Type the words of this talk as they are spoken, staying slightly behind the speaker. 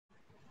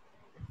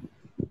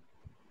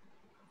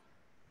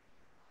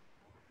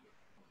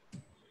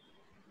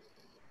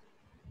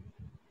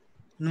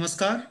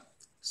नमस्कार।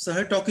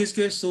 सहर टॉकीज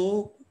के शो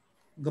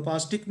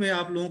गपास्टिक में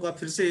आप लोगों का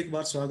फिर से एक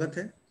बार स्वागत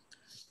है।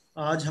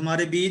 आज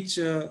हमारे बीच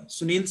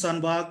सुनील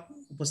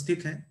शानबाग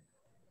उपस्थित हैं।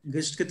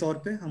 गेस्ट के तौर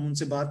पे हम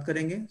उनसे बात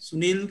करेंगे।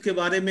 सुनील के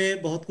बारे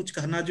में बहुत कुछ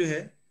कहना जो है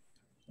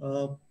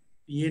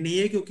ये नहीं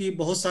है, क्योंकि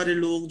बहुत सारे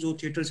लोग जो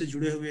थिएटर से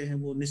जुड़े हुए हैं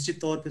वो निश्चित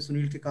तौर पे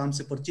सुनील के काम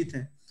से परिचित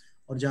हैं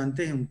और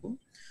जानते हैं उनको।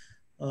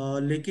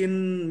 लेकिन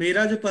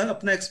मेरा जो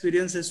अपना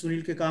एक्सपीरियंस है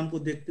सुनील के काम को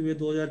देखते हुए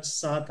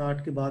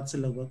 2007-8 के बाद से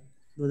लगभग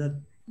 2000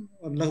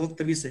 लगभग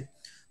तभी से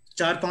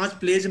 4-5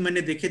 प्लेज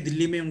मैंने देखे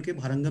दिल्ली में, उनके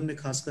भारंगम में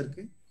खास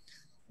करके।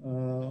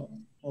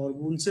 और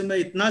उनसे मैं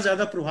इतना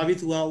ज्यादा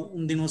प्रभावित हुआ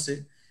उन दिनों से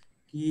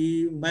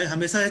कि मैं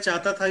हमेशा ये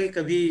चाहता था कि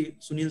कभी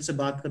सुनील से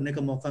बात करने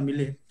का मौका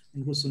मिले,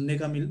 उनको सुनने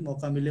का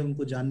मौका मिले,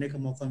 उनको जानने का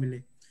मौका मिले।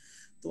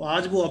 तो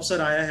आज वो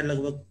अवसर आया है,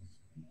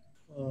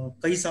 लगभग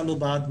कई सालों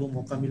बाद वो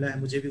मौका मिला है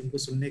मुझे भी उनको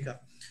सुनने का।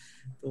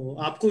 तो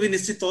आपको भी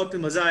निश्चित तौर पे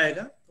मजा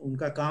आएगा।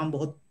 उनका काम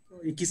बहुत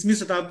 21वीं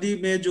शताब्दी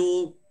में जो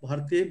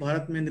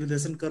भारत में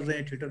निर्देशन कर रहे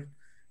हैं, थिएटर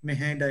में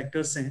हैं,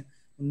 डायरेक्टर्स हैं,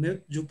 उनमें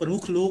जो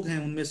प्रमुख लोग हैं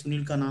उनमें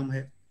सुनील का नाम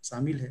है,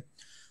 शामिल है।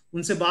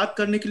 उनसे बात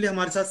करने के लिए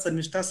हमारे साथ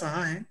शर्मिष्ठा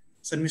शाह हैं।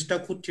 शर्मिष्ठा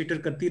खुद थिएटर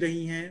करती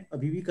रही हैं,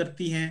 अभी भी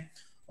करती हैं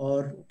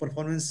और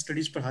परफॉर्मेंस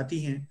स्टडीज पढ़ाती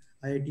हैं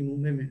आईआईटी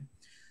मुंबई में।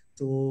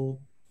 तो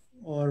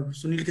और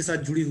सुनील के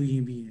साथ जुड़ी हुई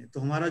भी हैं। तो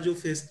हमारा जो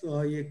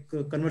ये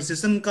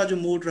कन्वर्सेशन का जो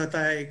मोड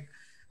रहता है, एक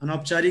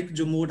अनौपचारिक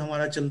जो मोड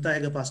हमारा चलता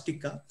है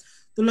गपास्टिक का,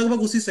 तो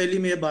लगभग उसी शैली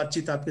में यह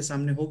बातचीत आपके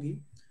सामने होगी।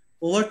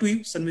 Over to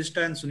you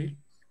Sharmishtha and Sunil.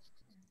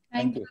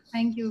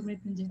 Thank you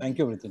Mrityunjay.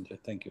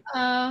 Thank you.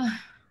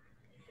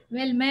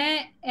 Well,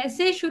 मैं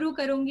ऐसे शुरू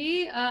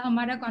करूंगी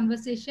हमारा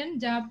कॉन्वर्सेशन,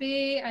 जहाँ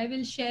पे I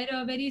will share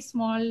a very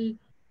small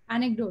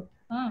anecdote.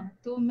 हाँ,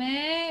 तो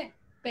मैं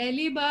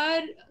पहली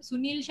बार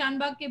सुनील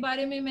शानबाग के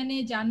बारे में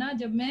मैंने जाना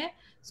जब मैं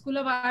school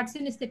of arts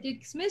and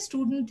aesthetics में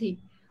स्टूडेंट थी।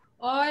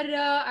 और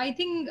आई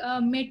थिंक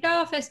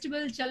मेटा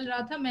फेस्टिवल चल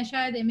रहा था, मैं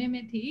शायद एमए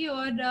में थी।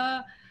 और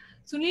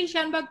सुनील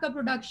शानबाग का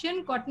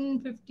प्रोडक्शन कॉटन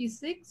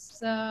 56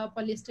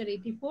 पॉलिएस्टर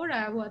 84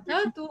 आया हुआ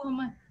था। तो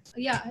हम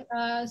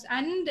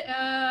एंड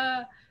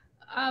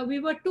we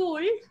were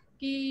told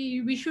कि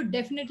we should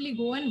definitely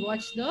go and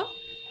watch the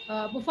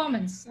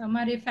performance.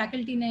 हमारे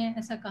faculty ने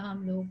ऐसा कहा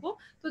हम लोगों को।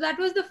 तो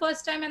that was the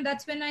first time, and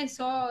that's when I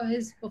saw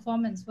his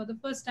performance. For the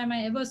first time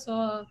I ever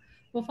saw a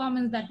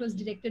performance that was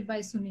directed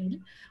by Sunil.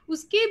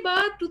 उसके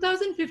बाद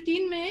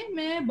 2015 में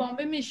मैं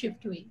बॉम्बे में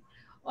शिफ्ट हुई।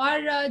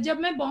 और जब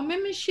मैं बॉम्बे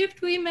में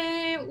शिफ्ट हुई,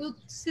 मैं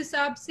उस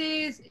हिसाब से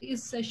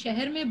इस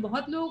शहर में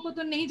बहुत लोगों को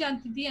तो नहीं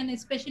जानती थी, एंड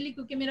स्पेशली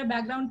क्योंकि मेरा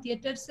बैकग्राउंड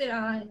थिएटर से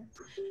रहा है।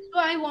 तो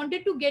I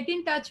wanted to get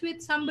in touch with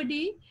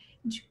somebody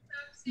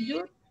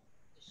जो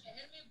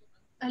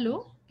hello,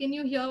 can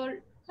you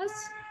here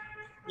us?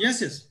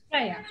 Yes yes.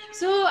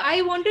 So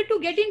I wanted to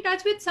get in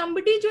touch with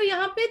somebody जो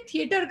यहाँ पे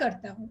थिएटर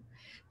करता हो।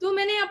 तो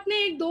मैंने अपने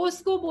एक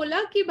दोस्त को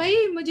बोला कि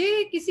भाई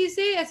मुझे किसी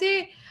से ऐसे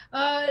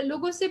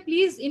लोगों से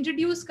प्लीज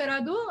इंट्रोड्यूस करा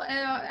दो।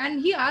 एंड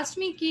ही आस्क्ड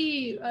मी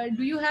कि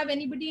do you have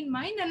anybody in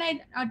mind? And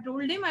I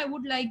told him I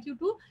would like you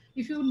to,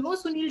 if you know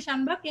Sunil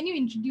Shanbhag, can you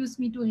introduce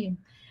me to him?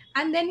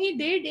 And then he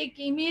did. एक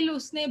email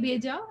उसने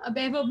भेजा,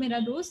 वैभव मेरा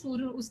दोस्त,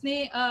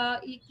 उसने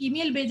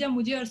email भेजा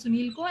मुझे और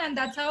सुनील को, and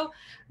that's how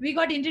we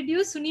got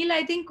introduced. Sunil,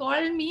 I think,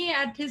 called me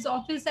at his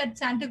office at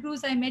Santa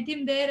Cruz. I met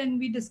him there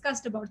and we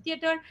discussed about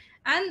theater.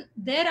 And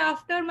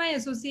thereafter, my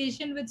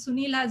association with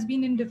Sunil has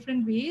been in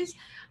different ways.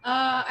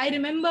 I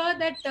remember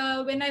that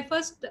when I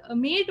first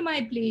made my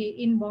play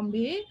in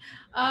Bombay,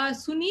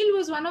 Sunil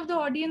was one of the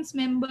audience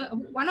member,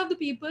 one of the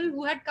people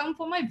who had come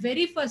for my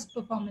very first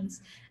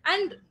performance.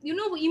 And, you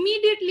know,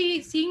 immediately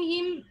seeing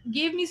him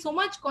gave me so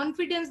much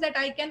confidence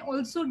that I can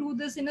also do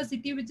this in a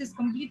city which is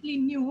completely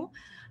new.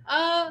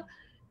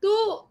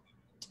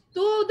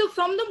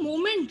 From the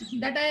moment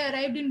that I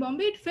arrived in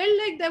Bombay, it felt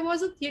like there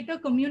was a theater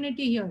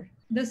community here.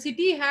 The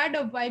city had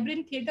a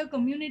vibrant theater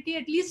community.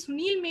 At least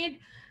Sunil made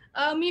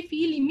me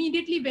feel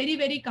immediately very,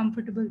 very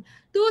comfortable.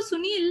 So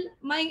Sunil,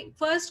 my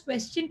first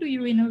question to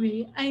you, in a way,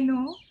 I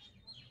know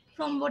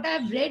from what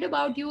I've read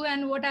about you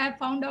and what I have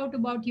found out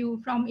about you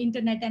from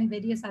internet and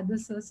various other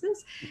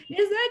sources,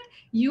 is that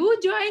you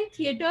joined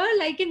theater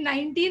like in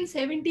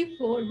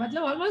 1974,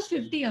 मतलब almost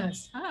 50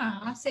 years,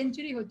 half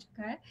century हो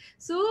चुका है.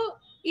 So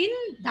in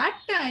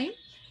that time,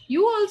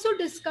 you also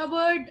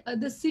discovered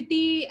the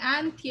city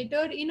and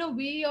theater in a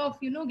way of,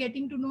 you know,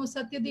 getting to know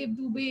Satyadev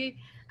Dubey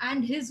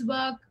and his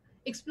work,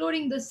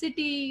 exploring the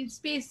city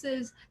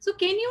spaces. So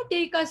can you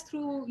take us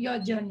through your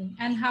journey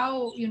and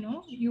how, you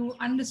know, you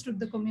understood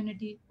the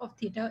community of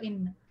theater in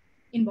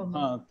Bombay?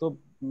 हाँ, तो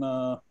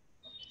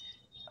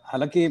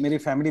हालांकि मेरी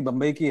family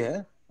Bombay की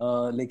है,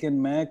 लेकिन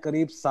मैं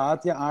करीब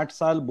 7 या 8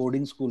 साल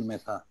बोर्डिंग स्कूल में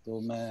था। तो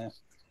मैं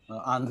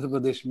आंध्र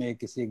प्रदेश में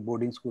किसी एक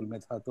बोर्डिंग स्कूल में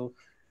था। तो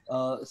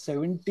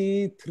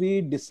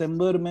 73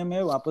 दिसंबर में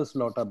मैं वापस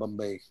लौटा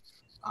बम्बई।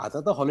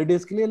 आता था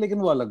हॉलीडेज के लिए, लेकिन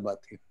वो अलग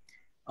बात थी।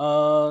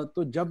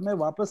 तो जब मैं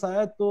वापस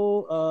आया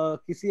तो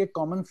किसी एक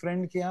कॉमन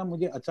फ्रेंड के यहाँ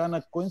मुझे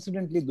अचानक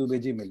कोइंसिडेंटली दुबे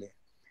जी मिले।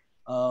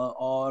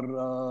 और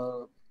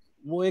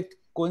वो एक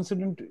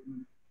कोइंसिडेंट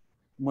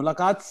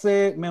मुलाकात से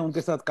मैं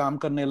उनके साथ काम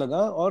करने लगा,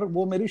 और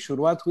वो मेरी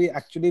शुरुआत हुई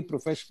एक्चुअली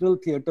प्रोफेशनल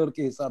थिएटर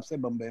के हिसाब से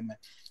बम्बई में।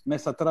 मैं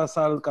 17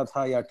 साल का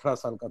था या 18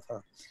 साल का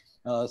था,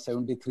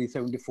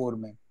 73-74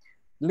 में।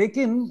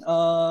 लेकिन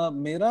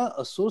मेरा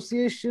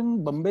एसोसिएशन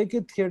बम्बई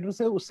के थिएटर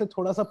से उससे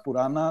थोड़ा सा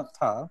पुराना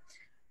था,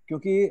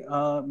 क्योंकि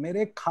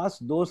मेरे खास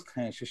दोस्त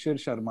हैं शिशिर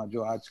शर्मा,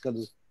 जो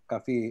आजकल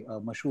काफी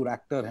मशहूर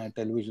एक्टर हैं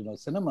टेलीविजन और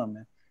सिनेमा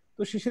में।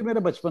 तो शिशिर मेरे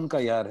बचपन का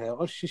यार है,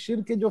 और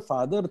शिशिर के जो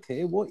फादर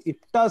थे वो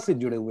इप्टा से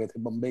जुड़े हुए थे,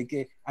 बम्बई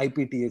के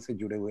IPTA से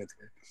जुड़े हुए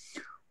थे,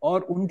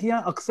 और उनके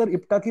यहाँ अक्सर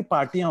इप्टा की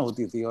पार्टियां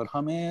होती थी, और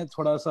हमें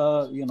थोड़ा सा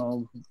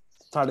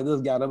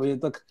 10:30-11 बजे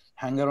तक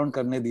हैंग अराउंड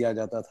करने दिया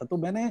जाता था। तो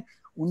मैंने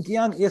उनके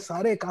यहाँ ये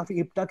सारे काफी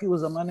इप्टा की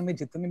उस जमाने में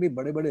जितने भी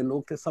बड़े बड़े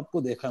लोग थे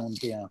सबको देखा है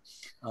उनके यहाँ।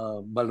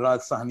 बलराज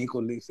साहनी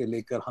को से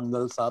लेकर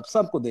हंगल साहब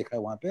सबको देखा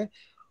है वहां पे।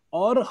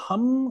 और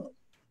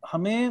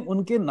हमें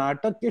उनके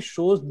नाटक के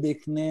शोज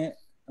देखने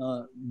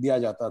दिया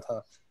जाता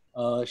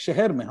था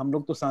शहर में। हम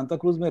लोग तो सांता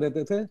क्रूज में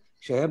रहते थे,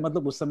 शहर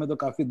मतलब उस समय तो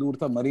काफी दूर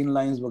था, मरीन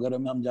लाइंस वगैरह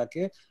में हम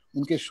जाके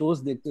उनके शोज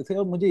देखते थे।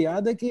 और मुझे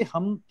याद है कि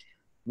हम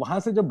वहां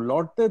से जब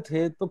लौटते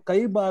थे तो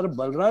कई बार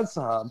बलराज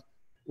साहब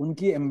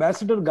उनकी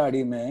एम्बेसडर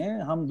गाड़ी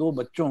में हम दो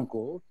बच्चों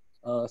को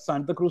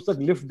सांता क्रूज तक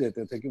लिफ्ट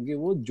देते थे, क्योंकि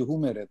वो जुहू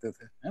में रहते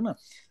थे, है ना।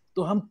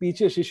 तो हम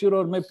पीछे, शिशिर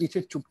और मैं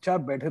पीछे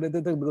चुपचाप बैठे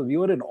रहते थे, because we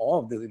were in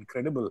of this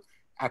incredible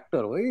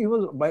actor. He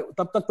was,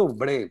 तब तक तो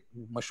बड़े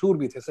मशहूर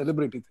भी थे,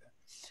 सेलिब्रिटी थे।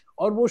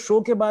 और वो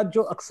शो के बाद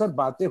जो अक्सर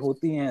बातें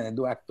होती हैं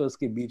दो एक्टर्स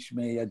के बीच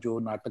में, या जो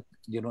नाटक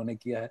जिन्होंने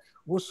किया है,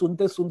 वो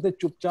सुनते सुनते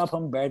चुपचाप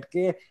हम बैठ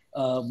के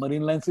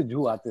मरीन लाइन से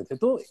जू आते थे।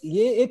 तो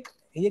ये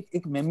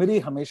एक मेमोरी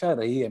हमेशा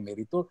रही है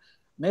मेरी। तो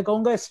मैं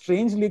कहूंगा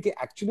स्ट्रेंजली कि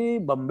एक्चुअली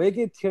बम्बई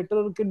के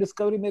थिएटर की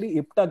डिस्कवरी मेरी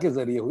इप्टा के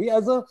जरिए हुई,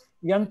 as a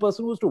young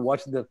person was to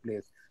watch that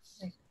place.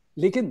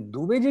 लेकिन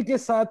दुबे जी के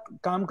साथ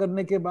काम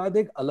करने के बाद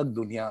एक अलग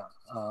दुनिया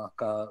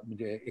का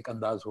मुझे एक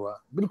अंदाज हुआ,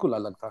 बिल्कुल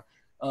अलग था।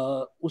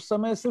 उस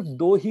समय सिर्फ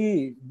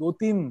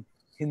 2-3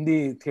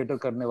 हिंदी थिएटर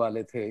करने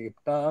वाले थे,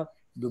 इप्टा,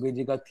 दुबे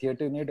जी का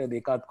थिएटर नेट,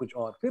 एक आध कुछ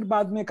और। फिर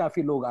बाद में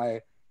काफी लोग आए।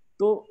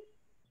 तो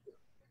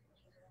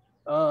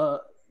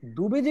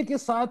दुबे जी के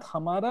साथ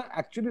हमारा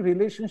एक्चुअली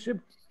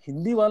रिलेशनशिप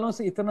हिंदी वालों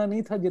से इतना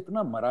नहीं था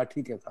जितना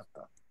मराठी के साथ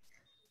था।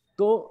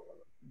 तो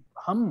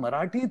हम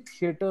मराठी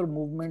थिएटर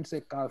मूवमेंट से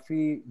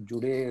काफी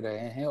जुड़े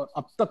रहे हैं, और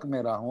अब तक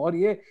मैं रहा हूं। और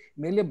ये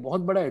मेरे लिए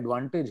बहुत बड़ा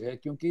एडवांटेज है,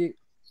 क्योंकि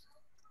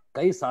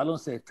कई सालों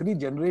से 3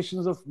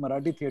 generations of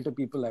Marathi theatre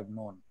people have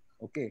known.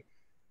 Okay,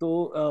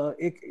 तो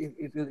एक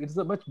it's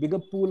a much bigger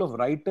pool of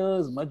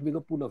writers, much bigger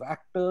pool of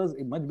actors,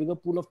 much bigger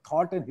pool of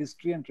thought and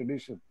history and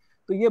tradition.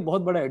 तो ये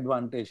बहुत बड़ा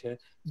एडवांटेज है,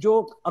 जो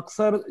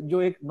अक्सर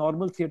जो एक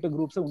नॉर्मल थिएटर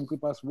ग्रुप है उनके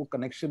पास वो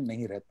कनेक्शन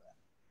नहीं रहता है।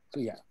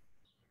 तो या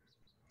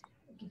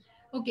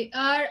ओके।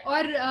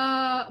 और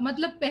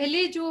मतलब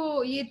पहले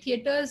जो ये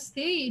थिएटर्स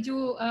थे,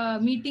 जो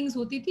मीटिंग्स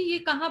होती थी, ये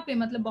कहाँ पे,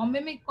 मतलब बॉम्बे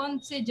में कौन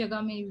से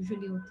जगह में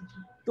यूजुअली होती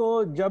थी?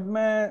 तो जब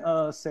मैं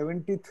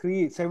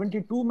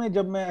 72 में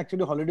जब मैं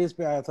एक्चुअली हॉलीडेज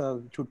पे आया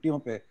था, छुट्टियों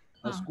पे,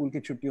 स्कूल की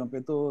छुट्टियों पे,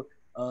 तो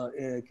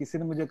किसी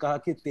ने मुझे कहा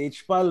कि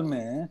तेजपाल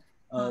में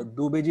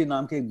दुबे जी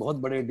नाम के एक बहुत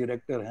बड़े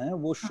डायरेक्टर हैं,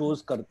 वो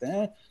शोज करते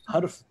हैं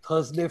हर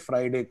थर्सडे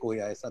फ्राइडे को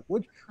या ऐसा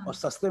कुछ, और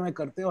सस्ते में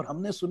करते हैं, और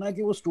हमने सुना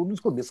कि वो स्टूडेंट्स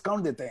को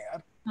डिस्काउंट देते हैं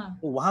यार।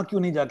 तो वहां क्यों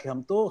नहीं जाके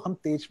हम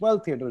तेजपाल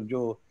थिएटर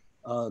जो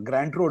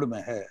ग्रैंड रोड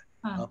में है,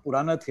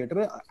 पुराना थिएटर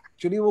है,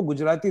 एक्चुअली वो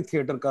गुजराती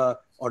थिएटर का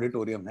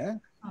ऑडिटोरियम है।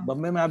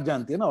 बम्बई में आप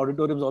जानती है ना,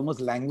 auditoriums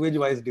almost language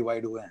wise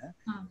divide हुए हैं।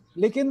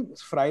 लेकिन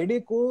फ्राइडे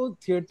को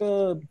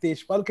थिएटर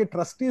तेजपाल के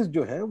ट्रस्टीज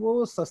जो है वो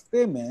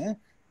सस्ते में,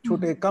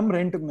 छोटे कम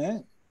रेंट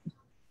में,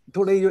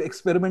 थोड़े जो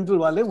एक्सपेरिमेंटल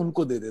वाले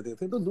उनको दे देते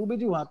थे। तो दुबे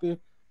जी वहां पे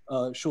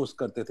शोज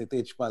करते थे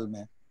तेजपाल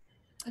में।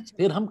 अच्छा।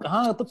 फिर हम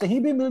कहाँ, तो कहीं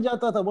भी मिल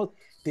जाता था वो।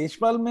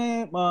 तेजपाल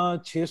में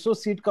 600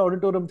 सीट का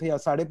ऑडिटोरियम था या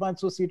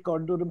 550 सीट का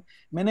ऑडिटोरियम।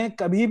 मैंने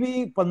कभी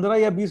भी 15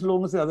 या 20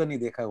 लोगों से ज्यादा नहीं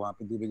देखा है वहां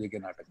पे दुबे जी के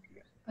नाटक के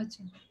लिए।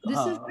 अच्छा, this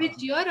is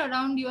which year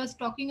around you are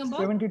talking about?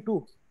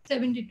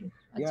 72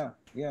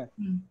 या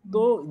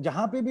तो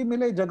जहाँ पे भी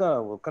मिले जगह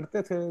वो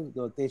करते थे।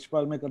 जो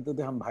तेजपाल में करते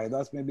थे, हम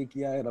भाईदास में भी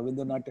किया है,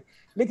 रविंद्र नाट्य।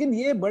 लेकिन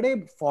ये बड़े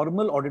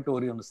फॉर्मल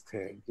ऑडिटोरियम्स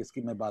थे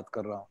जिसकी मैं बात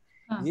कर रहा हूँ।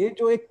 ये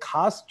जो एक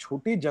खास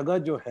छोटी जगह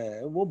जो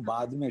है वो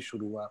बाद में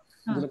शुरू हुआ,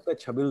 मुझे लगता है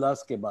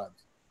छबिलदास के बाद।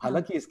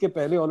 हालांकि इसके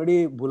पहले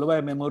ऑलरेडी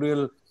भुलवाई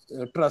मेमोरियल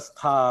ट्रस्ट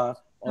था,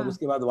 और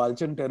उसके बाद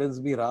वालचंद टेरेस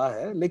भी रहा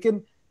है।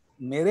 लेकिन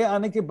मेरे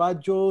आने के बाद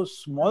जो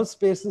स्मॉल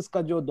स्पेसेस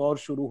का जो दौर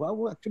शुरू हुआ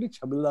वो एक्चुअली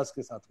छबिलदास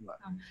के साथ हुआ।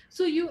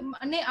 सो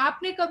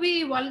आपने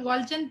कभी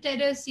वालचंद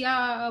टेरेस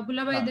या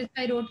भुलाभाई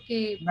देसाई रोड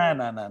के?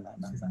 ना,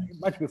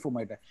 much before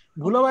my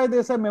time. Bhulabhai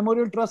Desai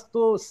memorial trust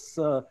तो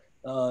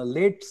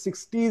late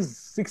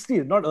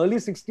 60s not early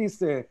 60s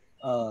से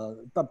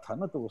तब था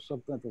ना, तो उस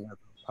वक्त में तो मैं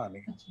था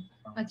नहीं।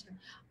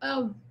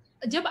 अच्छा,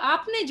 जब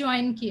आपने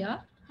ज्वाइन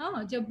किया,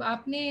 हाँ, जब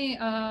आपने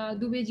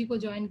दुबे जी को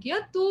ज्वाइन किया,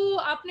 तो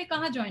आपने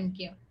कहाँ ज्वाइन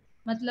किया?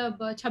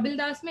 मतलब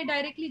छबिलदास में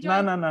डायरेक्टली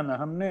ज्वाइन? ना,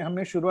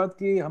 हमने शुरुआत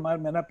की,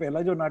 मेरा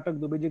पहला जो नाटक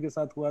दुबे जी के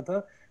साथ हुआ था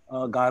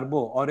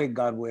गार्बो, और एक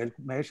गार्बो,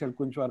 महेश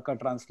एलकुंचवार का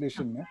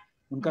ट्रांसलेशन में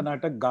उनका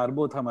नाटक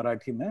गार्बो था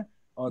मराठी में।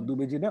 और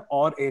दुबे जी ने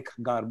और एक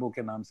गार्बो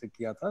के नाम से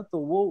किया था। तो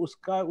वो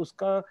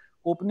उसका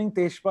ओपनिंग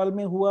तेजपाल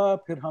में हुआ।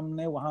 फिर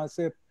हमने वहां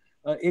से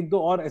एक दो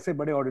और ऐसे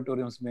बड़े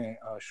ऑडिटोरियम्स में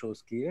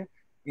शोज किए,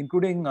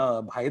 इंक्लूडिंग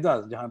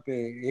भाईदास, जहाँ पे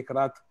एक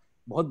रात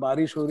बहुत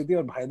बारिश हो रही थी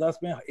और भाईदास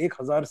में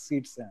 1000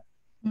 सीट्स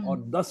हैं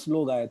और 10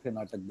 लोग आए थे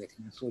नाटक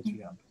देखने,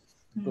 सोचिए आप।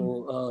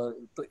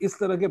 तो इस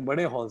तरह के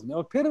बड़े हॉल्स में।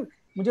 और फिर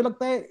मुझे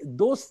लगता है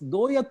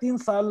 2 या 3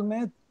 साल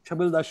में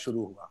छबिलदास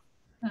शुरू हुआ।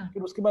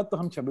 फिर उसके बाद तो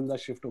हम छबिलदास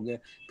शिफ्ट हो गए।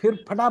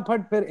 फिर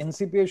फटाफट फिर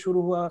एनसीपीए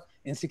शुरू हुआ,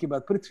 एनसी के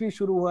बाद पृथ्वी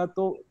शुरू हुआ।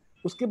 तो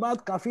उसके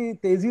बाद काफी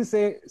तेजी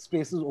से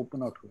स्पेसेस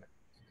ओपन आउट हुए।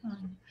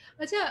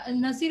 अच्छा,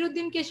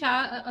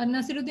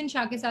 नसीरुद्दीन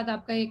शाह के साथ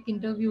आपका एक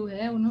इंटरव्यू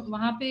है,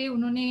 वहाँ पे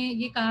उन्होंने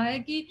ये कहा है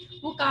कि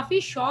वो काफी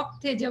शॉक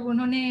थे जब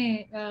उन्होंने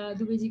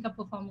दुबे जी का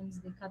परफॉर्मेंस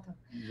देखा था।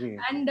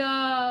 And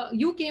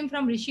you came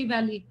from Rishi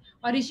valley,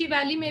 और ऋषि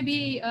वैली में भी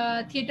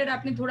थिएटर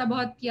आपने थोड़ा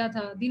बहुत किया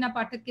था, दीना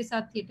पाठक के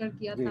साथ थिएटर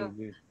किया था।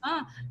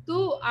 हाँ,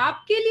 तो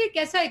आपके लिए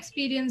कैसा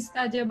एक्सपीरियंस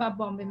था जब आप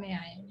बॉम्बे में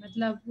आए?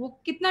 मतलब वो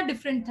कितना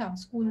डिफरेंट था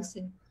स्कूल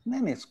से?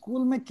 नहीं,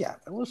 स्कूल में क्या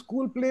था, वो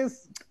स्कूल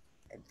प्लेस,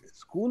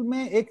 स्कूल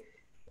में एक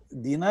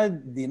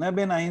दीना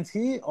बेन आई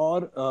थी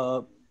और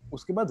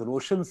उसके बाद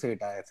रोशन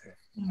सेठ आए थे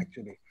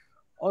एक्चुअली।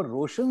 और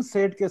रोशन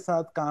सेठ के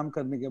साथ काम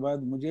करने के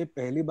बाद मुझे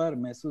पहली बार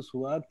महसूस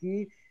हुआ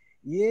कि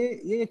ये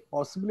एक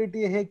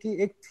पॉसिबिलिटी है कि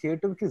एक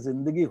थिएटर की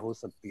जिंदगी हो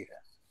सकती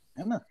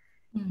है ना।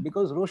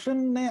 बिकॉज रोशन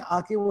ने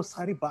आके वो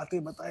सारी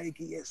बातें बताई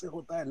कि ऐसे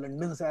होता है,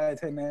 लंदन से आए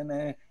थे नए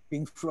नए,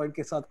 पिंक फ्लॉयड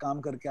के साथ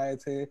काम करके आए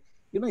थे,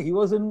 he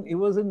was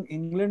in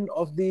England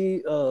of the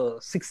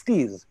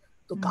 60s,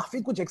 तो काफी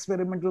कुछ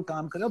एक्सपेरिमेंटल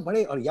काम करा,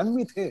 बड़े और यंग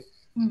भी थे।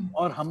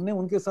 और हमने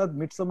उनके साथ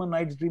मिडसमर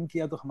नाइट्स ड्रीम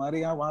किया। तो हमारे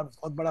यहाँ वहाँ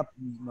बहुत बड़ा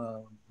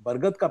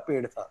बरगद का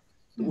पेड़ था,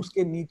 तो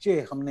उसके नीचे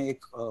हमने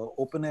एक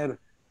ओपन एयर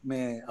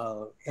में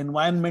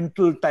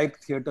एनवायरमेंटल टाइप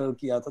थिएटर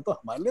किया था। तो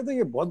हमारे लिए तो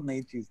ये बहुत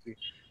नई चीज थी।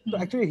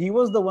 तो actually he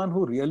was the one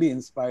who really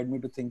inspired me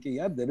to think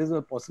यार there is a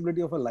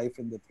possibility of a life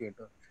in the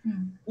theatre.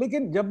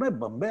 लेकिन जब मैं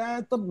बम्बे आया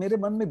तब मेरे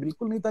मन में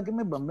बिल्कुल नहीं था कि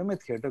मैं बम्बे में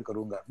थिएटर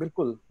करूंगा,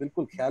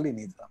 बिल्कुल ख्याल ही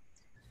नहीं था।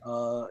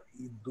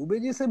 दुबे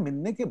जी से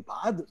मिलने के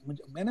बाद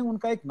मैंने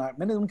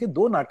उनके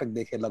 2 नाटक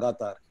देखे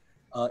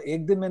लगातार।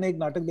 एक दिन मैंने एक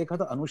नाटक देखा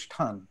था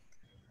अनुष्ठान,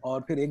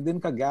 और फिर एक दिन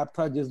का गैप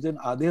था जिस दिन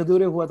आधे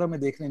अधूरे हुआ था, मैं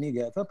देखने नहीं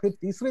गया था। फिर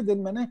तीसरे दिन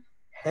मैंने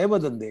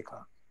हैवदन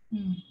देखा,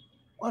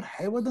 और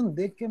हैवदन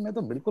देख के मैं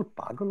तो बिल्कुल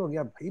पागल हो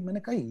गया भाई। मैंने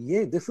कहा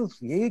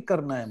यही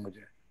करना है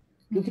मुझे,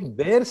 क्योंकि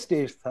बेयर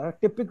स्टेज था,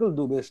 typical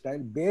Dubey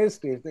style bear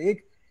stage था।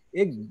 एक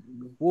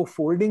वो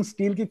फोल्डिंग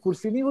स्टील की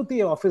कुर्सी नहीं होती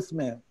है ऑफिस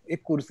में,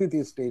 एक कुर्सी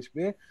थी स्टेज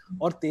पे,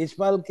 और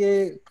तेजपाल के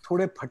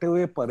थोड़े फटे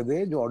हुए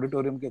पर्दे जो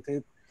ऑडिटोरियम के थे।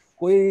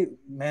 कोई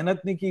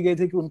मेहनत नहीं की गई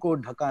थी कि उनको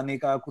ढकाने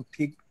का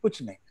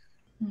कुछ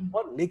नहीं।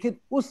 और लेकिन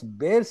उस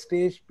बेयर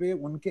स्टेज पे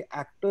उनके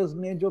एक्टर्स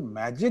ने जो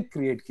मैजिक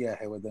क्रिएट किया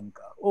है वदन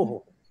का,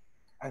 ओहो,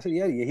 ऐसे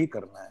यार यही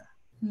करना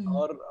है।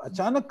 और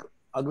अचानक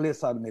अगले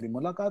साल मेरी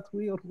मुलाकात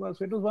हुई और हुआ।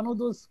 So it was one of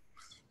those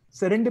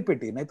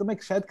serendipity. नहीं तो मैं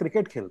शायद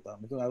क्रिकेट खेलता,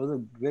 मतलब I was a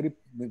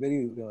very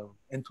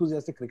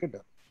enthusiastic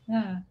cricketer.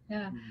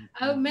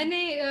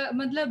 मैंने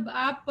मतलब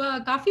आप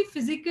काफी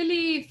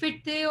फिजिकली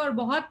फिट थे और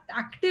बहुत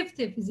एक्टिव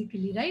थे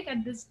physically, right,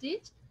 at this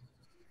stage?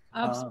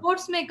 आप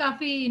स्पोर्ट्स में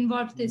काफी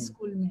इन्वॉल्व थे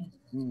स्कूल में।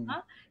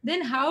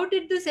 Then how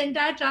did this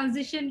entire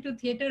transition to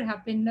theater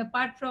happen,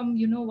 apart from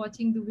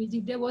watching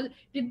Dubiji?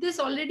 Did this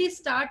already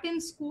start in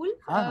school?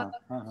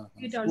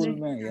 School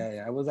में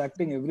I was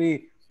acting every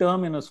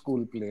term in a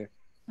school play.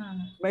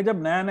 मैं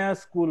जब नया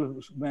school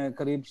में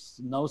करीब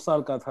 9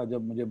 साल का था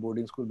जब मुझे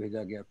बोर्डिंग स्कूल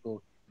भेजा गया,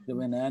 तो जब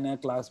मैं नया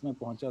क्लास में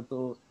पहुंचा तो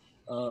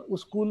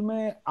उस स्कूल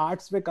में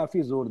आर्ट्स पे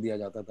काफी जोर दिया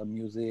जाता था,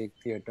 म्यूजिक,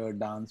 थिएटर,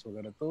 डांस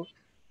वगैरह। तो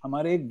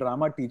हमारे एक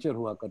ड्रामा टीचर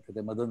हुआ करते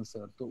थे, मदन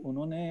सर। तो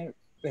उन्होंने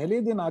पहले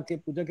दिन आके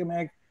पूछा कि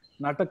मैं एक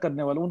नाटक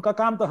करने वाला हूँ। उनका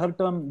काम था हर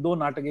टर्म 2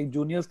 नाटक, एक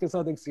जूनियर्स के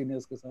साथ एक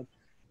सीनियर्स के साथ,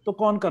 तो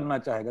कौन करना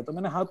चाहेगा। तो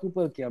मैंने हाथ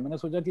ऊपर किया। मैंने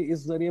सोचा कि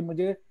इस जरिए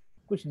मुझे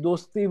कुछ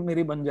दोस्ती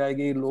मेरी बन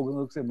जाएगी,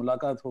 लोगों से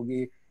मुलाकात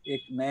होगी,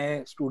 एक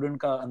नए स्टूडेंट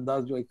का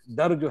अंदाज, जो एक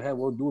डर जो है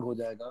वो दूर हो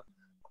जाएगा।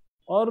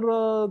 और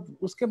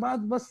उसके बाद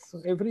बस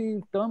every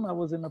term I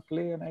was in a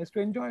play and I used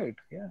to enjoy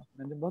it.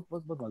 मुझे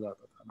बहुत मजा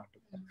आता था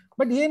नाटक में।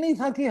 बट ये नहीं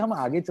था कि हम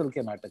आगे चल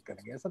के नाटक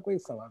करेंगे, ऐसा कोई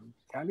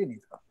ख्याल ही नहीं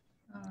था।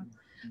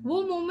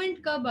 वो मोमेंट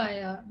कब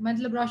आया,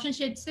 मतलब रोशन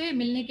शेठ से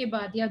मिलने के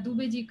बाद, या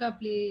दुबे जी का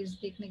प्लेस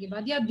देखने के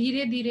बाद, या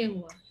धीरे धीरे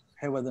हुआ?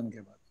 हैवदन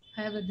के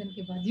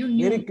बाद यू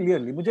न्यू? वेरी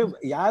क्लियरली मुझे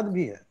याद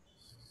भी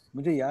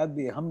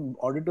है। हम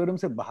ऑडिटोरियम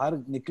से बाहर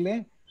निकले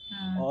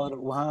और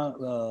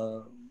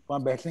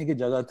वहाँ बैठने की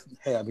जगह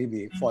है अभी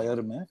भी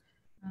फॉयर में।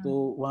 तो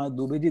वहाँ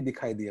दुबे जी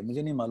दिखाई दिए।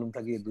 मुझे नहीं मालूम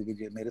था कि ये दुबे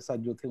जी। मेरे साथ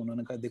जो थे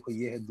उन्होंने कहा देखो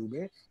ये है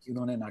दुबे,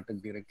 इन्होंने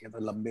नाटक भी रखे था,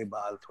 लंबे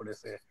बाल, थोड़े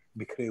से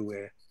बिखरे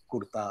हुए,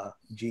 कुर्ता,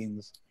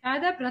 जीन्स।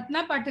 शायद आप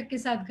रत्ना पाठक के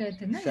साथ गए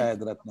थे ना?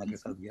 शायद रत्ना के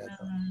साथ गया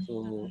था।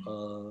 तो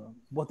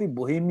बहुत ही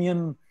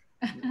बोहेमियन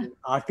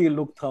आर्टी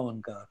लुक था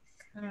उनका।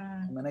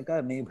 मैंने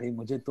कहा नहीं भाई,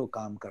 मुझे तो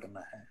काम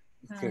करना है।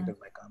 थिएटर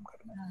में काम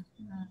करना।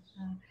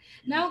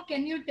 Now,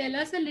 can you tell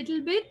us a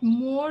little bit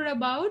more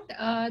about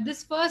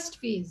this first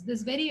phase,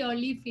 this very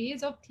early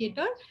phase of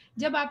theater?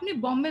 जब आपने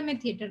बॉम्बे में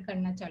थिएटर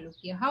करना चालू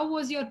किया, how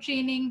was your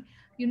training?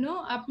 You know,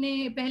 आपने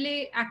पहले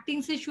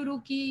एक्टिंग से शुरू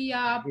की या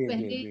आप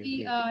पहले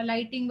ही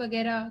लाइटिंग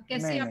वगैरह,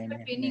 कैसे आपका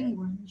ट्रेनिंग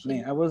हुआ?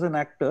 नहीं, I was an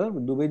actor.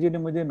 Dubey ji ने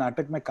मुझे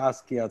नाटक में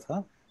कास्ट किया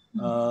था।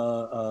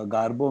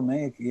 गार्बो में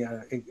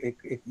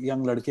एक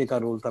यंग लड़के का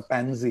रोल था,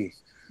 पैंजी।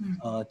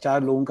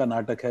 4 लोगों का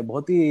नाटक है,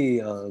 बहुत ही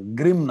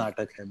ग्रिम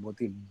नाटक है,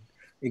 बहुत ही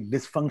एक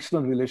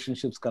डिसफंक्शनल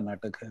रिलेशनशिप्स का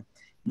नाटक है।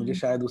 मुझे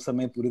शायद उस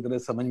समय पूरी तरह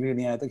समझ भी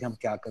नहीं आया था कि हम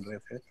क्या कर रहे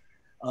थे।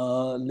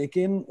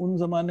 लेकिन उस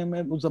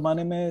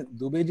जमाने में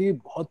दुबे जी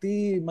बहुत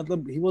ही,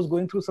 मतलब he was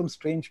going through some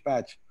strange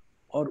patch,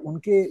 और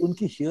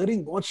उनकी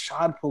हियरिंग बहुत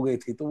शार्प हो गई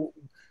थी। तो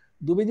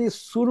दुबे जी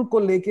सुर को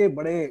लेके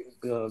बड़े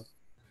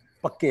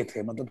पक्के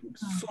थे, मतलब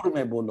सुर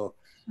में बोलो।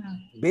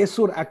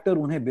 बेसुर एक्टर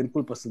उन्हें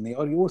बिल्कुल पसंद नहीं,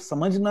 और वो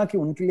समझना कि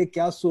उनके लिए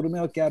क्या सुर में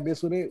और क्या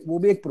बेसुर है, वो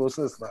भी एक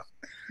प्रोसेस था।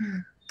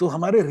 तो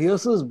हमारे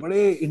रिहर्सल्स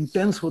बड़े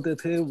इंटेंस होते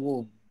थे,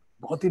 वो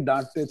बहुत ही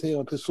डांटते थे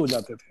और फिर सो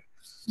जाते थे।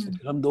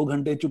 फिर हम 2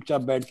 घंटे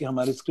चुपचाप बैठ के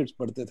हमारे स्क्रिप्ट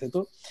पढ़ते थे।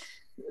 तो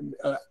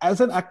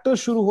एज एन एक्टर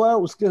शुरू हुआ।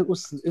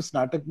 इस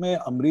नाटक में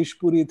अमरीश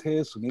पुरी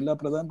थे, सुनीला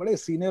प्रधान, बड़े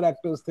सीनियर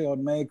एक्टर्स थे, और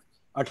मैं एक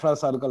 18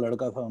 साल का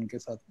लड़का था उनके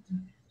साथ।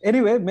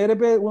 एनीवे, मेरे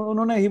पे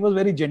उन्होंने, he was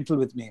very gentle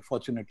with me,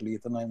 fortunately,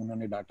 इतना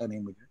उन्होंने डांटा नहीं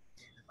मुझे।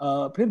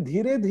 फिर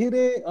धीरे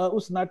धीरे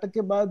उस नाटक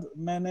के बाद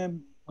मैंने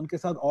उनके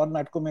साथ और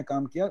नाटकों में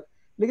काम किया।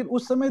 लेकिन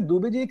उस समय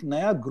दुबे जी एक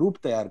नया ग्रुप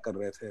तैयार कर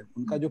रहे थे।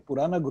 उनका जो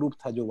पुराना ग्रुप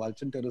था, जो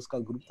वालचन टेरेस का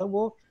ग्रुप था,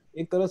 वो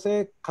एक तरह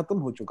से खत्म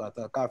हो चुका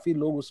था। काफी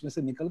लोग उसमें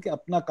से निकल के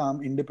अपना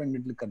काम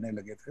इंडिपेंडेंटली करने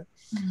लगे थे।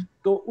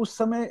 तो उस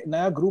समय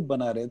नया ग्रुप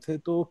बना रहे थे।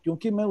 तो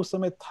क्योंकि मैं उस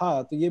समय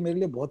था, तो ये मेरे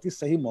लिए बहुत ही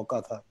सही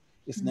मौका था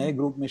इस नए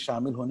ग्रुप में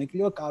शामिल होने के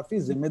लिए, और काफी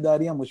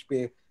जिम्मेदारियां मुझ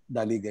पे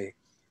डाली गई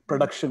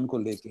प्रोडक्शन को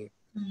लेके।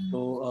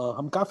 तो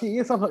हम काफी,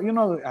 ये सब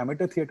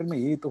एमेटर थिएटर में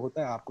यही तो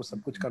होता है, आपको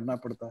सब कुछ करना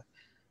पड़ता है।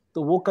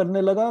 तो वो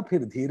करने लगा।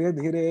 फिर धीरे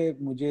धीरे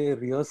मुझे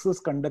रिहर्सल्स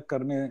कंडक्ट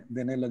करने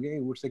देने लगे।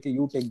 वुड से कि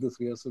you take this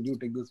rehearsal, you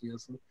take this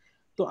rehearsal.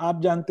 तो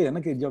आप जानते हैं ना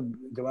कि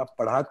जब आप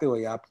पढ़ाते हो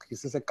या आप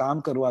किसी से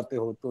काम करवाते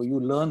हो, तो यू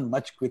लर्न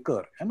मच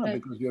क्विकर, है ना,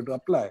 because you have to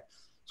apply.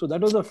 So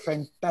that was a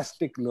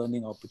fantastic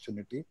learning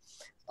opportunity.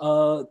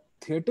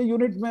 Theatre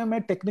unit में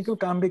मैं टेक्निकल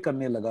काम भी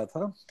करने लगा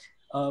था।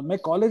 मैं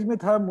कॉलेज में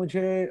था,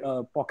 मुझे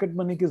पॉकेट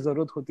मनी की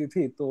जरूरत होती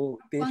थी। तो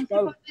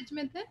तेजपाल, कॉलेज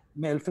में थे?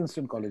 मैं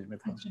एल्फिंस्टन कॉलेज में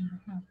था।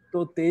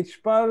 तो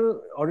तेजपाल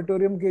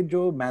ऑडिटोरियम के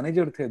जो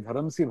मैनेजर थे,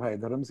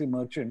 धर्मसी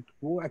मर्चेंट,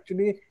 वो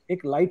एक्चुअली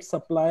एक लाइट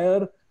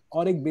सप्लायर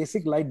और एक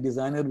बेसिक लाइट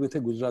डिजाइनर भी थे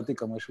गुजराती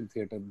कमर्शियल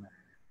थिएटर में।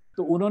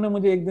 तो उन्होंने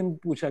मुझे एक दिन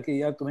पूछा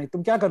कि यार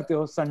तुम क्या करते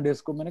हो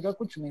संडेज को? मैंने कहा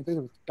कुछ नहीं,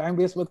 तो टाइम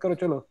वेस्ट मत करो,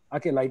 चलो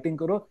आके लाइटिंग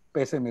करो,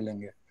 पैसे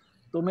मिलेंगे।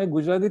 तो मैं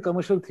गुजराती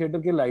कमर्शियल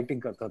थिएटर की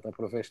लाइटिंग करता था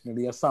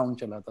प्रोफेशनली, या साउंड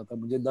चलाता था।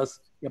 मुझे 10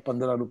 या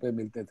 15 रुपए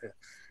मिलते थे,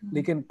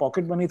 लेकिन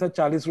पॉकेट मनी था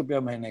 40 रुपया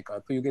महीने का।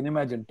 तो you can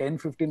imagine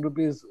 10-15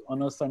 rupees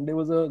on a Sunday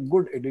was a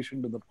good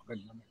addition to the pocket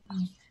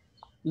money.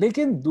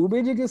 लेकिन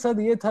दुबे जी के साथ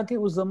ये था कि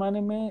उस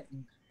जमाने में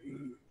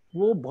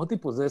वो बहुत ही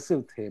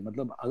पॉजिटिव थे।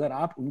 मतलब अगर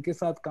आप उनके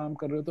साथ काम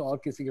कर रहे हो तो और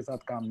किसी के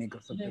साथ काम नहीं कर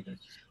सकते थे।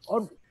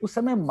 और उस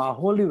समय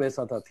माहौल ही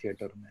वैसा था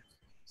थिएटर में,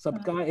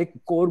 सबका एक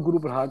कोर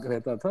ग्रुप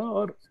रहता था,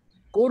 और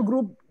core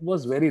group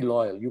was very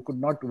loyal, you could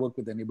not work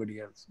with anybody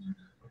else.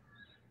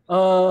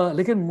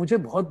 लेकिन मुझे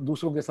बहुत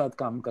दूसरों के साथ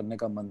काम करने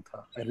का मन था।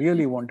 I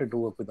really wanted to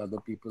work with other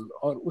people.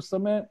 और उस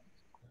समय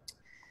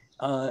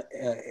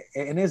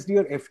एनएसडी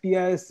और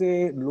एफटीआई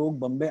से लोग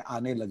बम्बे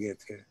आने लगे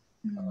थे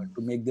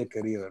टू मेक देयर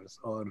करियर्स।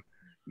 और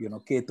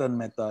केतन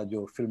मेहता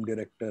जो फिल्म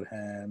डायरेक्टर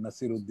हैं,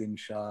 नसीरुद्दीन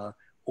शाह,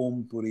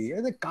 ओमपुरी,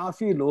 ऐसे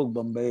काफी लोग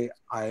बम्बे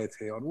आए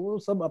थे, और वो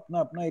सब अपना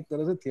अपना एक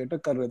तरह से थिएटर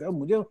कर रहे थे। और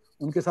मुझे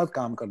उनके साथ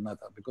काम करना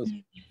था, because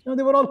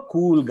they were all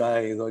cool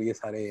guys, और ये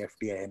सारे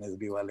एफटीआई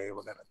एनएसडी वाले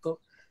वगैरह। तो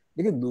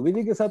लेकिन दुबे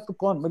जी के साथ तो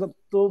कौन, मतलब,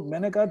 तो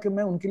मैंने कहा कि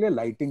मैं उनके लिए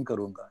लाइटिंग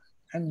करूंगा।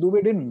 And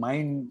Dubey didn't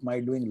mind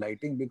my doing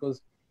lighting,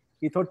 because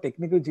ये थोड़ा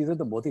टेक्निकल चीजें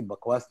तो बहुत ही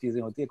बकवास चीजें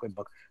होती है।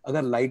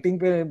 अगर लाइटिंग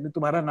पे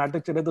तुम्हारा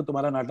नाटक चले तो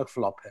तुम्हारा नाटक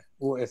फ्लॉप है,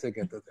 वो ऐसे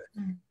कहते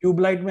थे।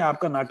 ट्यूबलाइट में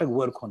आपका नाटक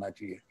वर्क होना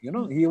चाहिए,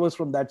 he was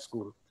from that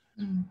school.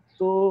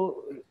 तो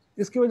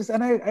इसकी वजह से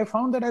I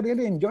found that I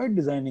really enjoyed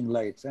designing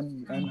lights,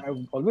 and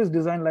I always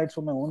design lights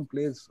for my own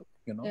place,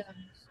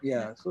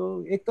 या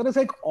सो एक तरह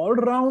से एक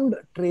ऑलराउंड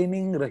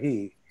ट्रेनिंग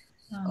रही।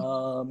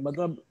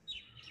 मतलब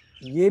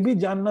ये भी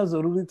जानना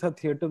जरूरी था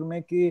थिएटर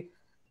में कि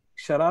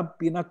शराब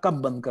पीना कब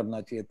बंद करना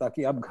चाहिए,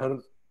 ताकि आप घर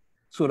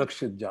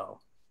सुरक्षित जाओ,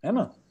 है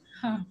ना।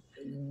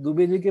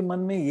 दुबे जी के मन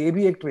में ये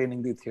भी एक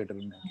ट्रेनिंग थी थिएटर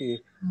में कि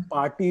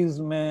पार्टीज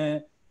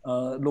में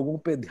लोगों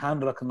पे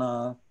ध्यान रखना,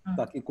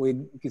 ताकि कोई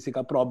किसी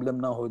का प्रॉब्लम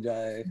ना हो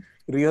जाए,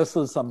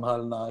 रिहर्सल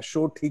संभालना,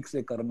 शो ठीक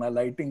से करना,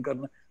 लाइटिंग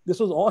करना,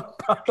 this was all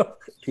part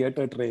of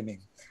theatre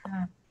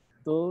training.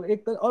 तो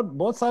एक और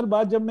बहुत साल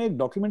बाद जब मैं एक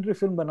डॉक्यूमेंट्री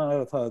फिल्म बना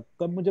रहा था,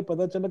 तब मुझे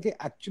पता चला कि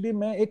एक्चुअली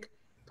मैं एक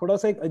थोड़ा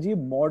सा एक अजीब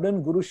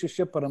मॉडर्न गुरु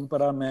शिष्य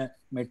परंपरा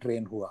में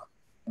ट्रेन हुआ।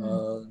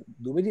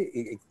 दुबे जी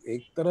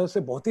एक तरह से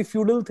बहुत ही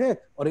फ्यूडल थे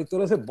और एक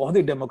तरह से बहुत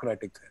ही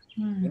डेमोक्रेटिक थे.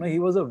 You know, he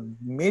was a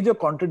major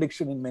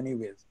contradiction in many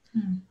ways.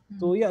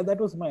 So yeah, that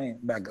was my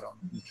background.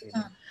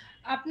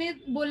 आपने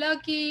बोला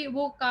कि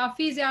वो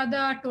काफी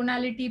ज्यादा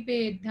टोनालिटी पे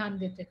ध्यान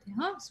देते थे,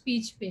 हाँ,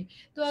 स्पीच पे.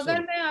 तो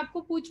अगर मैं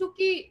आपको पूछूं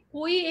कि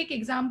कोई एक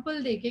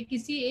एग्जांपल देके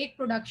किसी एक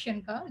प्रोडक्शन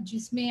का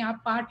जिसमें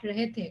आप पार्ट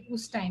रहे थे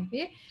उस टाइम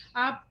पे,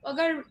 आप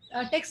अगर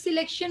टेक्स्ट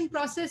सिलेक्शन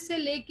प्रोसेस से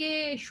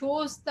लेके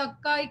शोज तक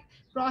का एक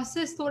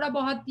प्रोसेस थोड़ा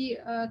बहुत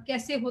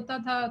कैसे होता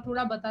था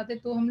थोड़ा बताते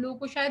तो हम लोगों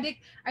को शायद एक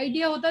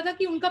आइडिया होता था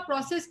कि उनका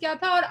प्रोसेस क्या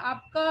था और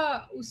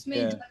आपका उसमें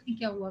जर्नी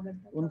क्या हुआ करता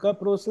था. उनका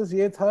प्रोसेस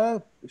ये था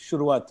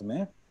शुरुआत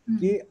में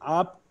कि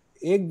आप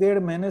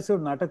 1-1.5 महीने से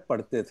नाटक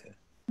पढ़ते थे.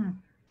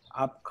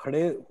 आप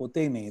खड़े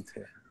होते ही नहीं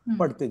थे.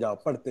 पढ़ते जाओ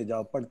पढ़ते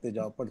जाओ पढ़ते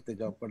जाओ पढ़ते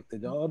जाओ पढ़ते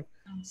जाओ और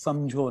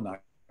समझो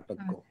नाटक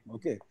को.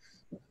 ओके,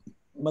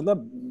 मतलब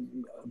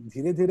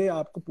धीरे धीरे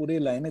आपको पूरी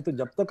लाइनें, तो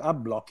जब तक आप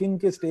ब्लॉकिंग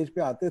के स्टेज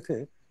पे आते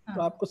थे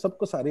तो आपको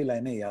सबको सारी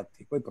लाइनें याद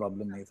थी, कोई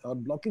प्रॉब्लम नहीं था. और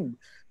blocking,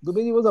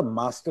 Dubey ji was a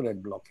master eight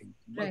blocking.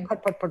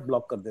 फट फट फट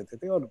ब्लॉक कर देते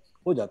थे और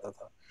हो जाता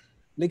था.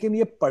 लेकिन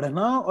ये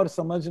पढ़ना और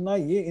समझना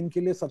ये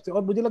इनके लिए सबसे,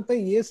 और मुझे लगता है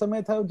ये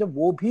समय था जब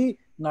वो भी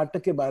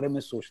नाटक के बारे में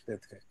सोचते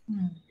थे,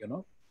 यू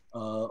नो,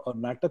 और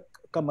नाटक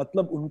का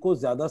मतलब उनको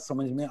ज्यादा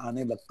समझ में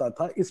आने लगता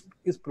था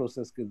इस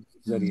प्रोसेस के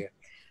जरिए.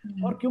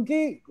 और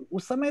क्योंकि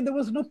उस समय देयर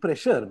वाज नो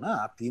प्रेशर ना,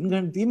 आप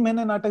 3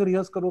 महीने नाटक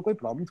रिहर्स करो, कोई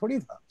प्रॉब्लम थोड़ी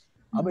था.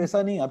 अब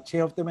ऐसा नहीं, अब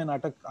 6 हफ्ते में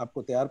नाटक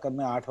आपको तैयार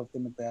करना है, 8 हफ्ते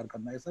में तैयार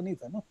करना है, ऐसा नहीं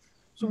था ना.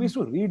 So we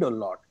to read a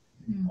lot.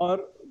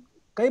 और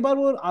कई बार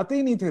वो आते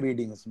ही नहीं थे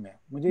रीडिंग्स में.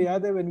 मुझे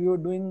याद है when we were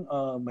doing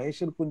Mahesh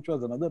Kumbh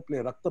was another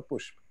play, रक्त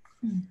पुष्प,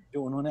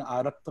 जो उन्होंने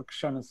आरक्त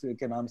क्षण से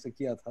के नाम से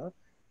किया था.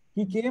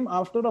 ही came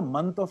after a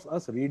month of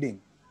us reading.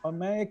 और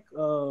मैं एक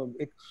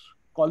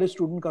कॉलेज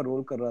स्टूडेंट का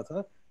रोल कर रहा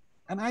था.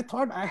 And I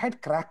thought I had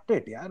cracked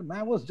it यार.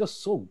 मैं was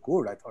just so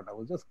good. I thought I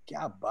was just,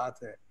 क्या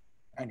बात है.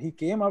 And he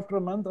came after a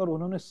month और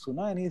उन्होंने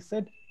सुना and he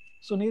said,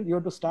 Sunil you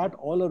have to start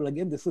all over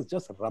again. This is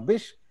just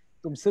rubbish.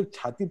 तुम सिर्फ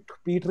छाती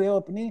पीट रहे हो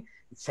अपनी.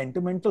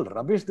 Sentimental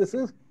rubbish this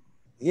is.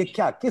 ये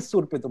क्या, किस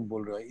सुर पे तुम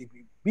बोल रहे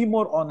हो. Be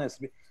more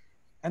honest.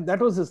 And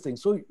that was his thing.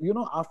 So you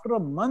know after a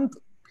month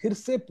फिर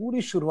से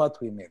पूरी शुरुआत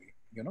हुई मेरी,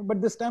 you know, but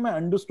this time I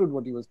understood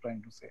what he was trying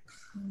to say.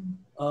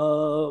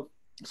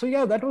 So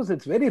yeah, that was,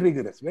 it's very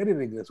rigorous, very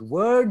rigorous.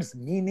 Words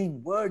meaning,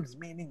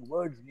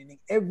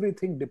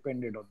 everything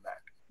depended on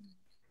that.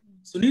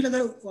 Sunil,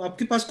 अगर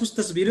आपके पास कुछ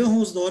तस्वीरें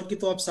हो उस दौर की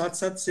तो आप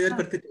साथ साथ शेयर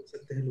करते चल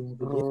सकते हैं लोगों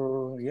के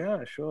लिए.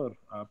 Yeah, sure.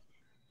 आप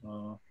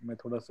मैं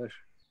थोड़ा सा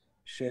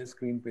शेयर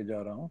स्क्रीन पे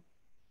जा रहा हूँ.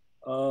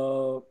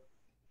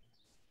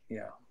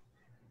 Yeah.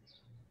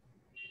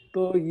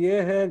 तो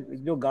ये है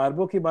जो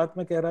गार्बो की बात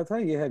मैं कह रहा था,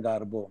 ये है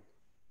Garbo.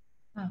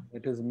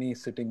 It is me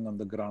sitting on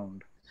the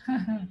ground.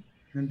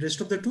 And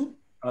rest of the two?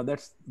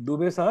 That's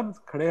Dubey साहब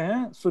खड़े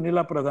हैं.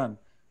 सुनीला प्रधान,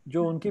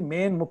 जो उनकी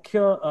मेन मुख्य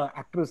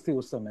एक्ट्रेस थी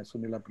उस समय,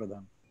 सुनीला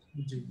प्रधान.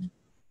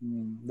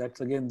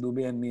 That's again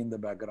Dubey and me in the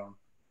background.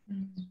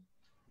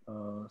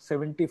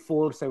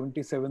 74,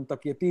 77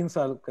 तक ये 3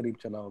 साल करीब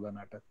चला होगा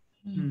नाटक.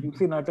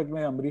 उसी नाटक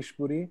में अमरीश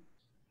पुरी,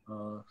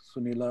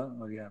 सुनीला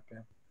और यहाँ पे.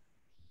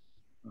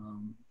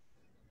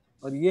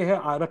 और ये है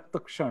आरक्त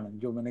क्षण,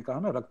 जो मैंने कहा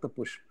ना, रक्त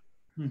पुष्प.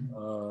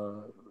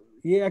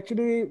 ये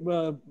एक्चुअली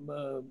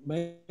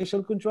महेश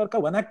कुंचवार का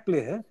 1 एक्ट प्ले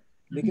है,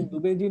 लेकिन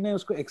दुबे जी ने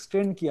उसको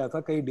एक्सटेंड किया था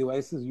कई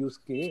डिवाइसेस यूज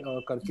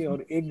करके,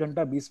 और 1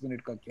 घंटा 20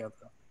 मिनट का किया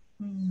था.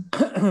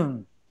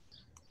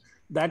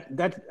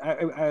 that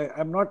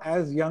I'm not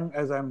as young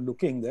as I'm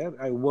looking there.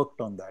 I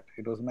worked on that.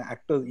 It was my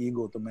actor's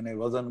ego. तो मैंने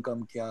वजन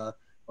कम किया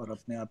और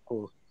अपने आप को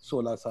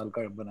 16 साल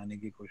का बनाने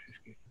की कोशिश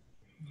की.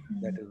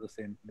 That is the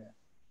same play.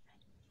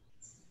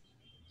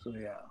 So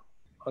yeah.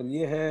 और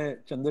ये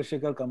है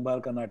चंद्रशेखर कंबार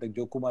का नाटक,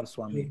 जो कुमार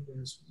स्वामी,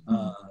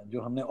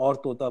 जो हमने और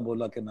तोता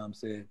बोला के नाम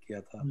से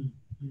किया था.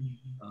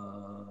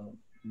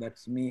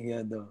 That's me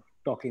here, the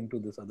talking to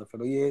this other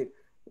fellow.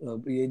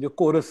 ये जो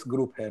कोरस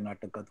ग्रुप है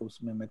नाटक का, तो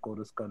उसमें मैं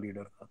कोरस का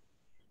लीडर था.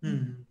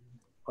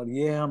 और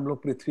ये है हम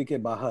लोग पृथ्वी के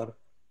बाहर.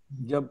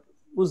 जब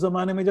उस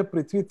जमाने में जब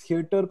पृथ्वी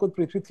थिएटर को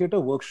पृथ्वी थिएटर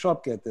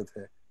वर्कशॉप कहते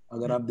थे,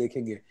 अगर आप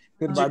देखेंगे,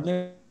 फिर बाद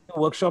में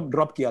वर्कशॉप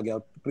ड्रॉप किया गया,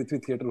 पृथ्वी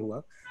थिएटर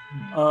हुआ.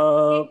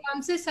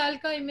 कौन से साल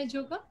का इमेज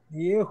होगा?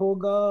 ये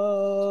होगा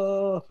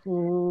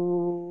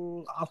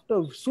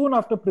soon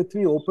after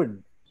पृथ्वी opened,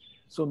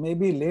 so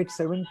maybe late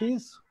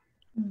 70s,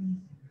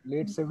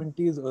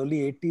 early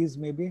 80s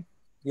maybe.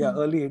 Yeah,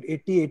 early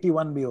 80,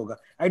 81 भी होगा.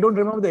 I don't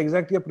remember the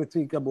exact year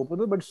पृथ्वी कब ओपन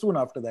हुआ, but soon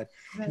after that.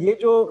 ये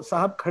जो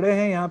साहब खड़े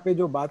हैं यहाँ पे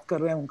जो बात कर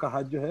रहे हैं, उनका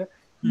हाथ जो है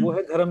वो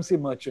है धर्म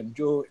सिंह मर्चेंट,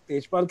 जो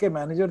तेजपाल के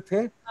मैनेजर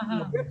थे,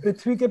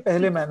 पृथ्वी के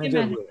पहले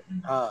मैनेजर हुए.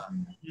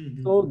 हाँ.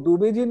 तो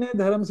दुबे जी ने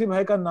धर्म सिंह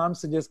भाई का नाम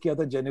सजेस्ट किया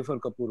था जेनिफर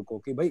कपूर को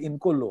कि भाई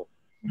इनको लो.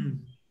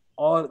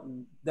 और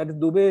that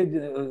Dubey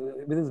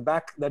with his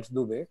back, that's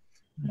Dubey.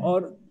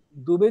 और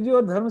दुबे जी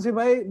और धर्म सिंह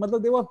भाई,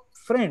 मतलब दे were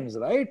friends,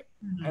 right?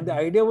 And the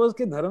idea was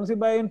कि धर्म सिंह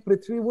भाई इन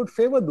पृथ्वी would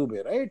favour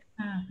Dubey, right?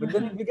 But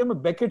then it became a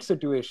Beckett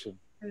situation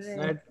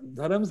that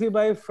धर्म सिंह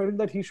भाई felt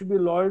that he should be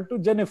loyal to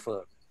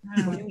Jennifer.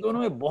 इन दोनों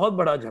में बहुत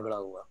बड़ा झगड़ा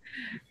हुआ.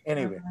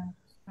 Anyway,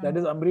 that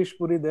is Amrish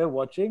Puri there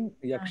watching.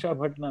 यक्षा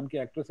Bhatt नाम की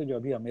एक्ट्रेस है जो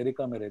अभी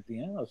अमेरिका में रहती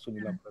हैं, और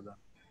सुनीला प्रधान.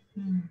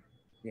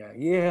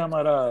 ये है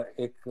हमारा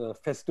एक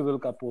फेस्टिवल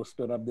का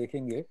पोस्टर, आप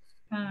देखेंगे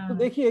तो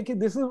देखिए कि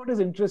this is what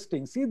is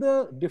interesting. See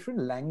the different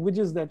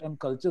languages that and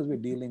cultures we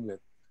dealing with.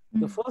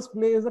 The first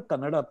play is a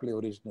Kannada play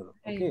original,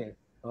 okay,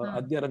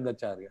 आद्य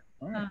Rangacharya.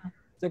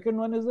 Second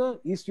one is a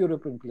East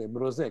European play,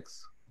 Brozex.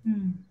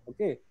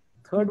 Okay.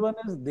 Third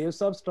one is Dev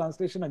Saab's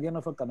translation again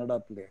of a Kannada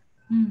play.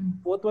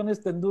 Fourth one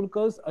is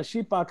Tendulkar's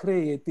Ashi Pakhre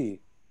Yeti,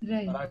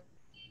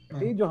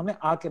 Marathi, जो हमने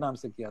आ के नाम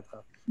से किया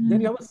था.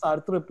 Then you have a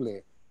Sartre play.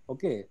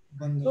 Okay.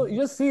 So you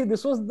just see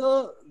this was the,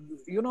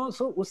 you know,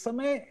 so उस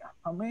समय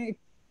हमें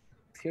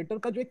थिएटर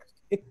का जो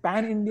एक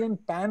pan Indian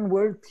pan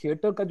world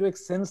theatre का जो एक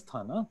सेंस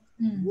था ना,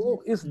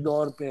 वो इस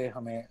दौर पे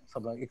हमें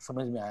सब एक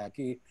समझ में आया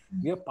कि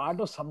we are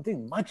part of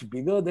something much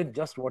bigger than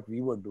just what we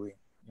were doing,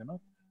 you know.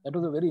 That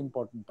was a very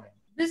important time.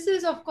 This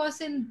is of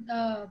course in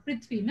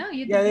पृथ्वी ना,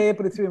 ये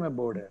पृथ्वी में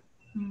बोर्ड है.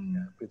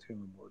 पृथ्वी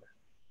में बोर्ड है.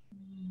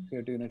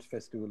 Theatre units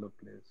festival of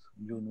place,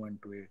 June 1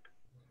 to 8.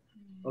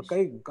 और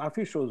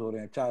काफी shows हो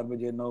रहे हैं, 4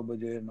 बजे 9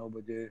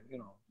 बजे, यू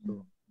नो.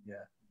 तो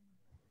या.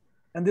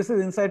 And this is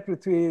inside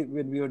Prithvi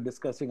when we were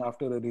discussing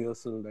after a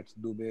rehearsal. That's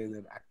Dubey,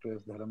 the actress,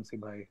 Dharam Singh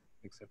Bhai,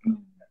 etc.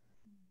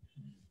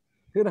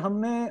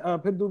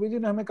 फिर दुबे जी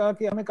ने हमें कहा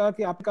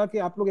कि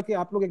आप लोग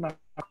एक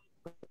नाटक,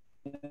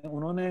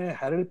 उन्होंने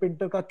हैरल्ड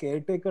पिंटर का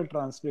केयरटेकर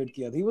ट्रांसलेट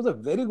किया था. He was a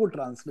very good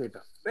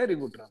translator.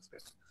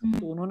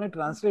 तो उन्होंने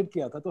ट्रांसलेट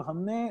किया था. तो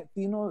हमने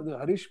तीनों,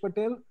 हरीश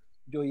पटेल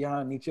जो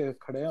यहाँ नीचे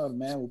खड़े हैं और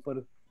मैं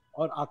ऊपर,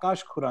 और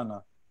आकाश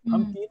खुराना,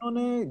 हम तीनों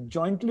ने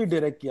जॉइंटली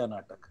डायरेक्ट किया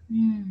नाटक.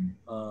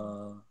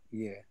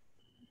 ये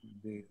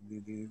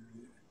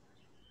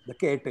द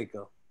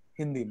केयरटेकर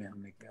हिंदी में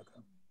हमने किया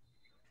था.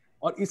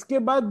 और इसके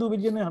बाद दुबे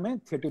जी ने हमें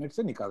थिएटर यूनिट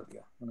से निकाल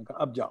दिया. उन्होंने कहा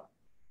अब जाओ,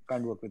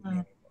 कांट वर्क विद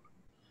मी.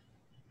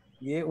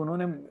 ये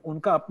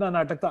उनका अपना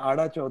नाटक था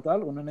आड़ा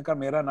चौताल. उन्होंने कहा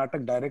मेरा नाटक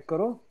डायरेक्ट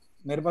करो.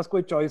 मेरे पास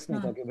कोई चॉइस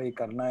नहीं था कि भाई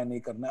करना है नहीं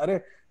करना है.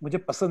 अरे मुझे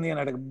पसंद नहीं है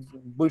नाटक,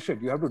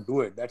 bullshit, you have to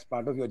do it, that's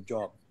part of your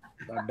job.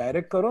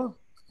 Direct करो.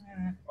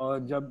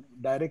 और जब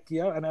डायरेक्ट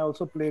किया, and I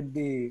also played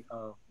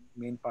the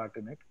main part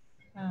in it.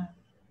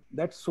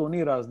 That Soni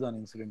Razdan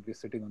incident, we're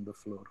sitting on the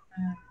floor.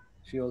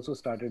 She also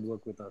started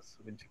work with us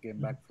when she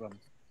came back from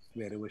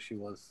wherever she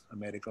was,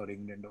 America or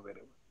England or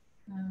wherever.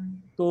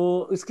 तो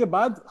इसके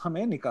बाद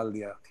हमें निकाल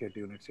दिया theatre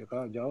unit से,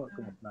 कहा जाओ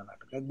तुम अपना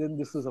नाटक. And then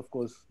this is of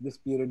course, this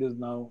period is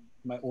now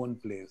my own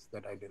plays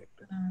that I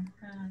directed.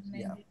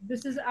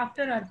 This is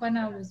after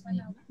Arpana was made.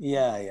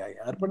 Yeah.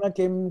 Arpana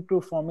came to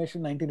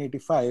formation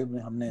 1985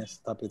 में हमने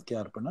स्थापित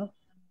किया Arpana,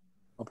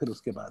 और फिर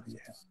उसके बाद ये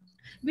है.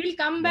 We'll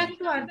come back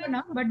to Arpana,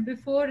 but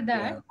before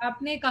that,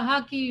 आपने कहा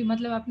कि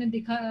मतलब आपने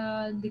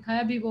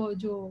दिखाया भी वो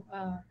जो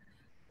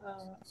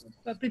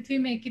पृथ्वी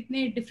में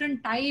कितने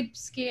डिफरेंट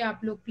टाइप्स के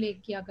आप लोग प्ले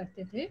किया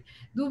करते थे.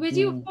 Dubey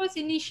ji of course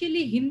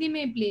initially Hindi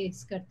में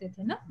प्लेस करते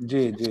थे ना.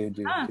 जी.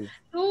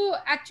 तो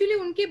एक्चुअली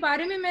उनके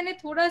बारे में मैंने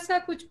थोड़ा सा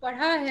कुछ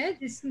पढ़ा है,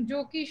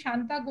 जो कि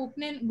शांता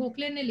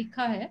गोखले ने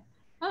लिखा है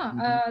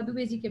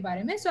दुबे जी के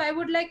बारे में. So I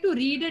would like to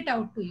read it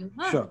out to you.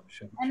 Sure.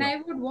 And I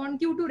would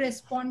want you to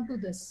respond to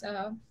this.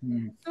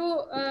 So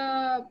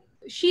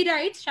she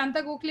writes,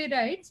 Shanta Gokhale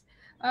writes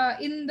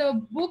in the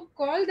book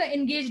called The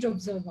Engaged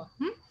Observer.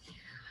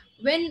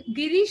 When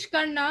Girish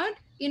Karnad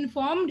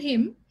informed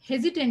him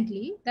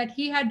hesitantly that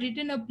he had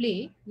written a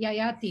play,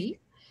 Yayati,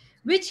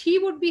 which he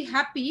would be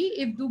happy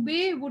if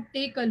Dubey would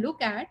take a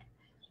look at,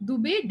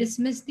 Dubey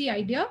dismissed the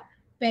idea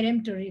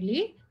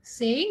peremptorily,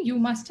 saying you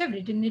must have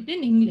written it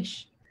in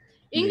English.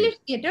 English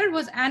theatre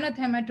was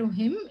anathema to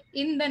him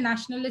in the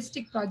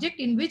nationalistic project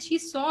in which he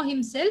saw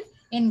himself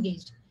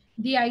engaged.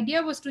 The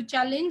idea was to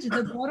challenge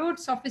the borrowed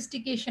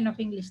sophistication of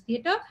English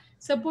theatre,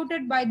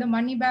 supported by the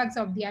moneybags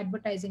of the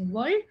advertising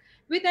world,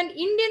 with an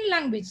Indian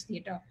language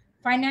theatre,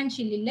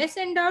 financially less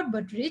endowed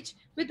but rich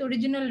with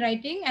original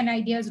writing and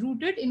ideas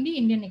rooted in the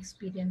Indian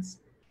experience.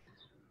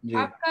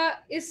 आपका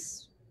इस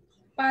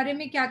बारे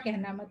में क्या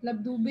कहना, मतलब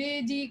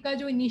दुबे जी का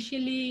जो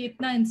initially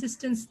इतना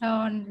इंसिस्टेंस था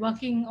on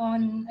working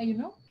on you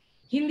know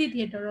Hindi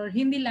theatre और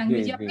हिंदी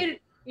लैंग्वेज या फिर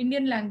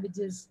Indian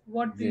languages,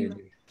 what do you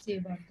say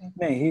about that?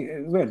 नहीं,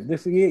 वेल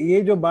दिस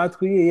ये जो बात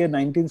हुई है ये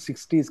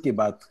 1960s की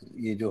बात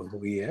ये जो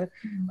हुई है.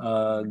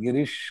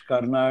 गिरीश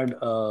कर्नाड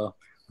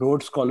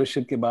रोड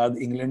स्कॉलरशिप के बाद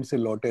इंग्लैंड से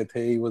लौटे थे.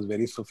 ही वाज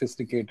वेरी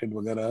सोफिस्टिकेटेड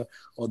वगैरह,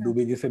 और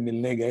दुबे जी से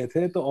मिलने गए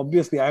थे. तो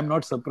obviously I am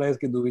not surprise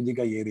कि दुबे जी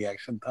का ये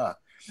रिएक्शन था.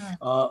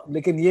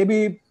 लेकिन ये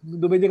भी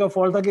दुबे जी का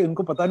फॉल्ट था कि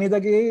उनको पता नहीं था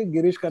कि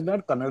गिरीश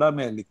कर्नाड कन्नड़ा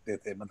में लिखते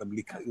थे, मतलब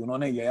लिखा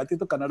उन्होंने ययाति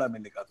तो कन्नड़ा में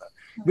लिखा था,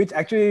 विच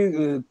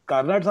एक्चुअली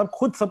कर्नाड साहब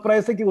खुद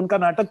सरप्राइज थे कि उनका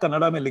नाटक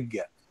कन्नड़ा में लिख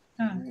गया.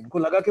 उनको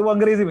लगा कि वो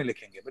अंग्रेजी में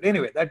लिखेंगे, but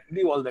anyway that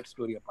leave all that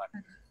story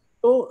apart.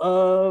 तो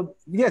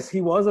yes, he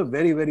was a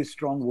very very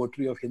strong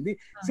votary of Hindi.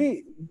 See,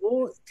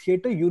 वो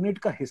theater unit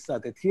का हिस्सा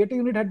थे. Theater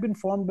unit had been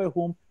formed by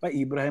whom? By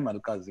Ibrahim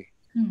Alkazi.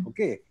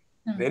 Okay,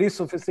 very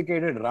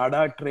sophisticated,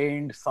 RADA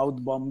trained, South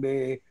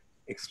Bombay,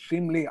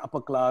 extremely upper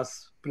class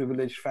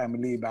privilege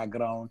family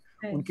background,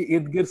 Right. उनके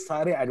इर्द गिर्द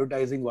सारे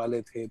advertising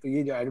वाले थे, तो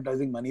ये जो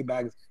एडवर्टाइजिंग मनी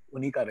बैग्स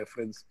उन्हीं का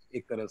रेफरेंस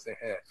एक तरह से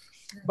है.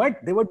 But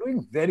they were doing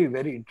very,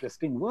 very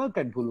interesting work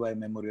at Bhulwai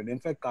Memorial.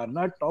 In fact,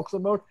 Karnat talks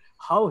about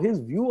how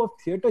his view of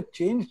theatre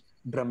changed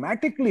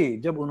dramatically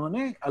जब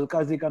उन्होंने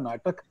अलकाजी का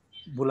नाटक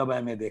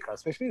भूलाबाई में देखा,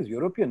 especially his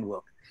European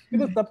work.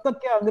 Because तब तक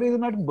क्या अंग्रेजी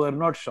नाटक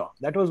Bernard Shaw,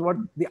 that was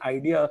what the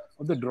idea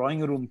of the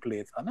drawing room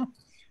play था ना.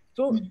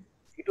 So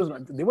it was,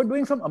 they were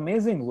doing some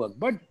amazing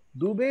work. But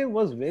Dubey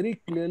was very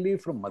clearly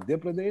from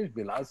Madhya Pradesh,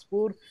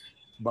 Bilaspur.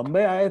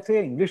 Bombay आए थे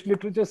English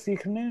literature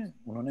सीखने,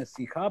 उन्होंने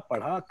सीखा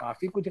पढ़ा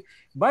काफी कुछ,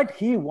 but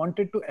he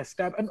wanted to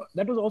establish, and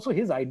that was also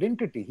his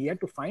identity, he had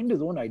to find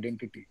his own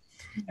identity,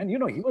 and you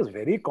know he was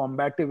very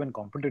combative and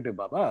competitive.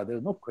 Baba, there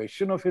is no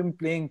question of him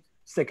playing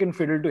second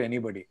fiddle to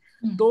anybody.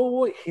 तो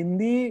वो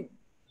Hindi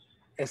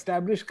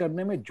establish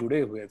करने में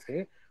जुड़े हुए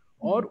थे,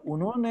 और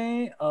उन्होंने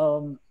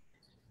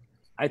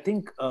I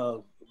think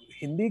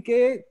Hindi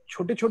के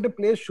छोटे छोटे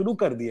प्लेस शुरू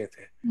कर दिए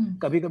थे.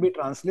 कभी कभी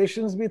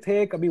ट्रांसलेशंस भी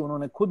थे, कभी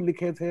उन्होंने खुद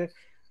लिखे थे,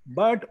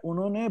 बट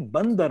उन्होंने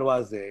बंद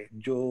दरवाजे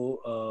जो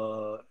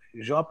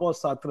जॉन पॉल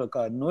सार्त्र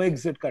का नो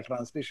एग्जिट का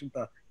ट्रांसलेशन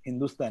था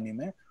हिंदुस्तानी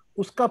में,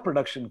 उसका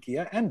प्रोडक्शन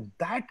किया. And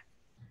that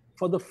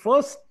for the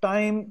first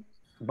time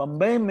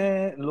Bombay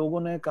में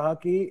लोगों ने कहा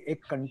कि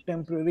एक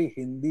कंटेम्प्रेरी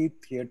हिंदी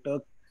थिएटर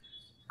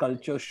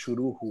कल्चर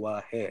शुरू हुआ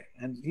है,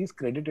 and he is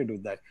credited with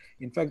that.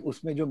 In fact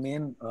उसमें जो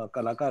मेन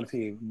कलाकार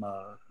थी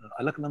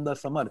अलकनंदा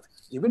समर्थ,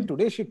 even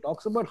today she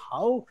talks about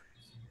how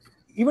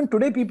even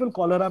today people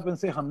call her up and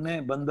से हमने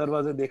बंद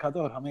दरवाजे देखा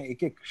था और हमें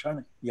एक एक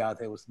क्षण याद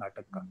है उस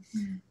नाटक का.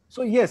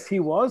 So yes, he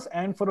was,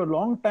 and for a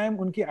long time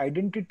उनकी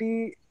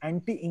आइडेंटिटी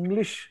एंटी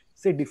इंग्लिश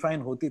से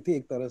डिफाइन होती थी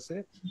एक तरह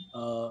से.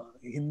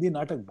 हिंदी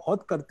नाटक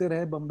बहुत करते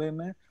रहे बम्बई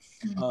में,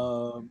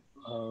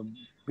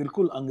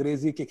 बिल्कुल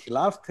अंग्रेजी के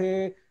खिलाफ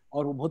थे,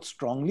 और वो बहुत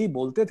स्ट्रांगली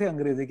बोलते थे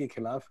अंग्रेजी के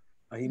खिलाफ.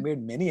 He made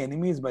many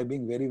enemies by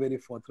being very very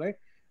फोर्थराइट.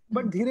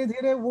 But धीरे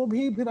धीरे वो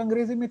भी फिर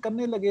अंग्रेजी में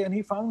करने लगे, and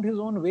he found his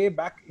own way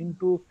back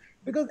into,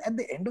 because at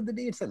the end of the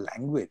day it's a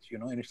language, you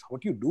know, and it's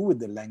what you do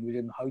with the language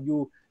and how you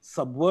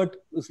subvert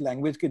उस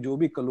language के जो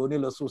भी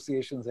colonial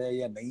associations है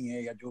या नहीं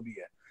है या जो भी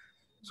है.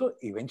 So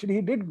eventually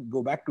he did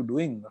go back to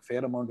doing a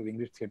fair amount of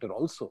English theatre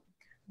also.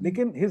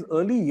 लेकिन his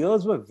early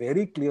years were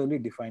very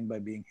clearly defined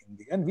by being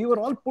Hindi, and we were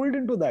all pulled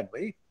into that,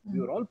 भाई. We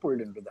were all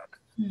pulled into that.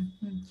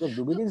 So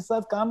Dubey ji के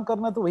साथ काम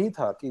करना तो वही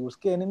था कि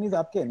उसके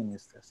एनिमीज आपके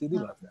एनिमीज थे, सीधी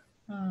बात है.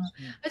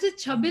 अच्छा,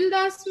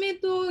 छबिलदास में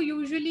तो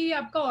यूजुअली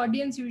आपका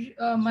ऑडियंस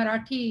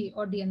मराठी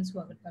ऑडियंस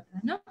हुआ करता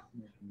था ना.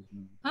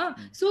 हाँ,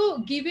 so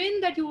given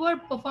that you were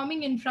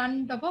performing in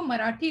front of a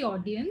Marathi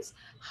audience,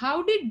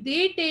 how did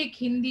they take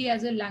Hindi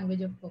as a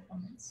language of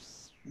performance?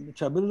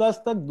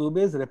 Chhabildas तक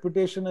दुबे's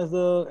reputation as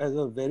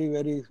a very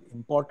very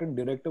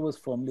important director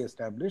was firmly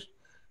established.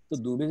 तो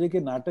दुबे जी के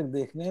नाटक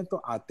देखने तो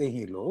आते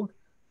ही लोग.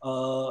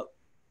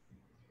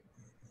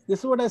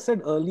 This is what I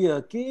said earlier,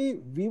 कि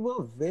we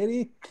were very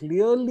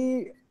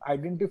clearly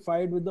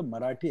identified with the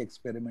Marathi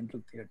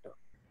experimental theatre.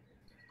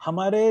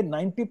 हमारे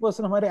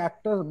 90% हमारे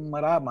एक्टर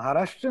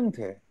महाराष्ट्रन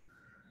थे,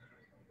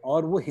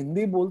 और वो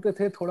हिंदी बोलते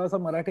थे थोड़ा सा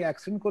मराठी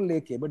एक्सेंट को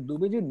लेके, but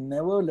Dubey ji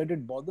never let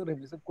it bother him.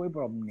 जैसे कोई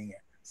प्रॉब्लम नहीं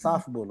है,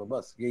 साफ बोलो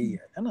बस, यही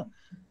है ना.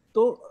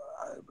 तो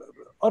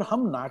और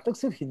हम नाटक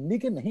सिर्फ हिंदी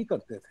के नहीं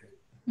करते थे,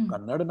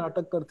 कन्नड़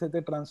नाटक करते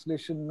थे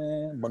ट्रांसलेशन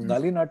में,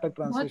 बंगाली नाटक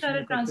ट्रांसलेशन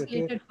में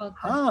करते थे.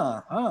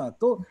 हाँ हाँ,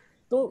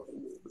 तो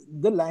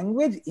the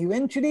language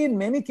eventually in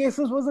many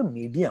cases was a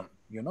medium,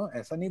 you know.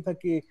 ऐसा नहीं था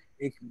कि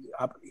एक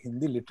आप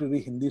हिंदी लिटरेरी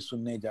हिंदी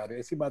सुनने जा रहे हो,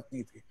 ऐसी बात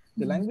नहीं थी.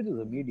 The language is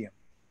a medium.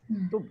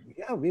 तो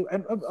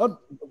और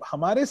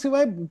हमारे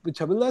सिवाय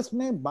छबिलदास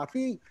में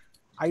बाकी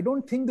I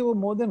don't think there were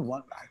more than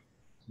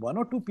one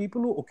or two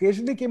people who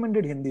occasionally came and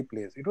did Hindi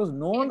plays. It was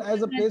known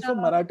as a place for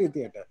Marathi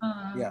theatre.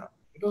 Yeah,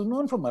 it was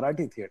known for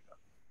Marathi theatre.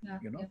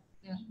 You know,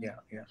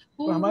 yeah.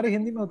 तो हमारे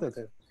हिंदी में होते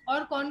थे.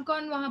 और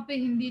कौन वहाँ पे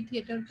Hindi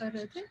theatre कर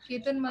रहे थे?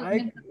 केतन में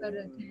कर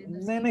रहे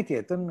थे? नहीं,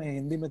 केतन में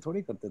हिंदी में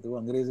थोड़ी करते थे, वो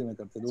अंग्रेजी में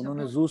करते थे.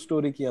 उन्होंने जू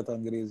स्टोरी किया था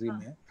अंग्रेजी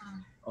में,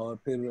 और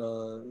फिर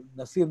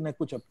नसीर ने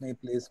कुछ अपने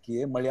प्लेस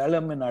किए.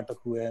 मलयालम में नाटक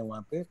हुए हैं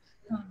वहाँ पे.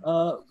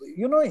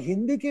 यू नो,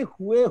 हिंदी के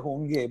हुए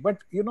होंगे,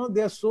 but you know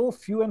they are so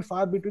few and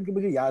far between कि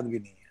मुझे याद भी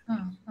नहीं है.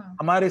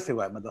 हमारे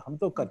सिवाय, मतलब हम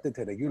तो करते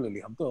थे रेगुलरली,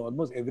 हम तो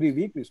almost every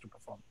week we used to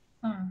perform.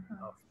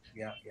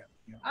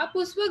 आप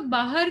उस वक्त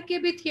बाहर के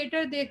भी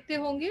थिएटर देखते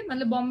होंगे,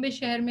 मतलब बॉम्बे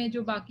शहर में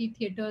जो बाकी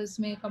थिएटर्स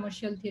में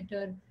कमर्शियल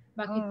थिएटर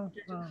बाकी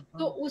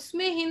तो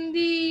उसमें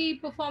हिंदी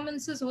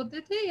परफॉर्मेंसेस होते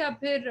थे या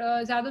फिर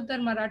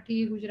ज्यादातर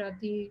मराठी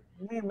गुजराती?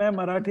 नहीं, मैं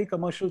मराठी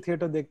कमर्शियल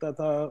थिएटर देखता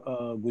था,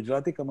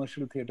 गुजराती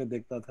कमर्शियल थिएटर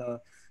देखता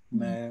था.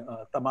 मैं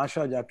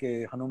तमाशा जाके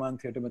हनुमान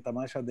थिएटर में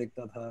तमाशा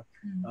देखता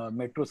था.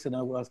 मेट्रो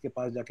सिनेमास के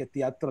पास जाके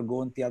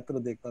थिएटर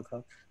देखता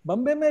था.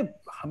 बम्बे में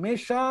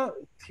हमेशा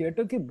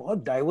थिएटर की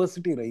बहुत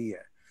डाइवर्सिटी रही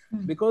है,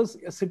 बिकॉज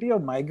सिटी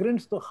ऑफ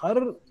माइग्रेंट्स. तो हर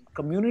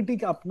कम्युनिटी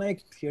का अपना एक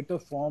थिएटर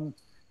फॉर्म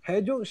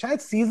है जो शायद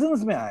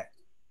सीजन्स में आए.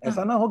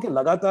 ऐसा ना हो कि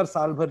लगातार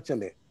साल भर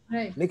चले.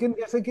 लेकिन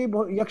जैसे कि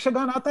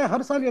यक्षगान आता है,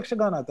 हर साल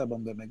यक्षगान आता है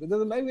बम्बे में.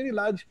 Very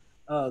large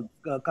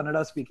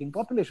Kannada speaking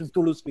population,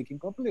 Tulu speaking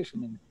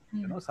population,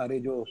 you know, सारे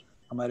जो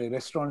हमारे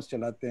रेस्टोरेंट्स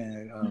चलाते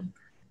हैं.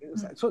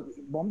 So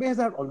Bombay has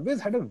always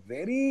had a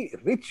very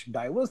rich,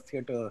 diverse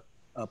theatre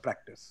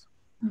practice.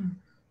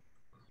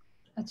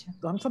 अच्छा.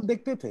 तो हम सब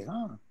देखते थे.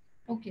 हाँ.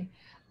 Okay.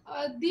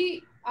 The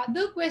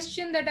other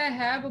question that I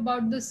have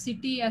about the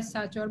city as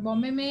such, और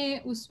बॉम्बे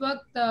में उस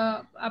वक्त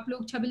आप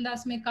लोग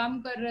छबिलदास में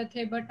काम कर रहे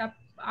थे, बट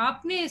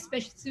आपने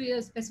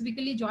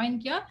स्पेसिफिकली ज्वाइन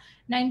किया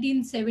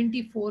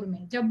 1974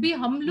 में. जब भी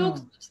हम लोग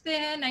सोचते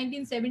हैं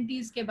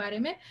 1970s के बारे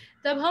में,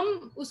 तब हम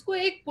उसको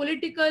एक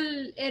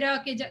पॉलिटिकल एरा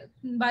के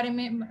बारे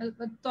में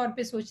तौर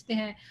पे सोचते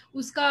हैं.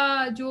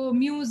 उसका जो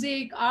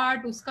म्यूजिक,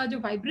 आर्ट, उसका जो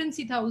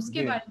वाइब्रेंसी था,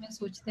 उसके बारे में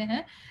सोचते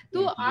हैं.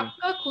 तो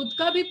आपका खुद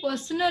का भी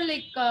पर्सनल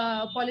एक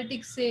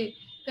पॉलिटिक्स से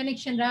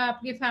कनेक्शन रहा.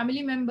 आपके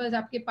फैमिली मेंबर्स,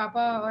 आपके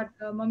पापा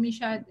और मम्मी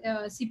शायद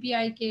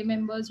सीपीआई के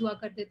मेंबर्स हुआ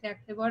करते थे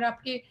एक्टिव, और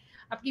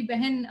आपकी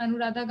बहन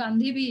अनुराधा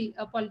गांधी भी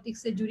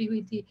पॉलिटिक्स से जुड़ी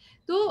हुई थी.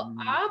 तो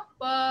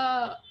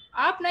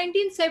आप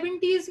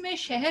 1970s में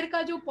शहर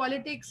का जो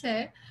पॉलिटिक्स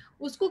है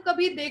उसको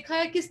कभी देखा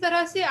है? किस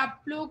तरह से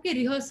आप लोगों के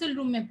रिहर्सल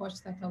रूम में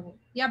पहुंचता था वो,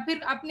 या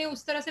फिर आपने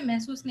उस तरह से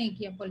महसूस नहीं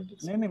किया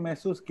पॉलिटिक्स? नहीं,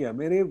 महसूस किया.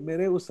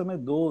 मेरे उस समय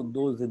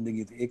दो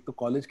जिंदगी थी. एक तो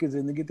कॉलेज की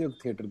जिंदगी थी, एक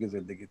थिएटर की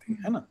जिंदगी थी,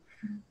 है ना.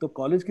 तो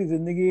कॉलेज की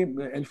जिंदगी,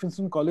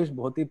 एल्फिंस्टन कॉलेज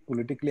बहुत ही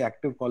पॉलिटिकली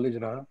एक्टिव कॉलेज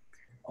रहा,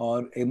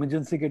 और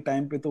इमरजेंसी के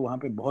टाइम पे तो वहाँ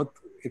पे बहुत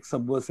एक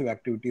सबवर्सिव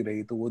एक्टिविटी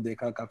रही, तो वो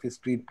देखा. काफी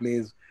स्ट्रीट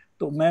प्लेज,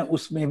 तो मैं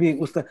उसमें भी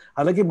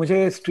हालांकि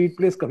मुझे स्ट्रीट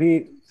प्लेज कभी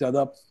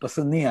ज्यादा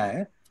पसंद नहीं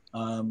आए,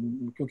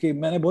 क्योंकि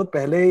मैंने बहुत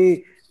पहले ही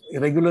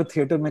रेगुलर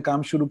थिएटर में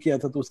काम शुरू किया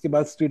था, तो उसके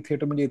बाद स्ट्रीट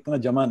थिएटर मुझे इतना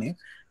जमा नहीं.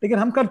 लेकिन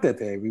हम करते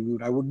थे.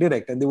 I would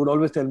direct and they would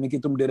always tell me कि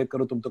तुम डायरेक्ट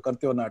करो, तुम तो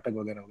करते हो नाटक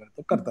वगैरह वगैरह.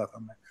 तो करता था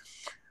मैं.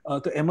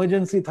 तो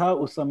इमरजेंसी था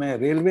उस समय,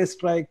 रेलवे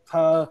स्ट्राइक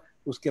था,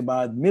 उसके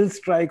बाद मिल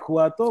स्ट्राइक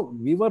हुआ. तो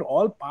we were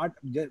all part,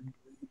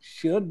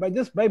 shared by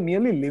just by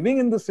merely living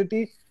in the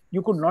city,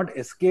 you could not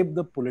escape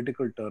the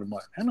political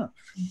turmoil, है ना.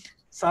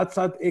 साथ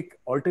साथ एक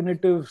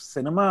ऑल्टरनेटिव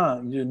सिनेमा,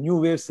 जो न्यू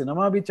वेव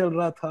सिनेमा भी चल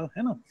रहा था,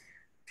 है ना.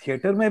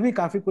 थिएटर में भी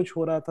काफी कुछ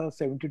हो रहा था.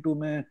 72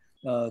 में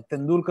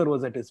Tendulkar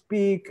was at his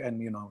peak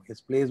and you know his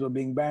place were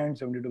being band.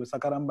 72 में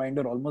सकाराम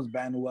बाइंडर ऑलमोस्ट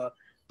बैन हुआ.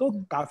 तो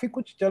काफी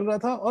कुछ चल रहा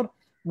था, और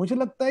मुझे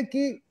लगता है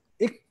कि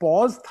एक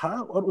पॉज था,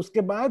 और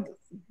उसके बाद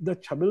the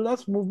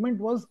Chhabildas movement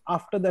was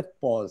after that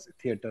pause.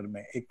 Theatre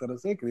में एक तरह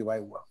से एक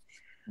रिवाइव हुआ.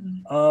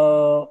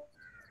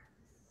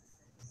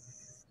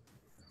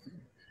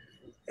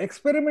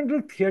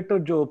 एक्सपेरिमेंटल थिएटर,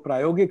 जो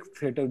प्रायोगिक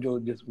थिएटर,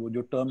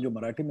 जो टर्म जो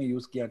मराठी में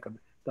यूज किया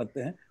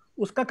करते हैं,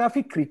 उसका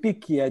काफी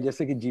क्रिटिक किया है,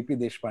 जैसे कि जीपी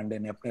देशपांडे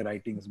ने अपने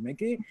राइटिंग्स में,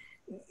 कि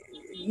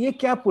ये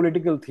क्या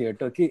पॉलिटिकल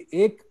थिएटर, कि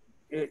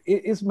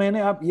इस महीने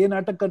आप ये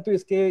नाटक करते हो,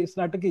 इस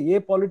नाटक के ये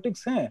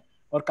पॉलिटिक्स हैं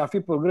और काफी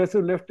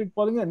progressive लेफ्टिक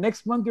politics.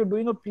 Next month you are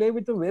doing a play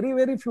with a very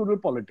very feudal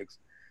politics.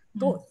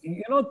 तो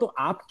यू नो, तो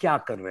आप क्या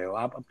कर रहे हो?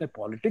 आप अपने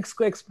पॉलिटिक्स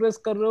को एक्सप्रेस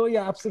कर रहे हो,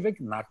 या आप सिर्फ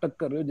एक नाटक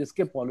कर रहे हो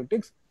जिसके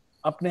पॉलिटिक्स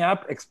अपने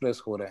आप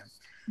एक्सप्रेस हो रहे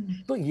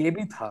हैं? तो ये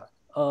भी था.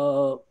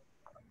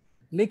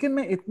 लेकिन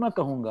मैं इतना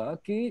कहूंगा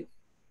कि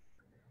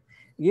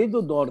ये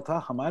जो दौर था,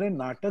 हमारे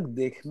नाटक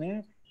देखने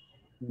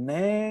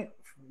नए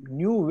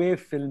न्यू वेव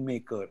फिल्म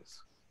मेकर्स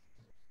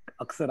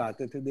अक्सर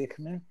आते थे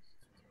देखने,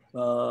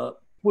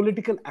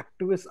 पॉलिटिकल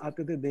एक्टिविस्ट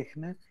आते थे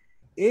देखने.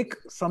 एक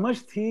समझ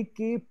थी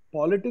कि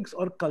पॉलिटिक्स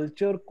और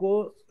कल्चर को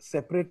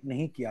सेपरेट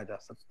नहीं किया जा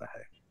सकता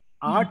है.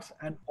 Arts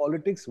and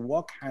politics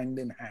walk hand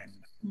in hand,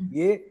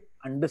 ये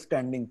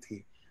अंडरस्टैंडिंग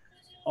थी.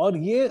 और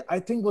ये I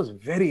think was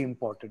very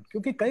important,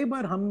 क्योंकि कई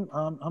बार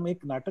हम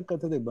एक नाटक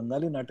करते थे,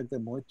 बंगाली नाटक थे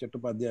मोहित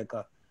चट्टोपाध्याय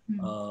का,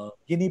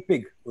 गिनी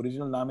पिग,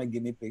 ओरिजिनल नाम है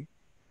guinea pig.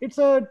 It's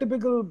a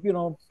typical, you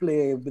know,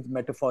 play with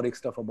metaphoric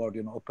stuff about,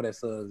 you know,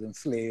 oppressors and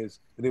slaves,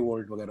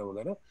 revolt वगैरह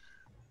वगैरह.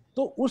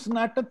 तो उस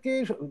नाटक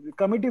के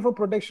committee for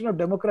protection of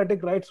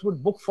democratic rights would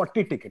book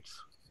 40 tickets,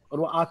 और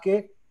वो आके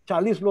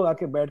 40 लोग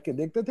आके बैठ के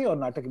देखते थे, और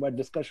नाटक के बाद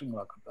डिस्कशन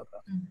हुआ करता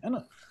था, है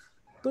ना.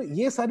 तो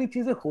ये सारी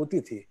चीजें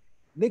होती थी.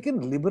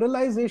 लेकिन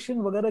लिबरलाइजेशन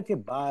वगैरह के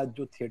बाद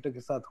जो थिएटर के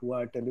साथ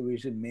हुआ,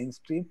 टेलीविजन, मेन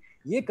स्ट्रीम,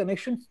 ये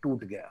कनेक्शन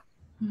टूट गया.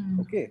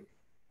 ओके.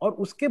 और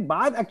उसके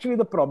बाद actually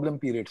the problem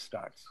period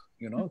starts,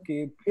 you know,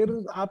 कि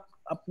फिर आप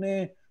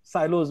अपने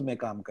साइलोज में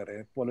काम कर रहे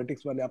हैं,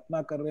 पॉलिटिक्स वाले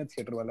अपना कर रहे हैं,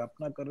 थिएटर वाले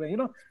अपना कर रहे हैं,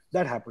 you know,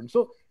 that happened.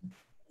 So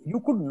you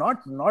could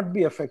not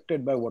be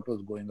affected by what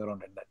was going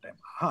around at that time.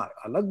 हाँ,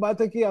 अलग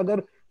बात है कि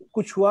अगर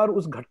कुछ हुआ और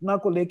उस घटना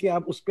को लेके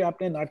आप उस पे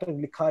आपने नाटक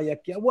लिखा या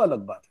किया, वो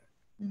अलग बात है.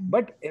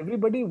 But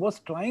everybody was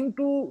trying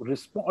to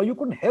respond, or you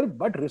couldn't help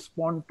but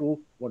respond to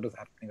what was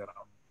happening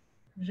around.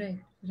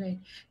 Right.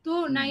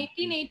 तो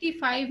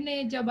 1985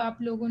 ने जब आप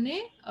लोगों ने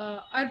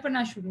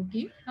अर्पणा शुरू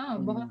की, हाँ,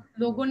 बहुत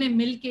लोगों ने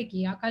मिलके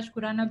की, आकाश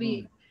खुराना भी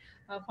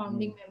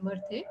फाउंडिंग मेंबर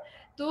थे.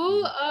 तो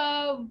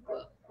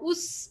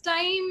उस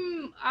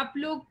टाइम आप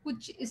लोग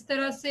कुछ इस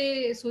तरह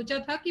से सोचा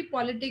था कि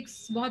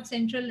पॉलिटिक्स बहुत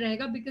सेंट्रल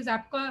रहेगा, बिकॉज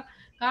आपका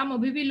काम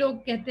अभी भी लोग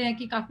कहते हैं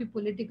कि काफी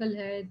पॉलिटिकल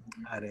है.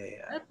 अरे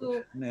यार, तो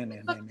नहीं,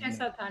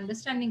 कैसा था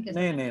अंडरस्टैंडिंग? कैसा?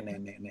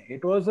 नहीं,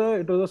 it was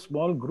a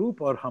small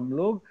group, और हम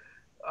लोग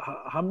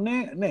हमने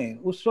नहीं,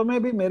 उस समय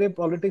भी मेरे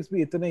पॉलिटिक्स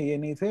भी इतने ये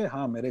नहीं थे.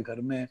 हाँ, मेरे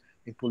घर में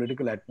एक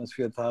पॉलिटिकल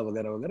एटमॉस्फेयर था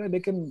वगैरह वगैरह,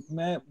 लेकिन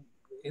मैं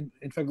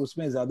इनफैक्ट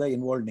उसमें ज्यादा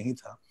इन्वॉल्व नहीं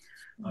था,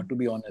 to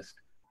be honest.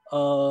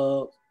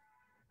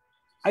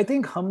 I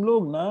think हम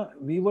लोग ना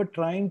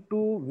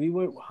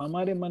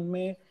हमारे मन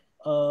में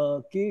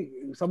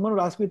कि समवन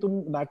आस्क्ड मी तुम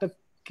नाटक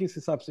किस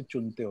हिसाब से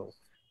चुनते हो,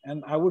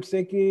 एंड आई वुड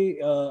से कि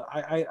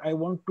I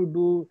want to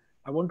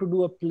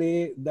do a play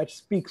that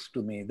speaks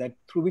to me, that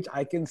through which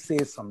I can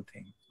say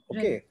something.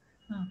 Okay,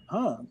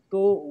 हाँ, तो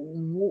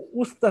वो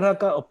उस तरह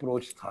का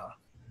अप्रोच था.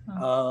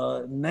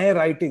 नए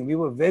writing, we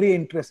were very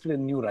interested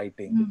in new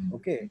writing.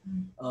 Okay,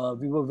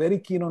 we were very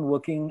keen on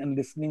working and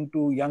listening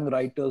to young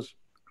writers,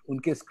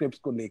 उनके scripts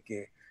को लेके.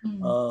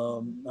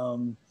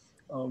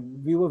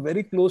 We were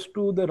very close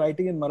to the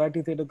writing in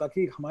Marathi theatre,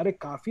 ताकि हमारे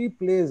काफी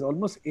pledge,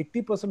 almost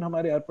 80%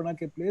 हमारे अर्पणा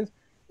के pledge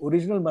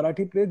original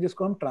Marathi pledge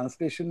जिसको हम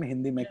ट्रांसलेशन में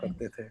हिंदी में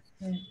करते थे.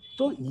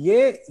 तो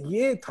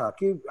ये था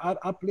कि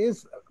are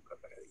pledge,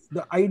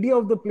 the idea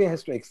of the play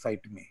has to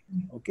excite me.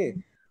 Okay,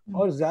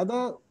 और ज्यादा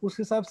उस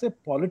हिसाब से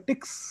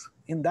politics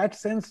in that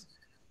sense,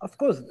 of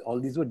course all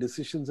these were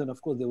decisions and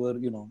of course they were,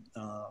 you know,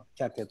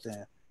 क्या कहते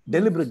हैं,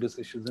 deliberate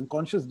decisions and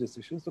conscious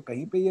decisions. तो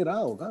कहीं पे ये रहा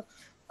होगा,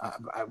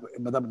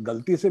 मतलब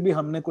गलती से भी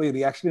हमने कोई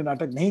reactionary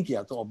नाटक नहीं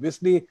किया, तो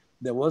obviously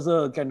there was a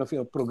kind of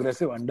a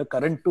progressive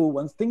undercurrent to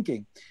one's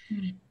thinking.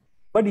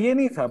 But ये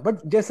नहीं था.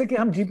 But जैसे कि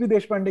हम जीपी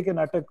देशपांडे के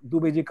नाटक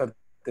दुबे जी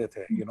करते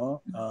थे, you know,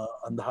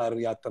 अंधार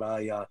यात्रा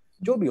या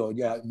जो भी हो,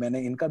 या मैंने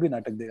इनका भी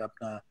नाटक देखा,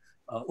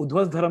 अपना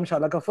उध्वस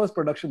धर्मशाला का फर्स्ट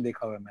प्रोडक्शन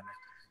देखा हुआ है मैंने.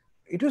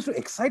 It used to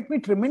excite me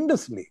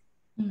tremendously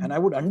and I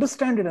would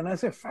understand it and I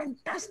से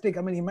फैंटास्टिक.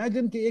 आई मीन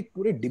इमेजिन कि एक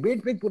पूरे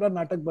डिबेट पे एक पूरा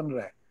नाटक बन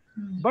रहा है.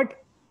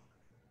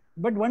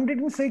 बट वन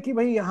डिडंट से कि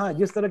भाई यहाँ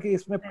जिस तरह के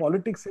इसमें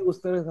पॉलिटिक्स है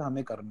उस तरह से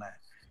हमें करना है.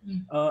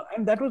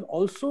 And that was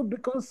also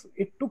because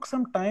it took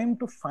some time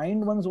to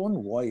find one's own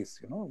voice.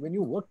 You know, when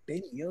you work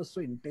 10 years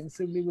so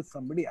intensively with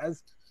somebody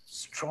as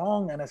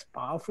strong and as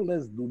powerful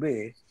as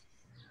Dubey,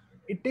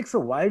 it takes a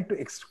while to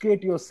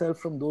extricate yourself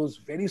from those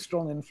very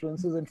strong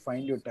influences and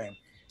find your time.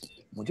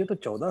 मुझे तो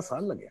 14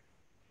 साल लगे.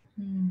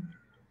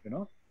 You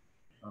know,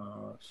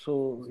 so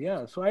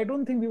yeah, so I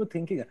don't think we were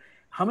thinking.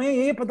 हमें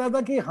ये पता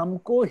था कि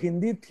हमको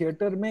हिंदी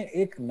थिएटर में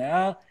एक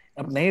नया,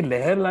 अब नई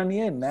लहर लानी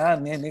है, नया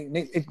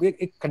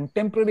एक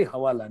कंटेम्पररी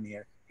हवा लानी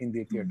है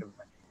हिंदी थिएटर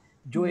में,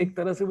 जो एक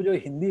तरह से वो जो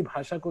हिंदी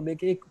भाषा को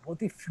लेके एक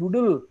बहुत ही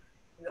फ्यूडल,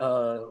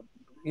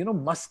 यू नो,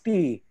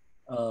 मस्ती,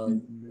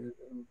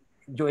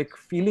 जो एक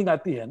फीलिंग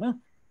आती है ना,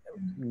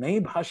 नई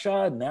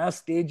भाषा, नया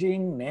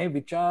स्टेजिंग, नए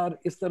विचार,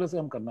 इस तरह से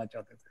हम करना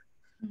चाहते थे.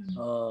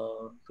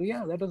 तो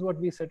या that is what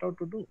we set out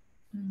to do.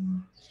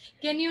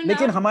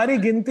 लेकिन हमारी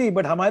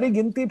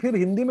गिनती फिर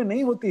हिंदी में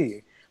नहीं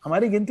होती.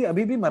 हमारी गिनती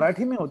अभी भी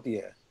मराठी में होती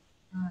है.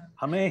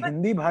 हमें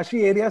हिंदी भाषी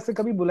एरिया से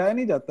कभी बुलाया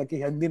नहीं जाता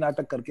कि हिंदी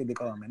नाटक करके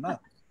दिखाओ हमें ना.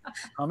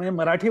 हमें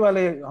मराठी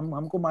वाले,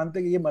 हमको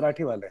मानते कि ये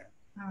मराठी वाले हैं.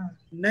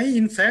 नहीं,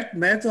 इनफैक्ट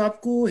मैं तो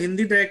आपको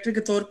हिंदी डायरेक्टर के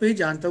तौर पे ही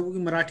जानता हूँ,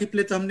 क्योंकि मराठी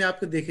प्ले तो हमने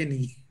आपके देखे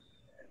नहीं.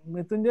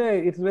 मृत्युंजय,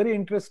 इट्स वेरी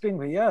इंटरेस्टिंग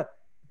भैया,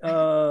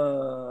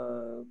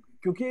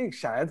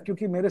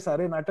 क्योंकि मेरे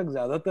सारे नाटक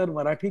ज्यादातर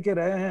मराठी के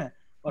रहे हैं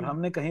और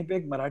हमने कहीं पे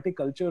एक मराठी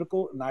कल्चर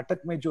को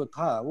नाटक में जो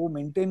था वो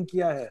मेंटेन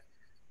किया है,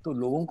 तो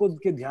लोगों को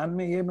के ध्यान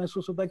में ये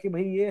महसूस होता कि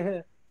भाई ये है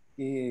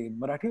कि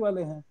मराठी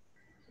वाले हैं.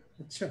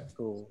 अच्छा.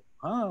 तो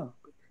हाँ,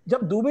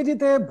 जब दुबे जी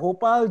थे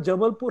भोपाल,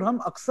 जबलपुर, हम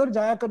अक्सर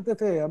जाया करते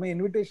थे, हमें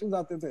इनविटेशंस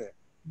आते थे.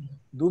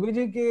 दुबे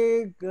जी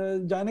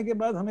के जाने के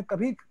बाद हमें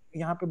कभी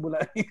यहाँ पे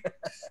बुलाया नहीं.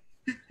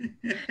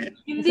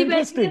 हिंदी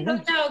में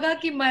सोचा होगा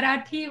कि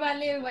मराठी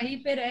वाले वहीं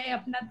पे रहे,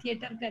 अपना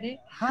थिएटर करे.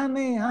 हाँ,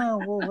 नहीं, हाँ,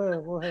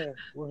 वो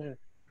है.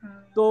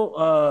 तो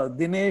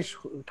दिनेश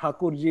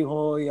ठाकुर जी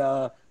हो या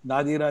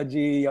नादिरा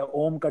जी या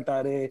ओम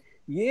कटारे,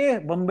 ये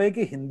बम्बई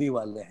के हिंदी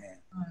वाले हैं.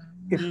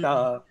 किट्टा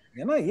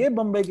है ना, ये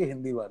बम्बई के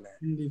हिंदी वाले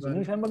हैं.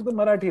 सुनील शनबग तो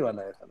मराठी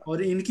वाला है.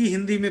 और इनकी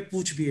हिंदी में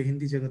पूछ भी है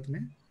हिंदी जगत में.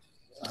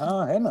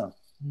 हाँ, है ना,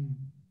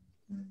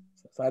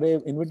 सारे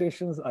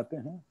इनविटेशंस आते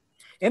हैं.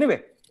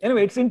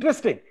 Anyway it's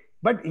interesting.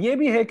 बट ये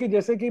भी है कि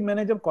जैसे कि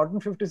मैंने जब कॉटन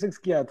 56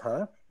 किया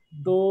था,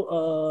 तो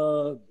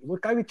वो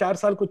काफी 4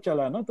 साल कुछ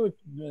चला ना, तो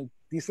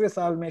तीसरे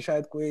साल में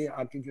शायद कोई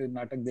आके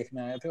नाटक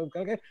देखने आए थे और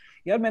कहा कि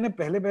यार मैंने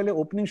पहले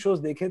ओपनिंग शोज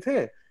देखे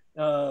थे,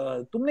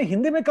 तुमने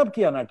हिंदी में कब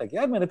किया नाटक?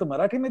 यार मैंने तो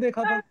मराठी में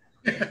देखा था.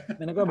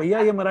 मैंने कहा भैया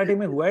ये मराठी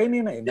में हुआ ही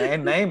नहीं.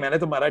 नहीं, मैंने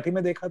तो मराठी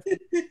में देखा था.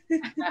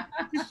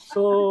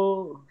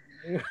 सो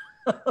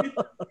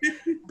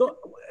तो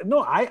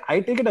no,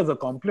 I take it as a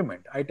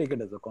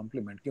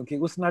compliment, क्योंकि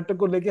उस नाटक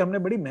को लेके हमने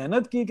बड़ी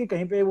मेहनत की कि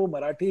कहीं पे वो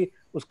मराठी,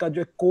 उसका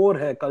जो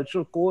कोर है,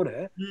 कल्चरल कोर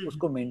है,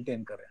 उसको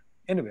मेंटेन करें.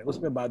 एनीवे, उस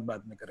पे बात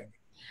में करेंगे.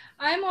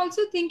 आई एम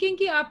ऑल्सो थिंकिंग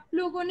कि आप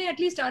लोगों ने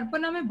एटलीस्ट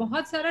अर्पणा में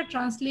बहुत सारा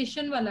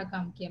ट्रांसलेशन वाला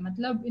काम किया,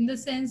 मतलब इन द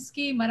सेंस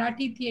कि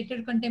मराठी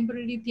थिएटर,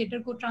 कंटेम्पररी थिएटर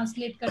को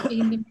ट्रांसलेट करके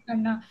हिंदी में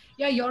करना,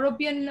 या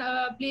यूरोपियन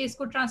प्लेस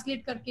को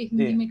ट्रांसलेट करके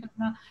हिंदी में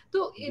करना.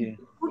 तो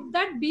would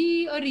that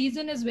be a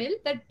reason as well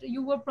that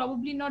you were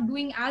probably not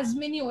doing as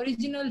many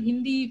original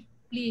Hindi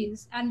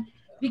plays, and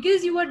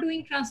because you were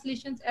doing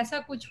translations, ऐसा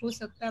कुछ हो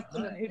सकता है आपको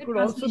लगता है? It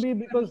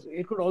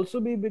could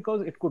also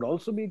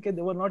be that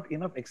there were not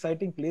enough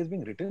exciting plays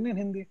being written in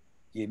Hindi.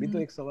 ये भी तो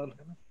एक सवाल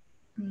है ना.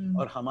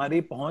 और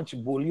हमारी पहुंच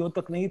बोलियों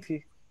तक नहीं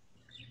थी।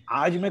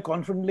 आज मैं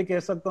कॉन्फिडेंटली कह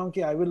सकता हूँ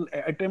कि I will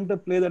attempt a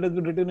play that has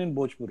been written in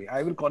Bhojpuri,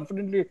 I will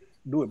confidently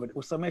do it, but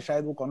उस समय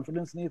शायद वो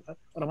कॉन्फिडेंस नहीं था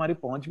और हमारी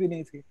पहुंच भी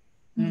नहीं थी,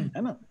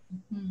 है ना।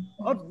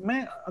 और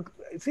मैं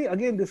see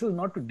again, this is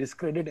not to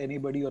discredit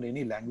anybody और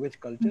any language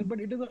culture,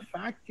 but it is a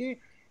fact कि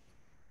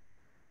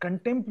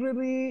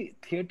contemporary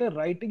theater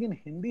writing in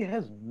Hindi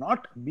has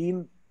not been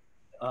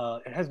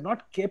it has not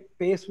kept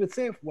pace with,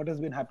 say, what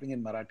has been happening in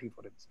Marathi,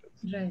 for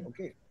instance. Right.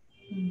 Okay.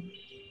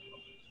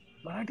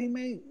 Marathi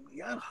में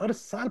यार हर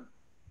साल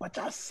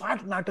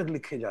 50-60 नाटक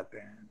लिखे जाते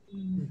हैं,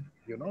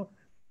 you know,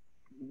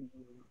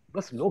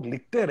 बस लोग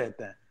लिखते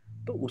रहते हैं,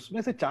 तो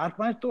उसमें से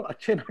 4-5 तो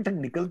अच्छे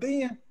नाटक निकलते ही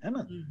हैं, है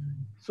ना।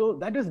 So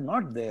that is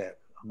not there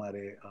हमारे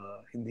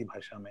हिंदी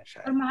भाषा में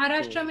शायद। और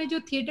महाराष्ट्र में जो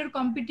थिएटर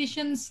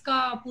कॉम्पिटिशन्स का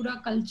पूरा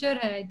कल्चर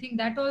है, I think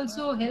that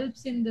also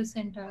helps in this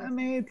entire.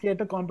 नहीं,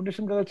 थिएटर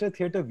कंपटीशन का कल्चर,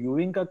 थिएटर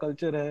व्यूइंग का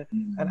कल्चर है।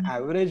 An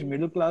average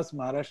middle class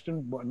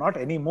Maharashtrian, not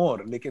any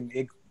more, लेकिन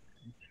एक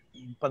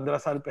 15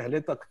 साल पहले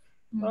तक,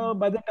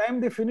 by the time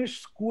they finish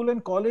school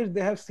and college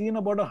they have seen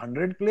about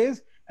 100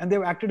 plays and they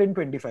have acted in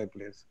 25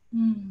 plays.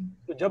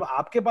 तो जब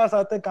आपके पास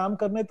आते हैं काम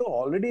करने, तो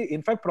ऑलरेडी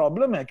इनफैक्ट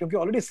प्रॉब्लम है, क्योंकि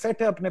ऑलरेडी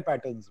सेट है अपने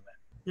पैटर्न्स में,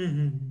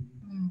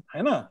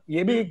 है ना।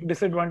 ये भी एक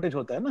डिसएडवांटेज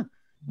होता है ना।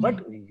 बट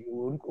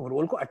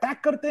रोल को अटैक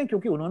करते हैं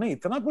क्योंकि उन्होंने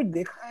इतना कुछ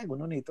देखा है,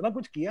 उन्होंने इतना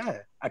कुछ किया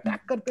है,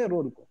 अटैक करते हैं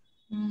रोल को,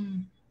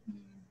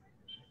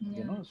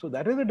 you know, so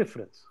that is the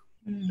difference.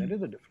 That is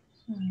the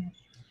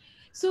difference.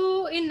 So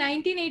in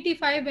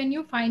 1985 when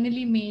you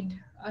finally made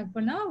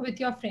Arpana with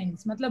your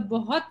friends, मतलब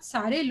बहुत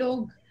सारे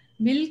लोग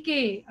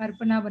मिलके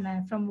अर्पणा बनाए,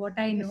 from what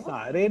I know.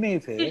 सारे नहीं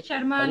थे,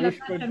 शर्मा,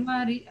 लता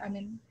शर्मा, I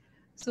mean,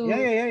 so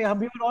या हम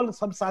भी ऑल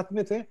सब साथ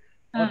में थे,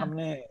 और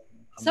हमने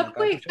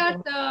सबको एक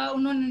साथ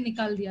उन्होंने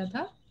निकाल दिया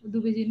था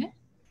दुबे जी ने।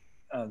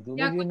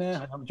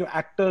 हम जो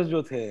एक्टर्स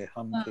जो थे,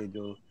 हम थे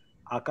जो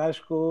आकाश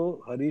को,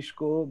 हरीश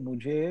को,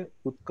 मुझे,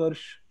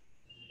 उत्कर्ष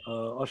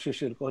और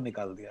शिशिर को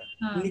निकाल दिया।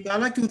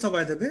 निकाला क्यों था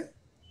बाय द वे?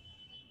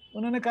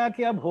 उन्होंने कहा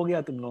कि अब हो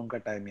गया तुम लोगों का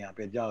टाइम, यहाँ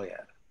पे जाओ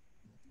यार।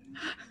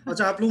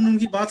 अच्छा, आप लोगों ने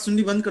उनकी बात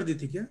सुननी बंद कर दी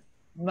थी क्या?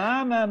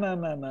 ना ना ना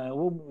ना ना,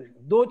 वो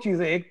दो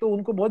चीजें, एक तो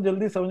उनको बहुत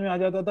जल्दी समझ में आ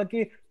जाता था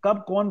कि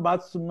कब कौन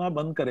बात सुनना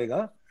बंद करेगा,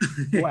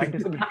 वो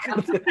एंटिसिपेट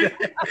करते थे।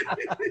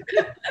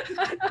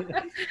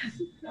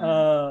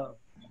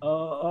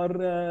 और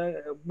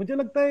मुझे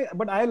लगता है,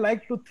 but I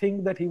like to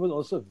think that he was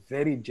also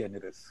very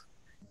generous.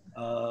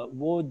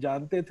 वो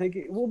जानते थे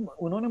कि वो,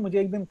 उन्होंने मुझे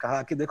एक दिन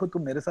कहा कि देखो,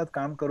 तुम मेरे साथ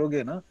काम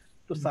करोगे ना,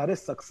 तो सारे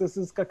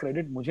सक्सेसेस का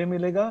क्रेडिट मुझे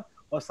मिलेगा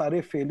और सारे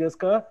फेलियर्स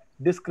का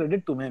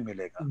डिसक्रेडिट तुम्हें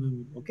मिलेगा।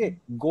 Okay,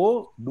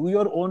 go do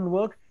your own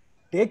work,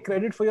 take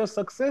credit for your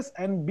success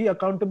and be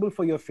accountable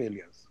for your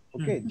failures.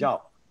 Okay, जाओ।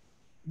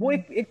 वो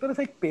एक तरह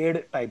से एक पेड़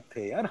टाइप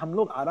थे यार, हम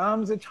लोग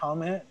आराम से छांव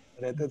में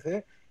रहते थे।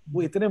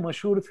 वो इतने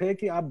मशहूर थे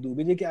कि आप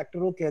दुबे जी के एक्टर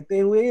को कहते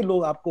हुए ही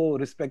लोग आपको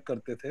रिस्पेक्ट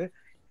करते थे।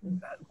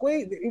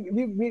 कोई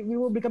we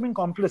were becoming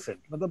complacent,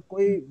 मतलब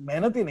कोई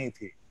मेहनत ही नहीं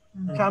थी।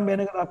 श्याम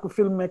बेनेगल आपको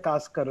फिल्म में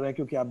कास्ट कर रहे हैं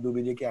क्योंकि आप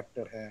दुबे जी के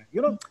एक्टर हैं,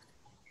 you know,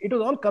 it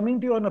was all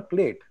coming to you on a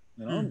plate,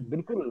 you know,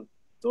 बिल्कुल।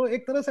 तो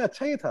एक तरह से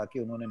अच्छा ही था कि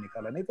उन्होंने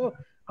निकाला, नहीं तो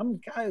हम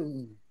क्या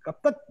कब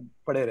तक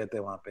पड़े रहते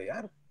वहां पे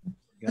यार।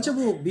 अच्छा,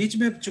 वो बीच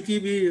में चूंकि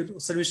भी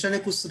सर्वेशा ने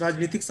कुछ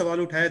राजनीतिक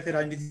सवाल उठाए थे,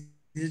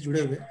 राजनीति से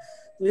जुड़े हुए,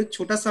 तो एक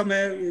छोटा सा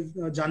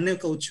मैं जानने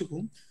का उत्सुक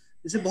हूँ।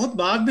 जैसे बहुत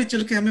बाद में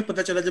चल के हमें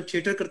पता चला, जब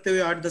थिएटर करते हुए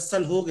 8-10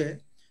 साल हो गए,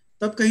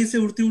 तब कहीं से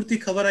उड़ती उड़ती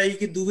खबर आई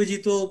कि दुबे जी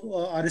तो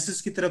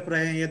आरएसएस की तरफ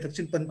रहे हैं या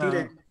दक्षिण पंथी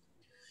रहे।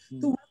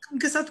 तो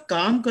उनके साथ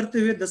काम करते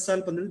हुए 10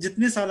 साल 15,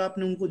 जितने साल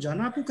आपने उनको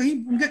जाना, आपको कहीं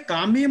उनके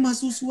काम में ये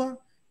महसूस हुआ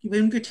कि भाई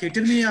उनके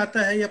थिएटर में ये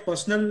आता है, या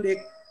पर्सनल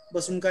एक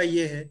बस उनका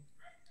ये है?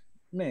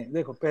 नहीं,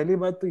 देखो, पहली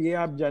बात तो ये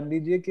आप जान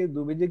लीजिए कि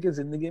दुबे जी की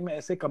जिंदगी में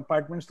ऐसे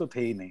कंपार्टमेंट्स तो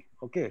थे ही नहीं।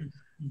 ओके,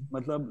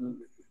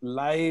 मतलब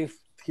लाइफ,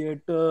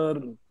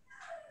 थिएटर,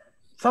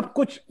 सब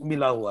कुछ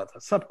मिला हुआ था,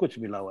 सब कुछ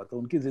मिला हुआ था।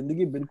 उनकी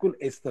जिंदगी बिल्कुल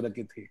इस तरह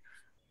की थी।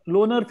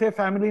 लोनर थे,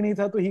 फैमिली नहीं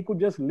था, तो he could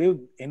just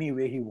live any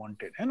way he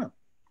wanted, है ना।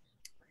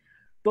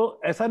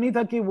 तो ऐसा नहीं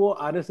था कि वो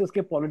आरएसएस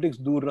के पॉलिटिक्स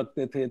दूर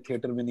रखते थे,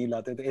 थिएटर में नहीं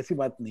लाते थे, ऐसी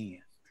बात नहीं है।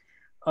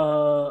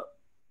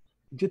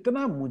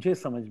 जितना मुझे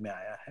समझ में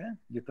आया है,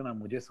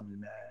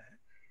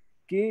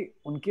 कि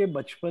उनके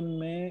बचपन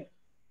में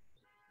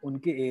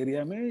उनके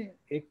एरिया में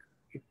एक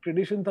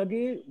ट्रेडिशन था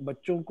कि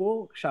बच्चों को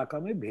शाखा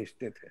में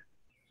भेजते थे,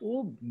 तो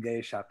वो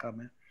गए शाखा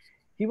में।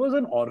 ही वॉज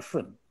एन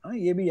ऑर्फन,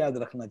 ये भी याद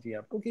रखना चाहिए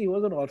आपको कि ही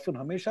वॉज एन ऑर्फन।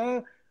 हमेशा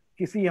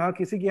किसी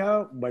के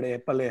यहाँ बड़े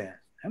पले हैं,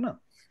 है ना।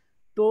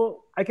 तो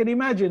आई कैन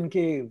इमेजिन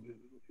कि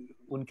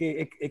उनके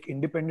एक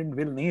इंडिपेंडेंट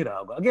विल नहीं रहा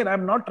होगा। Again, I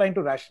am not trying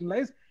to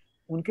rationalise,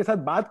 उनके साथ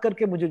बात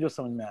करके मुझे जो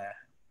समझ में आया है।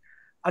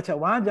 अच्छा,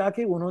 वहां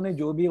जाके उन्होंने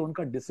जो भी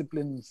उनका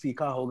डिसिप्लिन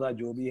सीखा होगा,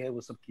 जो भी है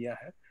वो सब किया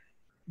है,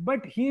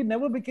 बट ही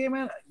नेवर बिकेम,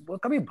 वो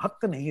कभी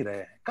भक्त नहीं रहे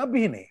हैं,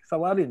 कभी नहीं,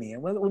 सवाल ही नहीं है।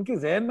 मतलब उनके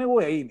जहन में वो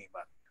है ही नहीं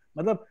बात।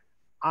 मतलब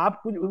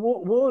आप कुछ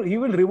वो he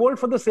will revolt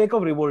for the sake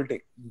of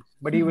revolting,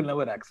 but he will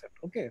never accept.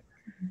 Okay,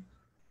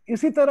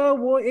 इसी तरह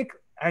वो एक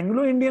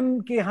एंग्लो इंडियन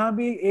के यहाँ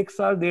भी 1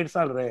 साल 1.5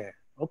 साल रहे हैं।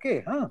 ओके,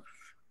 हाँ,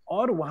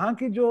 और वहां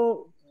की जो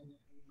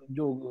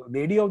जो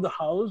लेडी ऑफ द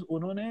हाउस,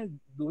 उन्होंने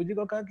दुबे जी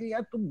को कहा कि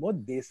यार तुम बहुत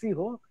देसी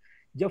हो,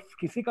 जब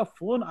किसी का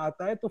फोन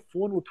आता है तो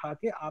फोन उठा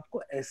के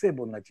आपको ऐसे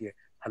बोलना चाहिए,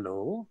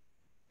 hello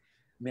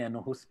may I know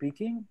who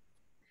speaking,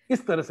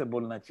 इस तरह से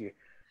बोलना चाहिए।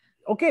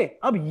 ओके,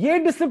 अब ये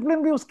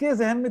डिसिप्लिन भी उसके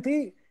जहन में थी।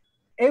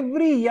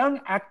 Every young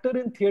actor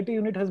in theatre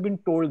unit has been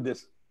told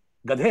this,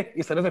 गधे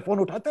इस तरह से फोन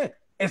उठाते हैं,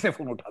 ऐसे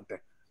फोन उठाते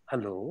हैं,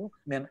 हेलो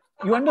मैन,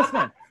 यू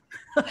अंडरस्टैंड।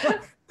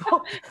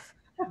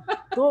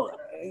 तो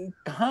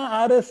कहाँ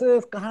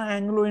आरएसएस, कहाँ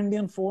एंग्लो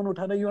इंडियन फोन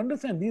उठाना, you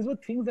understand, these were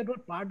things that were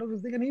part of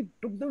his thing and he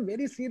took them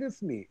very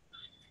seriously.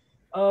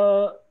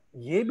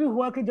 ये भी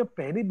हुआ कि जब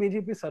पहली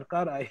बीजेपी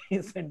सरकार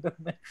आई सेंटर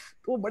में,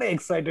 तो वो बड़े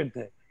एक्साइटेड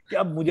थे कि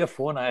अब मुझे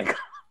फोन आएगा।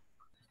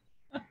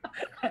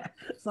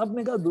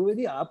 सबने कहा दुबे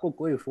जी आपको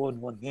कोई फोन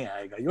वोन नहीं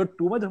आएगा, you are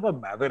too much of a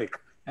Maverick,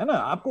 है ना,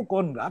 आपको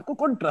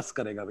कौन ट्रस्ट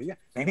करेगा भैया,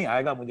 नहीं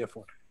आएगा मुझे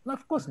phone.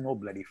 Of course no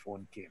bloody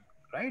phone came,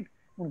 right.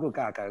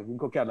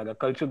 उनको क्या लगा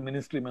कल्चर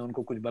मिनिस्ट्री में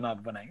उनको कुछ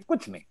बनाएंगे,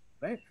 कुछ नहीं,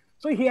 right.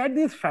 So he had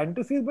these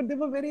fantasies but they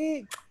were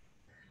very,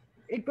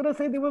 एक तरह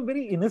से दे were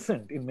very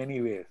innocent in many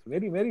ways,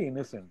 very very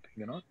innocent,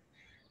 you know.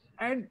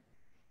 And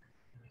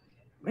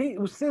भाई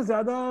उससे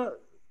ज्यादा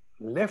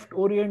लेफ्ट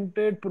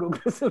ओरिएंटेड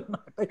प्रोग्रेसिव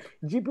नाटक,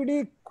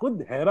 जीपीडी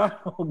खुद हैरान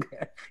हो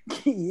गया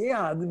कि ये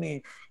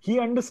आदमी, he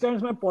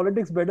understands my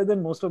politics better than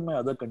most of my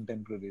other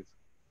contemporaries,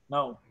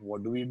 now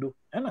what do we do,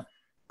 है ना।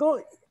 तो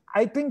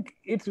I think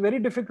it's very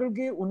difficult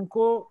कि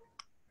उनको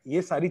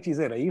ये सारी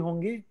चीजें रही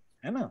होंगी,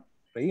 है ना,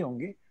 रही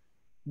होंगी,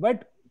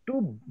 but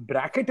to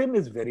bracket him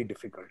is very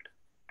difficult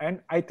and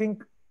I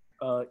think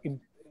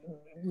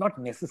not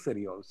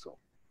necessary also,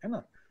 है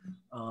ना।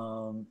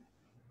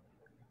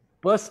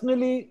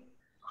 पर्सनली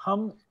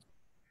हम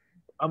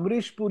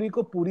अमरीश पुरी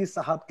को पुरी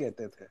साहब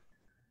कहते थे,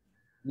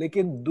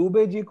 लेकिन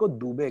दुबे जी को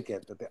दुबे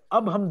कहते थे।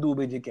 अब हम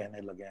दुबे जी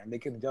कहने लगे हैं,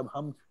 लेकिन जब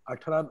हम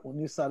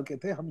 18-19 साल के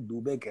थे हम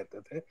दुबे कहते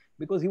थे,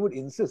 बिकॉज ही वुड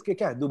इंसिस्ट कि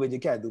क्या है दुबे जी,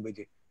 क्या है दुबे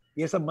जी,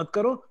 ये सब मत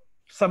करो,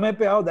 समय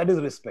पे आओ, that is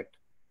respect,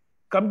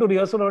 come to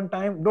rehearsal on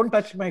time, don't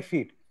touch my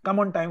feet, come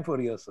on time for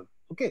rehearsal,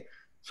 okay.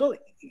 So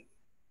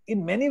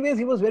in many ways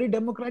he was very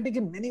democratic,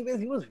 in many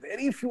ways he was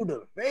very feudal,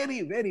 very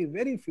very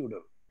very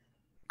feudal।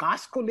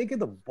 Cast को लेके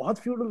तो बहुत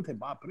feudal थे,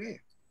 बाप रे,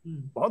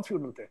 बहुत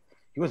feudal थे।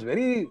 he was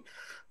very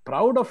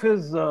proud of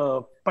his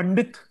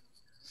Pandit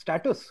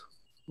status,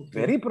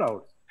 very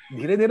proud।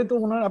 धीरे धीरे तो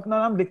उन्होंने अपना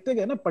नाम लिखते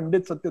गए ना,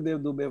 पंडित सत्यदेव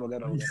दुबे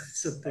वगैरह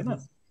वगैरह, है ना।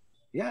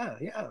 yeah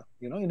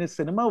you know, in his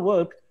cinema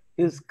work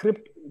his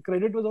script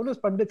credit was always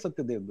पंडित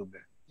सत्यदेव दुबे।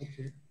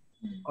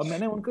 और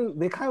मैंने उनको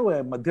देखा हुआ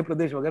है मध्य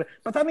प्रदेश वगैरह,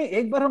 पता नहीं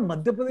एक बार हम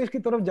मध्य प्रदेश की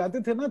तरफ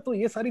जाते थे ना, तो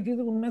ये सारी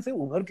चीजें उनमें से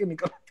उभर के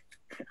निकल आती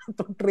थी।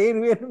 तो ट्रेन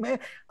वेन में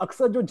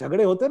अक्सर जो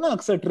झगड़े होते हैं ना,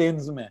 अक्सर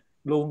ट्रेन्स में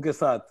लोगों के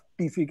साथ,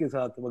 टीसी के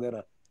साथ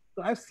वगैरह,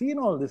 तो I have seen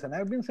all this and I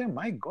have been saying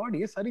my God,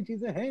 ये सारी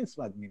चीजें हैं इस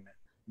आदमी में,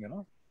 you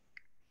know.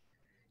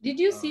 Did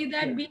you see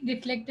that being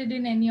reflected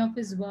in any of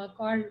his work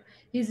or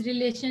his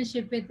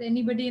relationship with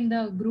anybody in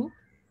the group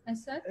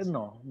as such?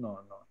 No.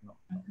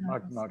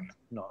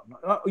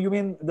 You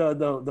mean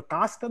the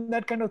caste and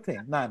that kind of thing?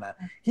 Nah.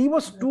 He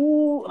was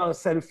too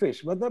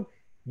selfish. But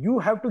you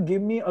have to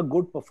give me a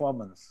good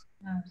performance.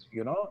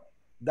 You know,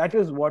 that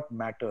is what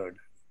mattered.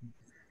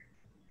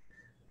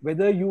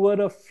 Whether you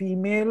were a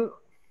female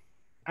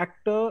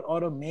actor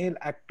or a male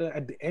actor,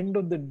 at the end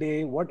of the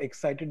day, what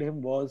excited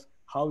him was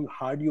how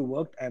hard you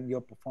worked and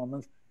your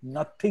performance.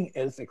 Nothing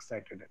else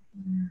excited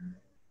him.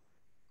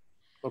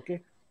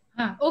 Okay?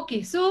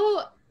 Okay. So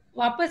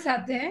वापस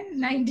आते हैं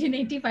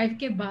 1985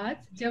 के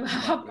बाद, जब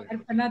आप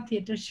Arpana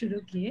theatre शुरू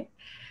किए,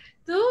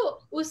 तो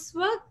उस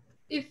वक्त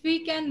if we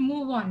can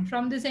move on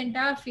from this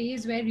entire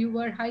phase where you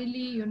were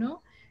highly, you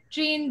know,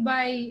 trained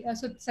by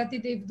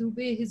Satyadev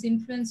Dubey, his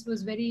influence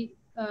was very,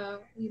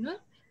 you know,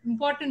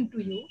 important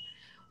to you.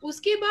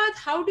 उसके बाद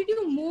how did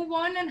you move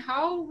on and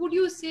how would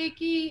you say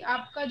कि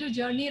आपका जो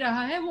journey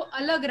रहा है वो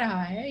अलग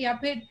रहा है, या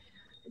फिर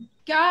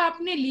क्या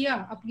आपने लिया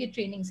आपके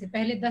ट्रेनिंग से,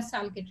 पहले 10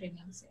 साल के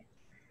ट्रेनिंग से?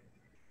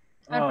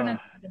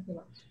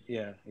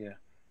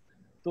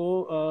 तो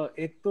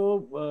एक तो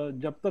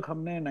जब तक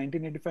हमने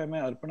 1985 में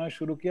अर्पणा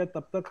शुरू किया,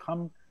 तब तक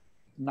हम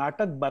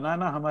नाटक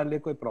बनाना हमारे लिए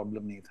कोई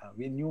प्रॉब्लम नहीं था।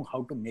 We knew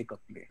how to make a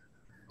play,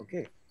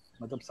 okay.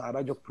 मतलब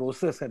सारा जो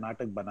प्रोसेस है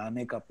नाटक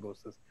बनाने का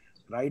process,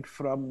 right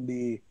from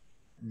the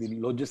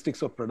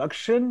logistics of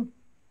production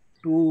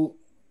to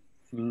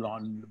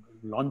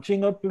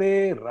launching a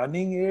play,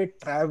 running it,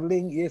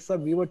 traveling, ये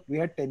सब we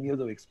had 10 years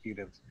of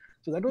experience.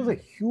 So that was a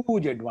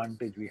huge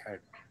advantage we had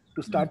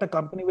to start a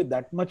company with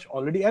that much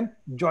already and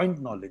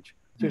joint knowledge.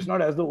 So it's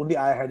not as though only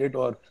I had it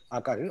or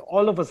Akash had it.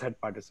 All of us had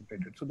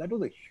participated. So that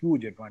was a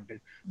huge advantage.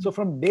 So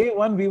from day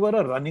one, we were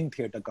a running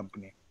theatre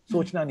company.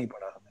 सोचना नहीं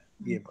पड़ा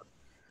हमें ये बात.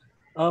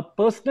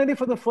 Personally,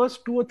 for the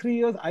first 2 or 3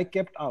 years, I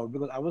kept out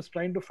because I was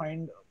trying to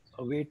find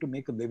a way to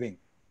make a living.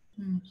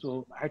 So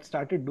I had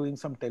started doing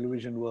some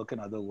television work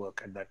and other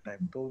work at that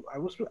time. So I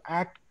was to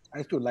act, I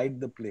used to light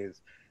the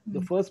plays.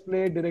 The first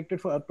play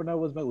directed for Arpana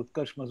was by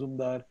Utkarsh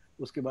Mazumdar.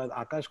 उसके बाद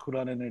आकाश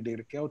खुराना ने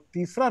direct किया और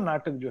तीसरा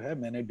नाटक जो है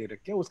मैंने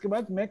डायरेक्ट किया. उसके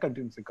बाद मैं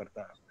कंटिन्यू से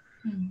करता है.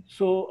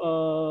 So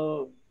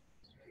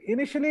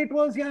initially it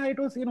was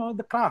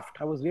the craft.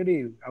 I was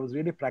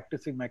really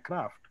practicing my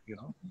craft,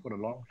 for a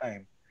long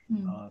time.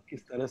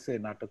 किस तरह से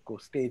नाटक को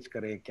स्टेज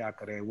करें, क्या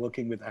करें,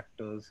 working with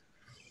actors,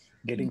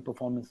 getting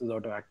performances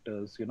out of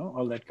actors,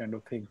 all that kind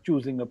of thing.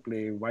 Choosing a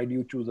play. Why do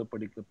you choose a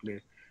particular play?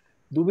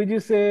 Dubey ji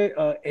say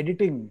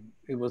editing,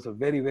 it was a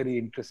very, very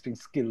interesting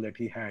skill that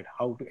he had,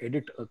 how to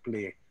edit a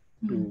play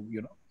to,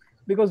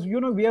 because,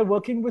 we are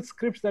working with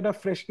scripts that are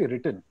freshly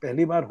written.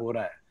 पहली बार हो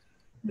रहा है.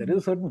 There is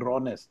a certain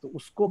rawness. तो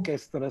उसको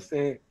किस तरह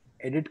से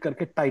edit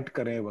करके tight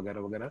करें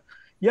वगैरह वगैरह.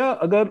 या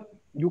अगर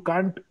you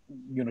can't,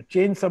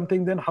 change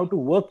something, then how to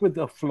work with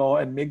the flaw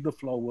and make the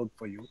flaw work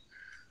for you.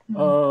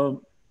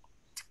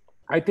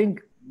 I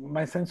think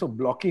my sense of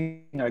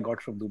blocking I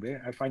got from Dubey.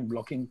 I find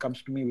blocking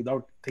comes to me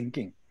without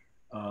thinking.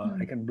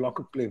 I can block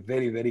a play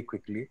very, very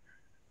quickly.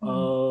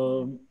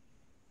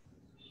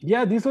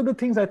 These are the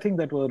things I think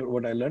that were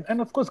what I learned. And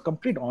of course,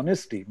 complete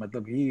honesty.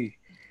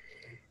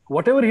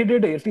 Whatever he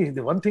did, at least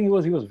the one thing he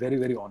was very,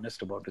 very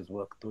honest about his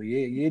work. तो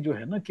ये जो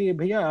है ना कि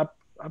भैया आप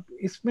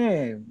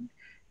इसमें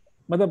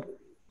मतलब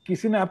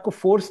किसी ने आपको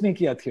फोर्स नहीं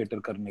किया थिएटर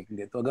करने के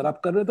लिए, तो अगर आप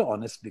कर रहे हो तो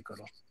ऑनेस्टली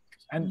करो.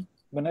 एंड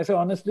व्हेन आई से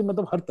ऑनेस्टली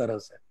मतलब हर तरह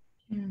से.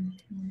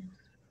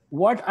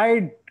 What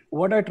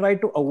I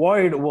tried to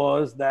avoid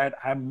was that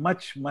I'm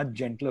much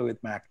gentler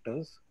with my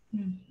actors.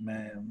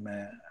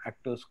 मैं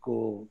actors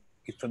को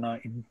इतना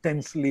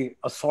intensely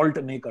assault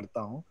नहीं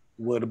करता हूँ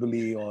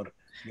verbally or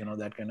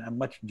that kind. I'm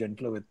much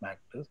gentler with my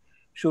actors.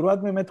 शुरुआत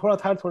में मैं थोड़ा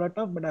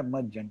tough, but I'm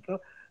much gentler.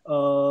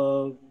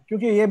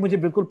 क्योंकि ये मुझे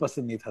बिल्कुल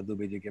पसंद नहीं था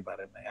दुबे जी के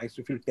बारे में. I used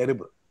to feel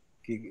terrible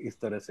कि इस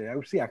तरह से. I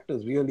would see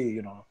actors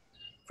really,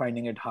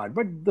 finding it hard.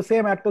 But the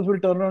same actors will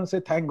turn around and say,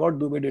 thank God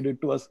Dubey did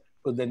it to us,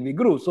 because then we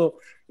grew. So,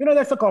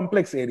 that's a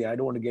complex area. I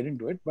don't want to get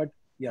into it. But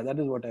yeah, that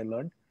is what I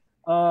learned.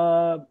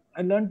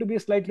 I learned to be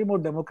slightly more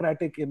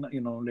democratic in,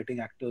 letting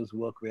actors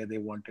work where they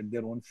wanted,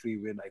 their own free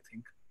will, I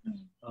think.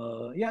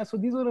 So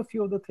these are a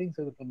few of the things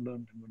that I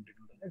learned.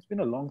 It's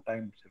been a long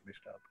time,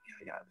 Mr.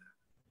 Yeah.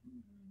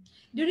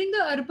 During the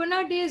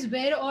Arpana days,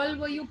 where all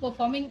were you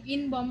performing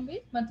in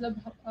Bombay? मतलब,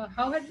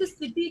 how had the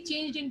city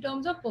changed in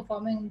terms of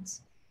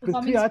performance?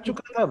 पृथ्वी आ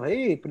चुका था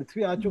भाई,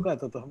 पृथ्वी आ चुका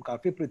था, तो हम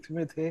काफी पृथ्वी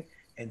में थे.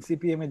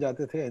 एनसीपीए में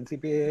जाते थे.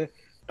 एनसीपीए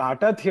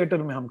टाटा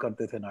थिएटर में हम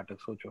करते थे नाटक.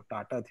 सोचो,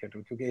 टाटा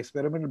थिएटर, क्योंकि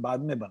एक्सपेरिमेंट बाद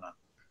में बना.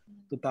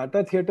 तो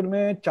टाटा थिएटर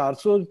में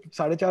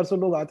 400-450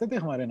 लोग आते थे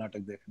हमारे नाटक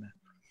देखने.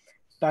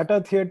 Tata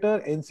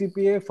theatre,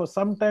 NCPA, for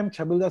some time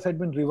Chhabildas had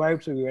been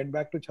revived, so we went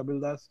back to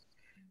Chhabildas.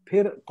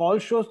 फिर कॉल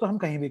शोज तो हम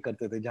कहीं भी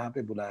करते थे जहाँ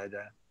पे बुलाया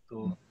जाए.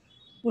 तो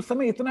उस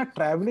समय इतना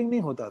ट्रैवलिंग नहीं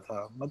होता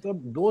था.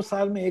 मतलब 2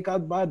 साल में एक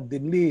आध बार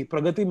दिल्ली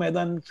प्रगति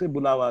मैदान से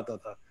बुलावा आता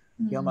था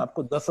कि हम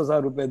आपको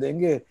 10,000 रुपए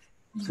देंगे,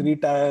 3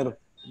 tyre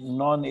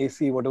non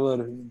AC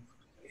whatever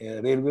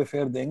railway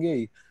fair देंगे,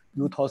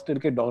 यूथ हॉस्टल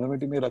के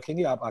डॉर्मेटरी में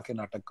रखेंगे, आप आके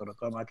नाटक करो.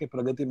 तो हम आके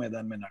प्रगति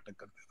मैदान में नाटक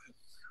करते थे.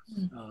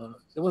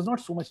 There was not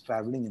so much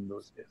travelling in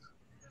those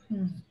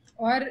days.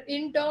 और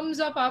इन टर्म्स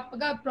ऑफ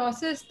आपका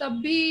प्रोसेस तब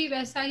भी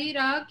वैसा ही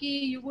रहा कि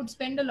you would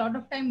spend a lot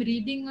of time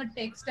reading a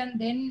text and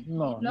then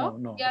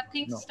no, या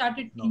things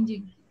started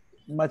changing?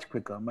 much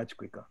quicker.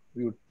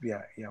 We would,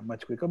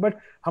 much quicker. But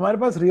हमारे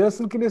पास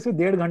rehearsal के लिए सिर्फ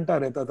 1.5 घंटा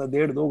रहता था,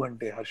 1.5-2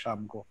 घंटे हर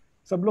शाम को.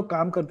 सब लोग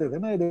काम करते थे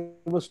ना.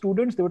 They were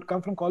students, they would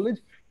come from college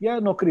या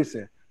नौकरी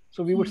से.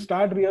 So we would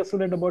start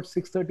rehearsal at about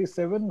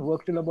 6:37,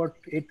 work till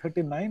about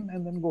 8:39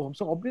 and then go home.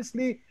 So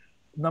obviously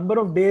number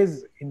of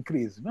days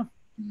increased, ना.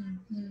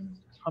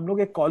 हम लोग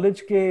एक कॉलेज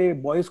के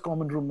बॉयज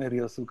कॉमन रूम में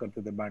rehearsal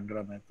करते थे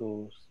बांद्रा में.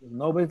 तो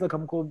 9 बजे तक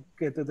हमको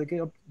कहते थे कि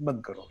अब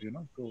बंद करो,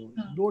 तो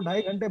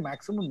 2-2.5 घंटे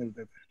मैक्सिमम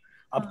मिलते थे.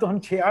 अब तो हम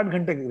 6-8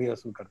 घंटे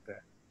रिहर्सल करते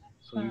हैं.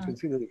 So you can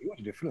see the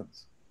huge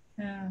difference.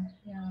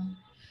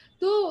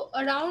 तो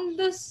around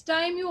this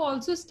time you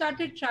also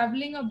started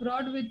travelling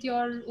abroad with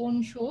your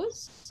own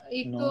shows.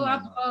 एक तो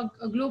आप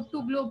ग्लोब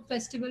टू ग्लोब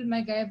फेस्टिवल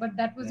में गए, but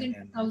that was in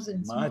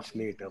 2000s. much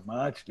later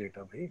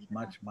भाई,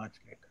 much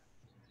later.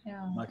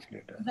 Much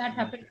later. That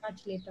happened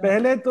much later.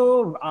 पहले तो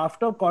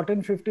after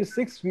Cotton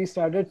 56 we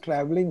started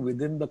traveling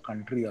within the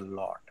country a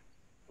lot.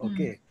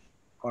 Okay.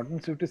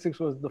 Cotton 56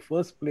 was the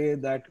first play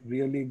that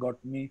really got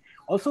me.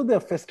 Also the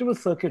festival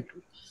circuit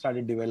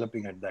started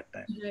developing at that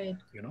time. Right.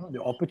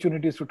 The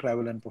opportunities to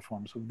travel and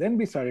perform. So then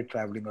we started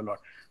traveling a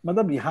lot.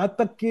 मतलब यहाँ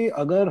तक कि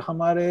अगर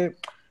हमारे,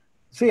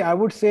 see, I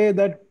would say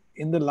that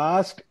in the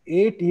last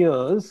 8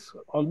 years,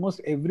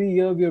 almost every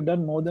year we have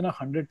done more than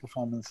 100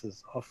 performances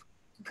of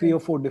 3 or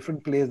 4 different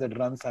plays that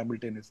run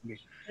simultaneously.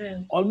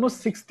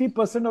 Almost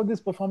 60% of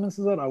these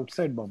performances are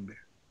outside Bombay.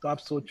 तो आप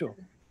सोचो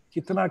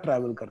कितना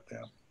travel करते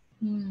हैं आप.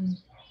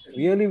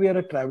 Really, we are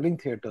a traveling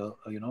theatre,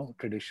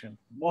 tradition.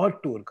 बहुत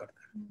tour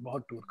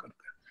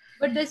करते हैं.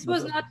 But this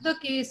was not the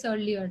case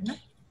earlier, ना?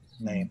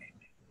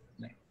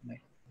 नहीं.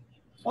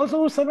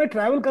 Also उस समय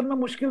travel करना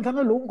मुश्किल था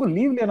ना. लोगों को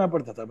leave लेना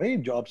पड़ता था भाई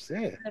जॉब से,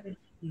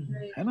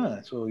 है ना.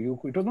 So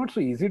it was not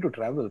so easy to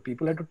travel.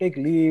 People had to take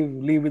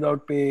leave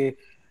without pay.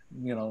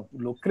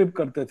 लोग क्रिप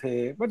करते थे.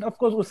 बट ऑफ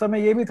कोर्स उस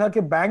समय ये भी था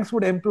कि banks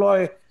would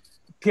employ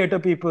theatre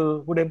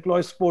people, would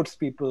employ sports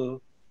people,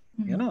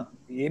 है ना.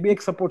 ये भी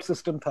एक सपोर्ट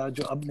सिस्टम था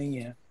जो अब नहीं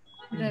है,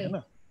 है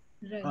ना.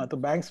 हाँ, तो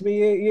बैंक्स में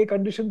ये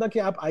कंडीशन था कि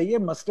आप आइए,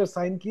 मस्टर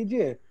साइन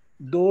कीजिए,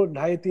 2,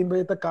 2:30, 3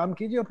 बजे तक काम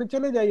कीजिए और फिर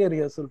चले जाइए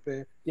रिहर्सल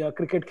पे या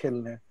क्रिकेट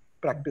खेलने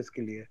प्रैक्टिस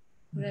के लिए.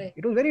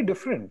 It was very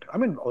different. I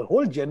mean, a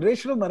whole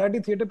generation of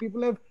Marathi theatre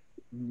people have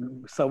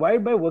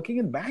survived by working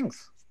in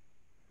banks,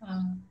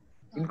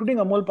 including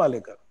Amol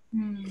Palekar.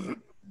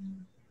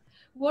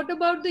 What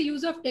about the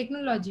use of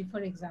technology, for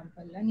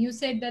example? And you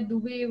said that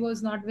Dubey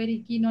was not very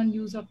keen on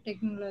use of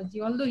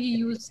technology, although he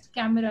used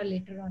camera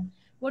later on.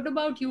 What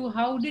about you?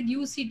 How did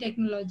you see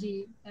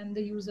technology and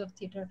the use of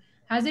theatre?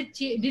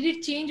 Did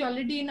it change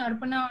already in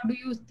Arpana, or do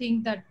you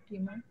think that,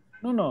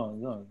 No.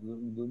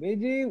 Dubey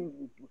ji,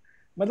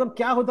 मतलब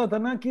क्या होता था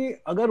ना कि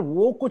अगर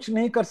वो कुछ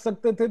नहीं कर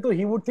सकते थे तो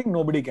he would think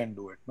nobody can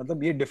do it.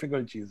 मतलब ये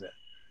difficult चीज है.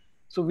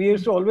 So we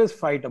used to always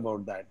fight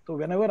about that. So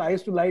whenever I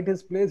used to light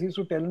his plays, he used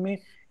to tell me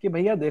कि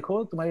भैया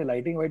देखो, तुम्हारी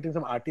लाइटिंग वाइटिंग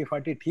सब आर्टी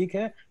फार्टी ठीक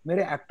है,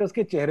 मेरे एक्टर्स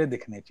के चेहरे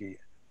दिखने चाहिए,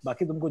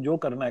 बाकी तुमको जो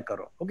करना है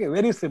करो. Okay,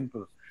 very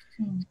simple.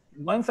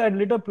 Once I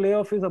lit a play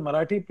of his, a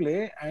Marathi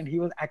play, and he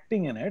was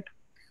acting in it.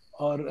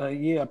 और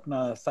ये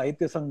अपना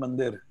साहित्य संघ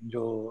मंदिर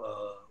जो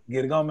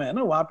गिरगांव में है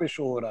ना, वहां पे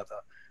शो हो रहा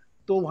था.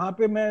 तो वहां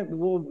पे मैं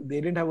वो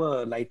they didn't have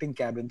a lighting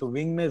cabin, तो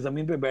विंग में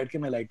जमीन पे बैठ के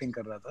मैं लाइटिंग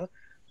कर रहा था.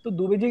 तो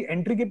दुबे जी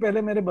एंट्री के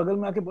पहले मेरे बगल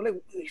में आके बोले,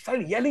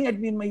 started yelling at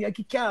me in my ear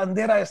कि क्या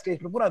अंधेरा है स्टेज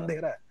पे, पूरा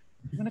अंधेरा है.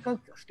 मैंने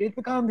कहा स्टेज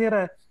पे कहाँ अंधेरा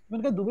है?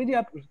 मैंने कहा दुबे जी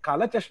आप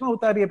काला चश्मा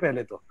उतारिए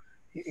पहले तो.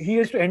 He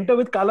used to enter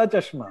with काला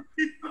चश्मा.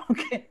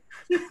 Okay.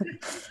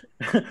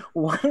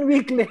 1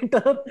 week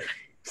later,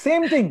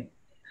 same thing.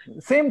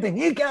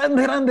 ये क्या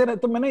अंधेरा.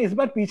 तो मैंने इस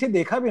बार पीछे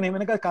देखा भी नहीं,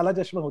 मैंने कहा काला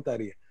चश्मा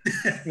उतारी है.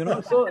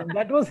 So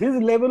that was his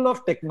level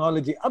of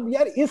technology. अब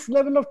यार इस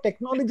level of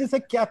technology से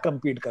क्या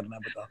compete करना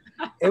है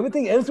बताओ?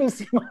 Everything else will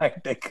seem high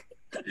tech.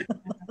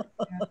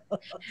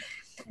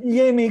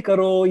 ये नहीं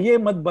करो, ये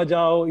मत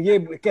बजाओ, ये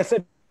कैसे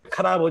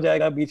खराब हो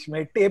जाएगा बीच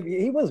में, tape.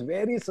 He was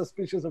very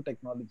suspicious of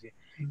technology.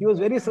 He was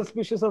very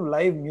suspicious of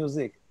live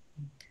music.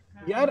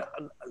 यार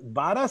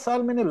 12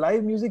 साल मैंने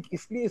लाइव म्यूजिक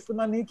इसलिए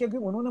इस्तेमाल नहीं किया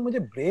क्योंकि उन्होंने मुझे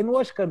ब्रेन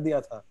वॉश कर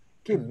दिया था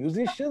कि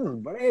म्यूजिशियंस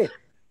बड़े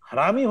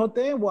हरामी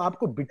होते हैं, वो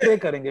आपको बिट्रे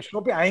करेंगे,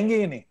 शो पे आएंगे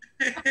ही नहीं,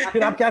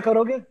 फिर आप क्या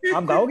करोगे,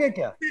 आप गाओगे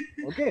क्या?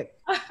 ओके.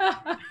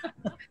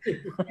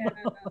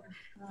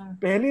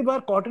 पहली बार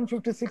कॉटन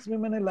 56 में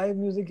मैंने लाइव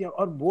म्यूजिक किया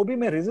और वो भी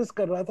मैं रेजिस्ट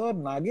कर रहा था और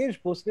नागेश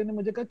भोसले ने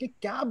मुझे कहा कि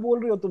क्या बोल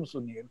रहे हो तुम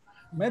सुनील,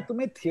 मैं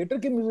तुम्हें थिएटर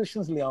के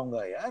म्यूजिशियंस ले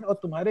आऊंगा यार, और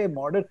तुम्हारे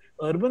मॉडर्न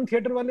अर्बन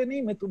थिएटर वाले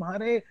नहीं, मैं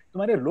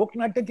तुम्हारे लोक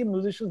नाट्य के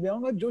म्यूजिशियंस ले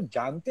आऊंगा जो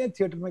जानते हैं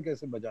थिएटर में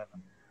कैसे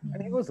बजाना.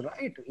 And he was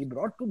right. He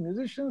brought 2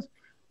 musicians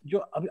जो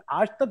अभी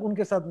आज तक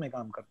उनके साथ मैं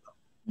काम करता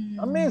हूँ.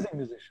 Amazing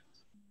musicians.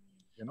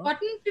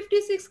 कॉटन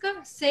 56 का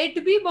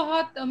सेट भी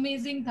बहुत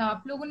अमेजिंग था.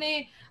 आप लोगों ने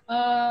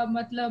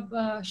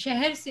मतलब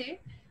शहर से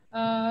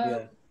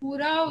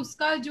पूरा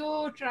उसका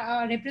जो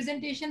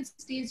रिप्रेजेंटेशन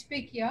स्टेज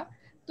पे किया,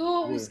 तो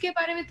उसके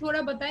बारे में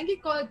थोड़ा बताएंगे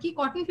कि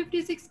कॉटन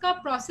 56 का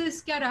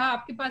प्रोसेस क्या रहा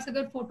आपके पास,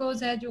 अगर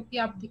फोटोज है जो कि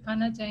आप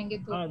दिखाना चाहेंगे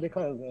तो. हाँ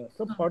दिखा.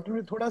 सब कॉटन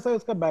में थोड़ा सा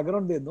उसका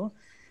बैकग्राउंड दे दूं.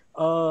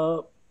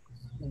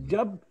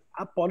 जब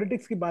आप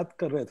पॉलिटिक्स की बात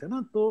कर रहे थे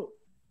ना, तो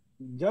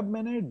जब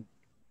मैंने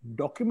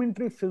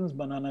डॉक्यूमेंट्री फिल्म्स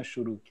बनाना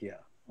शुरू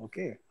किया,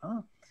 ओके,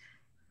 हाँ,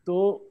 तो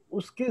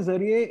उसके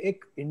जरिए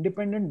एक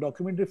इंडिपेंडेंट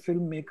डॉक्यूमेंट्री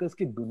फिल्म मेकर्स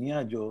की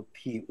दुनिया जो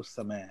थी उस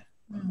समय,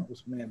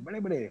 उसमें बड़े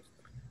बड़े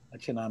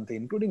अच्छे नाम थे,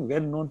 including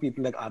well known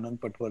people like आनंद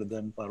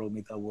पटवर्धन,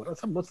 पारोमिता वोरा,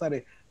 सब बहुत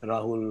सारे,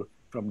 राहुल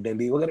फ्रॉम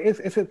दिल्ली वगैरह,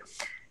 ऐसे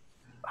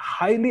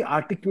highly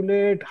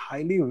articulate,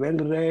 highly well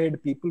read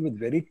people with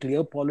very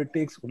clear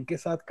politics, उनके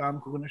साथ काम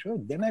करना शुरू.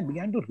 Then I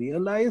began to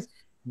realise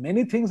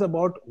many things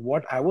about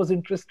what I was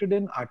interested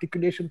in.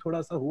 Articulation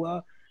थोड़ा सा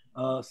हुआ,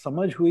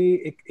 समझ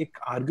हुई एक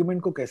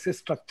argument को कैसे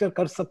structure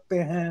कर सकते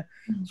हैं,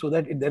 so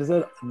that there is a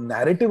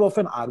narrative of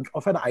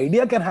an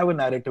idea can have a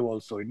narrative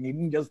also. It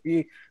needn't just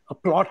be a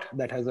plot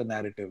that has a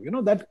narrative. You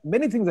know, that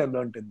many things I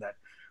learned in that.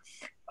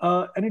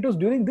 And it was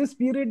during this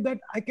period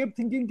that I kept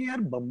thinking कि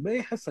यार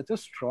Bombay has such a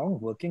strong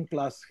working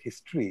class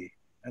history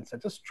and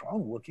such a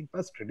strong working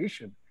class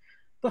tradition.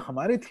 तो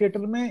हमारे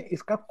theatre में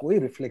इसका कोई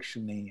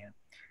reflection नहीं है.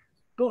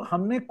 तो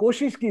हमने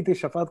कोशिश की थी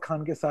शफात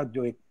खान के साथ,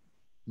 जो एक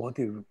बहुत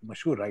ही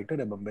मशहूर राइटर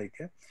है बम्बई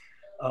के,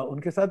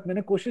 उनके साथ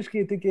मैंने कोशिश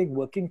की थी कि एक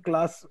वर्किंग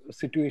क्लास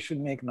सिचुएशन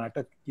में एक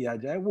नाटक किया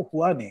जाए. वो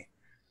हुआ नहीं,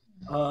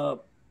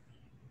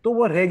 तो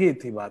वो रह गई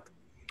थी बात.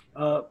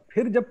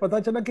 फिर जब पता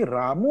चला कि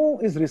Ramu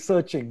is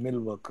researching mill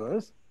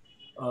workers,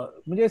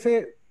 मुझे ऐसे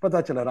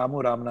पता चला,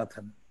 रामू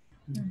रामनाथन,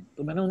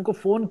 तो मैंने उनको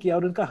फोन किया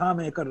और उनका हाँ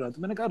मैं कर रहा.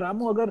 तो मैंने कहा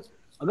रामू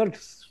अगर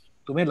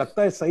तुम्हें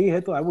लगता है सही है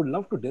तो I would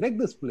love to direct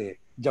this play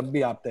जब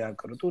भी आप तैयार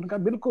करो. तो उनका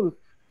बिल्कुल.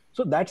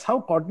 So that's how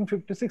cotton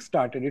 56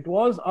 started. It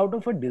was out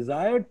of a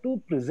desire to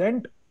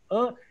present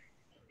a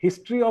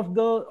history of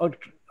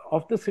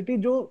the city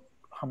जो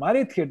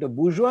हमारे थिएटर,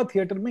 बुर्जुआ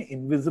थिएटर में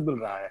इनविजिबल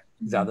रहा है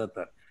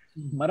ज्यादातर.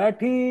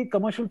 मराठी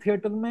कमर्शियल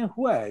थिएटर में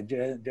हुआ है,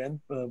 जयंत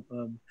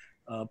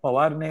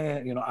पवार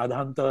ने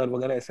आधांतर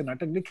वगैरह ऐसे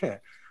नाटक लिखे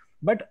हैं,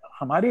 बट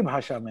हमारी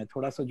भाषा में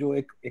थोड़ा सा जो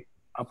एक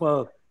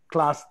अपर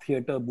क्लास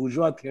थिएटर,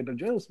 बुर्जुआ थिएटर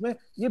जो है, उसमें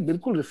ये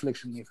बिल्कुल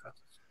रिफ्लेक्शन नहीं था.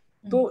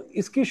 तो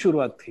इसकी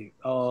शुरुआत थी,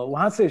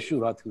 वहां से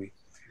शुरुआत हुई.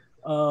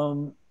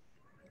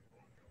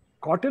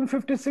 कॉटन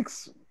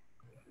 56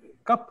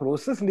 का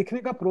प्रोसेस, लिखने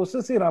का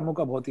प्रोसेस ही रामू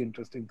का बहुत ही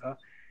इंटरेस्टिंग था.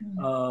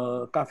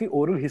 काफी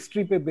ओरल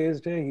हिस्ट्री पे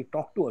बेस्ड है. ही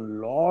talk to a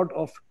lot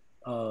of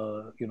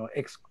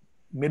x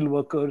mill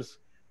workers,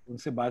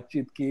 उनसे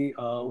बातचीत की,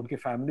 उनके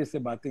फैमिली से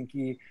बातें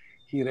की.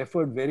 ही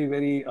referred very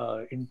very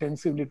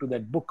intensively to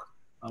that book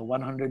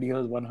 100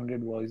 years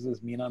 100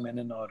 voices, Meena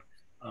Menon और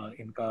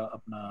इनका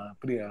अपना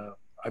प्रिया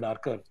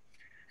Adarkar.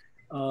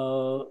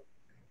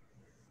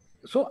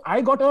 So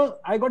I got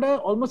a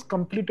almost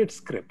completed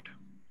script.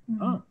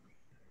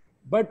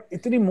 But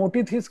इतनी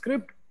मोटी थी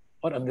स्क्रिप्ट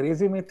और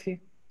अंग्रेजी में थी,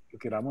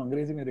 क्योंकि रामू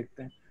अंग्रेजी में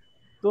लिखते हैं.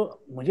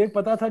 तो मुझे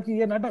पता था कि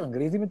ये नाटक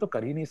अंग्रेजी में तो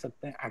कर ही नहीं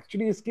सकते हैं.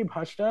 एक्चुअली इसकी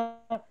भाषा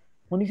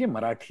होनी चाहिए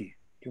मराठी,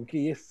 क्योंकि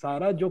ये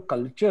सारा जो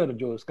कल्चर,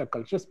 जो इसका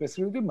कल्चर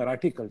स्पेसिफिकली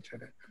मराठी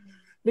कल्चर है.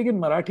 लेकिन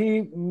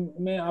मराठी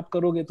में आप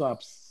करोगे तो आप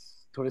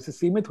थोड़े से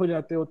सीमित हो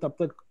जाते हो. तब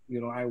तक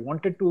I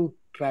wanted to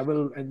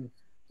travel and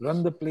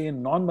run the play in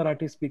non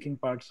Marathi speaking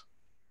parts.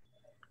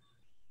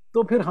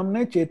 तो फिर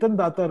हमने चेतन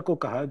दातार को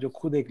कहा, जो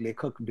खुद एक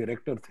लेखक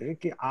डायरेक्टर थे,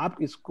 कि आप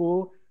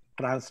इसको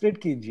ट्रांसलेट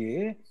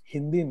कीजिए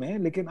हिंदी में,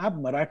 लेकिन आप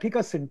मराठी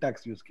का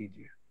सिंटैक्स यूज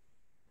कीजिए.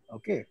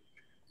 ओके.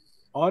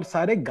 और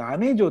सारे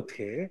गाने जो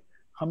थे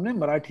हमने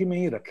मराठी में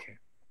ही रखे,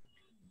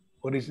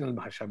 ओरिजिनल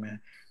भाषा में.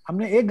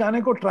 हमने एक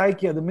गाने को ट्राई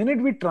किया. The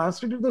minute we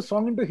translated the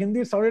song into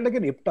Hindi, sounded like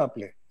an IPTA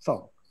play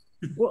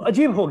song. वो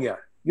अजीब हो गया,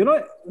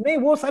 नहीं,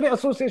 वो सारे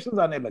एसोसिएशंस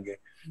आने लगे,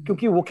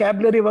 क्योंकि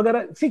वोकैबुलरी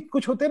वगैरह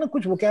कुछ होते हैं ना,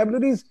 कुछ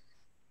वोकैबुलरीज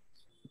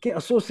के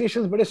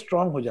एसोसिएशंस बड़े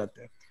स्ट्रांग हो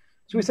जाते हैं.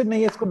 सो वी सेड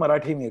नहीं, इसको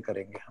मराठी में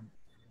करेंगे हम.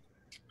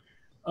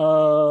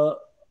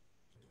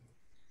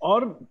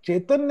 और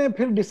चेतन ने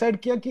फिर डिसाइड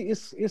किया कि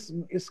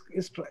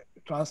इस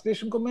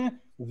ट्रांसलेशन को मैं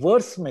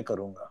वर्स में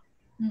करूंगा.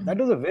 That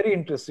was a very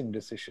interesting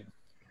decision.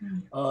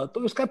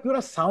 तो उसका पूरा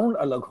साउंड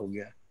अलग हो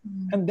गया.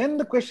 And then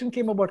the question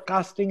came about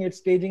casting it,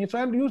 staging it. So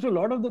I've used a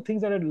lot of the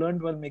things that I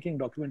learned while making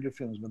documentary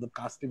films. मतलब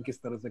casting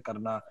किस तरह से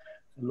करना,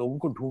 लोगों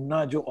को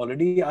ढूंढना जो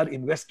already are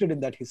invested in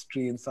that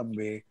history in some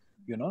way,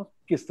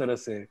 किस तरह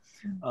से.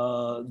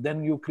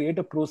 Then you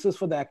create a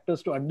process for the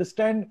actors to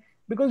understand,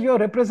 because you're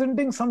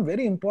representing some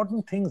very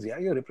important things. Yeah,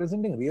 you're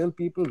representing real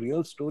people,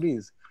 real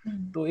stories.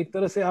 तो एक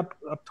तरह से आप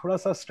थोड़ा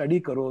सा स्टडी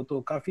करो.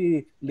 तो काफी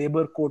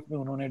लेबर कोर्ट में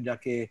उन्होंने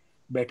जाके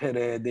बैठे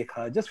रहे,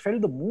 देखा, just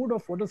felt the mood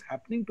of what is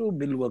happening to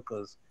mill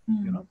workers.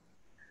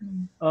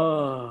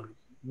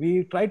 We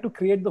tried to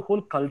create the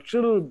whole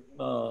cultural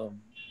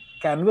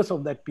canvas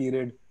of that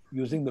period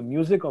using the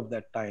music of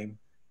that time.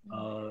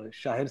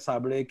 Shahir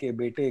Sabde के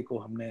बेटे को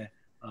हमने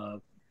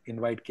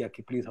इनवाइट किया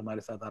कि प्लीज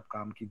हमारे साथ आप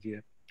काम कीजिए.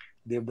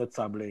 Devdutt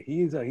Sabde, he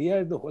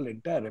has the whole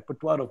entire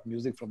repertoire of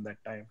music from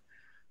that time.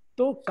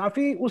 तो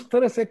काफी उस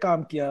तरह से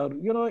काम किया.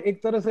 और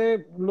एक तरह से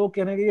लोग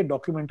कहने के ये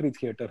डॉक्यूमेंट्री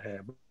थिएटर है,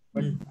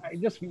 but I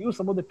just use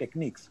some of the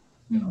techniques,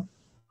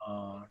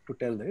 to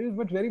tell this,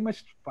 but very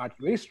much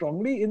very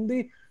strongly in the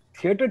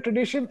theater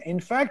tradition. In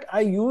fact, I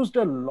used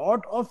a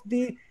lot of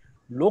the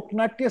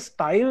loknatya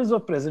styles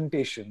of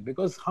presentation,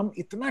 because हम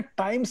इतना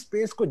time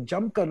space को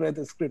jump कर रहे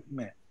थे script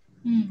में,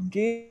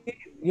 कि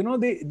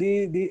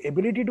the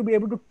ability to be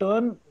able to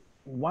turn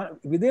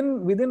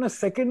within a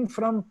second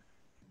from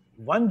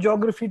one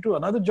geography to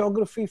another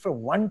geography,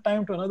 from one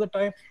time to another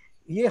time,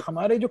 ये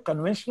हमारे जो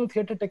conventional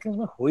theater techniques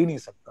में हो ही नहीं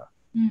सकता.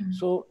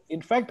 So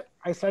in fact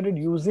I started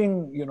using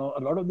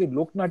a lot of the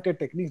loknatya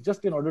techniques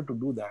just in order to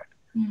do that.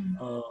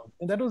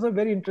 And that was a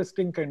very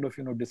interesting kind of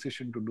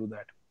decision to do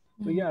that.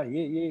 So yeah,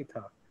 ये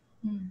था.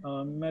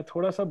 मैं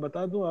थोड़ा सा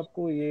बता दूं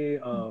आपको, ये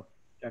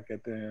क्या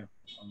कहते हैं,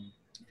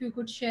 if you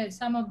could share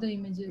some of the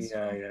images.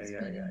 Yeah,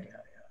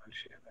 I'll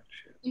share.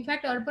 In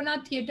fact Arpana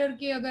theatre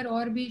के अगर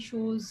और भी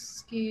shows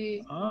के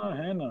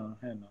है ना.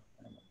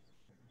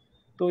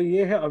 तो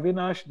ये है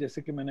अविनाश,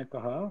 जैसे कि मैंने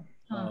कहा.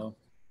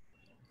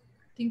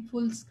 थिंक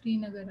फुल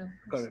स्क्रीन अगर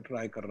आप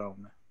ट्राई कर रहा हूँ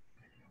मैं.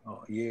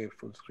 ये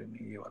फुल स्क्रीन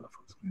है, ये वाला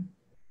फुल स्क्रीन.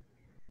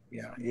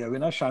 ये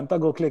अविनाश शांता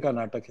गोखले का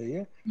नाटक है.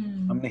 ये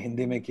हमने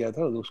हिंदी में किया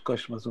था.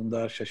 उत्कर्ष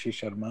मजुमदार, शशि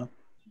शर्मा,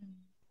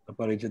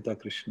 अपरिचिता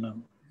कृष्णा.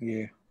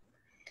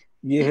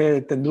 ये है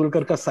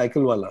तेंदुलकर का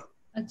साइकिल वाला.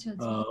 अच्छा.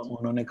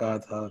 उन्होंने कहा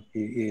था कि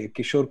ये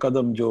किशोर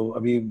कदम, जो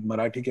अभी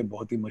मराठी के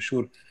बहुत ही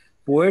मशहूर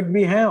पोएट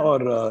भी हैं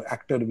और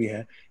एक्टर भी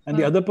हैं, and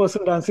the other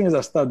person dancing is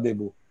अस्ताद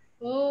देबू.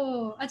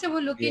 अच्छा, वो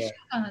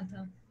लोकेशन कहाँ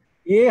था?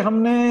 ये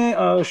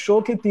हमने शो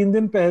के 3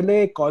 दिन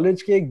पहले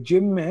कॉलेज के एक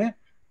जिम में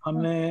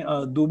हमने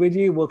दुबे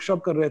जी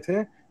वर्कशॉप कर रहे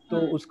थे. तो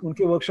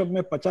उनके वर्कशॉप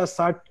में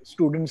 50-60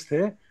 स्टूडेंट्स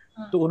थे.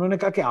 तो उन्होंने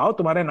कहा कि आओ,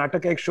 तुम्हारे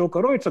नाटक का एक शो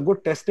करो, it's a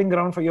good testing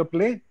ground for your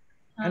play.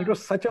 And it was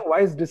such a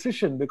wise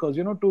decision, because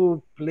to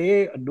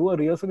do a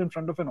rehearsal in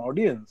front of an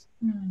audience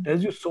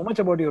tells you so much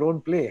about your own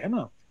play, है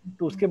ना.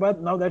 तो उसके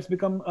बाद now it's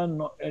become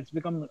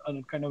a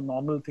kind of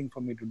normal thing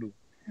for me to do.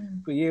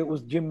 तो ये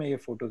उस gym में ये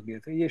फोटोज लिए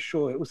थे. ये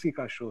शो है, उसी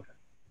का शो है.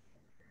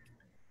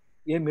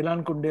 ये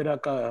मिलान कुंडेरा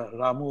का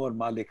रामू और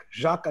मालिक,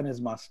 जाक एंड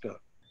हिज मास्टर,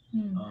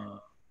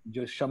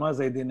 जो शमा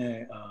जैदी ने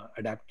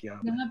अडैप्ट किया.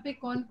 यहाँ पे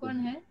कौन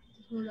है?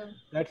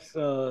 That's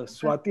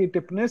Swati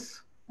Tipnis,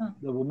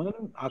 the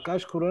woman,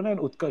 Akash Khurana and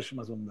उत्कर्ष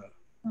मजुमदार.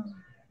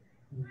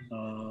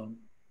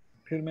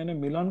 फिर मैंने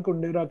मिलान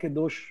कुंडेरा के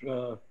 2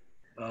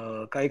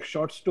 का एक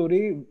short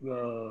story,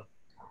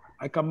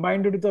 I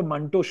combined it with a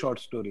Manto short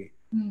story.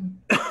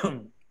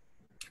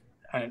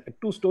 And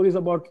two stories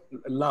about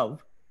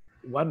love,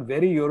 one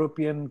very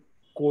European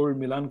cold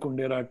Milan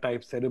Kundera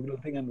type cerebral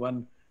thing, and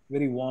one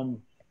very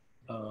warm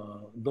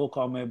Do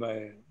Kame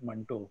by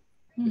Manto.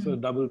 This was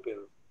double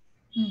pill.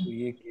 So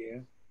ye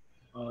kiye.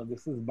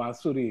 This is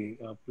Basuri,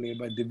 played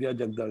by Divya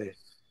Jagdale.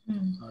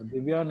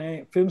 Divya ने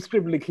film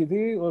script लिखी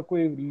थी और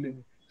कोई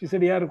she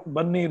said यार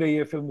बन नहीं रही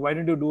है film, why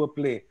don't you do a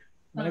play?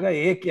 मैंने कहा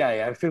ये क्या है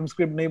यार, फिल्म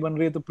स्क्रिप्ट नहीं बन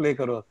रही है तो प्ले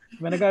करो.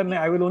 मैंने कहा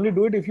I will only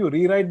do it if you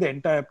rewrite the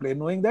entire play,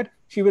 knowing that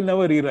she will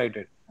never rewrite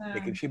it.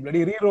 लेकिन she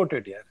bloody rewrote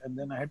it यार, and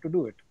then I had to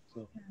do it.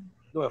 So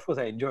though of course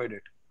I enjoyed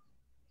it.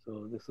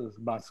 So this is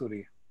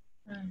Basuri.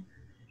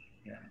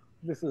 Yeah,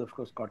 this is of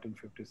course Cotton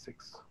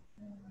 56.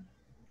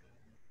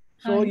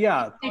 So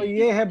yeah, तो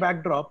ये है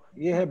backdrop.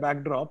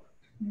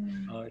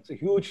 It's a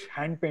huge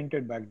hand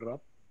painted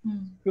backdrop.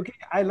 क्योंकि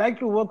I like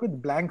to work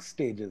with blank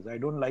stages. I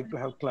don't like to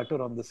have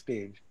clutter on the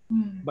stage.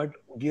 But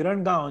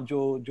गिरण गांव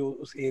जो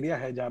उस area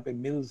है जहाँ पे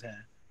मिल्स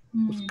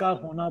हैं, उसका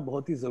होना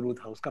बहुत ही जरूरी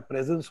था, उसका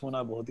प्रेजेंस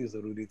होना बहुत ही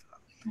जरूरी था.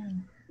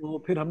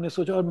 तो फिर हमने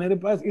सोचा, और मेरे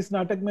पास इस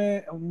नाटक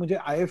में मुझे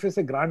IFA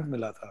से ग्रांट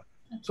मिला था.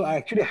 So I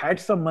actually had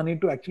some money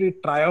to actually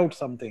try out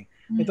something.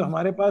 नहीं तो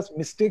हमारे पास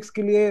मिस्टेक्स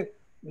के लिए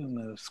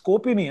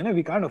स्कोप ही नहीं है ना.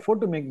 We can't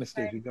afford to make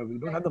mistakes. We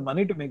don't have the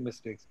money to make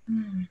mistakes.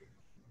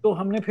 तो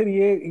हमने फिर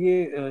ये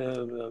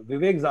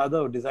विवेक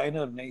जाधव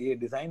डिजाइनर ने ये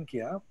डिजाइन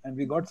किया, and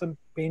we got some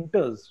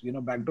painters, you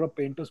know, backdrop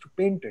painters to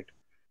paint it.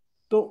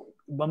 तो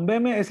बम्बई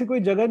में ऐसी कोई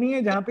जगह नहीं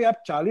है जहाँ पे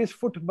आप 40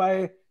 फुट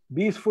बाय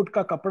 20 फुट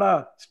का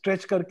कपड़ा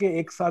स्ट्रेच करके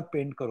एक साथ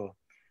पेंट करो.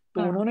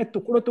 तो उन्होंने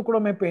टुकड़ों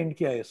में पेंट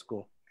किया इसको.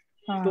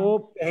 तो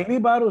पहली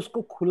बार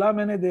उसको खुला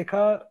मैंने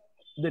देखा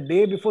the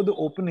day before the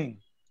opening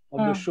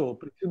of the show,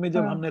 पृथ्वी में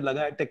जब हमने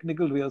लगाया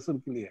टेक्निकल रिहर्सल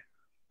के लिए.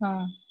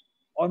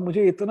 और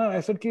मुझे इतना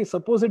ऐसा कि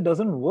सपोज इट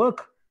डजंट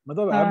वर्क,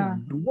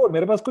 मतलब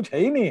मेरे पास कुछ है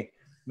ही नहीं,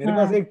 मेरे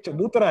पास एक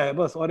चबूतरा है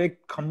बस और एक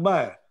खंबा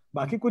है,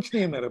 बाकी कुछ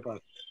नहीं है मेरे पास.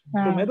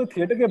 तो मैं तो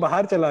थिएटर के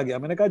बाहर चला गया.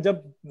 मैंने कहा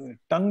जब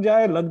टंग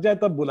जाए लग जाए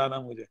तब बुलाना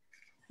मुझे.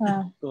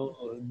 तो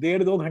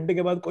 1.5-2 घंटे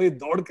के बाद कोई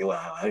दौड़ के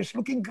इट्स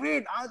लुकिंग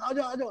ग्रेट, आ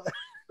जाओ.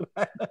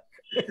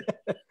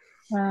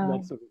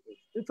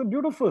 It's a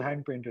beautiful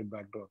hand painted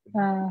backdrop,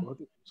 बहुत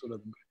ही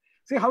खूबसूरत.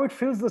 See how it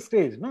फिल्स the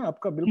stage ना,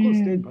 आपका बिल्कुल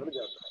स्टेज भर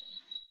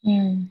जाता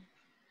है.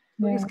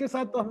 तो इसके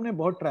साथ तो हमने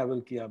बहुत ट्रैवल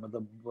किया,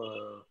 मतलब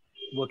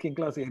वर्किंग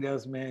क्लास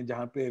एरियाज में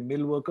जहाँ पे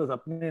मिल वर्कर्स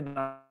अपने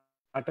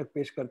नाटक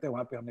पेश करते हैं,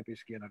 वहाँ पे हमने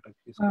पेश किया नाटक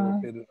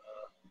इसको. फिर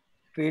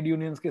ट्रेड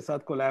यूनियंस के साथ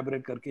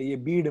कोलैबोरेट करके ये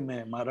बीड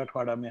में,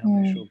 मराठवाड़ा में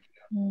हमने शो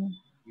किया.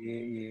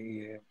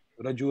 ये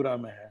रजूरा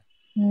में है.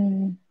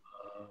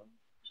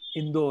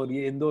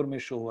 इंदौर में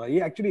शो हुआ.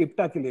 ये एक्चुअली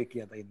इप्टा के लिए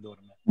किया था इंदौर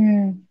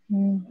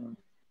में.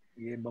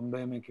 ये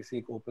बम्बई में किसी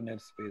एक ओपन एयर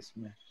स्पेस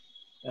में.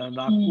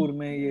 नागपुर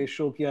में ये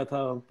शो किया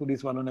था,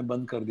 पुलिस वालों ने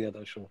बंद कर दिया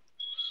था शो,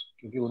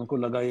 क्योंकि उनको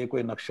लगा ये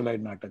कोई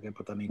नक्सलाइट नाटक है,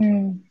 पता नहीं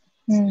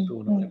क्यों. तो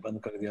उन्होंने बंद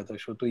कर दिया था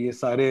शो. तो ये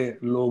सारे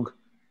लोग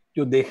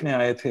जो देखने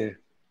आए थे,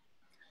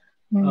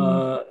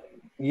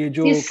 ये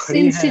जो इस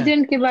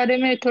इंसिडेंट के बारे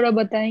में थोड़ा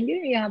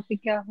बताएंगे, यहाँ पे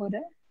क्या हो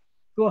रहा है?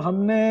 तो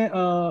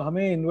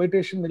हमें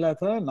इनविटेशन मिला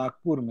था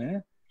नागपुर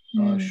में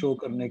शो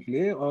करने के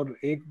लिए. और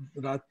एक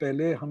रात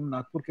पहले हम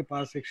नागपुर के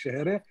पास एक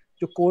शहर है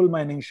जो कोल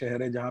माइनिंग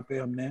शहर है, जहाँ पे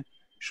हमने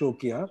शो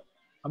किया.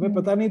 हमें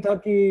पता नहीं था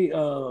कि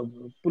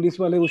पुलिस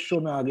वाले उस शो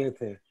में आ गए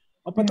थे,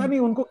 और पता नहीं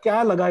उनको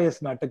क्या लगा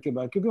इस नाटक के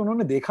बाद, क्योंकि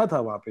उन्होंने देखा था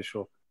वहां पे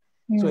show.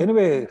 So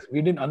anyway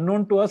we didn't,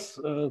 unknown to us,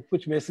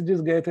 कुछ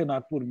मैसेजेस गए थे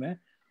नागपुर में.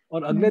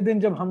 और अगले दिन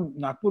जब हम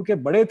नागपुर के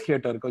बड़े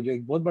थिएटर का, जो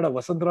एक बहुत बड़ा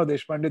वसंतराव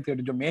देशपांडे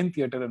थिएटर, जो मेन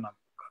थिएटर है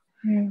नागपुर का,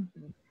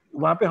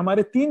 वहां पे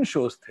हमारे 3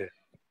 शोज थे.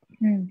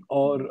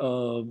 और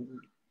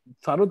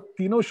सारों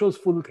तीनों शोज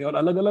फुल थे और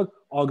अलग अलग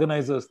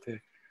ऑर्गेनाइजर्स थे.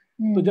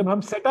 तो जब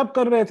हम सेटअप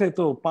कर रहे थे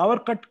तो पावर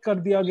कट कर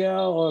दिया गया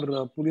और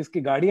पुलिस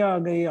की गाड़ियां आ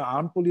गई,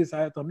 आर्म पुलिस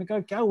आया. तो हमने कहा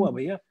क्या हुआ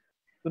भैया?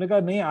 तो उन्होंने कहा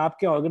नहीं,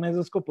 आपके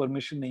ऑर्गेनाइजर्स को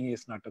परमिशन नहीं है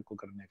इस नाटक को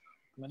करने का.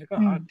 तो मैंने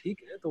कहा हाँ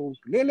ठीक है, तो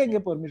ले लेंगे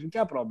परमिशन,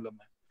 क्या प्रॉब्लम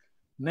है?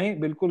 नहीं,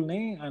 बिल्कुल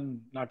नहीं,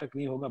 नाटक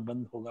नहीं होगा,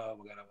 बंद होगा,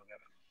 वगैरह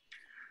वगैरह.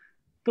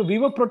 तो वी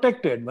वर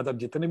प्रोटेक्टेड, मतलब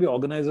जितने भी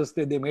ऑर्गेनाइजर्स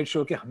थे दे मेड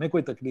श्योर कि हमें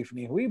कोई तकलीफ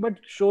नहीं हुई.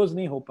 बट शोज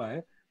नहीं हो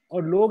पाए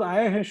और लोग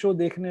आए हैं शो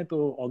देखने,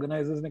 तो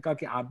ऑर्गेनाइजर्स ने कहा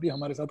कि आप भी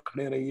हमारे साथ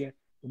खड़े रहिए,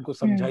 उनको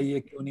समझाइए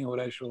क्यों नहीं हो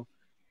रहा है शो.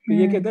 तो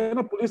ये कहते हैं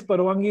ना, पुलिस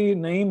परवानगी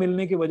नहीं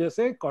मिलने की वजह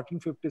से कॉटन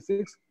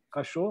 56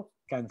 का शो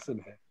कैंसिल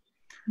है.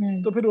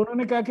 तो फिर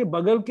उन्होंने कहा कि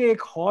बगल के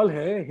एक हॉल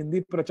है, हिंदी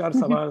प्रचार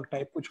सभा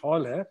टाइप कुछ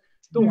हॉल है,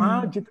 तो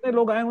वहां जितने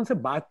लोग आए उनसे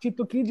बातचीत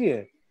तो कीजिए.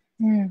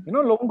 यू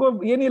नो, लोगों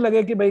को ये नहीं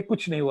लगे कि भाई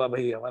कुछ नहीं हुआ,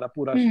 भाई हमारा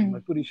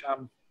पूरी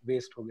शाम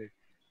वेस्ट हो गई.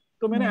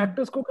 तो मैंने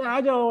एक्टर्स को कहा आ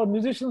जाओ, और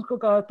म्यूजिशियंस को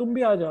कहा तुम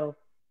भी आ जाओ.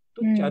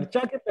 तो चर्चा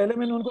के पहले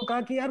मैंने उनको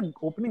कहा कि यार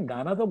ओपनिंग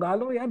गाना तो गा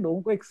लो यार,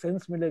 लोगों को एक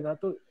सेंस मिलेगा.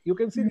 तो you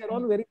can see they are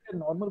all very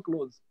normal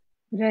close.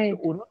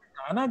 तो उन्होंने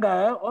गाना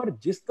गाया और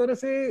जिस तरह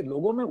से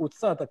लोगों में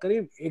उत्साह था,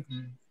 करीब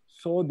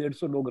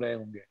 100-150 लोग रहे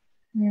होंगे.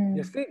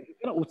 जैसे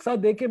इतना उत्साह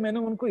देके मैंने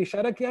उनको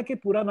इशारा किया कि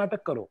पूरा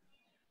नाटक करो,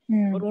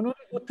 और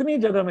उन्होंने उतनी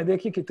जगह में,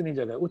 देखिए कितनी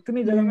जगह,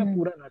 उतनी जगह में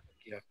पूरा नाटक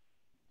किया.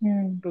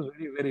 It was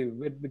very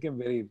it became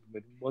very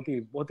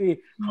बहुत ही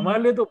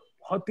हमारे लिए तो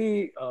बहुत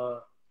ही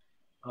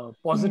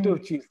पॉजिटिव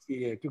चीज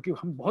थी ये, क्योंकि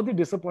हम बहुत ही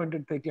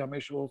डिसअपॉइंटेड थे कि हमें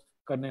शो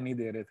करने नहीं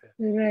दे रहे थे।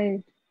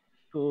 राइट।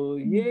 तो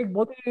ये एक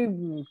बहुत ही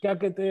क्या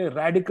कहते हैं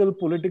रैडिकल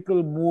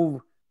पॉलिटिकल मूव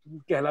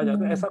कहला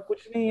जाता है, ऐसा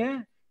कुछ नहीं है।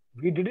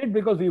 We did it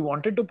because we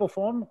wanted to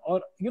perform, और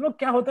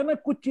क्या होता है ना,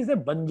 कुछ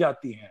चीजें बन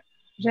जाती हैं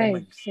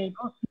राइट।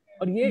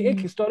 और ये एक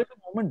हिस्टोरिकल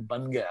मोमेंट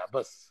बन गया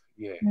बस,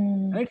 ये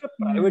it's a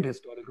private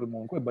historical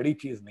moment, कोई बड़ी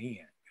चीज नहीं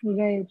है।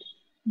 राइट।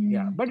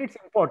 या बट इट्स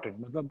इम्पोर्टेंट,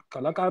 मतलब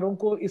कलाकारों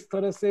को इस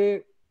तरह से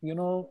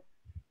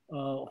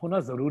होना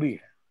जरूरी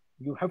है।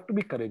 You have to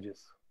be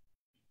courageous.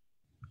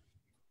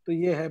 तो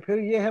ये है, फिर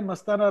ये है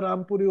मस्ताना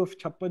रामपुरी उर्फ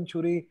छप्पन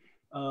छुरी,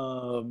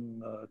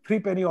 थ्री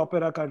पेनी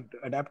ओपेरा का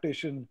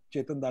अडेप्टेशन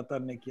चेतन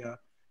दातार ने किया।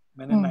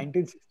 मैंने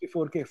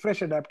 1964 के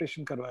फ्रेश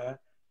अडेप्टेशन करवाया,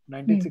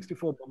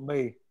 1964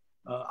 Mumbai,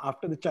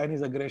 after the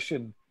Chinese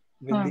aggression,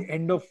 with the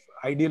end of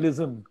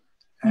idealism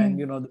and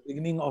the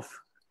beginning of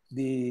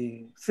the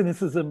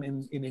cynicism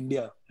in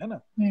India, है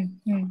ना?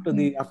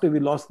 After we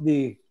lost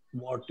the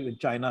war to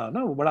China,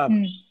 ना वो बड़ा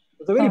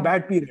it was a very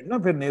bad period, ना?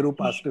 फिर Nehru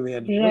passed away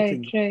and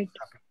things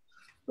happened.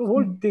 The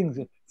whole things,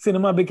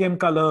 cinema became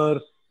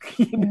color,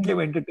 became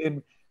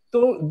entertainment. So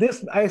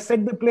I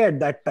set the play at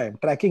that time,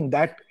 tracking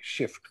that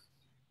shift.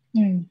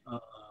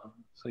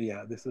 So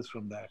yeah, this is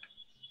from that.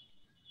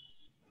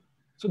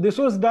 So this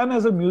was done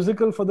as a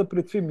musical for the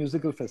Prithvi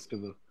Musical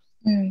Festival.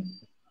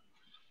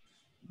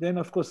 Then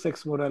of course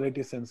sex,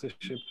 morality,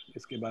 censorship,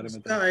 इसके बारे में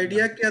इसका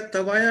idea क्या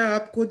तब आया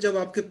आपको जब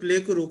आपके प्ले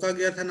को रोका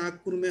गया था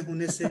नागपुर में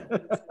होने से?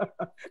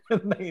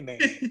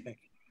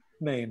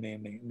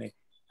 नहीं।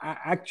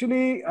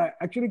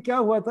 एक्चुअली क्या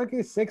हुआ था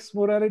कि सेक्स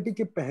मोरालिटी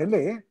के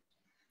पहले,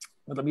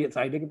 मतलब ये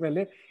आइडिया के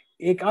पहले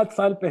एक आध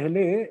साल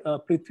पहले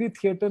पृथ्वी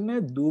थिएटर ने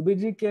दुबे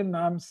जी के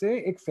नाम से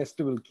एक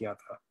फेस्टिवल किया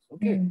था।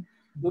 Okay,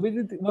 Dubey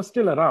ji was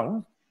still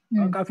around,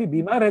 काफी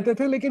बीमार रहते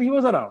थे लेकिन ही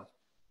वाज अराउंड।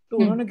 तो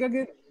उन्होंने कहा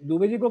कि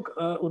दुबे जी को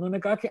उन्होंने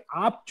कहा कि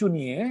आप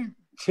चुनिए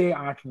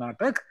 6-8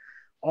 नाटक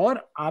और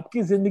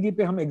आपकी जिंदगी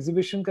पे हम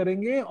एग्जीबिशन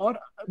करेंगे और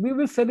we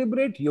will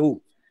celebrate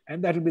you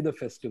and that will be the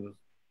festival.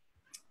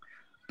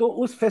 तो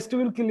उस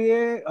फेस्टिवल के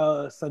लिए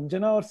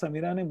संजना और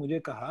समीरा ने मुझे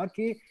कहा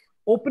कि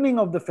ओपनिंग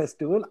ऑफ द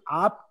फेस्टिवल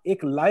आप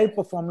एक लाइव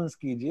परफॉर्मेंस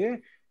कीजिए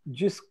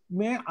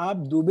जिसमें आप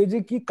दुबे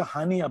जी की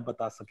कहानी आप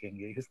बता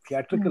सकेंगे, his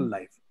theatrical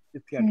life,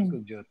 his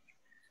theatrical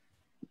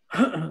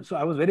journey. So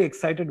I was very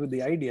excited with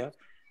the idea.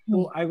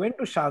 तो I went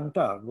to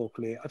Shanta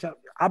Gokhale. अच्छा,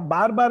 आप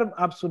बार बार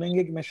आप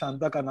सुनेंगे कि मैं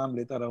शांता का नाम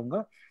लेता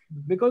रहूंगा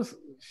because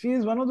she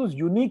is one of those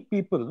unique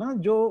people ना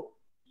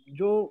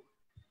जो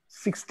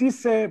 60s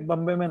से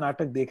बम्बे में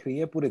नाटक देख रही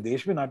है, पूरे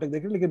देश में नाटक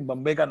देख रही है, लेकिन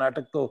बम्बे का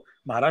नाटक तो,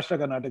 महाराष्ट्र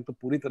का नाटक तो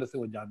पूरी तरह से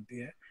वो जानती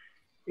है।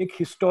 एक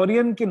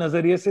हिस्टोरियन के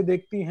नजरिए से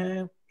देखती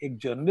हैं, एक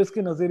जर्नलिस्ट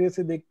के नजरिए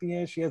से देखती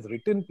हैं। She has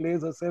written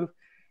pledge herself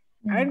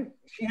and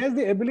she has the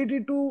ability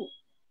to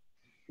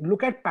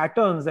look at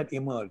patterns that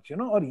emerge,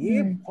 और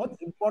ये बहुत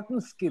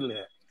इंपॉर्टेंट स्किल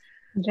है।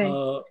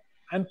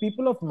 And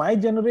people of my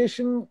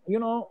generation,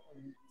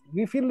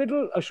 we feel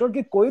little assured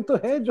कि कोई तो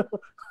है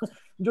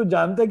जो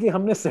जानता है कि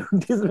हमने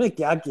 70s में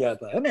क्या किया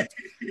था, है ना?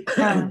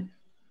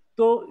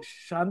 तो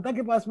शांता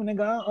के पास मैंने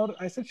कहा, और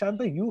I said,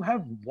 Shanta, you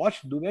have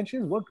watched Dubey and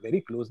she's worked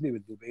very closely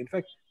with Dubey. In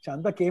fact,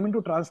 Shanta came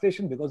into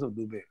translation because of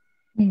Dubey.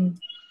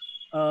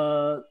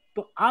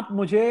 तो आप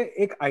मुझे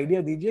एक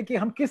आइडिया दीजिए कि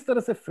हम किस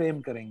तरह से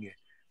फ्रेम करेंगे।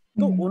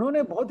 तो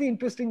उन्होंने बहुत ही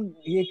इंटरेस्टिंग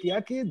ये किया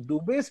कि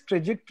दुबे's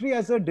ट्रेजेक्टरी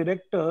एज अ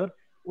डायरेक्टर,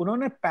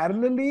 उन्होंने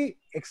पैरेलली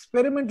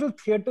एक्सपेरिमेंटल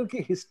थिएटर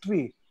की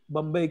हिस्ट्री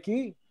बम्बई की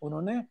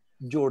उन्होंने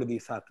जोड़ दी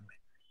साथ में।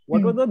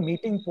 What were the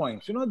meeting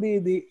points?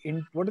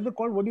 What is it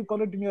called? What do you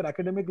call it in your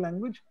academic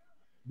language?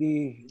 The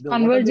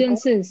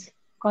convergences.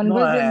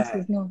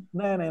 Convergences, no.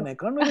 No.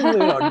 Convergence is a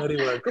very ordinary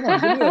word. Come on,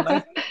 give me a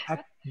nice.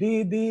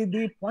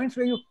 The points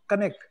where you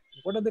connect.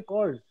 What are they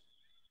called?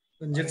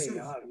 Conjecture.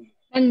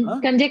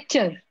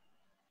 Conjecture.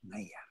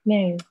 No.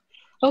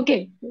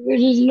 Okay.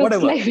 Looks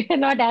Whatever. like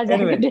we're not as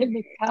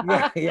academic.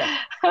 Yeah.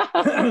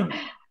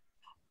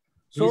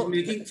 So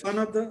he's making fun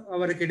of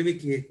our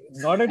academic year.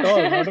 Not at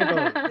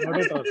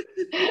all.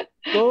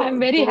 So I'm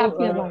very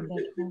happy about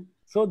that.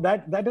 So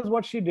that is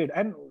what she did.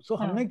 And so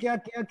हमने क्या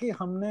किया कि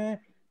हमने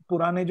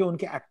पुराने जो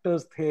उनके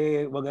actors थे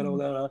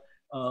वगैरह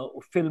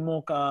फिल्मों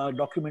का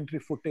डॉक्यूमेंट्री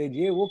फुटेज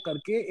ये वो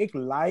करके एक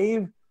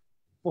लाइव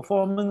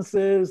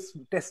परफॉर्मेंसेस,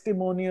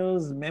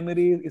 टेस्टिमोनियल्स,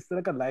 मेमोरीज, इस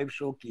तरह का लाइव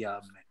शो किया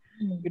हमने।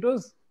 It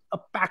was a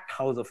packed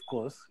house, of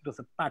course it was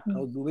a packed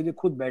house. Dubey ji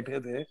खुद बैठे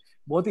थे,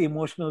 बहुत ही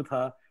इमोशनल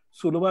था।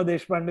 सुलभा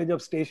देशपांडे जब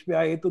स्टेज पे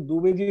आए तो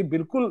दुबे जी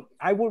बिल्कुल,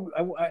 आई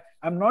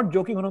एम नॉट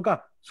जोकिंग, उन्होंने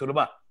कहा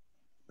सुलभा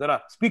जरा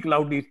speak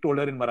loudly, told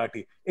her in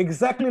Marathi,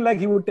 exactly like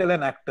he would tell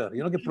an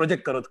actor, कि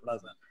प्रोजेक्ट करो थोड़ा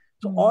सा।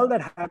 सो ऑल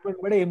दैट हैपेंड,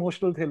 बड़े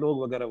इमोशनल थे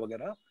लोग वगैरह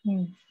वगैरह।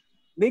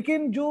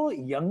 लेकिन जो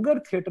यंगर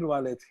थिएटर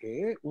वाले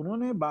थे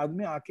उन्होंने बाद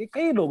में आके,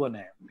 कई लोगों ने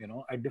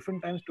at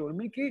different times told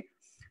me कि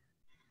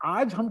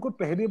आज हमको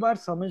पहली बार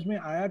समझ में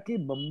आया कि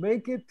बम्बई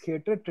के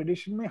थिएटर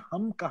ट्रेडिशन में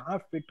हम कहाँ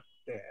फिट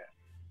होते हैं,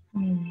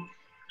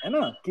 है ना?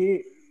 कि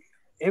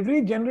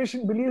every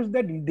generation believes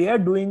that they are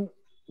doing,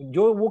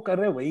 जो वो कर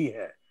रहे हैं वही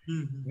है,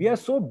 We are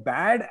so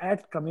bad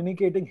at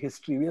communicating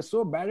history. We are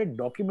so bad at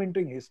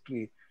documenting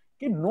history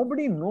कि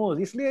nobody knows.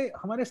 इसलिए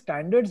हमारे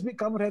standards भी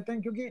कम रहते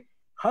हैं क्योंकि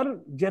हर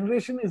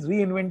generation is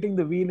reinventing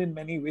the wheel in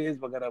many ways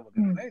वगैरह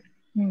वगैरह,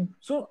 right?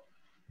 So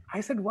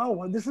I said,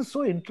 wow, this is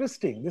so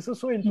interesting. This is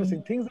so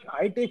interesting. Things that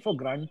I take for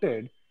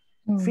granted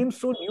seem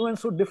so new and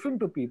so different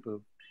to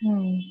people.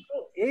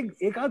 So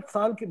एक आध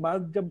साल के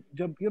बाद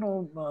जब you know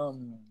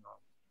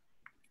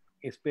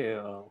इस पे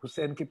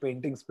हुसैन की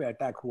पेंटिंग्स पे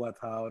अटैक हुआ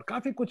था और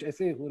काफी कुछ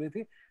ऐसे हो रहे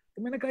थे,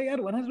 तो मैंने कहा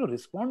यार, one has to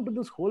respond to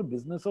this whole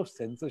business of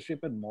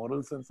censorship and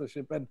moral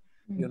censorship and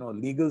you know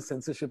legal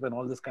censorship and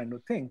all this kind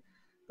of thing.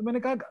 तो मैंने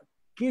कहा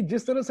कि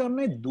जिस तरह से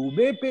हमने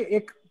दुबे पे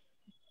एक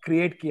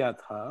क्रिएट किया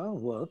था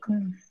वर्क,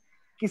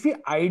 किसी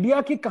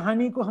आइडिया की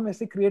कहानी को हम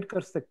ऐसे क्रिएट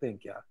कर सकते हैं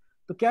क्या?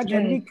 तो क्या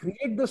can we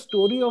create the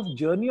story of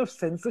journey of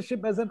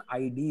censorship as an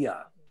idea,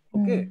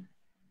 okay,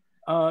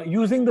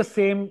 using the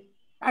same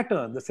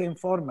pattern, the same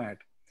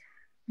format.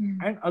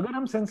 And अगर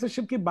हम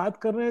सेंसरशिप की बात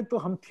कर रहे हैं तो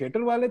हम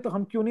थिएटर वाले, तो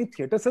हम क्यों नहीं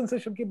थिएटर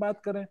सेंसरशिप की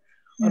बात करें?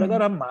 और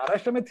अगर हम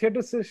महाराष्ट्र में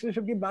थिएटर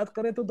सेंसरशिप की बात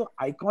करें तो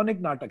आइकॉनिक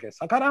नाटक है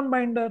सखाराम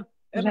बाइंडर,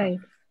 है ना?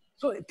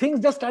 So things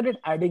just started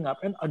adding up,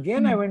 and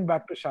again I went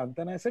back to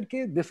Shanta and I said,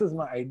 "Okay, this is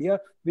my idea.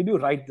 Will you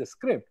write the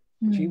script?"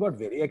 She got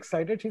very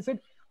excited. She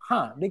said,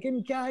 "हाँ, लेकिन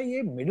क्या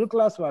ये middle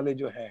class वाले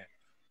जो हैं,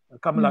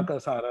 कमलाकर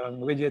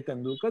सारंग, विजय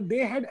Tendulkar,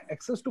 they had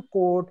access to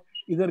court,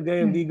 इधर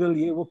गए legal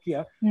ये वो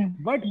किया,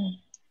 but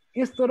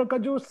इस तरह का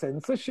जो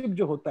censorship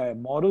जो होता है,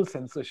 moral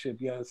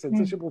censorship या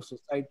censorship of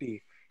society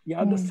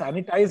या the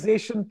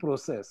sanitization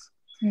process,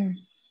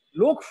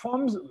 लोक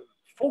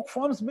folk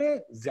forms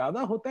में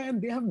ज्यादा होता है,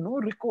 and they have no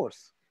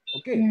recourse."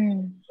 Okay,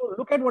 so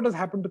look at what has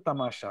happened to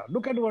Tamasha.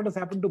 Look at what has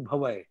happened to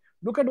Bhavai.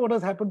 Look at what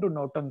has happened to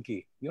Nautanki.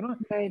 You know,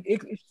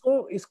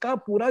 इसका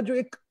पूरा जो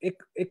एक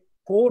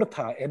core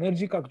था,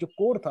 energy का जो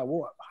core था,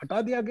 वो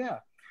हटा दिया गया.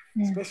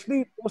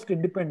 Especially post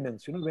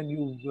independence. You know, when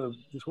you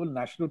this whole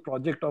national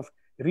project of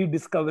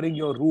rediscovering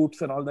your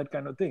roots and all that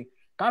kind of thing.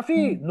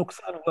 काफी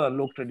नुकसान हुआ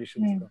लोक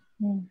traditions का.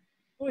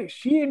 So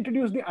she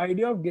introduced the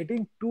idea of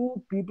getting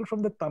two people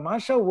from the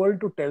Tamasha world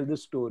to tell the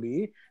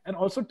story and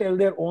also tell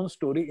their own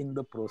story in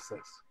the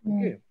process.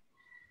 Okay.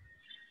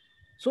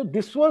 So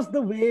this was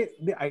the way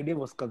the idea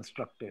was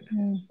constructed.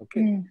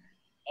 Okay.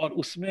 और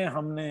उसमें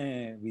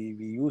हमने we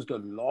used a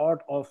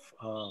lot of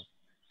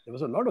there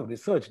was a lot of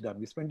research done.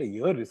 We spent a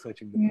year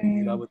researching the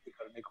play. Iravati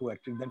Karnik, who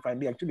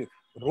actually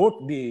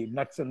wrote the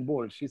nuts and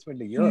bolts. She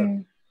spent a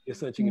year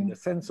researching in the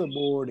censor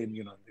board, in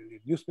the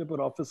newspaper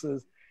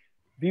offices.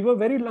 We were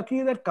very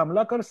lucky that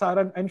Kamlakar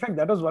Sarang, in fact,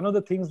 that was one of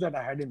the things that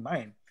I had in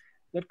mind,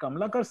 that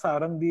Kamlakar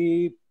Sarang,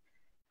 the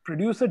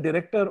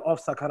producer-director of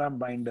Sakharam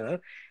Binder,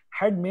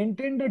 had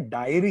maintained a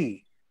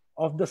diary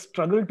of the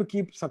struggle to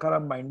keep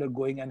Sakharam Binder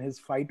going and his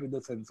fight with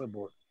the censor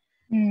board.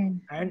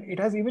 And it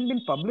has even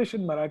been published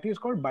in Marathi. It's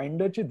called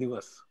Binderche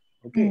Divas.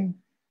 Okay.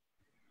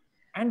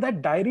 And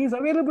that diary is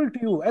available to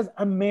you as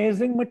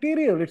amazing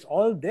material. It's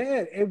all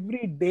there.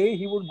 Every day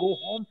he would go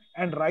home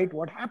and write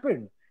what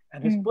happened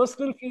and his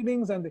personal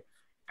feelings,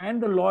 and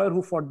the lawyer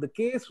who fought the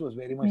case was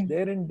very much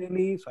there in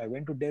Delhi. So I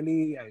went to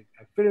Delhi, I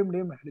filmed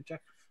him, I had a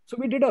chat. So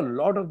we did a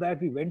lot of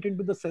that. We went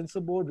into the censor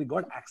board. We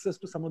got access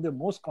to some of the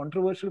most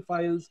controversial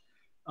files.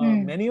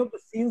 Many of the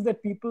scenes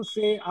that people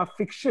say are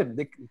fiction.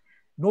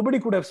 Nobody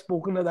could have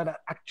spoken of that, are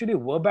actually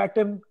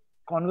verbatim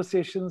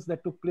conversations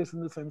that took place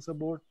in the censor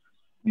board.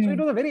 So it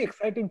was a very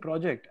exciting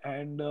project.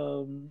 And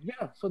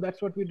so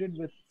that's what we did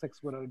with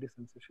sex morality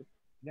censorship.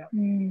 Yeah.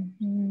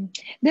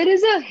 There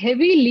is a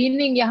heavy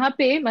leaning यहाँ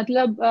पे,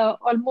 मतलब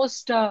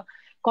almost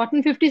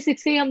Cotton 56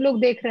 से ही हम लोग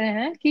देख रहे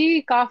हैं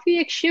कि काफी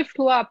एक शिफ्ट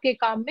हुआ आपके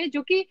काम में,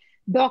 जो कि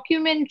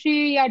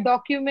डॉक्यूमेंट्री या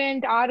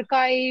डॉक्यूमेंट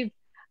आर्काइव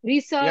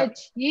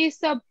रिसर्च ये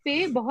सब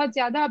पे बहुत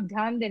ज्यादा आप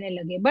ध्यान देने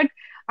लगे. बट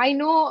आई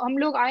नो हम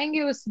लोग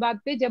आएंगे उस बात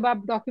पे जब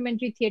आप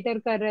डॉक्यूमेंट्री थिएटर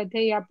कर रहे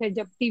थे या फिर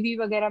जब टीवी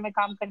वगैरह में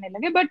काम करने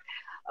लगे. बट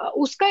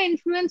उसका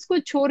इन्फ्लुएंस को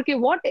छोड़ के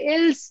what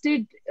else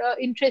did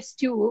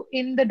interest you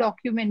in the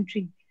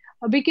documentary?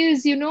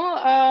 Because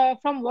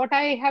from what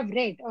I have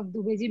read of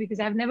Dubeji,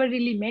 because I've never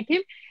really met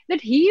him, that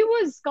he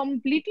was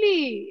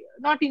completely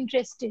not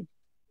interested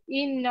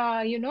in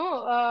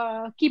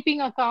keeping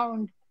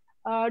account,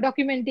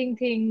 documenting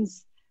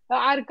things,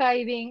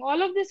 archiving.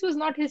 All of this was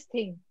not his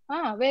thing.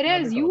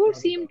 Whereas you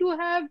seem to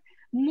have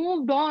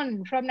moved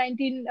on from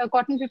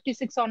Cotton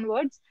 56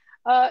 onwards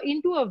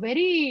into a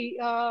very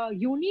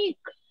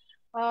unique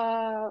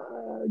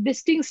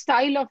distinct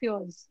style of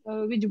yours,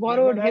 which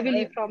borrowed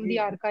heavily from the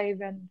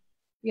archive and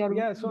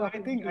so I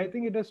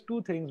think it has two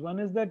things. One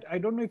is that I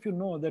don't know if you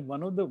know that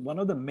one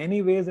of the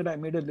many ways that I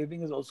made a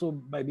living is also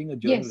by being a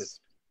journalist.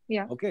 Yes.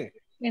 Yeah. Okay.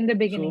 In the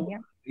beginning,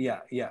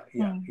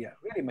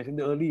 Very much in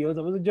the early years,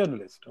 I was a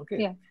journalist. Okay.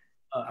 Yeah.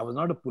 I was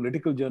not a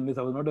political journalist.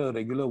 I was not a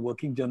regular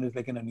working journalist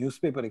like in a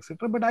newspaper,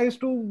 etc. But I used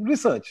to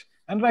research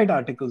and write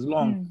articles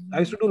long. I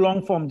used to do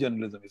long form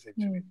journalism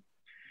essentially.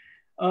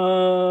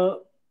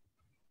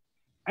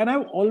 And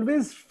I've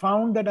always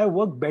found that I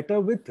work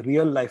better with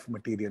real life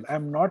material.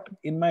 I'm not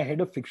in my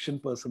head a fiction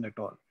person at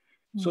all.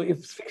 So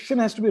if fiction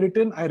has to be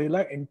written, I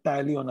rely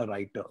entirely on a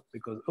writer,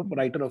 because a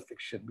writer of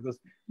fiction, because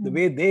the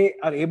way they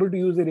are able to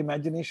use their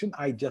imagination,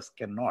 I just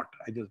cannot.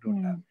 I just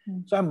don't have.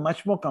 So I'm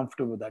much more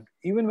comfortable with that.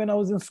 Even when I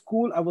was in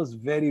school, I was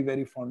very,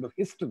 very fond of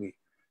history.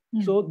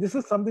 So this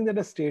is something that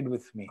has stayed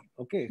with me.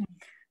 Okay.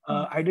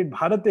 I did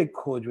Bharat Ek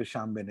Khoj with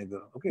Shyam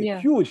Benegal. Okay.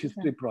 Huge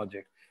history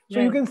project. So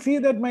you can see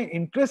that my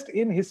interest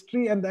in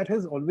history, and that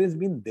has always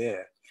been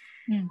there.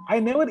 I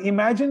never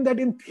imagined that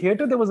in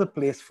theater there was a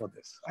place for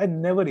this. I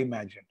never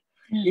imagined.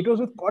 It was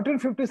with Cotton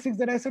 56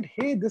 that I said,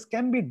 hey, this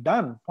can be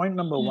done. Point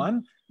number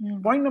one.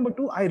 Point number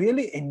two, I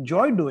really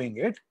enjoy doing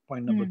it.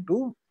 Point number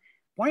two.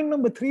 Point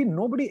number three,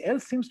 nobody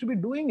else seems to be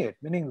doing it,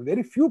 meaning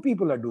very few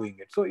people are doing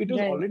it. So it is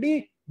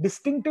already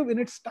distinctive in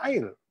its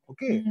style.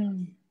 Okay.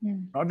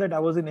 Not that I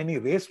was in any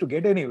race to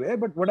get anywhere,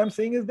 but what I'm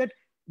saying is that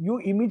you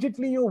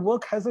immediately, your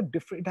work has a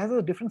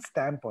different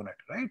stamp on it,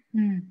 right?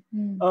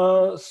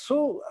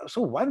 So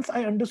once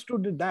I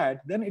understood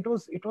that, then it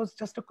was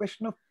just a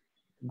question of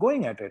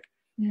going at it.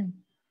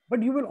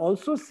 But you will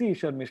also see,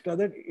 Sharmishta,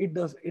 that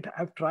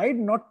I've tried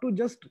not to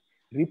just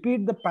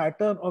repeat the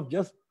pattern of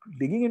just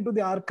digging into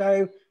the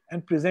archive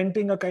and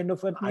presenting a kind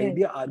of an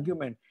idea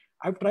argument.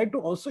 I've tried to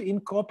also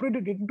incorporate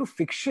it into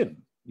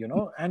fiction,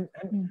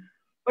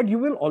 but you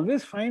will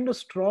always find a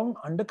strong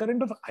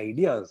undercurrent of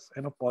ideas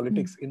and of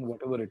politics in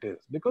whatever it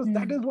is, because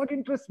that is what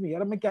interests me.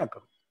 It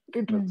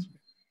interests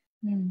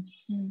me.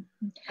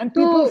 And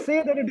people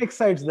say that it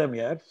excites them,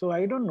 so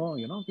I don't know,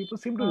 people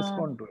seem to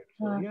respond to it.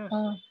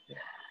 So,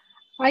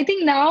 I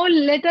think now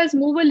let us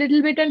move a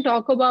little bit and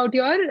talk about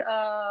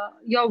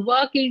your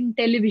work in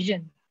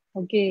television.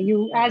 Okay,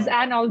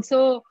 and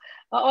also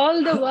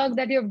all the work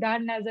that you've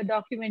done as a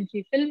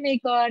documentary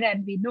filmmaker,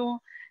 and we know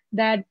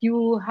that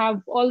you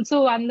have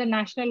also won the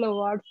national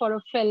award for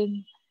a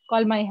film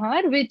called My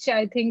Har, which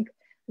I think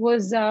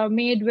was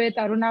made with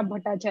Aruna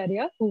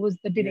Bhattacharya, who was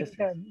the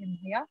director in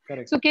India.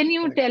 So can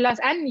you tell us,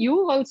 and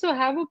you also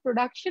have a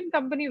production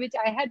company, which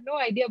I had no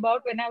idea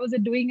about when I was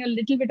doing a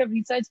little bit of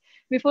research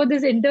before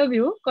this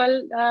interview,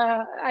 called,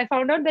 I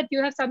found out that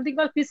you have something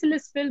called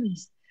Chrysalis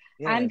Films,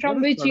 and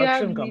from which you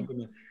have...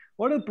 Company.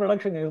 What is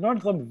production? It's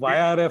not some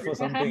YRF or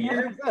something.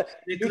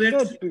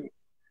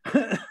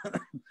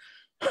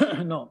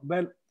 No,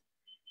 well,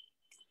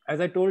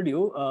 as I told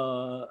you,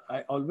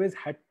 I always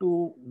had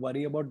to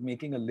worry about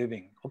making a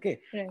living. Okay.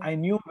 I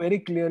knew very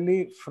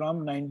clearly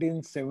from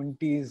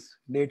 1970s,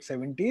 late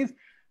 70s,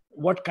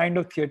 what kind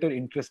of theater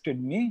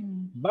interested me.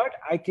 But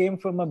I came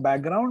from a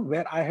background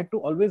where I had to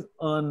always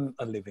earn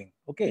a living.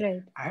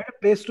 Okay. I had a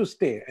place to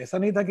stay. ऐसा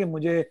नहीं था कि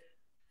मुझे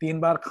 3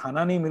 बार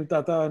खाना नहीं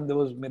मिलता था and there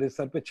was मेरे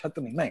सर पे छत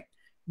नहीं.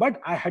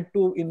 But I had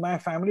to, in my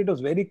family, it was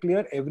very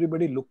clear,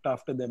 everybody looked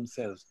after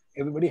themselves.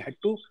 Everybody had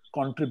to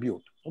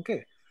contribute.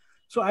 Okay.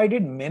 So I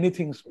did many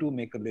things to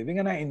make a living,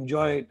 and I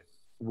enjoyed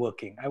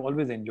working. I've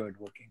always enjoyed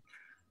working.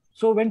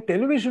 So when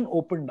television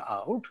opened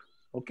out,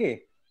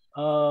 okay,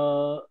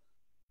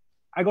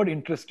 I got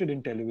interested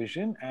in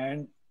television,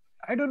 and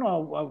I don't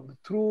know,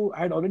 I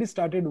had already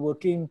started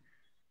working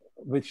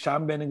with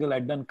Shyam Benegal.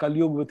 I'd done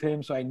Kalyug with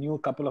him, so I knew a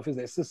couple of his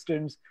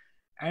assistants.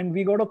 And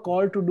we got a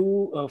call to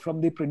do from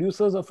the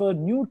producers of a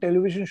new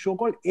television show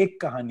called Ek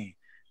Kahani,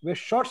 where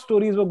short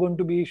stories were going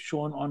to be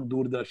shown on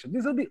Doordarshan.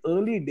 These are the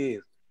early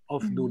days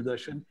of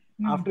Doordarshan,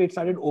 after it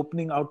started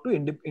opening out to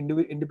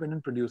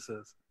independent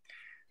producers.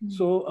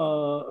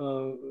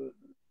 So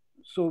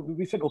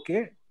we said,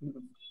 okay,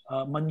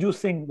 Manju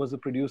Singh was the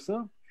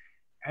producer,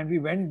 and we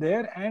went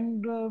there,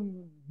 and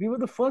we were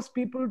the first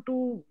people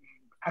to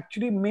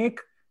actually make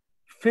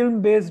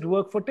film-based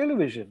work for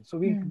television. So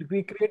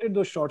we created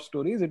those short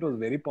stories. It was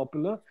very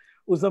popular.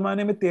 उस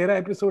ज़माने में 13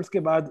 episodes के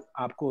बाद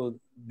आपको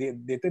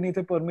देते नहीं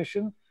थे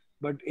permission,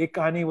 but Ek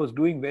Kahani was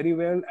doing very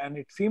well, and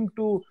it seemed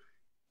to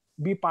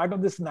be part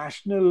of this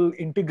national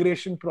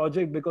integration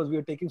project because we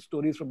were taking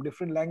stories from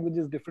different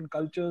languages, different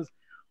cultures.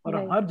 और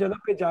हर जगह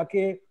पे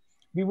जाके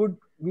we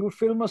would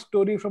film a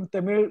story from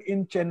Tamil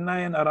in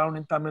Chennai and around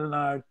in Tamil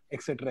Nadu,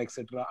 etc.,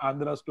 etc.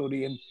 Andhra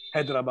story in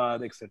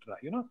Hyderabad, etc.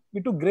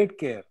 We took great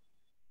care.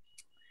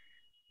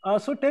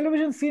 So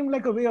television seemed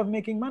like a way of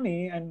making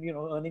money and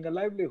earning a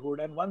livelihood,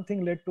 and one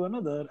thing led to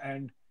another,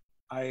 and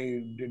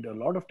I did a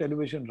lot of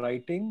television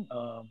writing.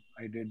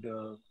 I did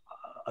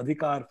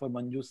Adhikar for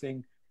Manju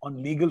Singh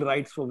on legal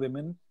rights for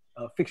women,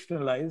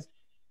 fictionalized.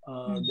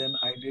 Then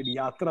I did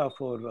Yatra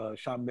for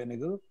Shyam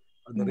Benegal,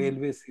 the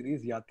railway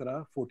series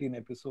Yatra, 14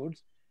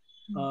 episodes.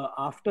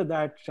 After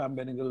that, Shyam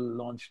Benegal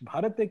launched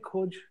Bharat Ek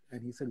Khoj,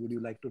 and he said, would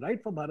you like to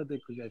write for Bharat Ek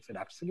Khoj? I said,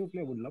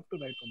 absolutely, I would love to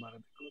write for Bharat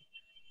Ek Khoj.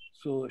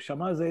 So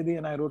Shama Zaidi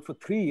and I wrote for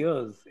 3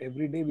 years.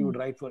 Every day we would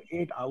write for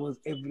 8 hours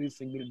every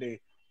single day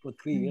for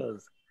 3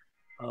 years,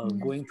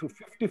 going through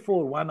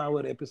 54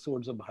 one-hour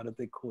episodes of Bharat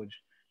Ek Khoj,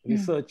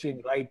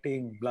 researching,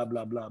 writing, blah,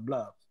 blah, blah,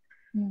 blah.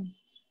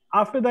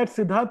 After that,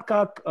 Siddharth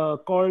Kak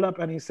called up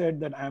and he said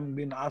that I'm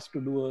being asked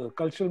to do a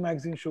cultural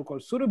magazine show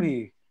called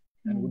Surabhi.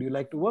 And would you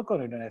like to work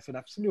on it? And I said,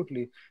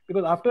 absolutely.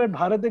 Because after that,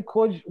 Bharat Ek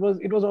Khoj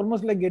was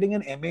almost like getting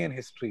an MA in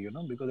history,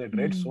 because I'd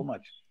read so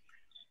much.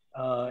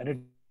 And it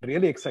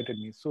really excited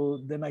me.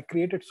 So then I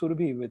created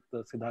Surabhi with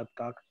Siddharth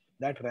Kak.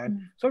 That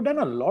ran. So I've done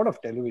a lot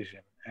of television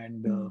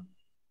and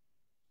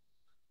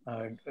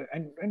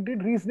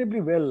did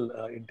reasonably well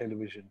in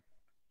television.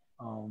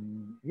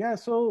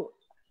 So,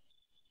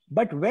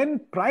 but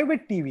when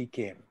private TV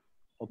came,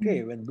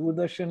 when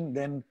Doordarshan,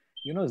 then,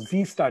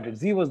 Z started.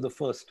 Z was the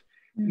first.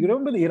 You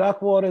remember the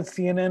Iraq War and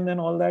CNN and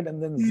all that,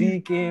 and then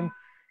Z came.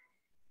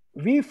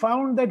 We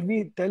found that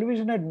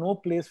television had no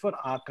place for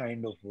our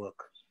kind of work.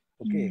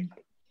 The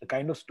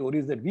kind of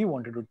stories that we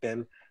wanted to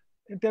tell.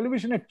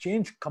 Television had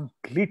changed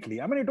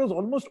completely. I mean, it was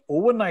almost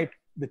overnight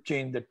the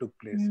change that took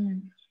place.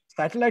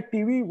 Satellite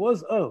TV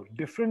was a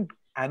different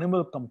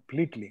animal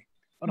completely.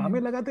 और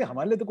हमें लगा था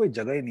हमारे लिए तो कोई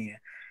जगह ही नहीं है.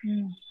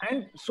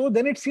 And so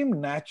then it seemed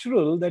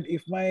natural that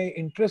if my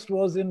interest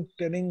was in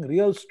telling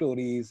real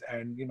stories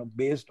and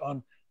based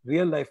on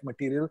real life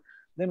material,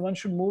 then one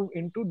should move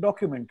into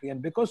documentary.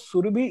 And because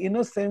Surabhi in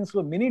a sense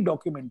were mini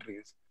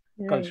documentaries,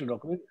 cultural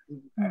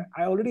documentaries,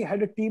 I already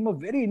had a team of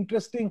very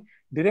interesting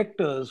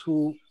directors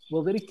who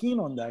were very keen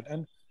on that.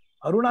 And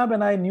Arunab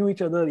and I knew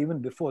each other even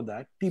before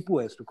that. Tipu,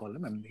 I used to call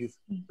him. I mean, his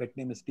pet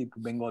name is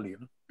Tipu, Bengali,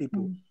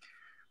 Tipu.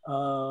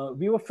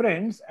 We were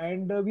friends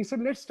and we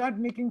said, let's start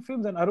making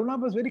films. And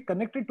Arunab was very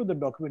connected to the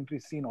documentary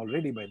scene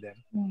already by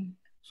then.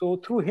 So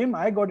through him,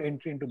 I got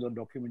entry into the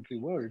documentary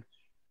world.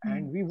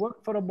 And we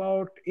worked for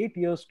about 8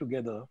 years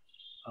together,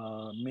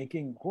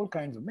 making whole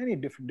kinds of many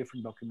different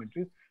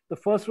documentaries. The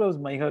first was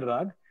Maihar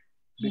Rag,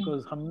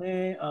 because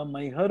हमने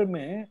Maihar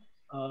में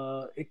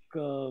एक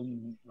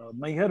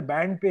Maihar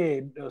band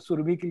पे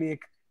Surabhi के लिए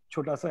एक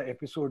छोटा सा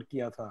episode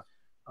किया था.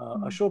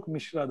 Ashok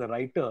Mishra, the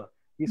writer,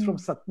 he's from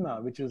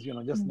Satna, which is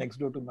just next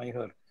door to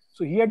Maihar.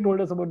 So he had told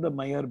us about the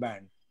Maihar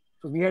band.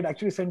 So we had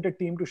actually sent a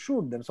team to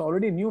shoot them. So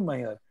already knew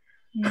Maihar.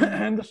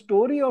 And the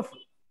story of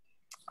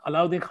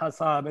Alauddin Khan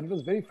Sahab, and it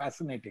was very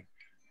fascinating.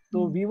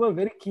 So we were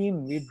very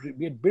keen.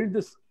 We had built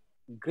this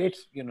great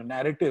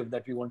narrative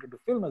that we wanted to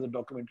film as a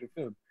documentary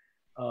film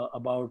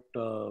about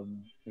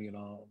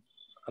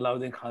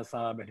Alauddin Khan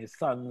Sahab and his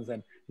sons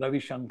and Ravi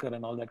Shankar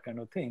and all that kind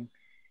of thing.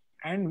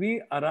 And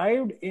we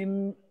arrived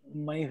in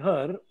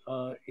Maihar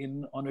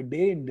on a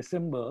day in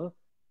December.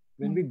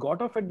 When we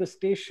got off at the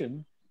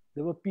station,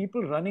 there were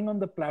people running on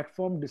the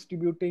platform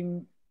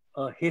distributing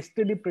a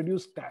hastily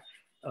produced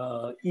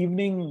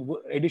evening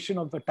edition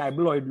of the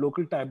tabloid,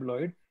 local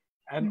tabloid.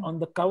 And on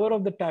the cover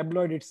of the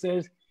tabloid, it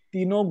says,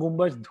 Tino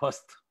Gumbaj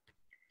Dhwast.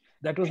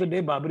 That was the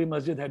day Babri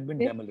Masjid had been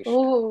demolished.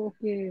 Oh,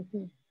 okay.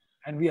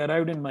 And we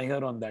arrived in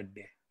Maihar on that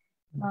day.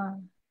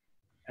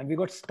 And we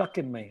got stuck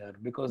in Maihar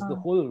because the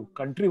whole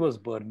country was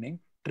burning.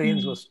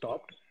 Trains were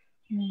stopped.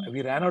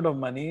 We ran out of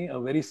money. A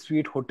very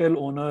sweet hotel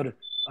owner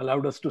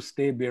allowed us to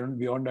stay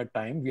beyond that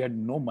time. We had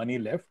no money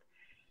left.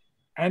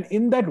 And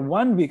in that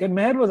 1 week, and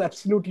Maihar was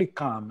absolutely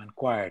calm and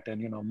quiet,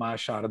 and Ma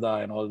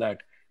Sharda and all that,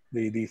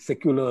 the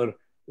secular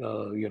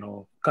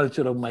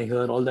culture of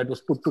Maihar, all that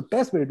was put to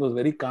test, but it was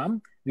very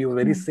calm. We were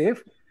very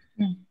safe.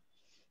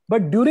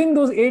 But during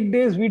those 8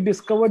 days, we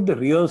discovered the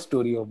real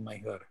story of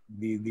Maihar.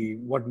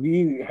 What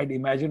we had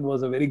imagined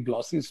was a very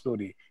glossy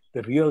story,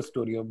 the real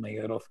story of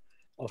Maihar.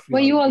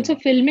 Were you also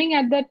filming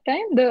at that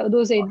time,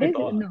 those 8 days?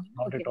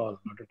 Not at all.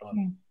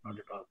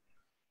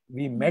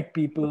 We met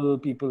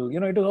people, it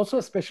was also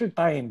a special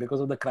time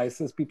because of the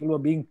crisis. People were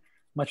being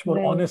much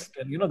more honest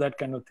and, that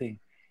kind of thing.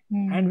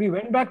 And we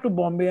went back to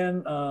Bombay,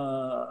 and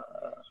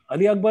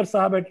Ali Akbar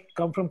Sahab had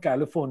come from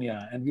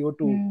California, and we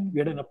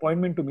had an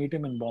appointment to meet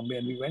him in Bombay,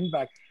 and we went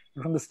back.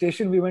 And from the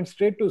station, we went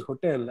straight to his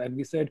hotel, and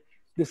we said,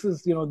 this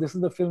is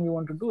the film you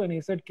want to do. And he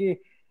said,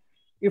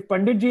 if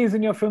Panditji is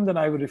in your film, then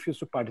I will refuse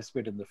to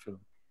participate in the film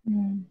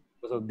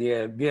because of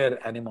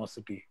their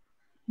animosity.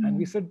 And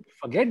we said,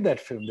 forget that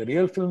film. The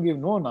real film we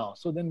know now.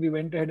 So then we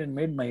went ahead and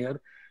made Maihar.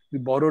 We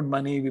borrowed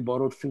money. We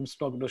borrowed film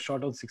stock. It was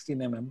shot on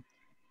 16mm.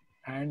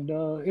 And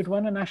it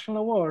won a national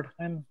award.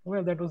 And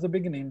well, that was the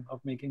beginning of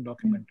making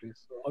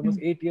documentaries. So almost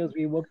 8 years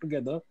we worked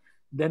together.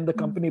 Then the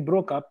company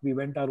broke up. We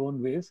went our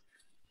own ways.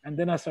 And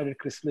then I started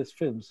Chrysalis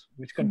Films,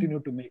 which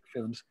continued to make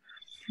films.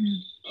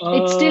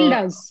 It still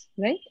does,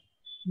 right?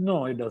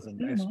 No, it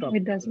doesn't. I stopped.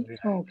 It doesn't.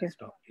 I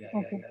stopped.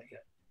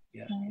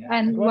 Yeah.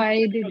 And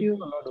why did you?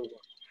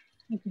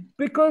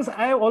 Because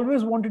I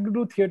always wanted to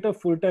do theatre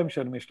full-time,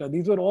 Sharmishta.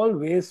 These were all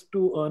ways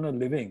to earn a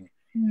living,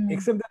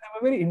 except that they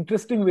were very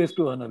interesting ways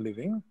to earn a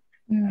living.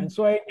 And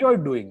so I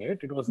enjoyed doing it.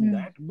 It wasn't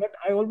that. But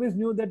I always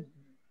knew that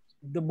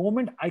the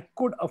moment I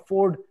could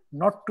afford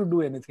not to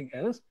do anything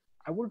else,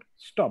 I would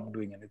stop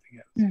doing anything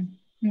else.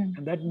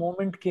 And that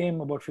moment came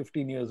about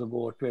 15 years ago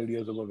or 12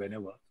 years ago,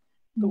 whenever.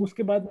 So uske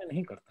baad main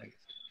nahi karta hai.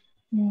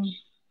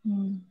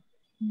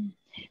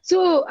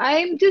 So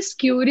I'm just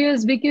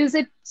curious because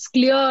it's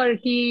clear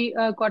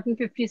that Cotton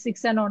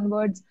 56 and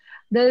onwards,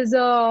 there's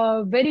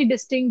a very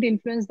distinct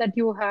influence that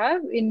you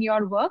have in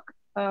your work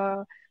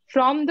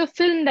from the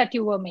film that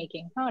you were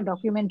making,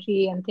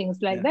 documentary and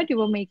things like that you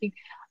were making.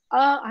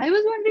 I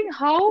was wondering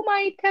how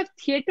might have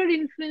theater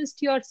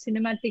influenced your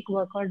cinematic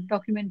work or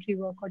documentary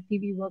work or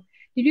TV work?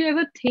 Did you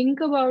ever think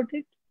about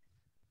it?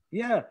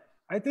 Yeah,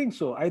 I think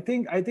so. I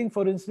think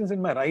for instance,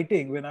 in my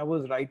writing, when I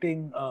was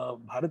writing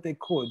Bharat Ek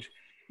Khoj,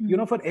 you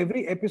know, for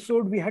every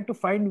episode, we had to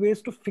find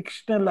ways to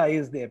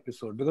fictionalize the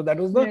episode because that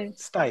was the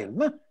style.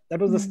 Na? That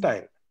was the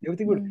style.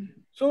 Everything would.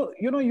 So,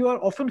 you know, you are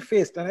often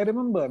faced, and I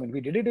remember, I mean, we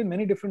did it in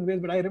many different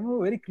ways, but I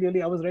remember very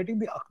clearly, I was writing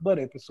the Akbar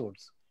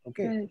episodes.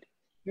 Okay. Right.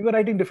 We were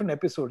writing different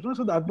episodes. No?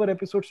 So the Akbar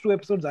episodes, 2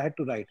 episodes I had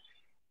to write.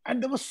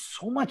 And there was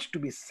so much to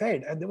be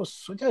said, and there was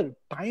such a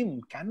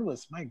time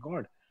canvas. My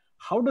God.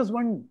 How does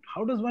one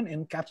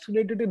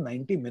encapsulate it in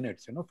 90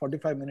 minutes, you know,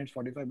 45 minutes,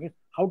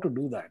 how to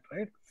do that,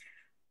 right?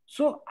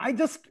 So I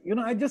just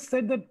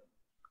said that,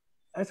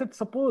 I said,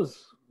 suppose,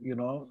 you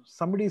know,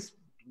 somebody's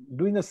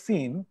doing a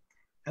scene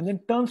and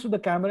then turns to the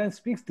camera and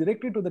speaks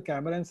directly to the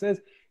camera and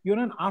says, you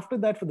know, and after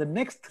that, for the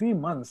next 3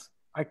 months,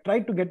 I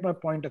tried to get my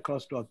point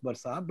across to Akbar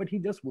Saab, but he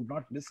just would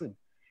not listen.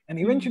 And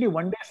eventually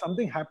one day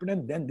something happened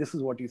and then this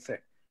is what he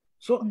said.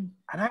 So,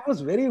 and I was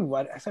very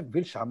worried. I said,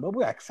 will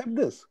Shambabu accept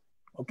this?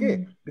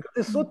 Okay, because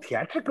it's so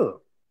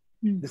theatrical.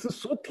 This is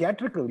so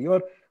theatrical.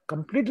 You're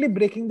completely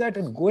breaking that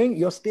and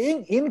you're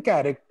staying in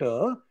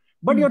character,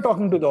 but you're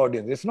talking to the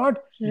audience. It's not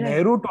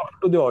Nehru talking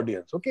to the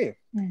audience. Okay.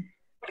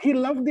 But he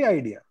loved the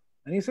idea.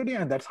 And he said,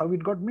 yeah, and that's how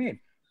it got made.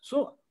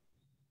 So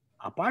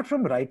apart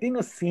from writing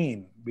a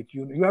scene, which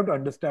you have to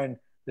understand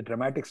the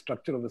dramatic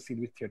structure of the scene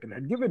which theatre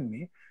had given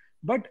me,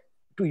 but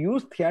to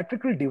use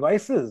theatrical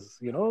devices,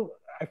 you know,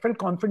 I felt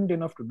confident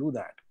enough to do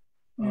that.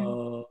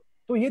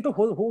 तो ये तो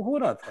हो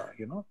रहा था,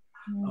 you know.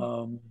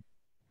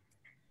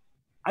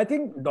 I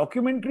think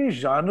documentary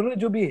genre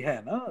जो भी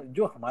है ना,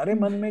 जो हमारे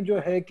मन में जो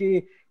है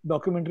कि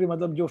documentary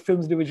मतलब जो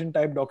films division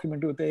type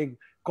documentary होता है, एक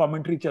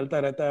commentary चलता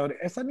रहता है, और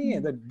ऐसा नहीं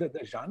है.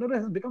 The genre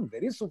has become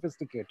very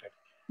sophisticated.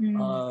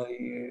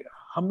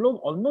 हम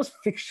लोग almost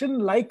fiction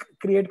like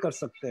create कर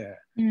सकते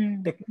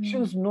हैं.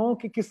 Technicians know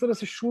कि किस तरह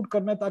से shoot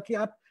करना है ताकि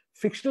आप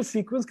फिक्शनल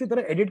सीक्वेंस की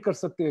तरह एडिट कर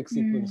सकते हो एक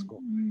सीक्वेंस को.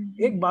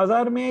 एक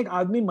बाजार में एक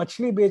आदमी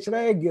मछली बेच रहा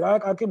है, एक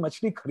ग्राहक आके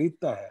मछली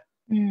खरीदता है.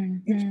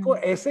 इसको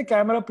ऐसे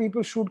कैमरा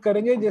पीपल शूट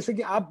करेंगे जैसे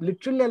कि आप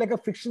literally like a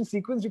fiction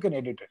sequence you can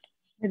edit it.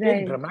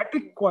 एक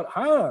ड्रामेटिक,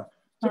 हाँ.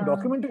 So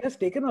documentary has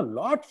taken a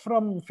lot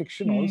from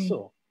fiction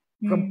also.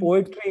 From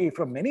poetry,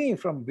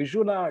 from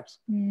visual arts,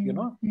 you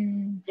know.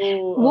 So,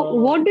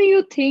 what do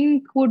you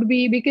think would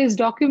be, because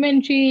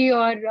documentary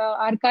और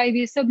archive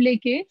ये सब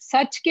लेके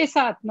सच के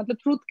साथ, मतलब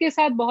truth के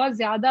साथ बहुत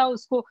ज्यादा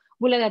उसको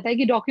बोला जाता है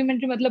कि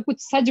documentary मतलब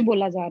कुछ सच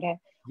बोला जा रहा है,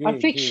 और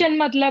fiction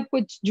मतलब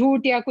कुछ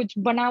झूठ या कुछ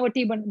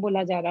बनावटी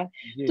बोला जा रहा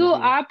है. तो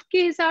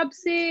आपके हिसाब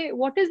से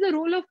what is the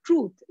role of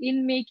truth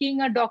in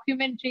making a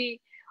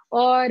documentary,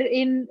 or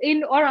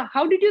or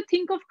how did you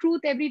think of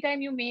truth every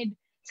time you made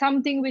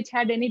something which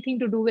had anything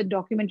to do with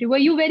documentary?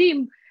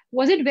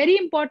 Was it very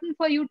important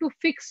for you to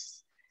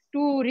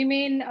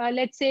remain,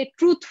 let's say,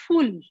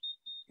 truthful?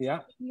 Yeah.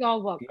 In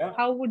your work. Yeah.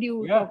 How would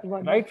you talk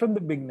about right that? From the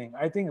beginning?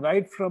 I think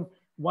right from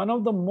one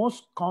of the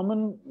most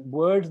common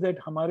words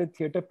that हमारे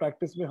theatre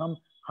practice में हम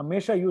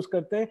हमेशा use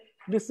करते हैं,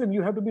 listen,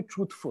 you have to be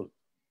truthful.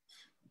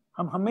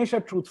 हम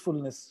हमेशा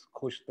truthfulness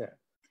खोजते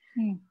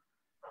हैं.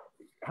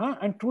 हाँ,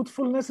 and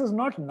truthfulness is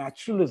not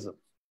naturalism.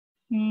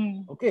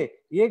 Okay,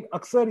 ये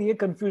अक्सर ये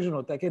confusion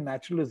होता है कि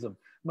naturalism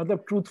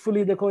मतलब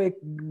truthfully देखो एक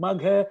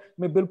मग है,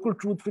 मैं बिल्कुल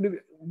truthfully,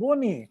 वो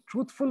नहीं.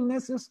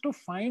 Truthfulness is to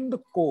find the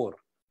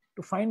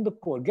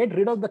core, get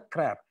rid of the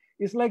crap.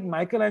 It's like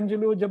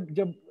Michelangelo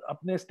जब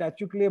अपने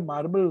statue के लिए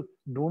marble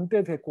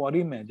ढूंढते थे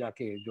quarry में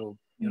जाके, जो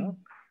you know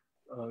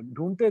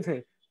ढूंढते थे,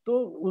 तो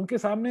उनके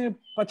सामने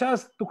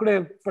 50 टुकड़े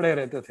पड़े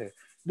रहते थे,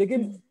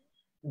 लेकिन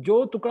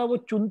जो टुकड़ा वो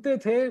चुनते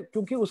थे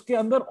क्योंकि उसके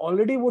अंदर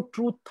ऑलरेडी वो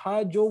ट्रूथ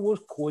था जो वो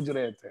खोज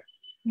रहे थे.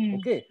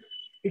 Okay,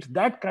 it's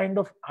that kind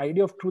of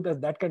idea of truth as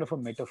that kind of a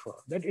metaphor,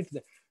 that it's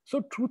there. So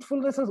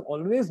truthfulness has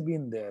always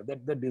been there,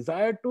 that the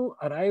desire to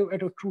arrive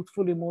at a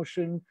truthful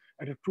emotion,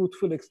 at a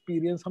truthful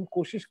experience, हम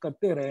कोशिश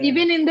करते रहे.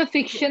 Even in the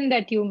fiction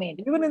that you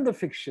made. Even in the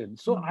fiction.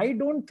 So I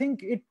don't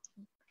think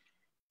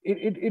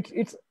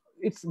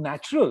it's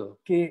natural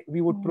that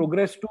we would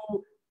progress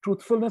to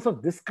truthfulness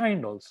of this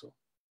kind also.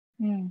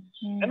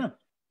 है ना?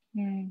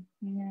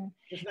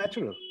 It's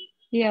natural.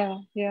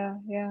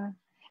 Yeah.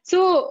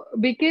 So,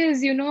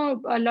 because, you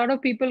know, a lot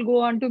of people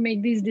go on to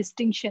make these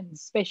distinctions,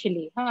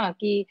 especially,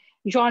 कि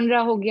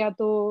genre हो गया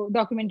तो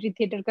documentary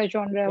theatre का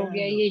genre हो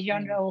गया, ये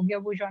genre हो गया,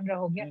 वो genre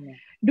हो गया.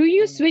 Do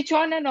you switch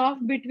on and off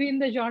between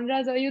the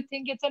genres, or you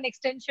think it's an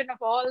extension of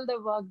all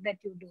the work that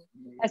you do?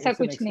 ऐसा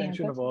कुछ नहीं है. It's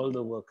an extension of all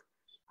the work.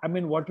 I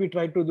mean, what we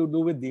try to do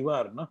with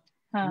Diwar, na?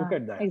 Look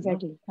at that.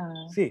 Exactly.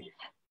 See,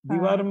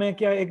 दीवार में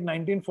क्या एक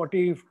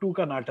 1942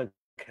 का नाटक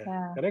है,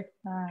 करेक्ट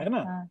है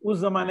ना? उस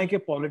जमाने के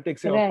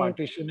पॉलिटिक्स और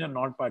पार्टीशन या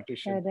नॉट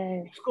पार्टीशन,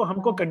 इसको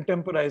हमको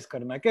कंटेम्पोराइज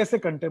करना है. कैसे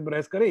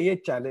कंटेम्पोराइज करें, ये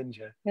चैलेंज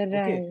है.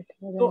 ओके,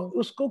 तो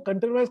उसको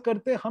कंटेम्पोराइज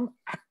करते हम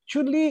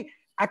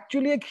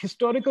एक्चुअली एक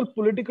हिस्टोरिकल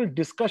पॉलिटिकल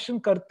डिस्कशन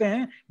करते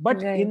हैं,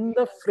 but in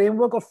the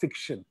framework of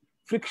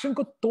fiction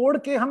को तोड़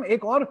के हम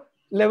एक और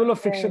लेवल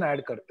ऑफ फिक्शन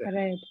ऐड करते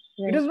हैं.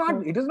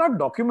 It is not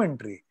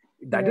documentary.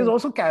 That is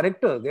also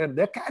characters.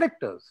 They're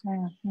characters.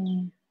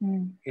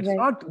 It's right.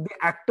 not the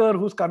actor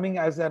who's coming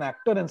as an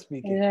actor and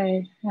speaking.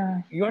 Right.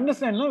 You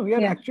understand, no? We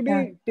are Yeah, actually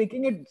yeah.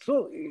 taking it.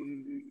 So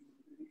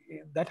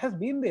that has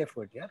been the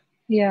effort, yeah.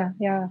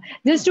 Yeah.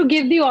 Just to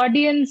give the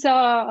audience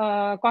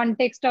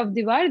context of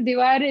Diwar.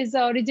 Diwar is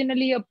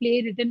originally a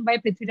play written by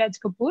Prithviraj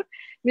Kapoor,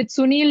 which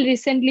Sunil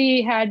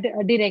recently had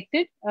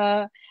directed,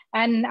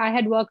 and I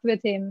had worked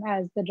with him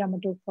as the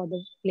dramaturg for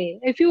the play.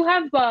 If you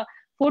have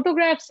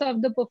photographs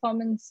of the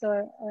performance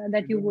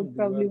that you would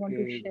probably want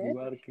to share.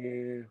 दीवार के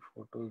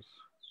photos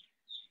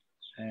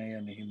हैं या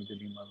नहीं मुझे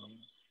नहीं मालूम,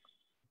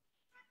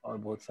 और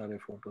बहुत सारे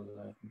photos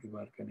हैं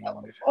दीवार के नहीं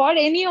होंगे. Or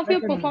any of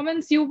your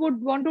performance you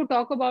would want to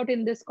talk about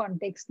in this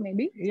context,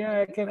 maybe.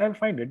 Yeah, I'll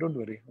find it. Don't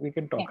worry, we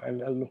can talk.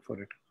 Yeah. I'll look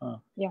for it.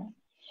 Yeah.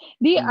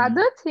 The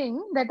other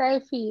thing that I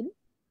feel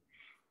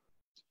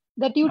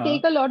that you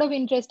take a lot of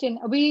interest in.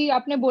 अभी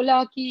आपने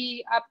बोला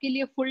कि आपके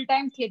लिए full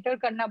time theater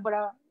करना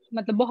बड़ा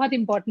मतलब बहुत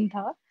important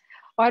था,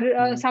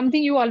 और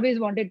something you always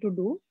wanted to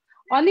do.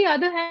 On the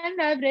other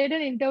hand, I've read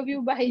an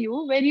interview by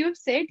you where you've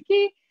said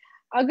कि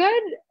अगर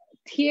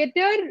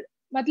theater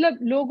मतलब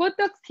लोगों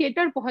तक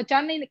थिएटर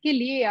पहुंचाने के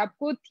लिए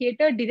आपको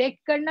थिएटर डायरेक्ट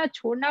करना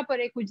छोड़ना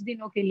पड़े कुछ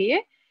दिनों के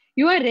लिए,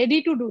 you are ready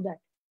to do that.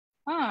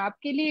 हाँ,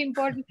 आपके लिए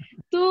इम्पोर्टेंट.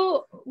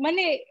 तो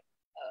मैंने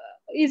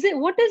is it,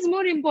 what is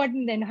more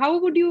important then? How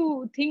would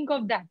you think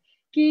of that?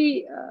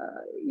 Ki,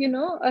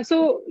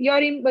 so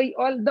you're in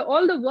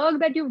all the work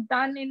that you've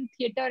done in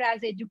theater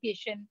as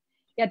education,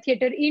 या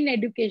theater in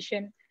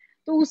education,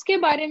 तो उसके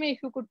बारे में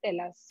if you could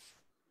tell us.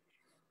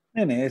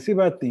 नहीं ऐसी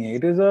बात नहीं है.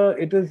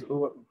 It is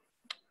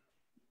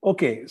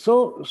okay.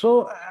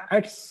 So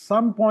at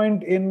some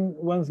point in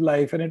one's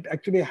life, and it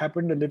actually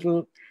happened a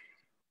little.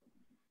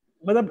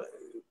 मतलब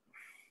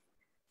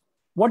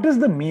what is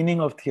the meaning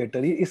of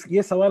theater?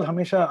 ये सवाल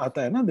हमेशा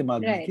आता है ना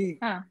दिमाग में कि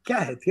क्या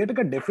है थिएटर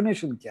का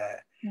डेफिनेशन क्या है.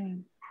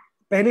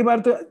 पहली बार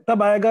तो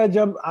तब आएगा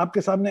जब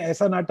आपके सामने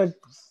ऐसा नाटक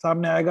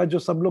सामने आएगा जो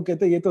सब लोग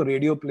कहते हैं ये तो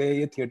रेडियो प्ले,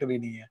 ये थिएटर ही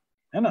नहीं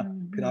है ना.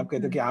 फिर आप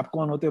कहते हो कि आप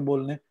कौन होते हैं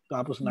बोलने, तो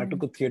आप उस नाटक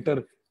को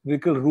थिएटर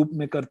विकल रूप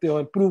में करते हो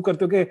और प्रूव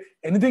करते हो कि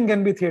anything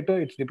can be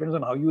theatre. It depends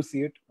on how you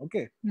see it. Okay,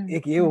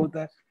 एक ये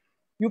होता है.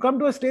 You come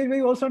to a stage where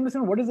you also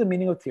understand what is the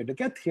meaning of theatre.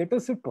 क्या थिएटर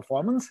सिर्फ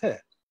परफॉर्मेंस है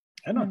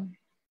ना?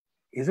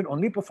 Is it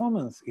only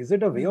performance? Is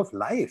it a way of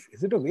life?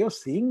 Is it a way of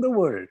seeing the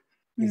world?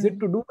 Is it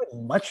to do with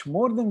much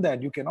more than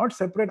that? You cannot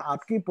separate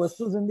आपकी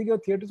personal जिंदगी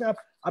और theatre से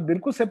आप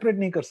बिल्कुल separate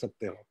नहीं कर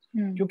सकते हो,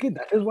 क्योंकि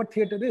that is what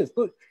theater is.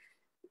 तो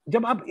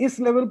जब आप इस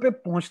लेवल पे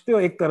पहुंचते हो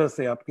एक तरह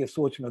से आपके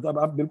सोच में, तो अब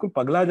आप बिल्कुल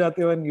पगला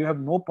जाते हो and you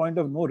have no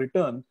point of no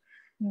return.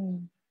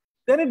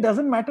 Then it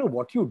doesn't matter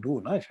what you do,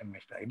 ना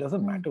Sharmishtha. It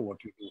doesn't matter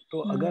what you do.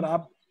 तो अगर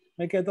आप,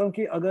 मैं कहता हूँ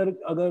कि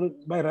अगर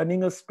by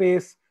running a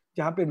space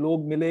जहाँ पे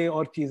लोग मिले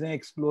और चीजें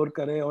एक्सप्लोर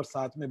करें और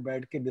साथ में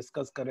बैठ के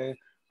डिस्कस करें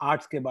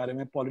आर्ट्स के बारे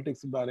में,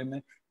 पॉलिटिक्स के बारे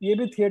में, ये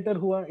भी थिएटर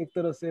हुआ एक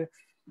तरह से.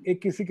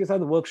 एक किसी के साथ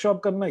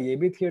वर्कशॉप करना ये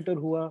भी थिएटर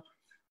हुआ.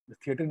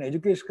 थिएटर इन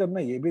एजुकेशन करना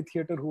ये भी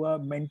थिएटर हुआ.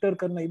 मेंटर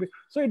करना ये भी.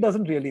 So it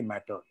doesn't really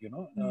matter, you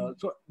know.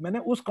 सो मैंने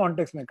उस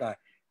कॉन्टेक्स्ट में कहा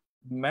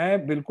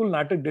मैं बिल्कुल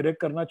नाटक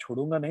डायरेक्ट करना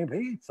छोड़ूंगा नहीं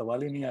भाई,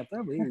 सवाल ही नहीं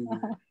आता भाई.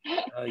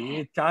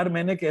 ये 4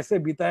 महीने कैसे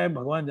बिताए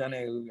भगवान जाने.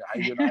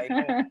 I know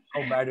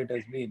how bad it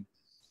has been.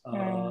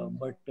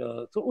 But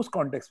so उस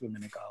context में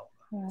मैंने कहा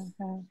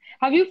होगा.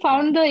 Have you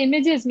found the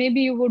images?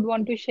 Maybe you would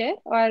want to share,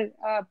 or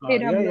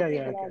फिर हम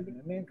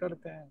लोग नहीं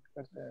करते हैं.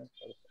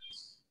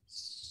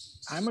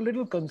 I'm a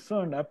little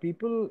concerned. Are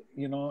people,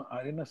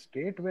 are in a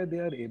state where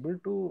they are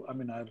able to? I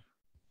mean,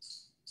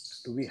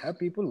 do we have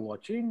people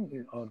watching,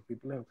 or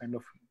people have kind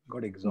of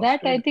got exhausted?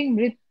 That I think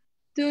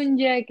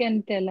Mrityunjay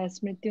can tell us.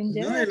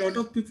 Mrityunjay. No, a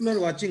lot of people are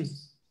watching.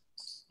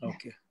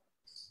 Okay.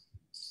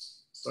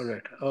 All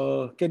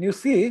right. Can you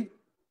see?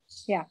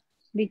 Yeah,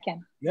 we can.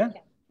 Yeah.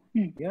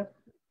 Yeah.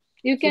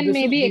 You can so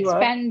maybe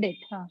expand it.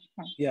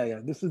 Yeah.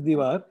 This is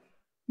दीवार.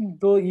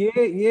 तो ये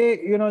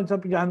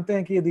सब जानते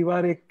हैं कि ये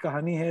दीवार एक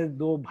कहानी है,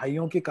 2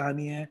 भाइयों की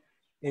कहानी है.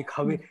 एक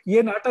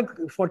ये नाटक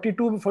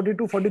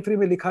 42-43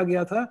 में लिखा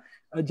गया था,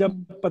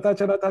 जब पता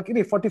चला था कि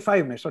नहीं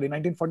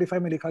 1945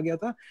 में लिखा गया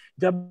था,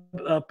 जब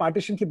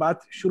पार्टीशन की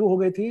बात शुरू हो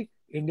गई थी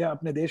इंडिया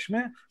अपने देश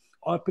में,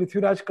 और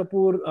पृथ्वीराज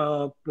कपूर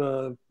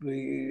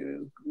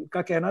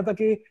का कहना था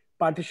कि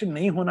पार्टीशन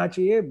नहीं होना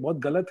चाहिए, बहुत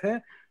गलत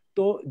है.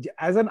 तो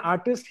as an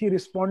artist he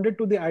responded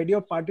to the idea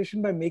of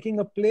partition by making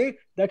a play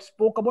that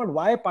spoke about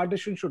why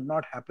partition should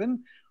not happen.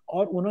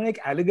 और उन्होंने एक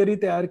एलिगरी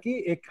तैयार की.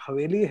 एक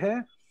हवेली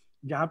है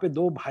जहाँ पे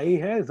 2 भाई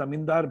हैं,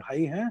 जमींदार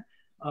भाई हैं,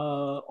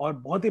 और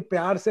बहुत ही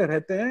प्यार से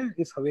रहते हैं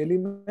इस हवेली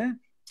में.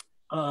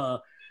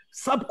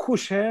 सब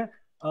खुश है.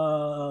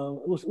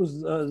 उस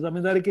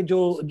जमींदारी के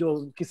जो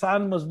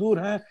किसान मजदूर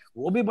हैं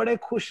वो भी बड़े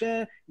खुश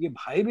हैं, ये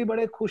भाई भी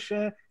बड़े खुश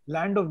हैं.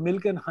 Land of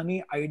milk and honey,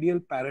 ideal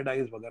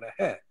paradise वगैरह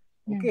है.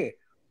 ओके.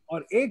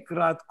 और एक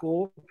रात को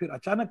फिर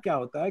अचानक क्या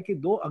होता है कि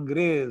 2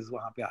 अंग्रेज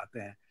वहां पे आते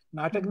हैं.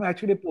 नाटक में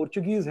एक्चुअली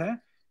पोर्चुगीज हैं,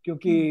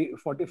 क्योंकि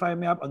 45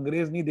 में आप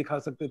अंग्रेज नहीं दिखा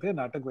सकते थे,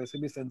 नाटक वैसे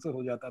भी सेंसर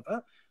हो जाता था.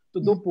 तो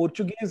 2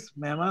 पोर्चुगीज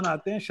मेहमान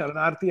आते हैं,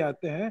 शरणार्थी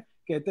आते हैं,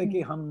 कहते हैं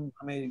कि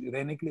हमें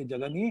रहने के लिए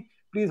जगह नहीं,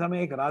 प्लीज हमें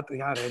एक रात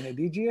यहाँ रहने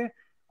दीजिए.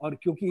 और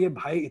क्योंकि ये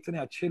भाई इतने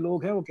अच्छे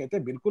लोग हैं, वो कहते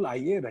हैं बिल्कुल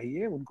आइए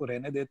रहिए, उनको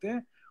रहने देते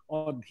हैं।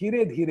 और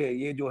धीरे धीरे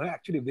ये जो है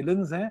एक्चुअली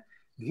विलन्स हैं,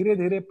 धीरे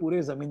धीरे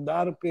पूरे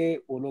जमींदार पे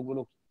वो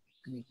लोग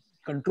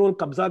कंट्रोल,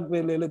 कब्जा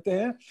पे ले लेते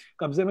हैं,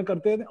 कब्जे में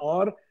करते हैं,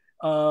 और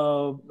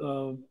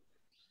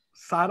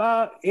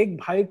सारा एक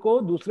भाई को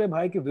दूसरे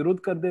भाई के विरुद्ध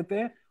कर देते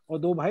हैं और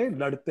दो भाई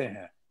लड़ते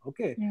हैं।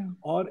 ओके,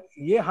 और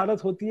ये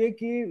हालत होती है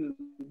कि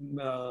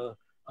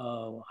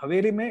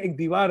हवेली में एक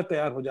दीवार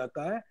तैयार हो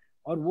जाता है,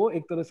 और वो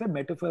एक तरह से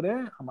मेटाफर है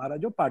हमारा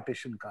जो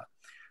पार्टीशन का।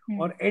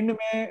 और एंड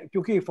में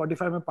क्योंकि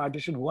 45 में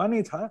पार्टीशन हुआ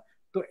नहीं था,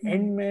 तो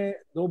एंड में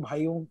दो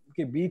भाइयों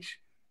के बीच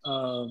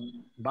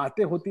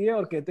बातें होती है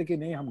और कहते हैं कि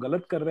नहीं हम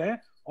गलत कर रहे हैं,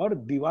 और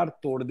दीवार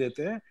तोड़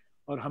देते हैं।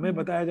 और हमें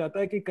बताया जाता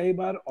है कि कई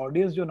बार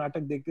ऑडियंस जो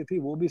नाटक देखती थी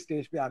वो भी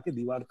स्टेज पे आके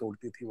दीवार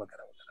तोड़ती थी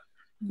वगैरह वगैरह।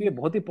 तो ये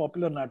बहुत ही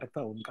पॉपुलर नाटक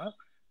था उनका।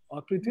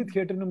 और पृथ्वी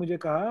थिएटर ने मुझे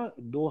कहा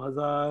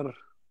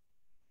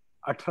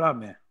 2018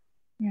 में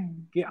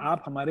कि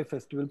आप हमारे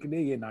फेस्टिवल के लिए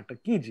ये नाटक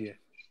कीजिए।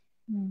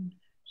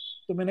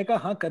 तो मैंने कहा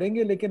हाँ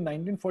करेंगे, लेकिन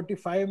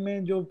 1945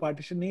 में जो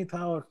पार्टीशन नहीं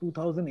था और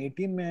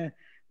 2018 में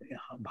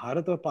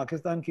भारत और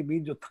पाकिस्तान के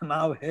बीच जो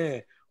तनाव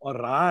है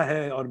और रहा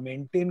है और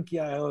मेंटेन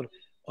किया है,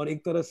 और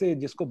एक तरह से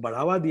जिसको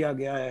बढ़ावा दिया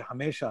गया है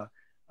हमेशा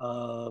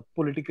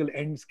पॉलिटिकल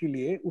एंड्स के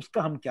लिए,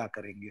 उसका हम क्या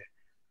करेंगे,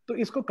 तो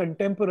इसको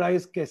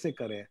कंटेम्पोराइज कैसे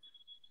करें।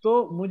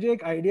 तो मुझे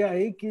एक आइडिया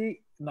आई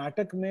कि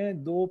नाटक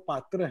में दो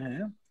पात्र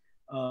हैं,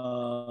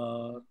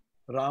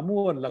 रामू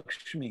और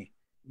लक्ष्मी।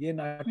 ये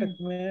नाटक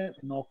में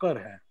नौकर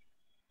है,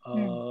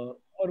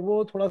 और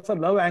वो थोड़ा सा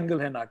लव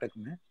एंगल है नाटक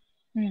में।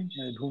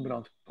 मैं ढूंढ रहा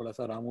हूँ थोड़ा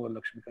सा रामू और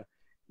लक्ष्मी का।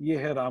 ये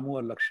है रामू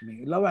और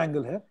लक्ष्मी, लव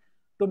एंगल है।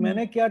 तो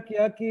मैंने क्या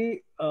किया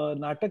कि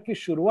नाटक की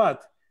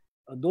शुरुआत,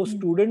 दो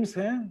स्टूडेंट्स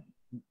हैं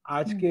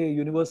आज के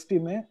यूनिवर्सिटी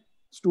में,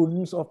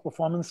 स्टूडेंट्स ऑफ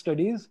परफॉर्मेंस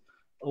स्टडीज,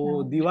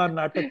 वो दीवार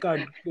नाटक का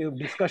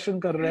डिस्कशन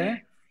कर रहे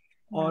हैं।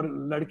 और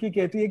लड़की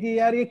कहती है कि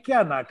यार ये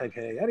क्या नाटक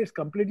है यार, इट्स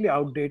कम्प्लीटली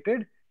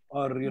आउटडेटेड,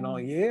 और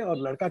ये, और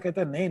लड़का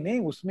कहता है नहीं नहीं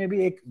उसमें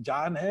भी एक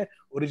जान है,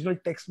 ओरिजिनल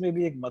टेक्स्ट में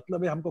भी एक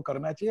मतलब है, हमको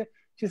करना चाहिए,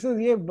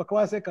 जिससे ये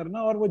बकवास है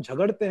करना। और वो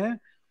झगड़ते हैं,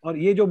 और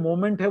ये जो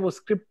मोमेंट है वो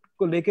स्क्रिप्ट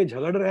को लेके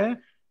झगड़ रहे हैं,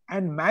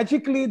 and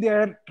magically they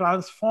are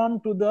transform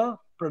to the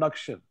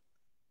production.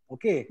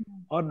 Okay,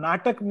 और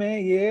नाटक में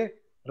ये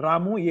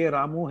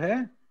रामू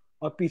है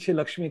और पीछे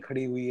लक्ष्मी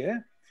खड़ी हुई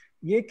है,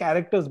 ये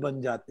कैरेक्टर्स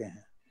बन जाते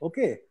हैं।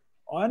 Okay,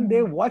 and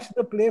they watch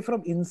the play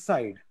from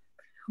inside.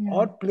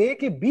 और प्ले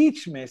के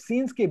बीच में,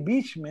 सीन्स के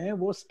बीच में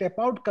वो स्टेप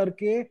आउट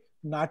करके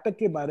नाटक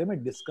के बारे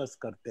में डिस्कस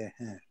करते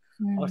हैं।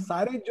 और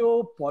सारे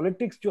जो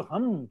पॉलिटिक्स जो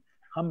हम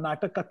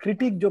नाटक का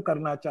क्रिटिक जो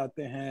करना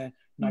चाहते हैं,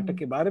 नाटक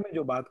के बारे में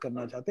जो बात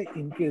करना चाहते हैं,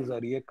 इनके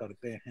जरिए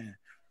करते हैं।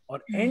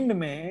 और एंड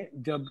में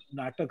जब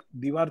नाटक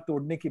दीवार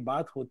तोड़ने की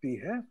बात होती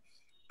है,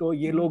 तो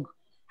ये लोग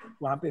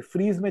वहां पे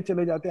फ्रीज में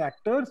चले जाते हैं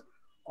एक्टर्स,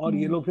 और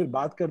ये लोग फिर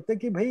बात करते हैं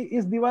कि भाई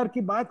इस दीवार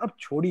की बात अब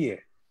छोड़िए,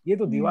 ये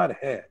तो दीवार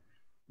है,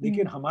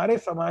 लेकिन हमारे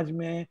समाज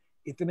में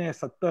इतने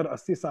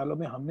 70-80 सालों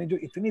में हमने जो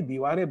इतनी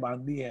दीवारें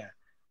बांधी हैं,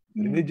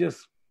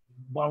 रिलीजियस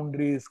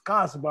बाउंड्रीज,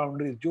 कास्ट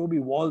बाउंड्रीज, जो भी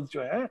वॉल्स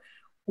जो है,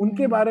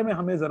 उनके बारे में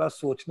हमें जरा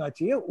सोचना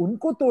चाहिए,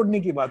 उनको तोड़ने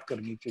की बात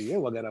करनी चाहिए,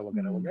 वगैरह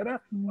वगैरह वगैरह।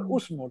 और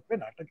उस नोट पे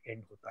नाटक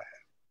एंड होता है।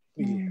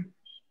 तो ये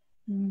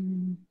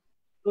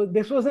तो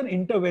दिस वाज एन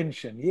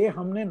इंटरवेंशन। ये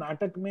हमने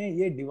नाटक में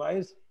ये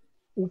डिवाइस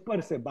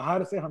ऊपर से,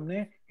 बाहर से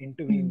हमने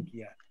इंटरवीन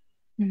किया,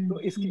 तो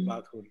इसकी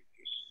बात हो रही थी।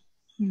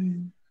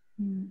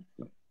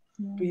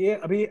 तो ये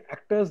अभी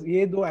एक्टर्स,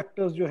 ये दो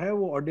एक्टर्स जो है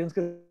वो ऑडियंस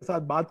के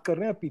साथ बात कर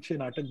रहे हैं, पीछे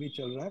नाटक भी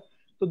चल रहा है,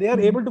 तो they are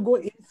able to go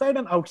inside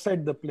and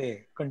outside the play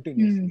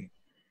continuously.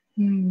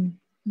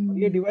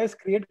 ये डिवाइस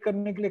क्रिएट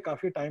करने के लिए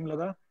काफी टाइम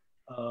लगा।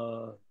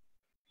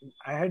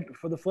 I had,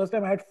 for the first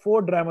time, I had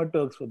 4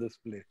 dramaturgs for this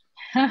play,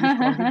 each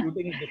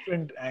contributing a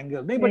different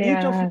angle. No, but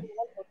each of you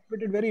all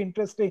contributed very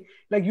interesting.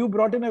 Like you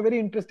brought in a very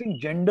interesting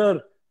gender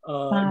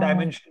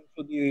dimension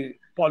to the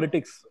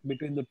politics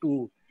between the two.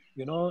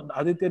 You know,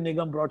 Aditya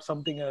Nigam brought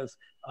something else.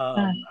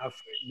 Our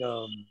friend,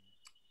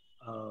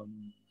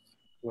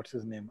 what's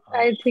his name?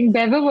 I think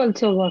Vaibhav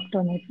also worked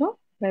on it, no?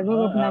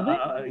 Vaibhav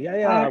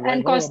yeah.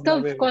 And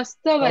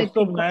Kaustav, I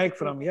think. Naik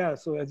from, yeah.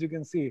 So as you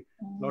can see,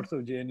 lots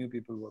of JNU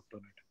people worked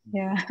on it.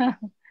 Yeah.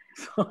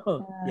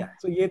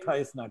 So ये था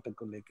इस नाटक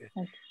को लेके.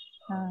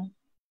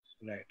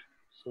 Right.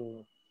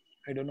 So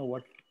I don't know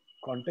what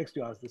context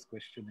you asked this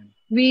question in.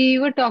 We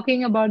were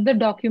talking about the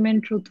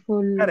document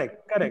truthful.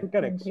 Correct.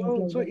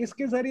 So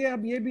इसके जरिए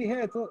अब ये भी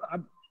है, तो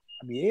अब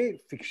ये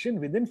फिक्शन,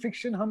 विद इन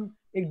फिक्शन हम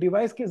एक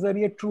डिवाइस के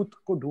जरिए ट्रूथ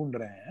को ढूंढ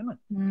रहे हैं ना,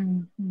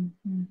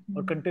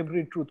 और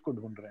कंटेम्पररी ट्रूथ को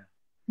ढूंढ रहे हैं.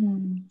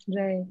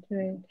 Right.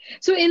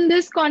 So in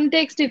this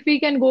context, if we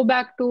can go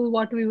back to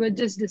what we were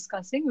just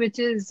discussing, which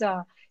is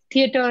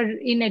theater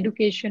in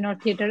education or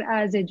theater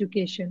as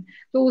education,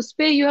 तो उस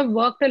पे you have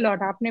worked a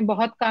lot. आपने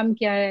बहुत काम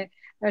किया है.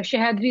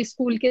 शहरी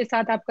स्कूल के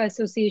साथ आपका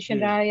एसोसिएशन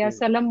रहा है, या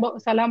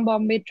सलाम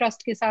बॉम्बे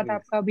ट्रस्ट के साथ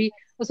आपका भी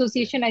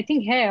एसोसिएशन आई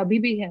थिंक है, अभी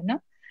भी है ना?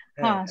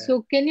 हाँ.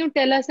 So can you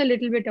tell us a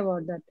little bit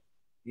about that?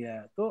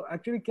 तो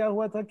एक्चुअली क्या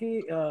हुआ था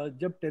कि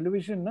जब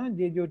टेलीविजन ना,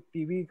 ये जो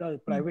टीवी का,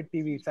 प्राइवेट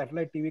टीवी,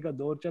 सैटेलाइट टीवी का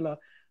दौर चला,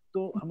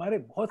 तो हमारे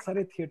बहुत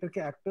सारे थिएटर के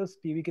एक्टर्स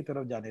टीवी की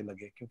तरफ जाने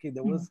लगे, क्योंकि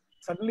there was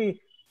suddenly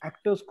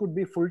actors could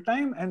be full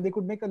time and they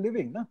could make a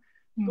living ना।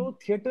 तो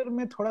थिएटर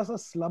में थोड़ा सा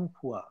स्लम्प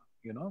हुआ,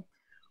 यू नो।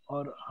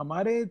 और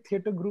हमारे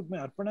थिएटर ग्रुप में,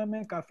 अर्पणा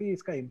में, काफी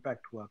इसका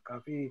इम्पैक्ट हुआ,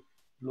 काफी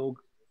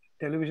लोग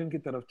टेलीविजन की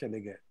तरफ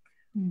चले गए।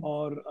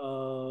 और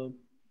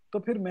तो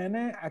फिर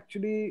मैंने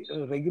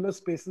एक्चुअली रेगुलर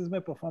स्पेसेस में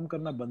परफॉर्म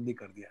करना बंद ही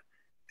कर दिया,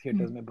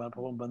 थिएटर्स में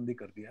परफॉर्म बंद ही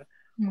कर दिया।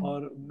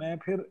 और मैं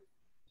फिर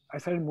I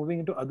started moving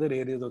into other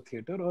areas of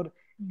theatre. और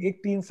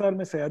 3 साल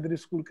में सह्याद्री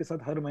स्कूल के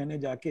साथ हर महीने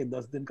जाके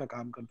 10 दिन का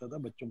काम करता था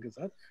बच्चों के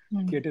साथ,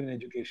 theatre in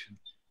education.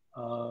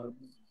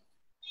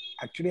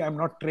 Actually I am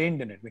not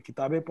trained in it, मैं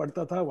किताबें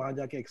पढ़ता था, वहां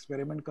जाके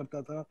एक्सपेरिमेंट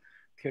करता था,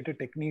 थिएटर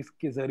टेक्निक्स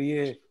के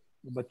जरिए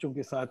बच्चों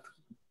के साथ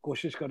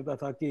कोशिश करता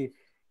था कि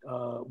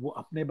वो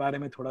अपने बारे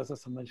में थोड़ा सा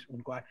समझ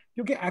उनको आए,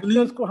 क्योंकि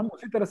एक्टर्स को हम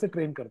उसी तरह से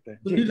ट्रेन करते हैं।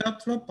 सुनील, आप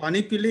थोड़ा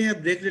पानी पी लें या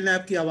ब्रेक ले लें,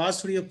 आपकी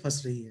आवाज थोड़ी अब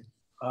फंस रही है।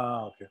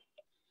 ओके।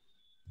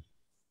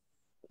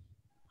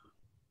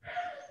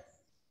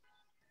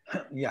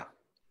 या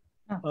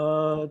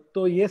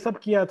तो ये सब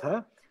किया था।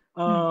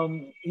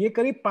 ये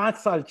करीब 5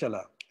 साल चला।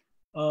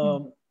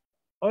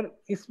 और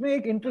इसमें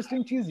एक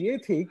इंटरेस्टिंग चीज ये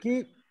थी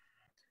कि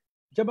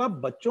जब आप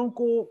बच्चों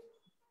को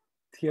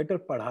थिएटर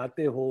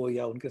पढ़ाते हो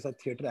या उनके साथ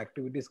थिएटर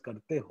एक्टिविटीज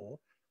करते हो,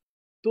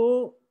 तो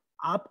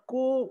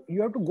आपको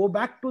you have to go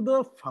back to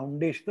the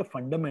foundation, the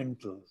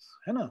fundamentals,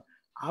 है ना।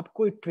 आप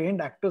कोई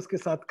ट्रेन्ड एक्टर्स के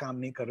साथ काम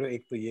नहीं कर रहे हो,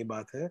 एक तो ये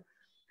बात है।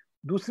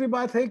 दूसरी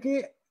बात है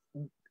कि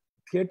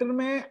थिएटर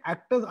में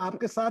एक्टर्स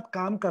आपके साथ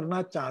काम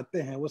करना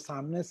चाहते हैं, वो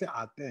सामने से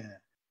आते हैं।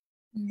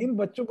 इन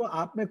बच्चों को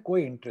आप में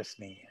कोई इंटरेस्ट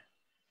नहीं है।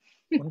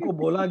 उनको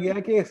बोला गया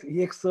कि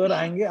ये एक सर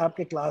आएंगे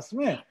आपके क्लास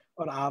में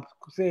और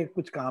आपसे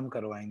कुछ काम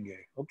करवाएंगे,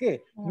 okay,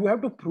 you have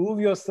to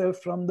prove yourself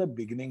from the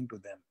beginning to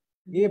them.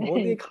 ये बहुत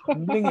एक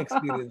हम्बलिंग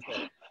एक्सपीरियंस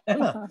है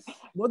ना,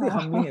 बहुत ही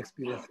हम्बलिंग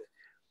एक्सपीरियंस है।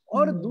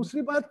 और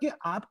दूसरी बात कि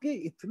आपके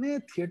इतने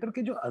थिएटर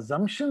के जो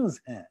अजम्पशंस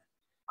हैं,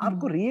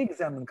 आपको री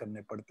एग्जामिन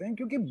करने पड़ते हैं,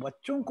 क्योंकि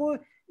बच्चों को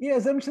ये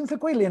अजम्पशन से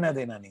कोई लेना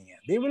देना नहीं है।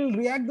 They will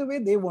react the way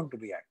they want to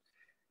react.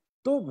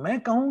 तो मैं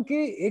कहूं कि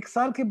 1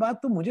 साल के बाद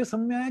तो मुझे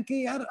समझ में आया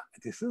कि यार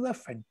दिस इज अ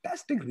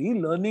फैंटास्टिक री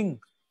लर्निंग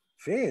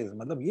फेज।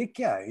 मतलब ये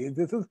क्या है,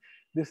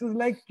 this is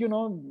like, you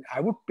know,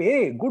 I would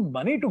पे good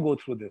money to go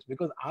through this,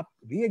 because आप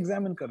री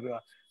एग्जामिन कर रहे हो,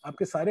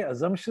 आपके सारे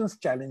अजम्पशंस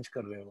चैलेंज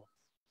कर रहे हो।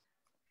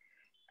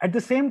 At the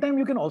same time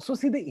you can also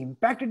see the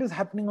impact it is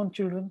happening on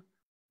children,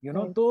 you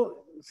know.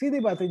 तो सीधी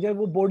बात है, जब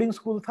वो बोर्डिंग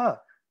स्कूल था,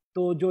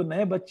 तो जो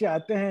नए बच्चे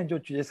आते हैं, जो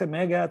जैसे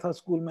मैं गया था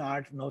स्कूल में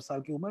 8-9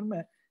 साल की उम्र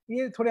में,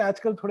 ये थोड़े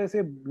आजकल थोड़े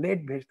से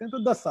लेट भेजते हैं, तो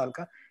 10 साल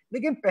का।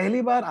 लेकिन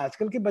पहली बार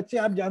आजकल के बच्चे,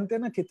 आप जानते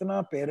हैं ना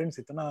कितना पेरेंट्स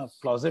इतना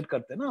क्लोजेट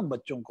करते हैं ना हम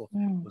बच्चों को।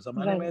 उस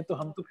जमाने में तो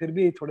हम तो फिर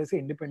भी थोड़े से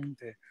इंडिपेंडेंट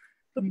थे,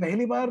 तो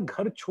पहली बार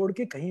घर छोड़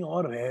के कहीं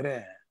और रह रहे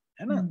हैं,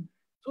 है ना।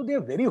 सो दे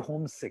आर वेरी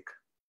होम सिक,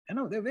 है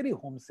ना, दे आर वेरी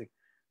होम सिक।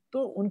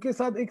 तो उनके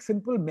साथ एक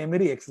सिंपल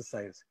मेमोरी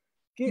एक्सरसाइज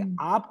कि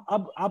आप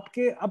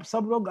अब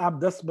सब लोग, आप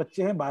 10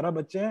 बच्चे हैं, 12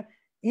 बच्चे हैं,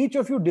 each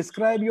of you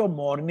describe your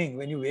morning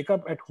when you wake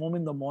up at home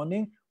in the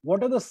morning,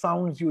 what are the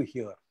sounds you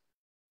hear?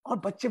 और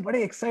बच्चे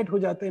बड़े एक्साइट हो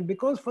जाते हैं,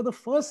 because for the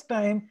first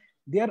time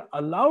they are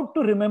allowed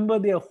to remember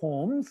their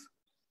homes,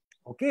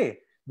 okay,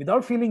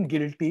 without feeling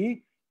guilty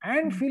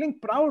and feeling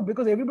proud,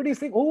 because everybody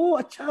is saying, oh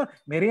अच्छा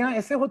मेरे यहाँ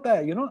ऐसे होता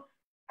है, you know.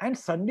 And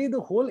suddenly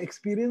the whole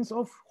experience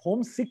of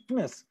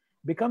homesickness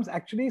becomes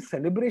actually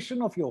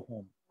celebration of your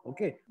home,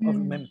 okay,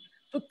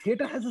 so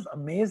theater has this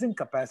amazing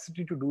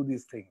capacity to do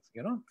these things,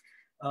 you know.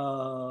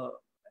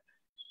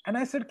 And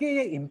I said कि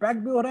ये impact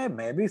भी हो रहा है,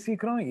 मैं भी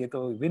सीख रहा हूँ, ये तो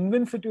विन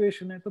विन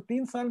सिचुएशन है। तो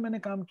 3 साल मैंने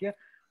काम किया।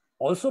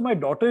 Also my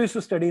daughter used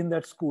to study in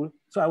that school,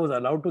 so I was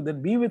allowed to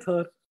then B with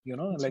her, you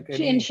know, like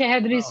in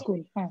Sehar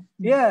school.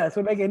 Yeah,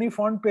 so like any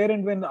fond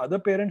parent, when the other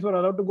parents were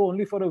allowed to go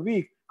only for a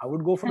week, I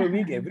would go for a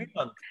week every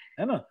month,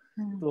 है ना।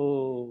 तो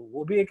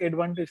वो भी एक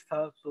advantage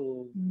था। तो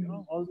you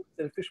know, all the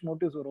selfish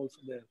motives were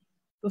also there.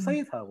 तो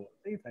सही था वो,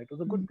 सही था। It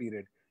was a good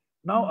period.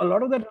 Now a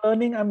lot of that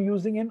learning I'm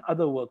using in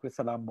other work with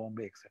Salam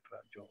Bombay,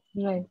 etc. जो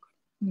right.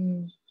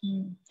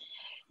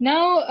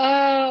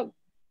 Now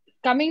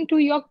coming to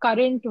your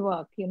current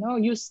work, you know,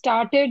 you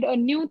started a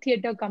new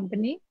theater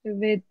company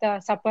with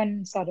Sapan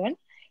Saran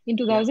in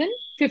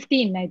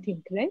 2015, I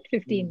think, right?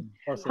 15.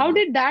 How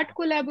did that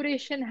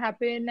collaboration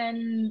happen?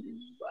 And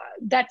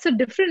that's a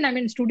different, I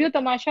mean, Studio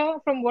Tamasha,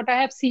 from what I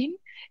have seen,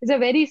 is a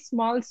very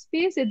small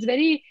space. It's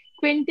very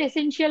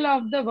quintessential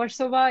of the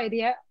Warsaw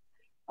area.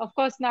 Of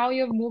course, now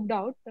you've moved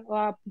out.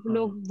 आप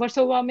लोग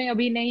वर्सोवा में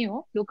अभी नहीं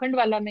हो,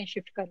 लोखंडवाला में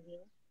shift कर रहे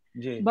हो।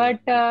 But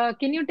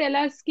can you tell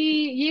us कि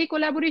ये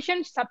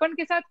कोलैबोरेशन सपन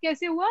के साथ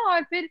कैसे हुआ,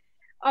 और फिर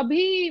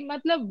अभी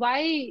मतलब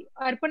वाई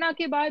अर्पणा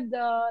के बाद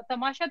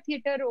तमाशा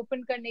थिएटर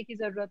ओपन करने की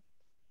जरूरत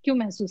क्यों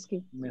महसूस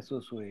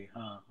हुई?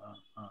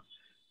 हाँ।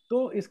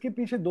 तो इसके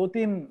पीछे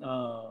 2-3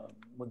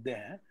 मुद्दे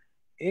हैं।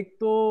 एक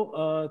तो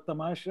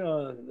तमाशा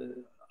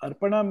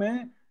अर्पणा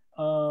में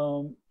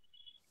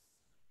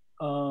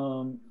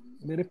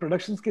मेरे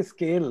प्रोडक्शंस के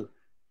स्केल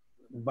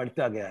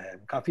बढ़ता गया है।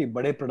 काफी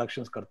बड़े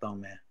प्रोडक्शंस करता हूँ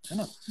मैं, है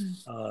ना।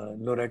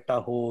 लोरेटा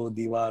हो,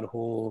 दीवार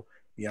हो,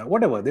 या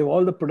whatever they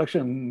all the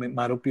production,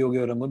 Maruti हो गए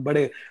और रंगून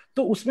बड़े,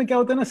 तो उसमें क्या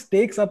होता है ना,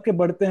 स्टेक्स आपके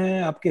बढ़ते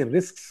हैं, आपके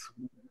रिस्क्स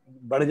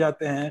बढ़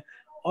जाते हैं,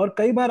 और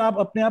कई बार आप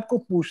अपने आप को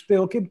पूछते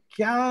हो कि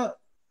क्या,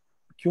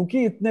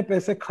 क्योंकि इतने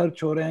पैसे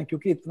खर्च हो रहे हैं,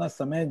 क्योंकि इतना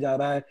समय जा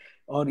रहा है,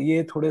 और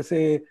ये थोड़े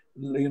से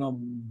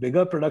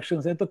बिगर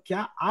प्रोडक्शंस हैं, तो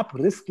क्या आप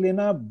रिस्क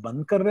लेना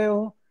बंद कर रहे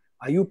हो?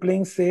 Are you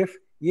playing safe?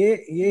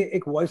 ये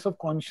एक वॉइस ऑफ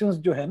कॉन्शियंस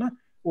जो है ना,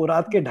 वो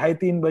रात के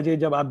 2:30-3 बजे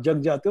जब आप जग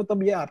जाते हो,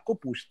 तब ये आपको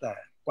पूछता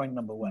है, point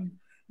number 1.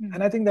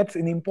 And I think that's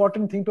an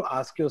important thing to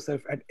ask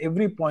yourself at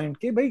every point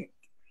कि भाई,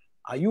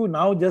 are you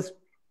now just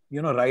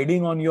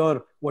riding on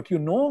your what you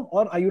know,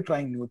 और are you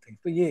trying new things?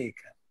 तो ये एक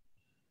है.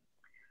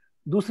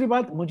 दूसरी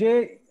बात, मुझे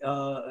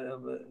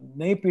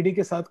नई पीढ़ी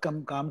के साथ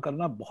काम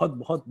करना बहुत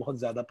बहुत बहुत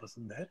ज्यादा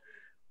पसंद है,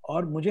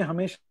 और मुझे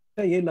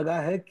हमेशा ये लगा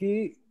है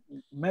कि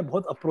मैं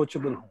बहुत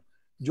अप्रोचेबल हूँ.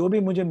 जो भी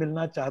मुझे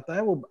मिलना चाहता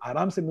है वो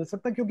आराम से मिल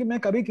सकता है, क्योंकि मैं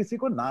कभी किसी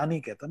को ना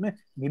नहीं कहता. मैं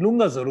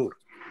मिलूंगा जरूर,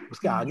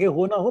 उसके आगे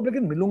हो ना हो,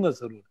 लेकिन मिलूंगा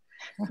जरूर.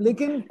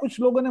 लेकिन कुछ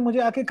लोगों ने मुझे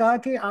आके कहा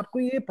कि आपको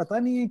ये पता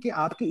नहीं है कि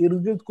आपके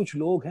इर्द गिर्द कुछ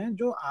लोग हैं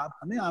जो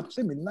हमें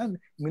आपसे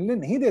मिलने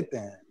नहीं देते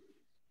हैं.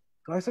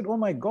 तो I said, oh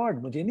my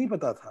God, मुझे नहीं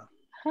पता था.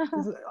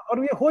 और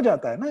ये हो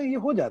जाता है ना, ये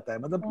हो जाता है,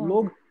 मतलब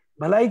लोग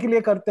भलाई के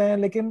लिए करते हैं,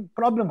 लेकिन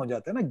प्रॉब्लम हो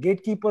जाता है ना, गेट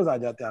कीपर्स आ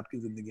जाते हैं आपकी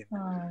जिंदगी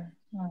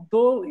में. तो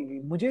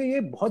मुझे ये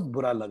बहुत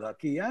बुरा लगा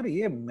कि यार,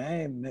 ये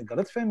मैं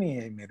गलतफहमी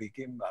है मेरी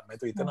कि मैं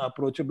तो इतना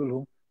अप्रोचेबल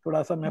हूँ,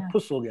 थोड़ा सा मैं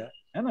फुस हो गया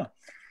है ना.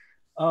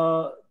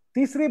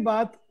 तीसरी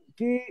बात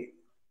कि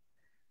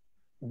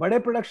बड़े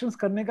प्रोडक्शंस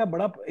करने का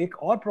बड़ा एक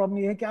और प्रॉब्लम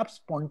ये है कि आप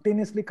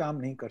स्पॉन्टेनियसली काम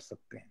नहीं कर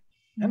सकते हैं,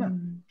 है ना,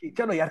 कि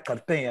चलो यार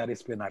करते हैं यार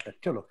इस पे नाटक,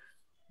 चलो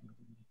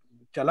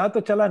चला तो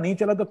चला, नहीं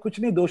चला तो कुछ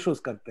नहीं, 2 शोज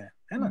करते हैं,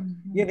 है ना.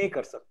 ये नहीं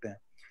कर सकते हैं.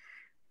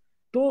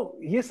 तो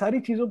ये सारी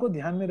चीजों को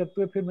ध्यान में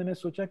रखते हुए फिर मैंने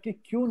सोचा कि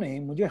क्यों नहीं,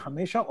 मुझे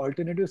हमेशा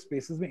ऑल्टरनेटिव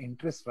स्पेसेस में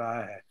इंटरेस्ट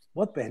रहा है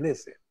बहुत पहले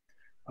से,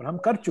 और हम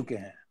कर चुके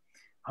हैं.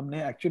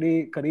 हमने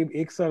एक्चुअली करीब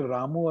 1 साल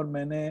रामू और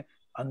मैंने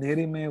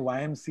अंधेरी में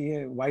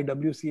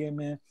YWCA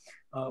में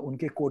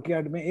उनके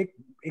कोर्टयार्ड में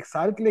एक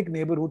साल के लिए एक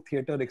नेबरहुड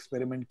थिएटर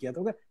एक्सपेरिमेंट किया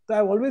था. तो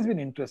आई ऑलवेज बीन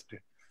इंटरेस्टेड.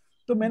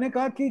 तो मैंने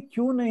कहा कि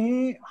क्यों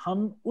नहीं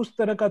हम उस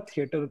तरह का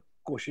थिएटर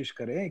कोशिश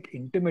करें, एक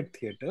इंटीमेट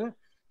थिएटर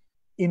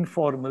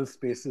इनफॉर्मल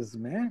स्पेसेस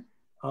में,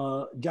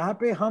 जहां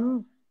पे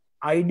हम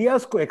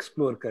आइडियाज को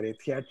एक्सप्लोर करें,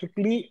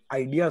 थिएट्रिकली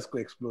आइडियाज को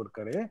एक्सप्लोर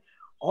करें,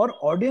 और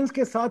ऑडियंस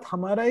के साथ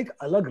हमारा एक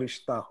अलग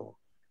रिश्ता हो.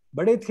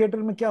 बड़े थिएटर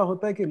में क्या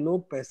होता है कि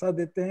लोग पैसा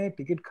देते हैं,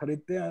 टिकट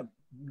खरीदते हैं,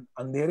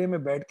 अंधेरे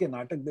में बैठ के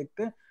नाटक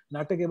देखते हैं,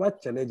 नाटक के बाद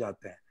चले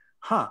जाते हैं.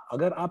 हाँ,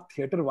 अगर आप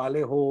थिएटर वाले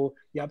हो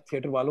या आप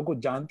थिएटर वालों को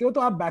जानते हो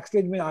तो आप बैक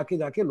स्टेज में आके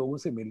जाके लोगों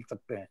से मिल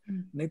सकते हैं,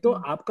 नहीं तो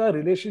आपका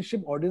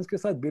रिलेशनशिप ऑडियंस के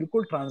साथ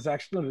बिल्कुल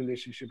ट्रांजैक्शनल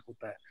रिलेशनशिप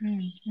होता है.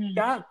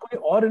 क्या कोई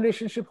और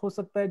रिलेशनशिप हो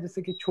सकता है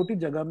जैसे कि छोटी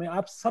जगह में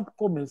आप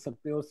सबको मिल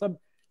सकते हो सब?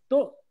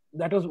 तो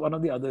that was one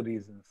of the other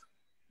reasons.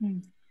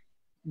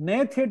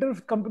 नए थिएटर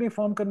कंपनी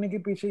फॉर्म करने के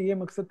पीछे ये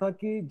मकसद था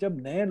कि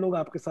जब नए लोग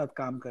आपके साथ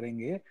काम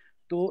करेंगे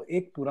तो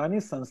एक पुरानी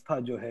संस्था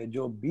जो है,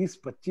 जो 20,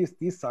 25,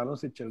 30 सालों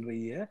से चल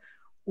रही है,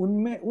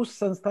 उनमें, उस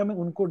संस्था में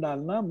उनको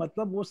डालना,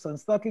 मतलब वो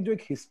संस्था की जो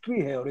एक हिस्ट्री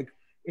है और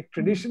एक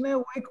ट्रेडिशन है,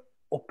 वो एक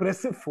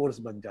ओप्रेसिव फोर्स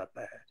बन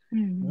जाता है.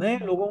 नए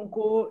लोगों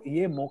को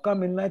ये मौका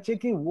मिलना चाहिए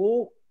कि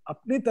वो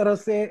अपनी तरह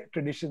से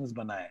ट्रेडिशंस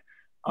बनाए,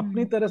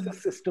 अपनी तरह से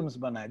सिस्टम्स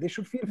बनाए. They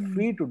should feel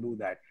free to do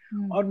that.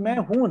 और मैं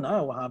हूं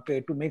ना वहां पे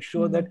टू मेक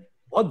श्योर दैट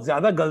बहुत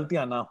ज्यादा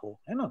गलतियां ना हो,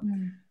 है ना.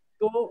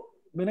 तो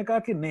मैंने कहा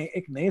कि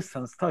एक नई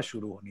संस्था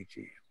शुरू होनी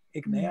चाहिए,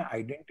 एक नया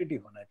आइडेंटिटी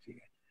होना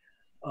चाहिए.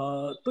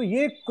 तो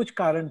ये कुछ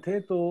कारण थे.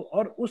 तो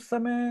और उस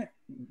समय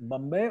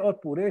बम्बई और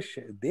पूरे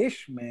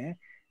देश में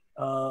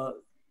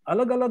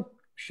अलग अलग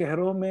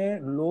शहरों में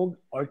लोग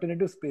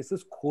ऑल्टरनेटिव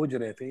स्पेसेस खोज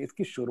रहे थे.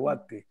 इसकी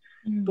शुरुआत थी,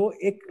 तो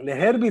एक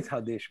लहर भी था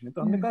देश में.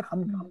 तो हमने कहा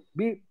हम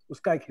भी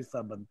उसका एक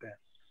हिस्सा बनते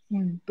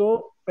हैं. तो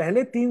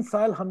पहले 3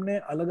 साल हमने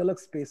अलग अलग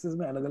स्पेसेस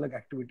में अलग अलग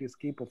एक्टिविटीज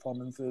की,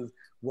 performances,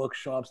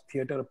 workshops,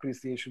 theatre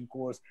appreciation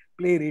course,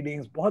 play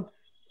readings, बहुत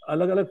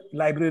अलग अलग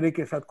लाइब्रेरी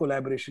के साथ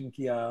कोलैबोरेशन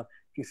किया,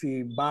 किसी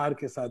बार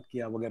के साथ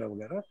किया, वगैरह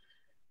वगैरह.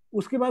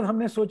 उसके बाद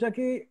हमने सोचा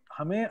कि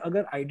हमें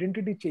अगर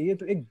आइडेंटिटी चाहिए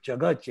तो एक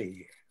जगह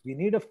चाहिए. We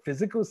need a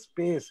physical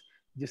space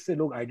जिससे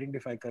लोग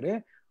आइडेंटिफाई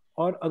करें.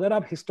 और अगर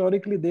आप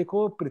हिस्टोरिकली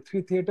देखो,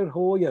 पृथ्वी थिएटर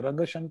हो या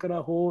रंगशंकरा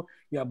हो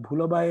या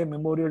भूलाबाई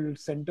मेमोरियल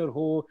सेंटर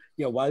हो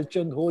या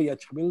वालचंद हो या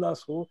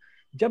छबिलदास हो,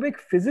 जब एक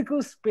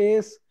फिजिकल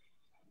स्पेस,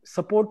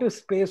 सपोर्टिव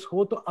स्पेस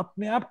हो तो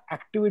अपने आप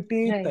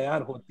एक्टिविटी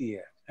तैयार होती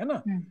है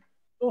ना.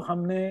 तो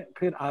हमने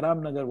फिर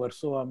आराम नगर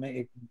वर्सोवा में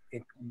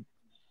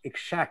एक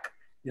शैक,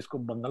 जिसको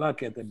बंगला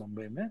कहते हैं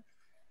बम्बई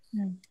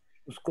में,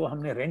 उसको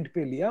हमने रेंट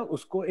पे लिया,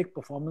 उसको एक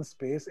परफॉर्मेंस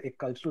स्पेस, एक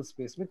कल्चरल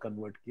स्पेस में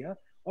कन्वर्ट किया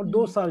और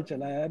 2 साल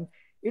चलाया.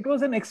 It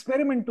was an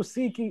experiment to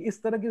सी कि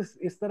इस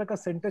तरह का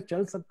सेंटर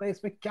चल सकता है,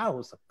 इसमें क्या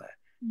हो सकता है,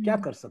 क्या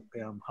कर सकते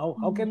हैं हम,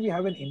 how can we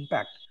have an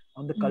impact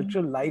on the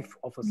cultural life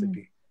of a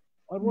city.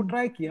 और वो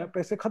ट्राई किया,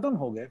 पैसे खत्म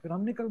हो गए, फिर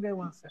हम निकल गए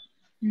वहां से.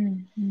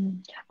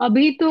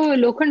 अभी तो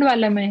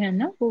लोखंडवाला में है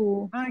ना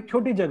वो? हाँ, एक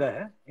छोटी जगह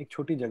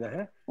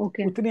है.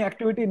 Okay. उतनी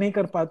एक्टिविटी नहीं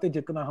कर पाते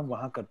जितना हम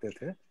वहां करते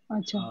थे.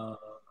 अच्छा.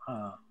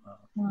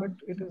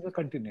 But it is a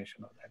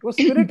continuation of that. वो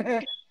स्पिरिट है,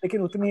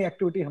 लेकिन उतनी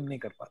एक्टिविटी हम नहीं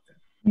कर पाते.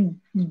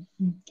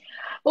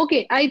 Okay,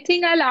 I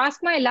think I'll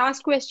ask my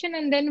last question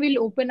and then we'll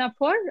open up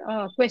for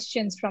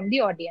questions from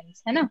the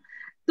audience, है ना.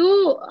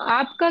 तो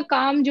आपका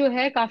काम जो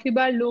है, काफी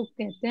बार लोग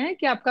कहते हैं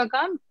कि आपका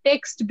काम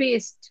टेक्स्ट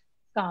बेस्ड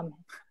काम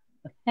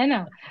है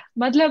ना.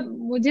 मतलब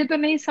मुझे तो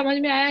नहीं समझ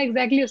में आया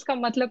एग्जैक्टली उसका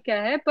मतलब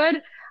क्या है,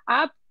 पर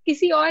आप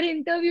किसी और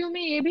इंटरव्यू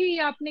में ये भी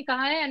आपने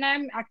कहा है, and I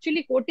am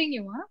actually coating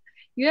you,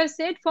 you have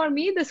said, for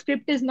me the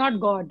script is not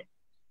God.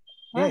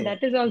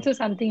 That is also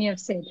something you have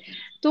said.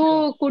 So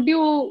could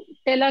you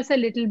tell us a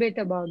little bit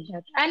about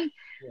that? And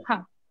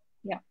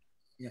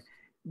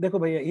देखो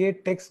भैया, ये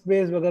text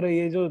base वगैरह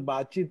ये जो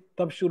बातचीत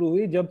तब शुरू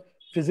हुई जब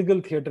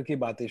फिजिकल थिएटर की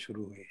बातें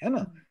शुरू हुई, है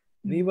ना.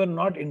 We were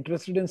not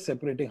interested in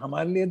separating.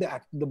 हमारे लिए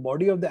the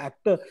body of the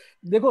actor.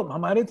 देखो,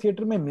 हमारे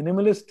थिएटर में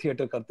मिनिमलिस्ट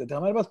थिएटर करते थे.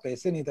 हमारे पास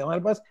पैसे नहीं थे,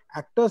 हमारे पास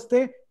एक्टर्स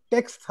थे,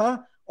 टेक्स्ट था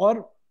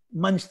और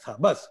मंच था,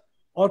 बस.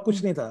 और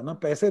कुछ नहीं था, ना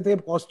पैसे थे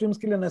कॉस्ट्यूम्स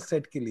के लिए, ना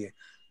सेट के लिए.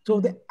 So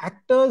the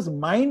actor's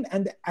mind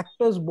and the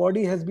actor's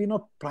body has been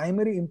of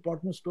primary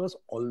importance to us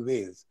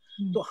always.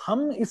 तो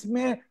हम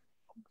इसमें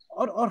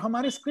और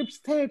हमारे स्क्रिप्ट्स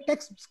थे,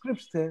 टेक्स्ट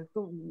स्क्रिप्ट्स थे,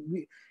 तो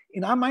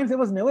in our minds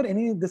there was never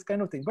any this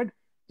kind of thing. But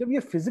जब ये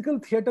फिजिकल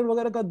थिएटर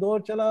वगैरह का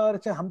दौर चला, और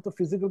अच्छा हम तो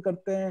फिजिकल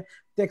करते हैं,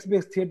 text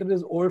based theatre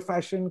is old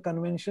fashion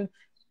convention,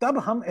 तब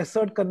हम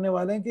एसर्ट करने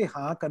वाले हैं कि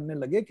हाँ, करने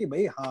लगे कि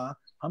भाई हाँ,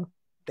 हम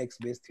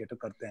टेक्स्ट बेस्ड थिएटर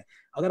करते हैं.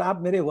 अगर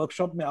आप मेरे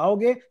वर्कशॉप में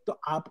आओगे तो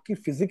आपकी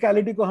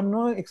फिजिकलिटी को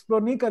हम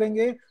एक्सप्लोर नहीं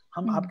करेंगे,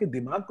 हम आपके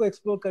दिमाग को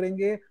एक्सप्लोर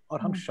करेंगे,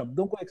 और हम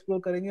शब्दों को एक्सप्लोर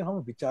करेंगे, हम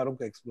विचारों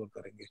को एक्सप्लोर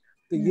करेंगे.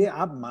 तो ये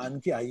आप मान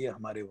के आइए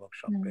हमारे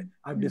वर्कशॉप पे,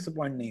 आप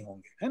डिसअपॉइंट नहीं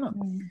होंगे, है ना.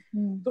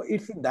 तो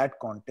it's in that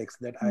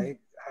context that I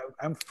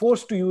am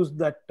forced to use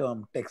that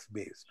term text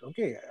based.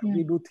 Okay,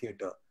 we do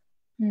theatre.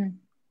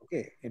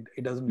 Okay, it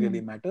doesn't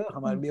really matter.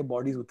 हमारे लिए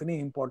बॉडीज उतनी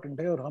इंपॉर्टेंट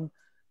है, और हम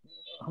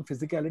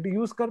फिजिकलिटी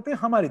यूज करते हैं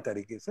हमारी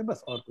तरीके से,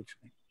 बस, और कुछ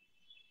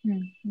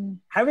नहीं.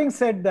 Having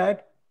said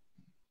that,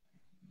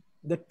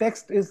 the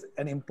text is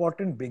an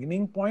important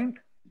beginning point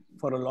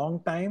for a long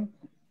time.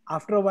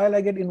 After a while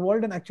I get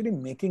involved in actually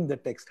making the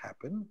text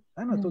happen,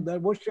 है ना. तो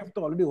वो shift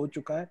तो already हो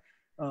चुका है.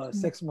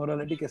 Sex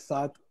morality के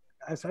साथ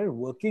I started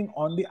working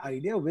on the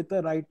idea with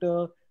a writer.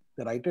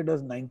 The writer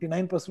does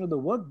 99% of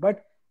the work,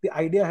 but the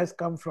idea has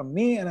come from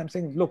me, and I'm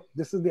saying, look,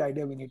 this is the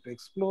idea we need to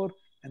explore,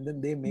 and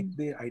then they make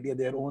the idea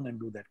their own and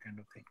do that kind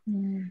of thing.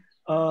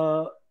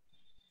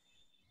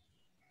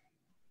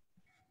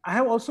 I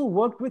have also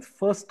worked with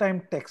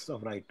first-time texts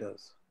of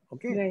writers.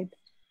 Okay, right.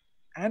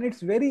 And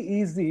it's very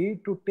easy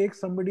to take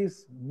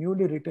somebody's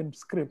newly written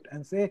script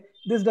and say,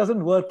 this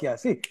doesn't work. Yeah,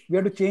 see, we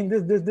have to change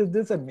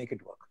this, and make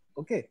it work.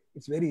 Okay,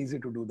 it's very easy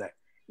to do that.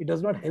 It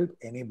does not help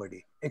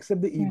anybody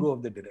except the ego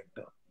of the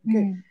director.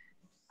 Okay,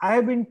 I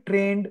have been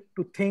trained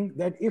to think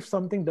that if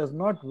something does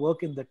not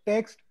work in the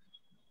text,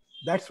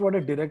 that's what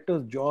a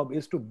director's job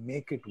is, to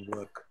make it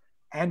work.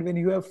 And when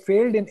you have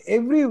failed in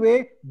every way,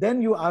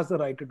 then you ask the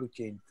writer to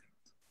change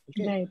things.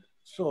 Okay. Right.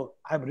 So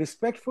I'm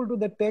respectful to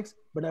the text,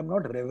 but I'm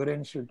not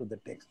reverential to the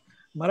text.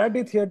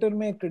 Marathi theatre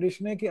में एक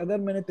tradition है कि अगर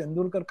मैंने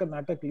तेंदुलकर का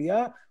नाटक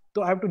लिया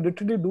तो I have to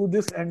literally do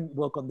this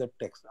and work on the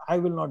text. I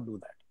will not do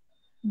that.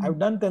 I've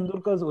done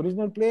Tendulkar's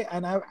original play,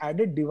 and I've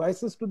added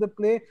devices to the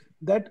play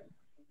that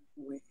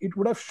it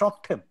would have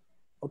shocked him.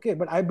 Okay,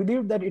 but I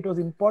believe that it was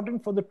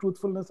important for the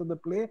truthfulness of the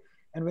play.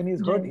 And when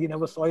he's heard, he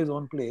never saw his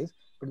own plays,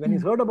 but when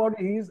he's heard about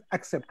it, he's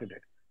accepted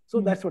it.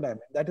 So that's what I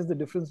mean. That is the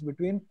difference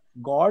between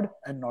God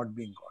and not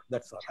being God.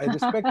 That's all. I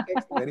respect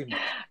text very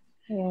much.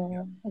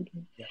 Yeah.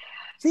 Okay. Yeah.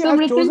 See, So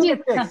I've chosen a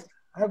text.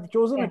 I've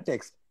chosen a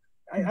text.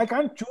 I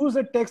can't choose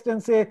a text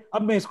and say,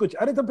 अब मैं इसको,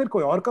 अरे तो फिर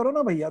कोई और करो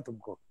ना भैया,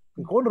 तुमको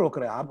कौन रोक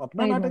रहा है, आप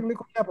अपना नाटक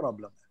लिखो, क्या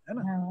प्रॉब्लम है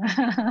ना?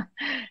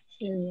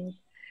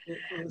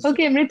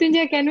 Okay,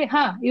 Mrityunjay, can we?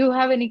 You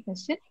have any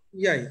question?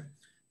 Yeah.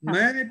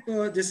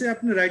 मैं, जैसे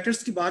आपने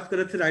राइटर्स की बात कर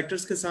रहे थे,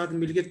 राइटर्स के साथ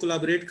मिलके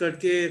कोलैबोरेट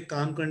करके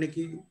काम करने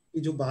की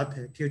जो बात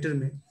है थिएटर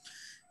में,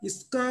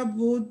 इसका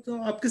वो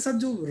तो आपके साथ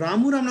जो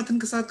रामनाथन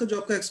के साथ का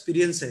जो आपका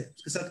एक्सपीरियंस है,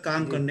 उसके साथ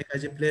काम करने का,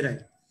 जो प्ले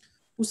राइट,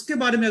 उसके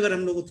बारे में अगर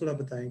हम लोग को थोड़ा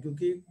बताएं,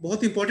 क्योंकि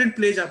बहुत इंपॉर्टेंट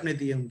प्लेज आपने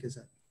दिए उनके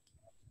साथ.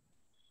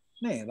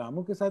 नहीं,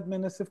 रामू के साथ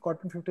मैंने सिर्फ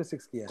कॉटन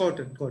 56 किया है.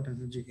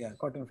 कॉटन जी,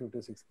 कॉटन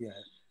 56 किया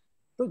है.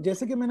 तो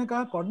जैसे कि मैंने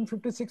कहा, कॉटन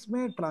 56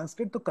 में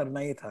ट्रांसलेट तो करना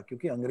ही था,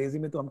 क्योंकि अंग्रेजी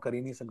में तो हम कर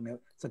ही नहीं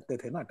सकते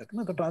थे नाटक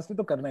ना, तो ट्रांसलेट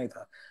तो करना ही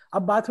था.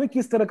 अब बात हुई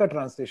किस तरह का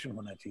ट्रांसलेशन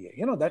होना चाहिए,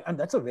 you know that, and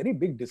that's a very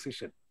big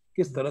decision,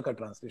 किस तरह का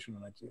ट्रांसलेशन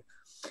होना चाहिए.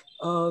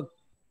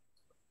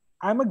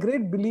 I am a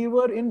great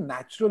believer in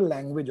natural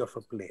language of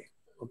a play.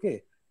 Okay,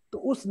 तो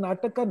उस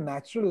नाटक का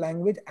नेचुरल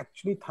लैंग्वेज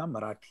एक्चुअली था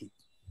मराठी,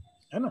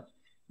 है ना,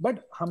 बट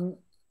हम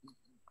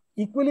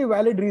इक्वली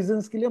वैलिड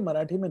रीजंस के लिए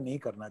मराठी में नहीं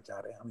करना चाह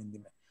रहे हैं, हम हिंदी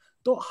में.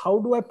 तो how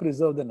do I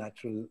preserve the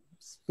natural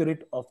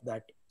spirit of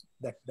that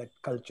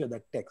culture,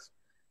 that text?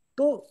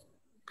 तो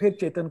फिर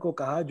चेतन को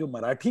कहा, जो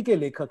मराठी के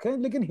लेखक हैं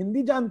लेकिन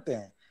हिंदी जानते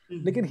हैं,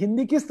 लेकिन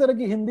हिंदी किस तरह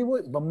की हिंदी, वो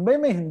बम्बई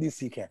में हिंदी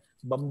सीखे,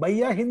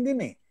 बम्बईया हिंदी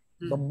नहीं,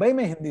 बम्बई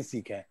में हिंदी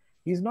सीखे.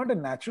 He is not a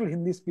natural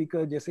Hindi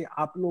speaker जैसे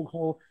आप लोग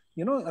हो,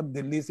 अब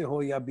दिल्ली से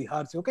हो या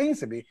बिहार से हो, कहीं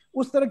से भी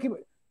उस तरह की।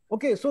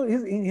 Okay, so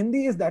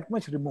Hindi is that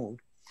much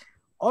removed.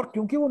 और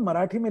क्योंकि वो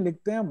मराठी में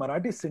लिखते हैं,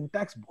 मराठी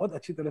सिंटैक्स बहुत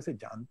अच्छी तरह से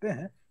जानते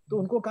हैं, तो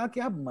उनको कहा कि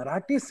आप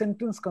मराठी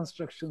सेंटेंस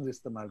कंस्ट्रक्शंस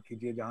इस्तेमाल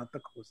कीजिए जहां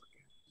तक हो सके।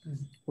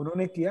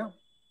 उन्होंने किया।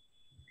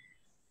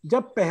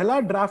 जब पहला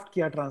ड्राफ्ट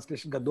किया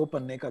ट्रांसलेशन का, 2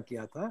 पन्ने का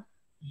किया था,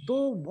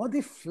 तो बहुत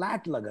ही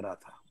फ्लैट लग रहा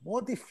था,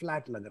 बहुत ही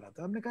फ्लैट लग रहा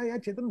था। हमने कहा यार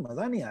चेतन,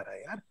 मजा नहीं आ रहा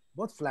है यार,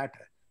 बहुत फ्लैट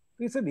है।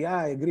 तो इसे या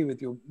आई एग्री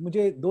विथ यू,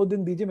 मुझे 2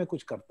 दिन दीजिए, मैं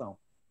कुछ करता हूँ।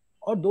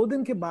 और 2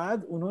 दिन के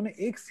बाद उन्होंने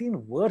एक सीन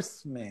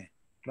वर्स में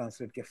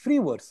ट्रांसलेट किया, फ्री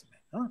वर्स में,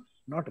 हाँ,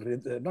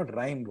 not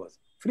rhyme verse,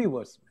 free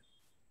verse में।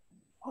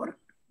 और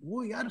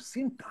वो यार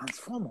सीन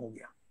ट्रांसफॉर्म हो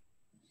गया।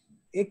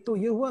 एक तो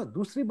ये हुआ।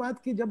 दूसरी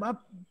बात कि जब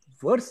आप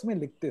वर्स में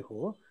लिखते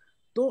हो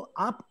तो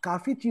आप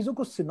काफी चीजों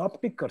को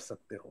सिनॉप्टिक कर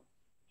सकते हो,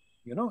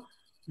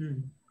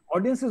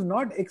 audience is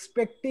not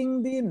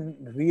expecting the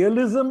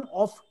realism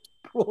of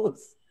pros,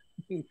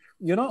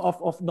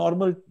 of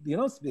normal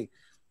speak.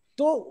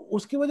 तो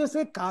उसकी वजह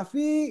से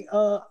काफी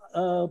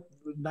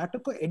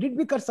नाटक को एडिट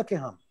भी कर सके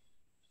हम,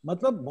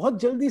 मतलब बहुत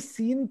जल्दी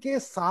सीन के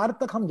सार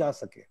तक हम जा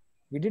सके।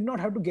 We did not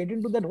have to get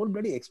into that whole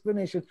bloody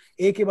explanation.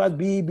 A के बाद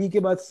B, B के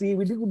बाद C.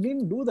 We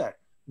didn't do that.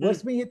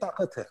 Verse में ये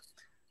ताकत है।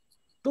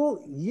 तो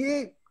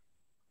ये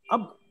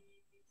अब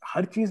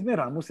हर चीज में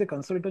रामू से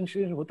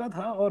कंसल्टेशन होता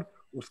था, और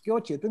उसके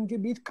और चेतन के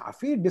बीच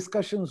काफी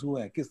डिस्कशंस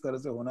हुए हैं किस तरह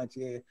से होना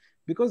चाहिए,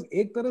 बिकॉज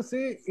एक तरह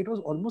से it was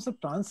almost a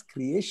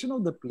ट्रांसक्रिएशन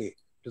of the play,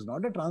 it is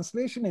not a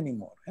translation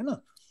anymore, है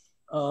ना।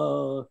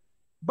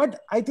 But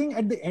I think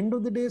at the end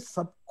of the day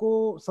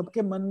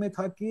सबके मन में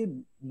था कि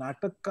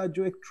नाटक का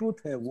जो एक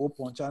ट्रूथ है वो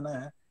पहुंचाना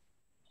है,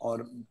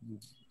 और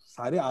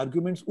सारे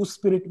आर्ग्यूमेंट्स उस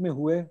स्पिरिट में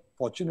हुए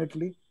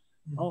फॉर्चुनेटली,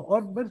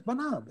 और बस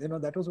बना,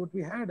 that was what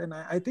we had. And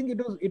I think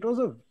it was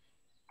a,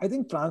 I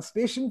think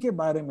translation के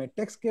बारे में,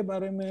 टेक्स्ट के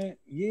बारे में,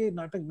 ये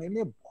नाटक मेरे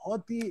लिए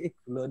बहुत ही एक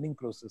लर्निंग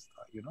प्रोसेस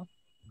था,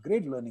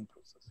 great learning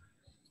process.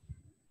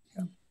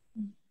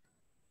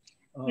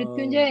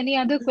 Mrityunjay, any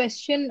other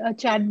question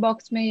chat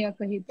box में या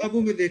कहीं पे? अब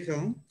मैं देख रहा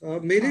हूँ।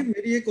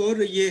 मेरी एक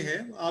और ये है,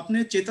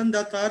 आपने चेतन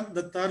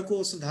दत्तार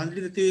को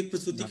श्रद्धांजलि देते हुए एक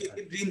प्रस्तुति की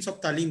थी, ड्रीम्स ऑफ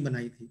तालीम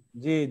बनाई थी।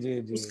 जी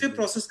जी जी। उसके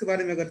प्रोसेस के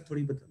बारे में अगर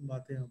थोड़ी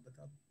बातें आप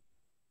बता।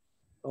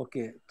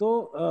 ओके,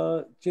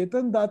 तो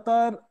चेतन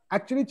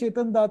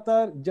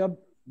दातार जब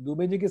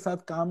दुबे जी के साथ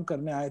काम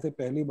करने आए थे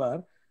पहली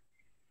बार,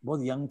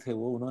 बहुत यंग थे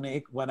वो, उन्होंने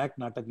एक 1 एक्ट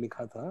नाटक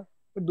लिखा था,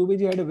 but Dubey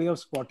ji had a way of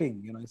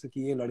spotting, जैसे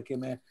कि ये लड़के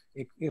में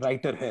एक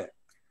राइटर है।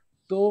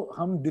 तो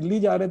हम दिल्ली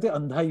जा रहे थे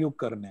अंधा युग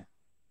करने,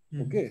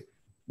 ओके,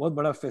 बहुत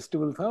बड़ा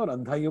फेस्टिवल था, और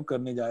अंधा युग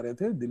करने जा रहे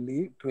थे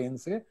दिल्ली ट्रेन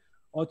से,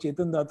 और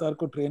चेतन दातार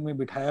को ट्रेन में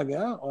बिठाया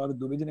गया, और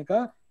दुबे जी ने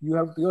कहा you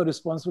are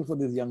responsible for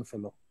this young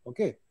fellow,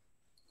 okay.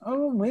 और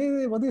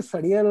मैं बहुत ही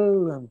सड़ियल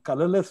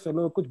कलरलेस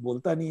फेलो, कुछ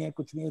बोलता नहीं है,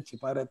 कुछ नहीं है,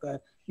 छिपा रहता है,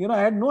 आई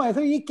हैड नो,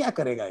 ऐसा ये क्या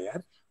करेगा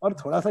यार। और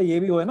थोड़ा सा ये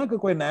भी हो है ना कि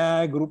कोई नया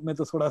है ग्रुप में,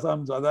 तो थोड़ा सा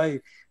हम ज्यादा ही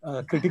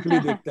क्रिटिकली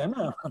देखते हैं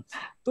ना।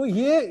 तो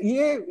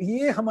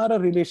ये हमारा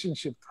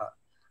रिलेशनशिप था।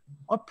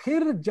 और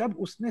फिर जब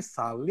उसने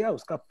सावलिया,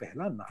 उसका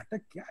पहला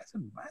नाटक किया, ऐसा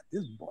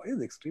this boy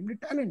is extremely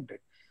talented.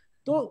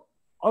 तो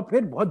और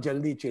फिर बहुत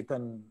जल्दी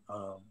चेतन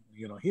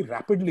ही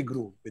रैपिडली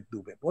ग्रू विद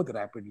दुबे, बहुत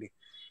रैपिडली।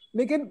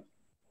 लेकिन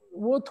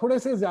वो थोड़े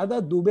से ज्यादा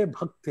दुबे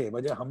भक्त थे,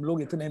 वजह हम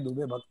लोग इतने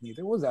दुबे भक्त नहीं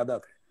थे, वो ज्यादा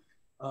थे।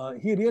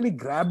 he really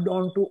grabbed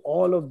on to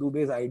all of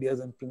Dubey's ideas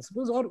and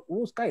principles, और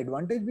वो उसका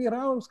एडवांटेज भी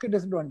रहा और उसके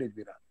डिसएडवांटेज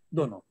भी रहा,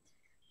 दोनों।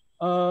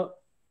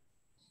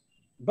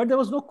 but there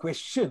was no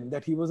question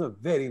that he was a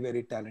very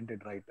very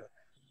talented writer.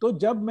 तो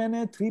जब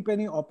मैंने 3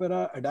 पेनी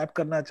ओपेरा अडेप्ट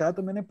करना चाहा,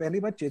 तो मैंने पहली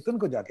बार चेतन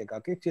को जाके कहा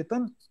कि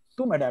चेतन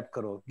तुम अडेप्ट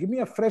करो, गिव मी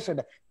अ फ्रेश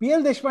अडेप्ट।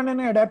 पीएल देशपांडे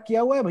ने अडेप्ट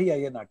किया हुआ है भैया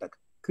ये नाटक,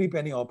 3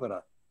 पेनी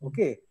ओपेरा,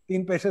 ओके,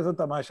 3 पैसे से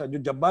तमाशा, जो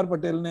जब्बार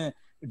पटेल ने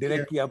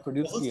डायरेक्ट किया,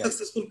 प्रोड्यूस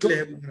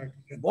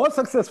किया, बहुत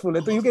सक्सेसफुल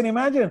है। तो you can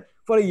imagine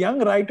for a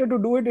young writer to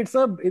do it, it's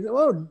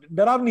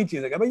डरावनी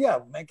चीज है भैया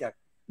मैं क्या,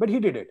 but he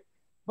did it.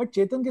 But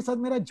चेतन के साथ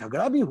मेरा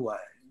झगड़ा भी हुआ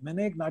है।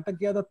 मैंने एक नाटक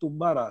किया था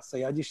तुम्बारा,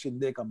 सयाजी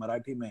शिंदे का,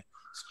 मराठी में,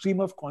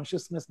 स्ट्रीम ऑफ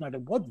कॉन्शियसनेस नाटक,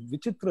 बहुत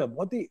विचित्र,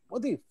 बहुत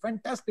ही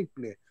फैंटास्टिक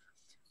प्ले।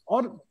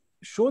 और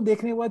शो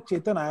देखने के बाद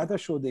चेतन आया था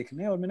शो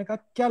देखने, और मैंने कहा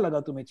क्या लगा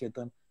तुम्हें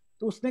चेतन?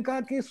 तो उसने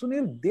कहा कि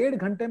सुनील 1.5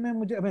 घंटे में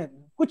मुझे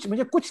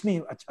कुछ नहीं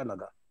अच्छा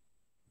लगा।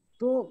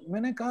 तो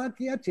मैंने कहा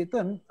कि यार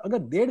चेतन, अगर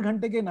 1.5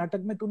 घंटे के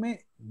नाटक में तुम्हें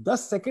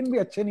 10 सेकंड भी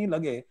अच्छे नहीं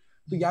लगे,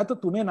 तो या तो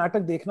तुम्हें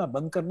नाटक देखना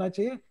बंद करना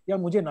चाहिए, या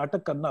मुझे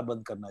नाटक करना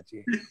बंद करना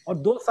चाहिए। और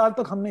 2 साल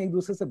तक हमने एक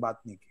दूसरे से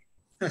बात नहीं की।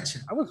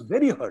 आई वॉज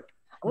वेरी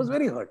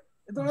हर्ट,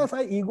 थोड़ा सा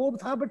ईगो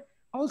था, बट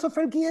आई ऑल्सो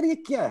फेल्ट कि यार ये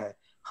क्या है।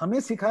 हमें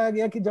सिखाया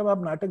गया कि जब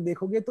आप नाटक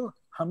देखोगे तो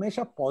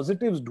हमेशा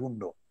पॉजिटिव्स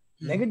ढूंढो,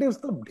 नेगेटिव्स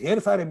तो ढेर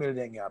सारे मिल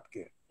जाएंगे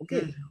आपके,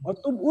 ओके। और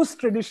तुम उस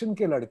ट्रेडिशन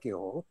के लड़के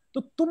हो,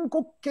 तो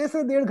तुमको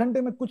कैसे 1.5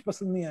 घंटे में कुछ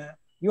पसंद नहीं आया,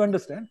 यू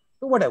अंडरस्टैंड,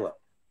 तो व्हाटएवर।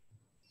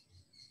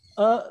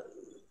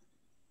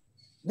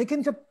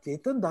 लेकिन जब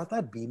चेतन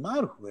दाता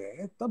बीमार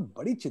हुए तब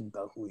बड़ी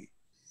चिंता हुई,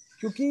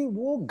 क्योंकि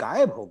वो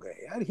गायब हो गए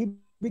यार, ही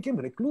बिकेम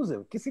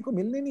रिक्लूसिव, किसी को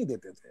मिलने नहीं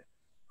देते थे।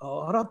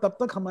 और तब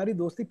तक हमारी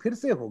दोस्ती फिर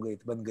से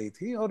बन गई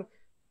थी, और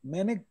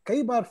मैंने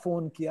कई बार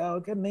फोन किया और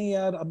कहा नहीं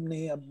यार अब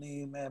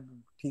नहीं, मैं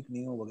ठीक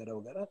नहीं हूँ वगैरह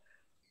वगैरह।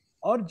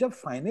 और जब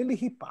फाइनली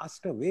ही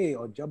पास्ड अवे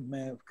और जब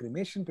मैं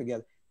क्रिमेशन पे गया,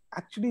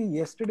 actually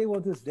yesterday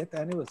was his death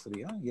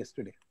anniversary,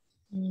 yesterday.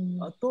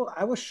 तो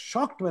I was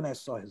shocked when I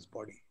saw his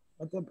body.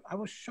 मतलब I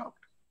was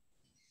shocked.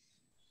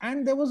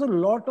 And there was a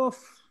lot of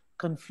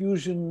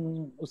confusion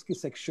उसकी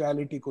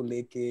sexuality को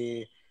लेके,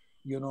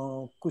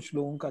 कुछ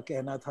लोगों का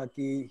कहना था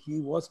कि he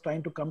was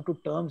trying to come to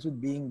terms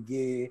with being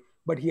gay,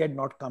 but he had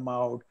not come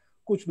out.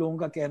 कुछ लोगों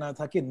का कहना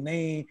था कि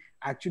नहीं,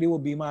 एक्चुअली वो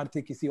बीमार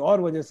थे किसी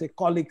और वजह से,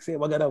 कॉलिक से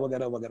वगैरह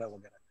वगैरह वगैरह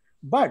वगैरह।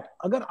 बट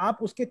अगर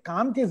आप उसके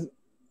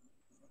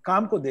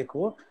काम को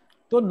देखो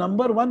तो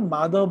नंबर 1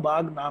 माधव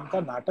बाग नाम का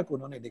नाटक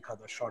उन्होंने लिखा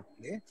था, शॉर्ट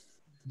प्ले,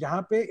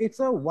 जहां पे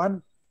it's a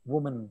one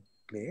woman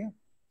play.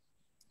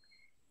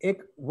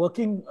 एक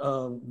वर्किंग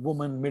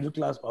वुमन, मिडिल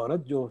क्लास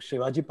औरत जो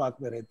शिवाजी पार्क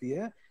में रहती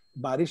है,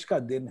 बारिश का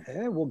दिन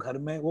है, वो घर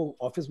में, वो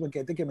ऑफिस में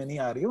कहते कि मैं नहीं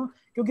आ रही हूँ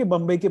क्योंकि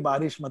बम्बई की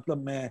बारिश,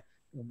 मतलब मैं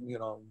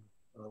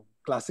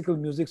क्लासिकल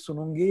म्यूजिक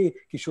सुनूंगी,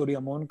 किशोरी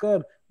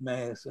अमोनकर,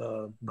 मैं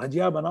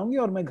भजिया बनाऊंगी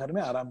और मैं घर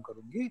में आराम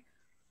करूंगी।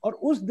 और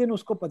उस दिन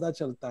उसको पता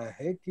चलता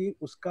है कि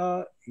उसका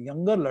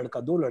यंगर लड़का,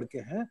 2 लड़के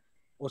हैं,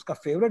 उसका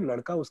फेवरेट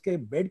लड़का उसके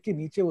बेड के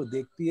नीचे, वो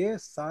देखती है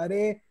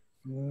सारे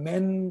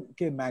मेन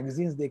के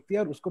मैगजीन्स देखती है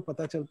और उसको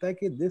पता चलता है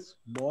कि this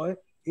boy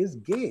is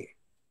gay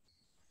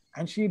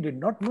and she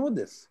did not know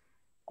this.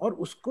 और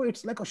उसको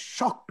it's like a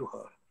shock to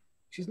her,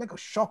 she is like a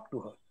shock to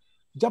her.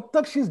 जब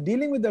तक she is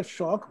dealing with that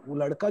shock, वो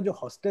लड़का जो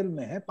हॉस्टल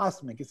में है पास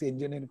में किसी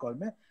इंजीनियरिंग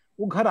कॉलेज में,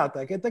 वो घर आता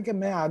है, कहता है कि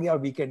मैं आ गया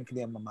वीकेंड के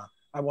लिए मम्मा,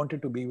 I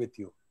wanted to be with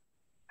you.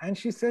 And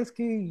she says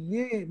कि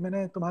ये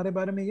मैंने तुम्हारे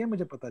बारे में ये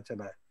मुझे पता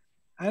चला है।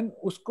 एंड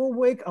उसको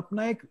वो एक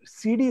अपना एक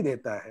सीडी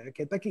देता है,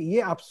 कहता है कि ये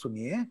आप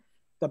सुनिए,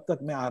 तब तक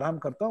मैं आराम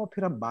करता हूँ,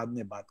 फिर हम बाद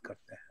में बात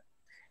करते हैं।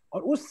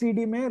 और उस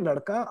सीडी में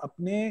लड़का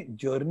अपने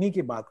जर्नी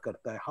की बात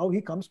करता है, how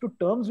he comes to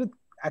terms with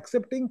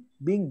accepting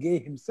being gay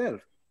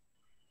himself.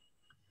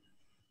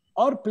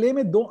 और प्ले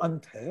में 2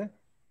 अंत है।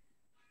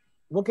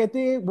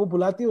 वो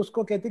बुलाती है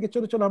उसको, कहती है कि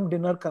चलो चलो हम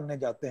डिनर करने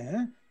जाते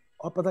हैं,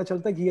 और पता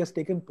चलता है कि he has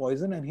taken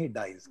poison and he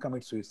dies,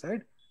 commit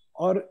suicide।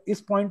 और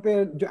इस पॉइंट पे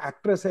जो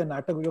एक्ट्रेस है,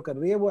 नाटक जो कर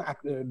रही है, वो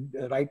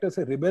राइटर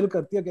से रिबेल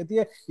करती है, कहती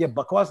है ये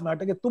बकवास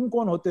नाटक है, तुम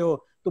कौन होते हो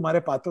तुम्हारे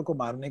पात्र को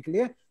मारने के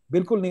लिए,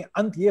 बिल्कुल नहीं,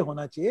 अंत ये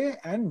होना चाहिए।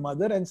 And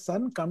mother and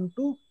sun come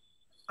to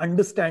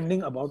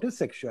understanding about his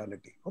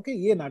sexuality. Okay,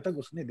 ये नाटक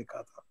उसने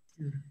लिखा था।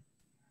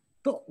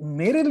 तो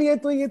मेरे लिए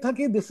तो ये था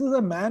कि this is a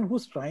man who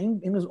is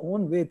trying in his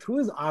own way through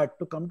his art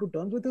to come to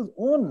terms with his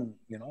own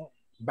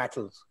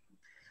battles.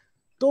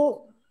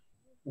 तो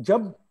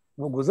जब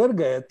वो गुजर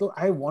गए तो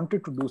I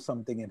wanted to do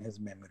something in his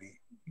memory,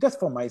 just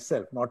for my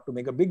self, not to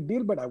make a big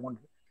deal, but I want.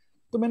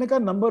 तो मैंने कहा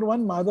number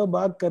 1 Madhav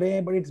बाग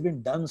करें, but it's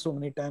been done so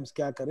many times,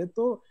 क्या करें।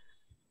 तो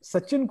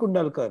सचिन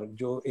कुंडलकर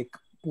जो एक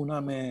पूना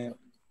में,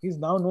 he is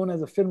now known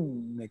as a film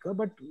maker,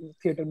 but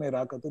theatre में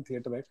रहा करते,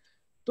 थिएटर है।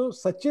 तो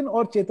सचिन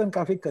और चेतन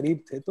काफी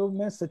करीब थे, तो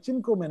मैं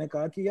सचिन को मैंने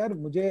कहा कि यार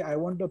मुझे, I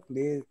want a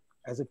play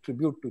as a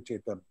tribute to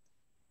चेतन।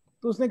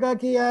 तो उसने कहा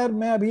कि यार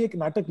मैं अभी एक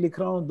नाटक लिख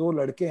रहा हूँ, 2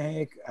 लड़के हैं,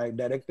 एक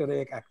डायरेक्टर है,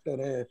 एक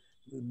एक्टर है,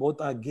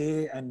 both are gay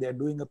and they are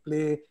doing a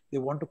play, they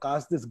want to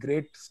cast this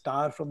great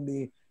star from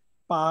the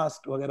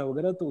past वगैरह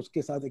वगैरह, तो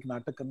उसके साथ एक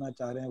नाटक करना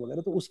चाह रहे हैं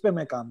वगैरह, तो उस पर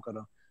मैं काम कर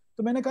रहा हूँ।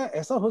 तो मैंने कहा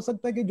ऐसा हो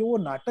सकता है कि जो वो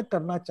नाटक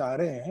करना चाह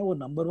रहे हैं वो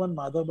नंबर 1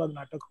 माधव बाग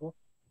नाटक हो।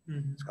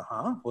 उसका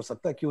हाँ हो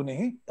सकता है, क्यों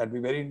नहीं, दैट बी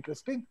वेरी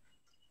इंटरेस्टिंग।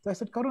 तो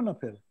ऐसा करो ना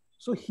फिर।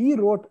 सो ही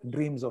रोट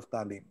ड्रीम्स ऑफ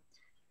तालीम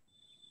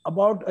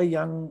about a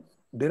young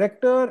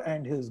director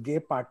and his gay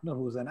partner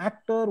who is an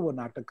actor. वो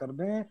नाटक कर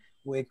रहे हैं,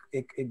 वो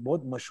एक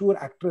बहुत मशहूर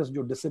एक्ट्रेस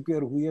जो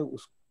डिसअपियर हुई है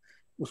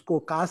उसको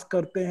कास्ट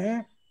करते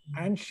हैं,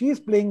 and she is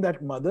playing that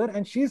mother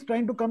and she is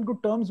trying to come to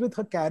terms with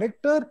her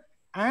character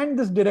and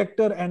this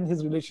director and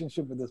his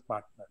relationship with his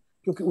partner,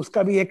 क्योंकि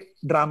उसका भी एक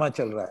ड्रामा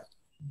चल रहा है।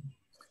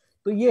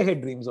 तो ये है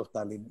ड्रीम्स ऑफ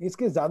तालीम।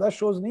 इसके ज्यादा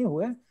शोज नहीं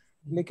हुए,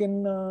 लेकिन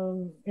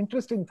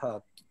इंटरेस्टिंग था।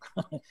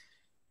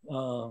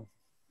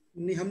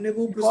 नहीं, हमने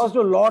वो it caused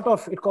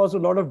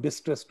a lot of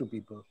distress to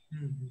people।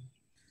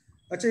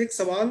 अच्छा, एक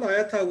सवाल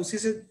आया था, उसी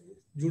से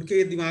जुड़ के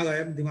ये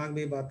दिमाग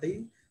में ये बात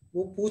आई।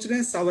 वो पूछ रहे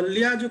हैं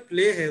सावलिया जो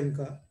प्ले है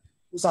उनका,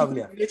 उसकी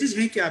कोई इमेजेस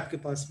हैं क्या आपके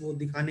पास, वो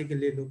दिखाने के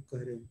लिए लोग कह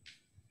रहे हैं।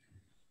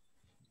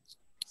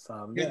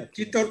 सावलिया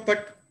चित और पट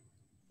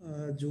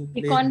जो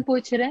प्ले, कौन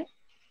पूछ रहे हैं?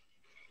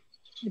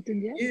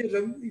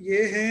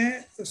 ये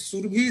हैं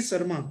सुरभि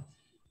शर्मा।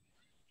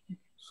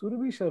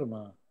 सुरभि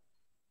शर्मा।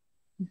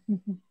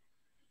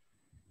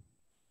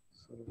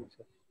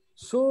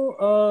 सो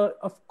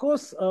ऑफ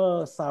कोर्स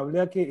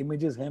सावलिया के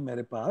इमेजेस हैं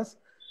मेरे पास,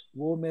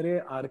 वो मेरे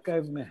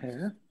आर्काइव में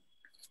है,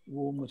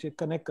 वो मुझे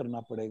कनेक्ट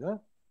करना पड़ेगा।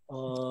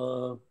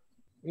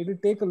 It will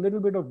take a little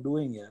bit of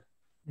doing यार।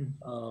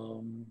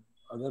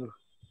 अगर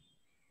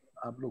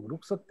आप लोग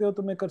रुक सकते हो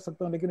तो मैं कर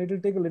सकता हूँ, लेकिन it will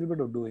take a little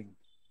bit of doing.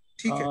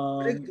 ठीक है।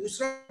 और एक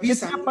दूसरा भी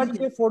चित्रपट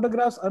के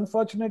फोटोग्राफ्स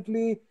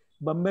अनफॉर्चुनेटली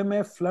बम्बे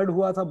में फ्लड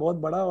हुआ था बहुत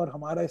बड़ा, और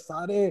हमारे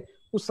सारे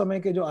उस समय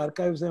के जो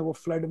आर्काइव्स हैं वो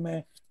फ्लड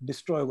में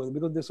डिस्ट्रॉय हो गए,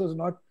 बिकॉज दिस वाज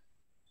नॉट,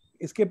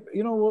 इसके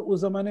वो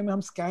उस जमाने में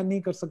हम स्कैन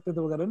नहीं कर सकते थे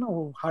वगैरह ना,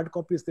 वो हार्ड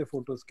कॉपीज थे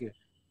फोटोज के,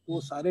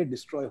 वो सारे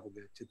डिस्ट्रॉय हो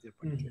गए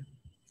चित्रपट के।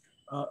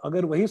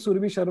 अगर वही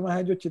सुरभि शर्मा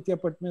है जो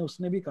चित्यापट में,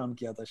 उसने भी काम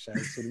किया था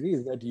शायद। Surabhi, is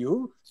that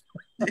you?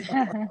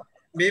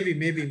 May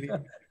be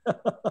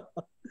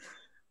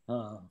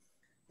हाँ।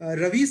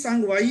 रवि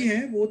सांगवाई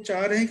हैं, वो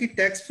चाह रहे हैं कि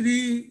टैक्स फ्री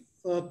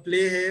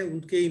प्ले है,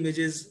 उनके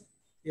इमेजेस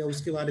या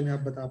उसके बारे में आप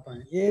बता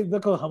पाएं। ये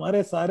देखो,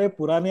 हमारे सारे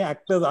पुराने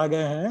एक्टर्स आ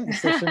गए हैं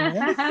इस सेशन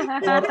में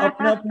और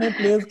अपने अपने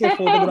प्लेस के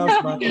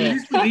फोटोग्राफ्स मांग रहे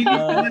इंग्लिश को रीलीज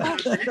करना हैं।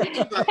 चाहते हैं,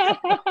 अच्छी बात है।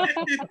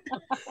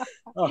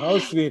 How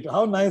sweet,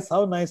 how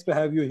nice to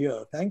have you here.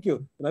 Thank you,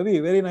 Ravi.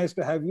 Very nice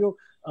to have you.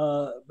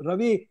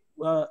 Ravi,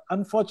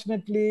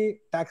 unfortunately,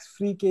 tax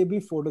free के भी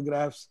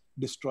photographs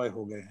destroy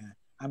हो गए हैं.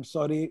 I'm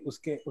sorry,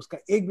 उसका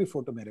एक भी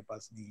फोटो मेरे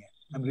पास नहीं है.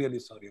 I'm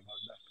really sorry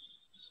about that.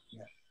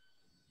 Yeah.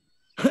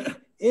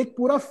 एक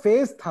पूरा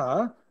फेज था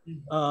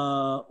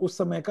उस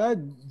समय का,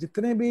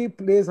 जितने भी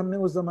प्लेस हमने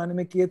उस जमाने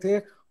में किए थे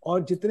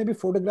और जितने भी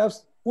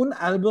फोटोग्राफ्स उन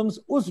एल्बम्स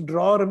उस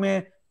ड्रॉर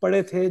में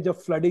पड़े थे जब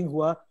फ्लडिंग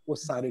हुआ, वो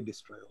सारे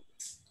डिस्ट्रॉय हो गए।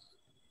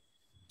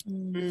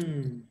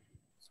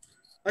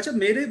 अच्छा,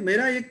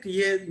 मेरा एक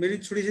ये मेरी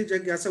थोड़ी सी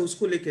जिज्ञासा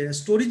उसको लेके है।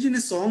 स्टोरीज इन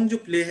सॉन्ग जो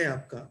प्ले है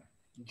आपका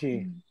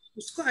जी,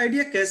 उसका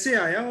आइडिया कैसे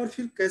आया और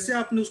फिर कैसे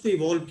आपने उसको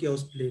इवॉल्व किया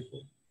उस प्ले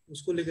को,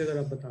 उसको लेके अगर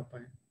आप बता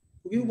पाए,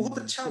 क्योंकि वो बहुत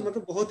अच्छा,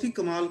 मतलब बहुत ही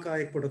कमाल का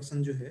एक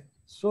प्रोडक्शन जो है।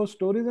 सो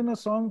स्टोरीज इन अ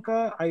सॉन्ग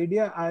का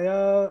आइडिया आया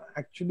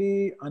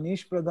एक्चुअली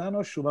अनीश प्रधान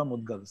और शुभा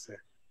मुद्गल से।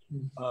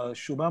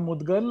 शुभा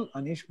मुद्गल,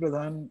 अनीश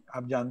प्रधान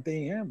आप जानते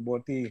ही हैं,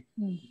 बहुत ही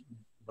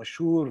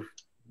मशहूर,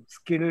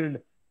 स्किल्ड,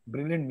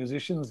 ब्रिलियंट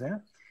म्यूजिशियंस हैं।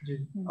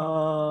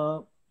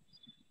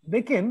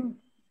 लेकिन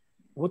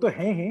वो तो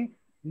है ही,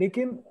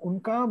 लेकिन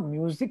उनका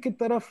म्यूजिक की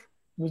तरफ,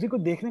 म्यूजिक को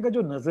देखने का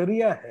जो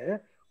नजरिया है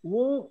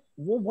वो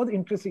बहुत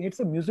इंटरेस्टिंग।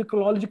 It's a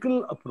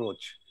म्यूजिकोलॉजिकल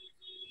approach.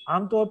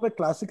 आमतौर पर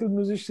क्लासिकल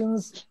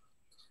म्यूजिशियंस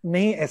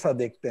नहीं ऐसा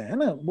देखते हैं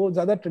ना, वो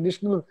ज्यादा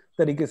ट्रेडिशनल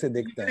तरीके से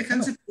देखते हैं। मेरे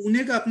ख्याल से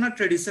पुणे का अपना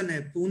ट्रेडिशन है,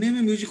 पुणे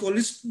में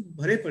म्यूजिकोलिस्ट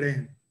भरे पड़े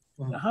हैं।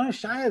 हाँ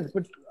शायद,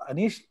 बट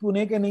अनीश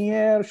पुणे के नहीं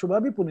है और शुभा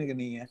भी पुणे के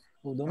नहीं है,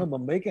 वो दोनों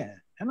बम्बई के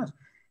हैं, है ना।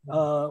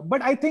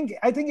 बट आई थिंक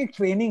एक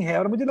ट्रेनिंग है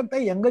और मुझे लगता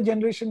है यंगर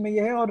जनरेशन में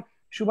ये है, और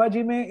शुभा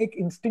जी में एक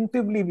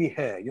इंस्टिंक्टिवली भी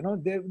है, you know,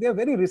 they are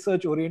very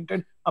research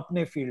oriented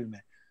अपने फील्ड में।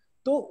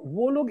 तो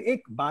वो लोग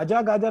एक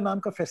बाजा गाजा नाम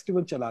का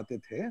फेस्टिवल चलाते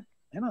थे,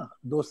 है ना,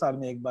 2 साल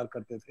में एक बार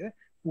करते थे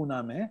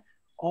पूना में,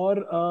 और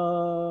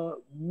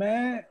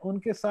मैं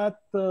उनके साथ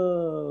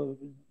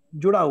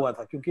जुड़ा हुआ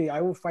था क्योंकि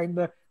I would find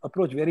the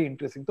approach very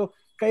interesting. तो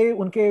कई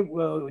उनके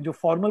जो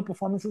फॉर्मल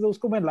परफॉर्मेंसेस है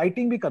उसको मैं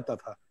लाइटिंग भी करता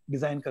था,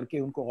 डिजाइन करके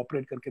उनको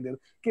ऑपरेट करके दे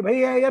कि भाई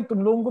यार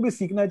तुम लोगों को भी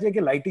सीखना चाहिए कि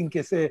लाइटिंग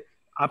कैसे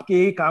आपके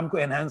ही काम को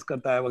एनहांस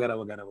करता है, वगैरह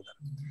वगैरह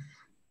वगैरह।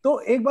 तो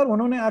एक बार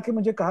उन्होंने आके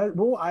मुझे कहा,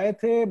 वो आए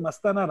थे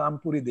मस्ताना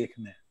रामपुरी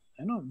देखने,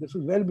 है ना, this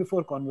was well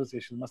before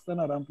conversation,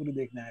 मस्ताना रामपुरी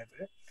देखने आए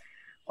थे,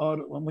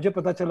 और मुझे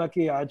पता चला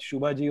कि आज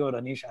शुभा जी और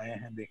अनीश आए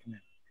हैं देखने।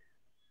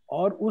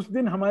 और उस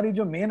दिन हमारी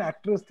जो मेन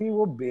एक्ट्रेस थी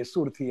वो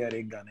बेसुर थी यार,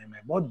 एक गाने में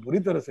बहुत बुरी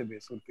तरह से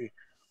बेसुर थी,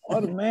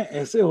 और मैं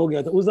ऐसे हो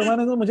गया था। उस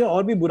जमाने में मुझे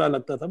और भी बुरा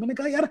लगता था, मैंने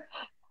कहा यार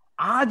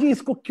आज ही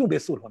इसको क्यों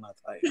बेसुर होना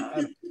था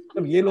यार,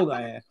 जब ये लोग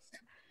आए हैं।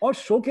 और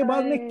शो के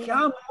बाद में क्या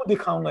मुंह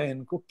दिखाऊंगा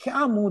इनको,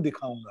 क्या मुंह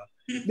दिखाऊंगा,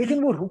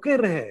 लेकिन वो रुके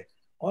रहे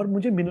और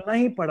मुझे मिलना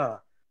ही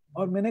पड़ा।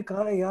 और मैंने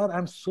कहा यार आई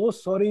एम सो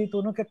सॉरी। तो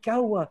उन्होंने कहा क्या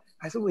हुआ,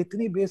 ऐसे वो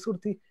इतनी बेसुर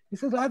थी।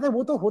 इससे ज्यादा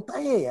वो तो होता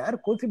ही है यार,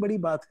 कौन सी बड़ी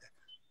बात है।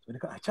 मैंने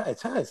कहा अच्छा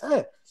अच्छा ऐसा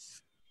है।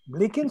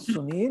 लेकिन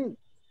सुनील,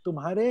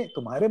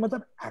 तुम्हारे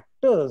मतलब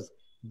एक्टर्स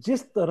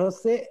जिस तरह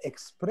से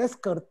एक्सप्रेस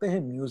करते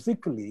हैं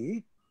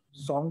म्यूजिकली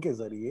सॉन्ग के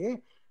जरिए,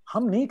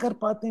 हम नहीं कर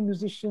पाते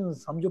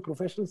म्यूजिशियंस, हम जो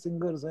प्रोफेशनल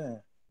सिंगर्स हैं।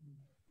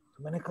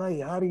 तो मैंने कहा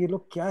यार ये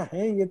लोग क्या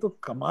है, ये तो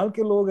कमाल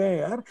के लोग हैं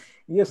यार,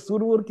 ये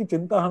सुर वुर की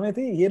चिंता हमें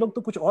थी, ये लोग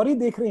तो कुछ और ही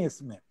देख रहे हैं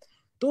इसमें।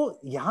 तो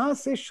यहाँ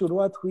से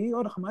शुरुआत हुई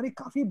और हमारी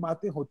काफी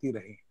बातें होती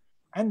रही,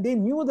 and they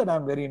knew that I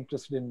am very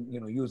interested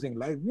in using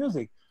live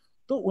music.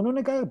 तो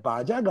उन्होंने कहा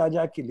बाजा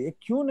गाजा के लिए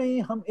क्यों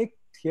नहीं हम एक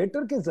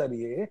थिएटर के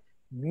जरिए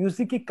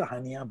म्यूजिक की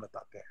कहानियां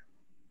बताते हैं,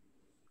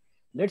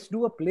 let's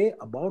do a play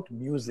about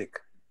music,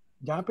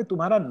 जहां पे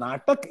तुम्हारा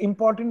नाटक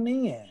इंपॉर्टेंट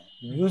नहीं है,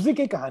 म्यूजिक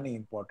की कहानी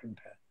इंपॉर्टेंट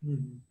है।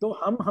 तो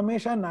हम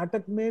हमेशा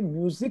नाटक में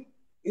music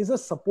is a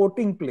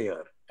supporting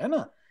player, है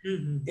ना,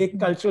 एक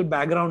कल्चरल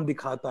बैकग्राउंड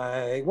दिखाता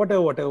है,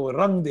 व्हाटएवर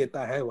रंग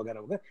देता है, वगैरह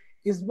वगैरह।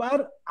 इस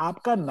बार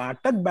आपका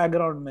नाटक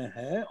बैकग्राउंड में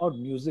है और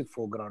म्यूजिक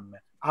फोरग्राउंड में,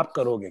 आप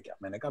करोगे क्या?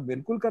 मैंने कहा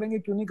बिल्कुल करेंगे,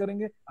 क्यों नहीं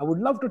करेंगे, I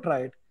would love to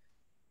try it.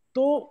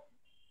 तो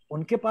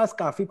उनके पास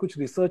काफी कुछ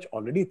रिसर्च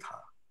ऑलरेडी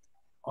था,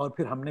 और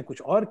फिर हमने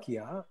कुछ और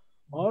किया,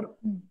 और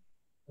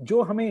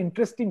जो हमें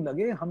इंटरेस्टिंग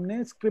लगे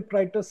हमने स्क्रिप्ट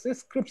राइटर से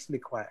स्क्रिप्ट्स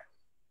लिखवाए,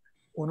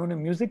 उन्होंने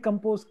म्यूजिक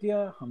कंपोज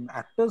किया, हम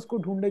एक्टर्स को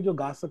ढूंढे जो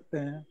गा सकते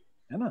हैं,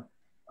 है ना,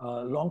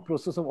 लॉन्ग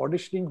प्रोसेस ऑफ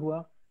ऑडिशनिंग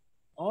हुआ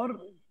और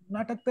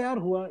नाटक तैयार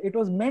हुआ। It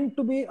was meant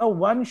to be a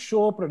one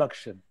show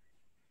production.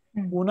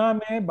 Poona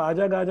में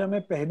बाजा गाजा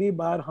में पहली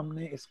बार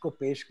हमने इसको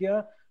पेश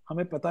किया।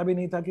 हमें पता भी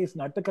नहीं था कि इस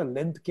नाटक का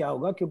लेंथ क्या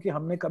होगा, क्योंकि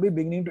हमने कभी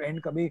बिगिनिंग टू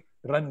एंड कभी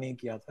रन नहीं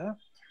किया था।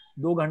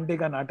 2 घंटे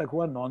का नाटक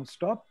हुआ नॉन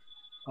स्टॉप,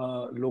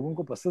 लोगों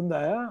को पसंद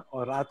आया,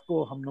 और रात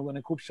को हम लोगों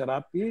ने खूब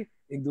शराब पी,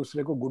 एक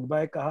दूसरे को गुड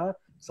बाय कहा,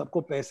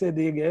 सबको पैसे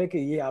दिए गए कि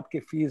ये आपके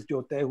फीस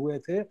जो तय हुए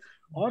थे,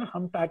 और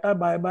हम टाटा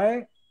बाय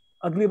बाय,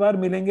 अगली बार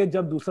मिलेंगे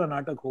जब दूसरा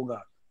नाटक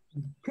होगा।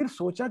 फिर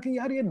सोचा कि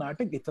यार ये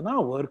नाटक इतना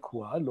वर्क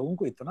हुआ, लोगों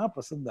को इतना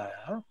पसंद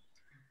आया।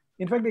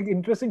 इनफैक्ट एक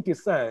इंटरेस्टिंग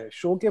किस्सा है,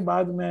 शो के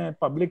बाद मैं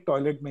पब्लिक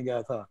टॉयलेट में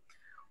गया था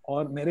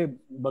और मेरे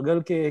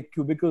बगल के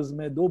क्यूबिकल्स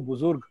में दो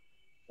बुजुर्ग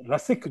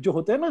रसिक जो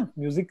होते हैं ना,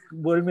 म्यूजिक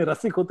वर्ल्ड में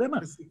रसिक होते हैं ना,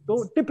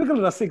 तो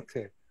टिपिकल रसिक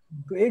थे।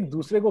 तो एक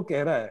दूसरे को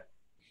कह रहा है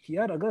कि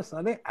यार अगर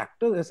साले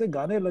एक्टर्स ऐसे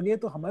गाने लगे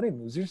तो हमारे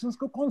म्यूजिशियंस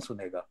को कौन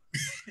सुनेगा।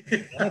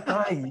 मैंने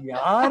कहा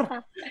यार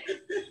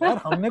यार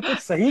हमने कुछ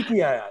सही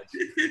किया है आज,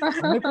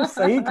 हमने कुछ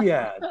सही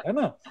किया है आज, है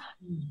ना।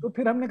 तो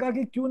फिर हमने कहा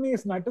कि क्यों नहीं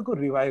इस नाटक को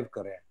रिवाइव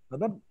करें,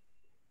 मतलब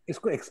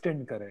इसको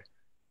एक्सटेंड करें,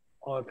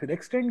 और फिर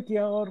एक्सटेंड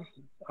किया और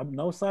अब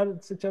 9 साल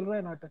से चल रहा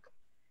है नाटक।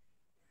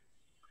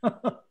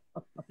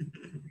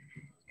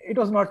 It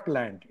was not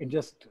planned, it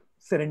just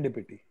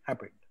serendipity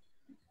happened.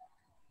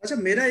 अच्छा,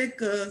 मेरा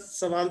एक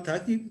सवाल था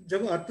कि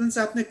जब अर्पण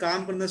से आपने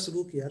काम करना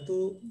शुरू किया,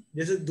 तो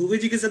जैसे दुबे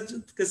जी के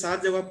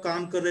साथ जब आप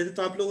काम कर रहे थे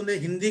तो आप लोगों ने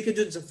हिंदी के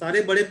जो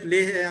सारे बड़े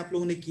प्ले हैं आप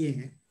लोगों ने किए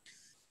हैं,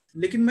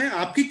 लेकिन मैं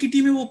आपकी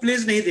किटी में वो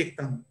प्लेज नहीं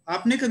देखता हूँ।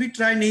 आपने कभी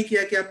ट्राई नहीं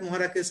किया कि आप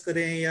मोहरा केस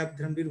करें या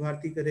धर्मवीर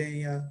भारती करें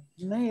या?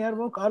 नहीं यार,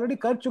 वो ऑलरेडी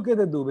कर चुके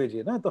थे दुबे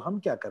जी ना, तो हम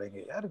क्या करेंगे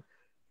यार।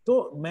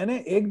 तो मैंने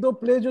एक दो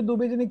प्ले जो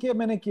दुबे जी ने किया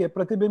मैंने किया,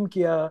 प्रतिबिंब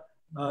किया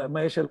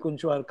महेश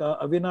कुंचवार का,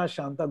 अविनाश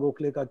शांता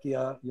गोखले का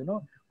किया,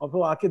 और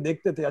वो आके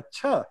देखते थे,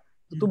 अच्छा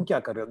तो तुम क्या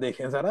कर रहे हो,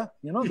 देखें जरा,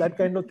 दैट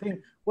काइंड ऑफ थिंग।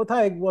 वो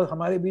था एक, वो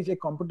हमारे बीच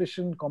एक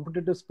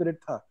कॉम्पिटिटिव स्पिरिट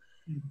था।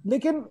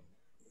 लेकिन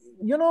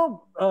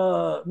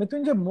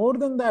मृत्युंजय, मोर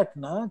देन दैट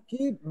ना,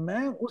 कि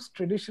मैं उस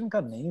ट्रेडिशन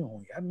का नहीं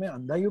हूँ यार, मैं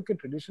अंधायु के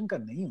ट्रेडिशन का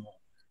नहीं हूँ।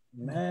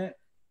 मैं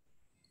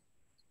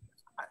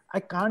I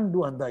can't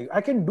do अंधायु,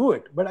 I can do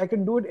it, but I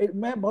can do it,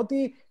 मैं बहुत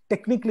ही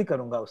टेक्निकली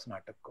करूंगा उस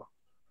नाटक को,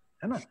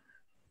 है ना।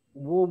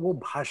 वो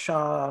भाषा,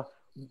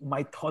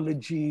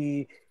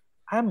 mythology,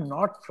 I am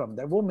not from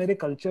that, वो मेरे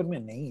कल्चर में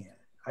नहीं है।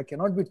 I can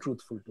not be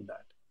truthful to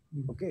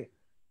that, okay.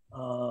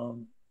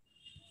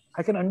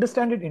 I can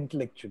understand it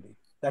intellectually,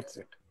 that's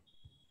it.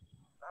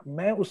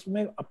 मैं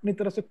उसमें अपनी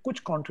तरह से कुछ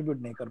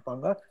कंट्रीब्यूट नहीं कर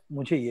पाऊंगा,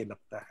 मुझे ये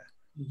लगता है।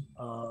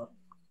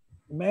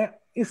 मैं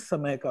इस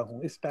समय का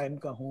हूँ, इस टाइम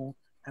का हूँ,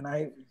 and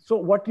so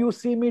what you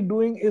see me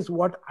doing is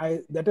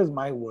that is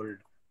my world,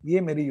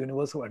 ये मेरी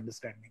यूनिवर्सल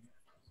अंडरस्टैंडिंग है।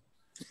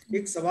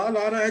 एक सवाल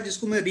आ रहा है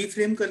जिसको मैं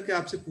रिफ्रेम करके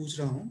आपसे पूछ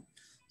रहा हूँ।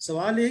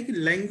 सवाल ये है कि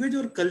लैंग्वेज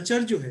और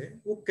कल्चर जो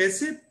है वो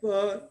कैसे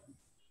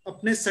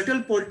अपने सटल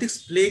पॉलिटिक्स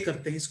प्ले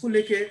करते हैं, इसको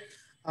लेके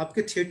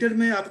आपके थिएटर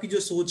में आपकी जो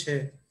सोच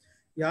है,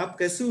 या आप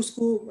कैसे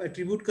उसको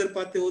एट्रीब्यूट कर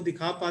पाते हो,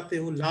 दिखा पाते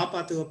हो, ला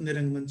पाते हो अपने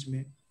रंगमंच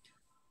में?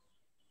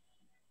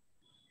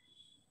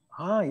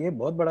 हाँ, ये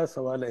बहुत बड़ा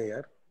सवाल है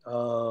यार,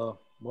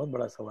 बहुत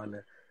बड़ा सवाल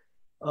है।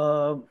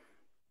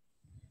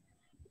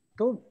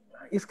 तो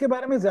इसके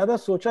बारे में ज्यादा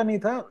सोचा नहीं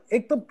था।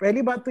 एक तो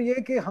पहली बात तो ये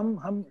है कि हम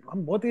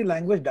बहुत ही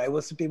लैंग्वेज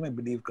डाइवर्सिटी में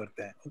बिलीव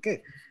करते हैं, ओके।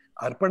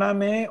 अर्पणा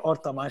में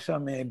और तमाशा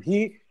में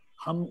भी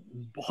हम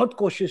बहुत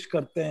कोशिश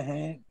करते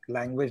हैं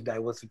लैंग्वेज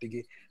डाइवर्सिटी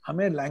की।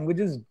 हमें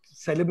लैंग्वेजेस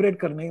सेलिब्रेट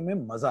करने में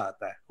मजा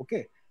आता है,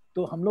 ओके।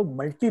 तो हम लोग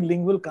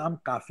मल्टीलिंगुअल काम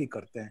काफी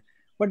करते हैं,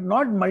 but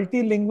not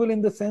multilingual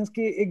in the sense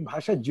कि एक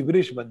भाषा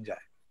जिब्रिश बन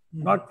जाए,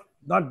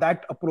 not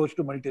that approach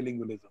to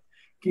multilingualism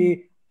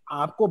कि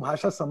आपको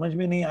भाषा समझ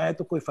में नहीं आए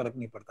तो कोई फर्क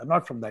नहीं पड़ता,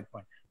 नॉट फ्रॉम दैट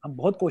पॉइंट। हम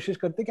बहुत कोशिश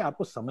करते हैं कि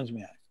आपको समझ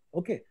में आए,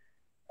 ओके।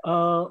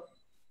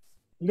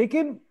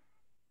 लेकिन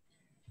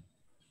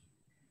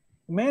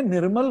मैं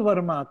निर्मल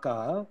वर्मा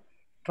का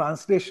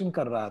ट्रांसलेशन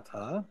कर रहा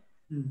था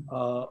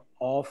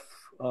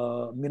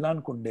ऑफ मिलान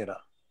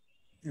कुंडेरा,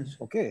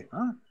 ओके,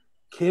 हाँ,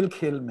 खेल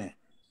खेल में,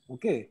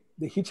 okay,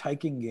 the hitch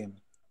hiking game,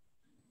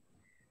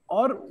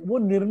 और वो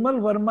निर्मल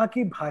वर्मा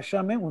की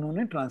भाषा में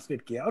उन्होंने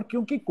ट्रांसलेट किया। और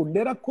क्योंकि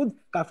कुंडेरा खुद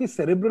काफी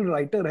सेरेब्रल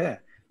राइटर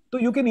है, तो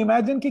यू कैन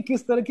इमेजिन कि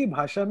किस तरह की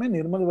भाषा में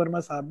निर्मल वर्मा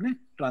साहब ने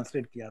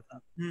ट्रांसलेट किया था।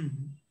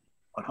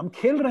 और हम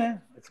खेल रहे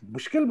हैं,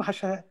 मुश्किल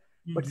भाषा है,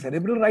 बट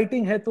सेरेब्रल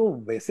राइटिंग है तो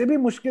वैसे भी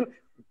मुश्किल,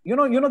 यू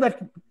नो दैट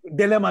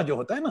डिलेमा जो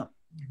होता है ना।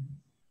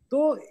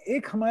 तो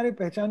एक हमारे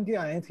पहचान की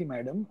आए थी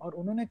मैडम, और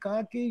उन्होंने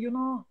कहा कि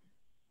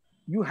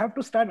you have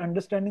to start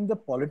understanding the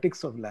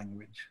politics of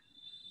language.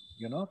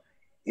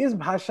 इस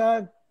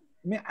भाषा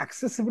में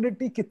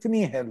एक्सेसिबिलिटी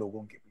कितनी है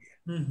लोगों के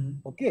लिए,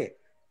 ओके।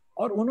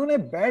 और उन्होंने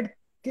बैठ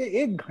के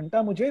 1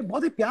 घंटा मुझे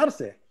बहुत ही प्यार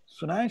से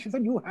सुनाया। She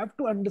said, you have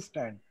to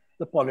understand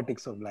the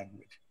politics of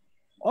language.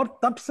 और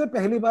तब से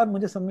पहली बार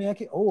मुझे समझ में आया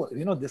कि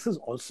this is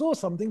also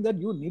something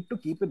that you need to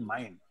keep in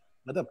mind.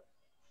 मतलब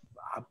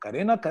आप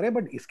करें ना करें,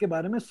 बट इसके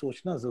बारे में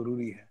सोचना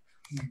जरूरी है।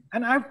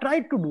 And I have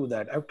tried to do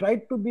that. I have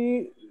tried to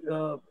be,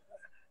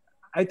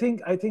 I think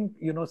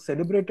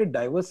celebrated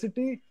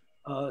diversity,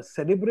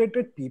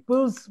 celebrated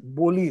people's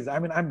बोलीज। I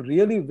mean, I'm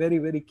really very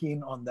very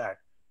keen on that.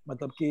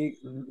 मतलब कि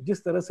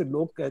जिस तरह से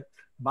लोग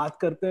बात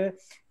करते हैं,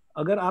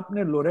 अगर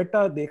आपने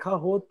लोरेटा देखा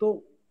हो तो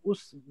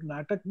उस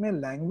नाटक में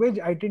लैंग्वेज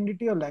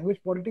आइडेंटिटी और लैंग्वेज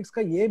पॉलिटिक्स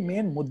का ये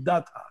मेन मुद्दा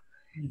था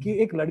कि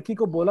एक लड़की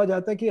को बोला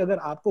जाता है कि अगर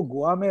आपको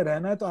गोवा में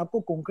रहना है तो आपको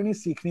कोंकणी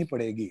सीखनी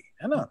पड़ेगी,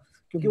 है ना,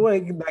 क्योंकि वो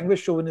एक लैंग्वेज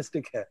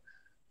शोविनिस्टिक है।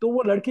 तो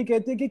वो लड़की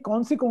कहती है कि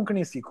कौन सी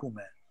कोंकणी सीखूं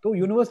मैं, तो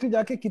यूनिवर्सिटी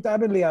जाके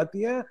किताबें ले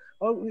आती है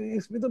और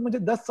इसमें तो मुझे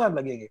 10 साल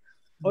लगेंगे।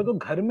 और तो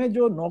घर में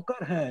जो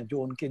नौकर हैं,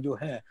 जो उनके जो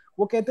हैं,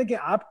 वो कहते हैं कि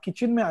आप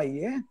किचन में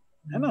आइए,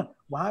 है ना,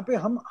 वहां पे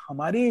हम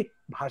हमारी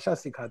भाषा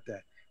सिखाते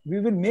हैं, we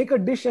will make a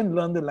dish and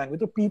learn the language,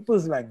 तो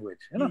पीपल्स लैंग्वेज,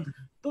 है ना।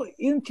 तो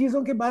इन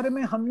चीजों के बारे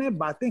में हमने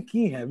बातें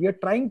की हैं। We are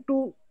trying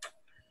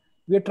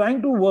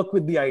to work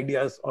with the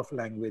ideas of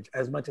language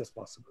as much as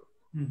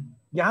possible.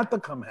 यहां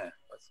तक हम हैं,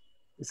 बस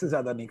इससे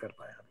ज्यादा नहीं कर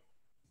पाए हम।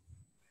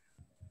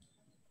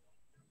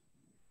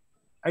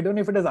 I don't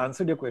know if it has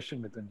answered your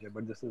question, Mrityunjay,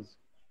 but this is...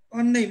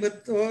 और नहीं, बट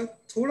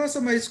थोड़ा सा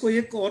मैं इसको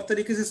एक और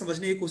तरीके से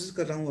समझने की कोशिश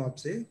कर रहा हूँ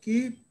आपसे कि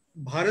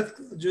भारत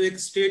जो एक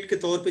स्टेट के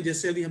तौर पे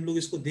जैसे अभी हम लोग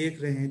इसको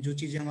देख रहे हैं, जो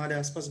चीजें हमारे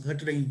आसपास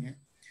घट रही हैं,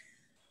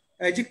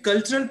 एज ए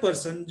कल्चरल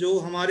पर्सन, जो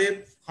हमारे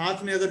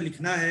हाथ में अगर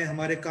लिखना है,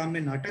 हमारे काम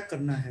में नाटक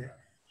करना है,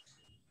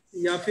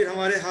 या फिर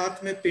हमारे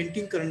हाथ में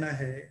पेंटिंग करना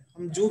है,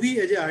 हम जो भी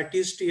एज ए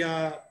आर्टिस्ट या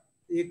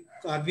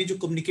एक आदमी जो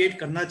कम्युनिकेट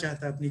करना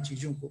चाहता है अपनी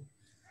चीजों को,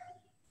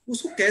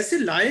 उसको कैसे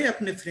लाए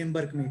अपने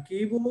फ्रेमवर्क में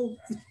कि वो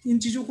इन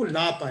चीजों को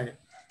ला पाए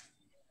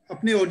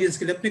अपने ऑडियंस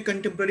के लिए, अपने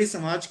कंटेम्प्रेरी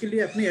समाज के लिए,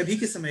 अपने अभी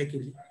के समय के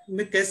लिए,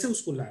 मैं कैसे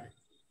उसको लाए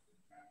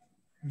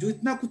जो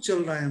इतना कुछ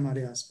चल रहा है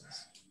हमारे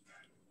आसपास।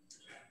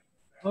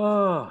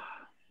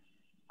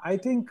 आई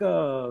थिंक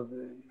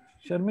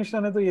शर्मिष्ठा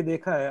ने तो ये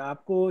देखा है,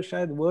 आपको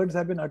शायद वर्ड्स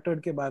हैव बीन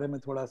अटर्ड के बारे में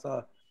थोड़ा सा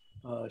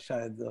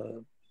शायद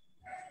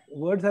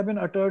वर्ड्स हैव बीन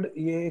अटर्ड,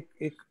 ये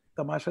एक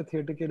तमाशा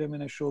थिएटर के लिए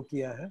मैंने शो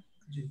किया है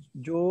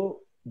जो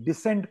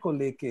डिसेंट को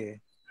लेके,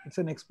 it's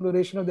an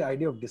exploration of the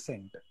idea of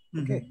decent,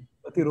 okay,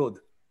 प्रतिरोध,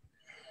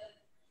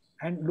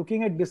 and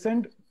looking at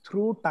dissent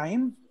through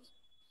time,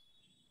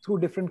 through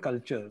different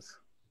cultures,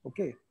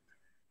 okay,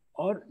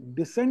 or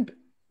dissent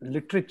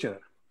literature,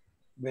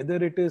 whether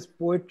it is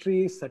poetry,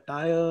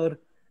 satire,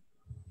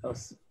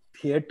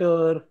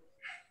 theater,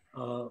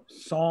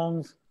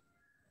 songs,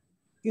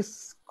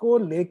 इसको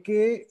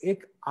लेके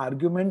एक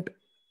argument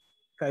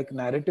का, एक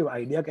narrative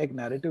idea का एक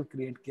narrative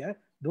create किया है।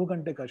 2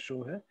 घंटे का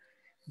शो है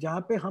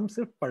जहाँ पे हम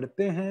सिर्फ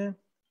पढ़ते हैं,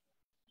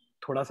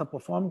 थोड़ा सा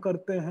परफॉर्म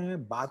करते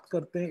हैं, बात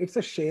करते हैं। It's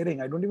a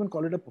sharing, I don't even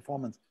call it a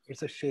performance,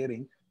 it's a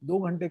sharing. 2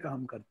 घंटे का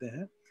हम करते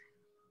हैं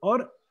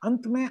और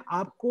अंत में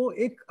आपको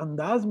एक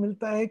अंदाज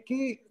मिलता है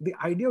कि the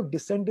idea of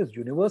decent is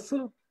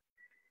universal,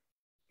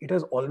 it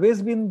has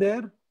always been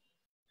there,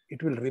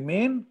 it will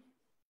remain.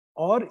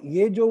 और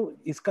ये जो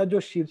इसका जो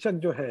शीर्षक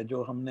जो है,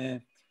 जो हमने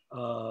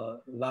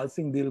लाल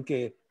सिंह दिल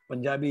के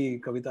पंजाबी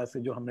कविता से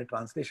जो हमने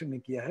ट्रांसलेशन में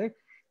किया है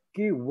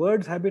कि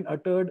words have been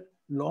uttered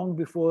long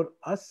before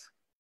us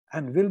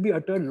and will be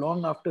uttered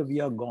long after we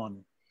are gone.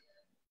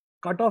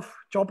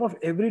 Chop off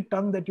every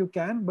tongue that you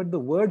can, but the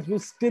words will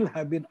still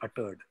have been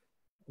uttered.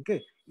 Okay,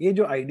 ये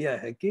जो idea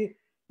है कि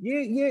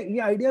ये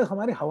idea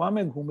हमारे हवा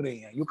में घूम रही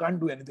हैं, you can't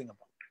do anything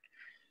about it.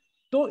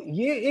 तो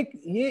ये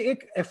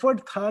एक एफर्ट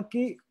था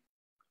कि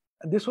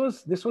this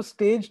was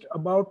staged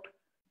about,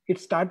 it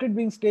started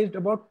being staged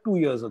about 2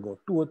 years ago,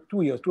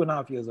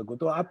 2.5 years ago.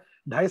 तो आप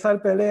 2.5 साल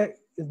पहले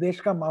इस देश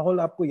का माहौल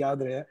आपको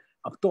याद रहे,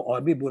 अब तो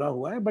और भी बुरा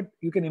हुआ है, but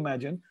you can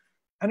imagine.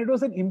 And it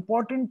was an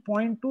important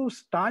point to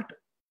start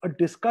a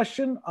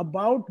discussion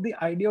about the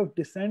idea of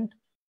dissent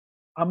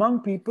among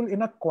people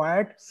in a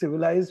quiet,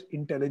 civilized,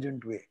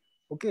 intelligent way.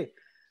 Okay.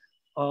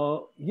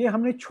 ये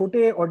हमने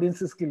छोटे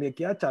ऑडियंसेस के लिए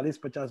किया,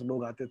 40-50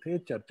 लोग आते थे,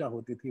 चर्चा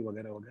होती थी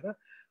वगैरह वगैरह।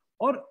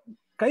 और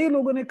कई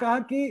लोगों ने कहा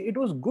कि it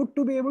was good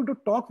to be able to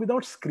talk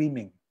without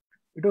screaming.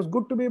 It was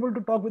good to be able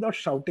to talk without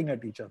shouting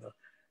at each other.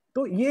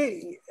 तो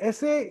ये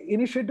ऐसे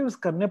इनिशिएटिव्स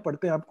करने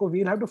पड़ते हैं आपको।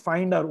 we'll have to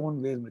find our own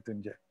ways,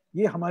 Mrityunjay.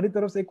 ये हमारी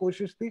तरफ से एक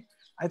कोशिश थी।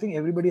 I think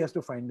everybody has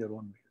to find their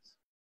own ways.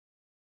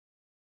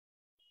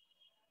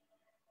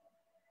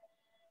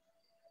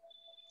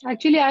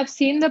 Actually, I've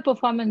seen the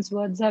performance,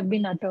 words have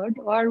been uttered,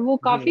 और वो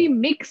काफी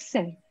mix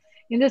है,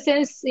 in the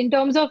sense, in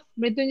terms of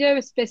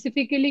Mrityunjay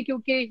specifically,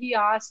 क्योंकि he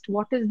asked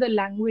what is the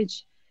language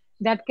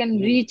that can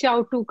reach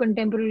out to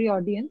contemporary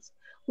audience.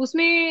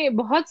 उसमें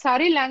बहुत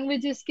सारे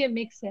languages के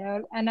mix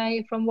है, and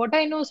from what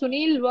I know,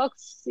 Sunil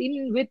works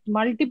with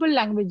multiple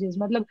languages,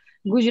 मतलब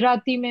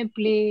गुजराती में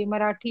play,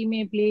 Marathi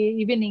में play,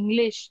 even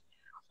English,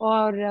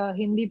 और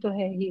हिंदी तो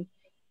है ही।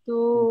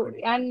 So,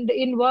 and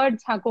in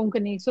words,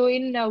 Konkani. So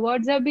in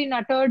words have been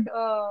uttered,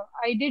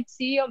 I did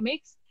see a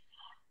mix.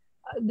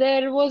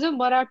 There was a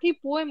Marathi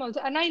poem also,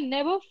 and I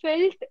never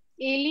felt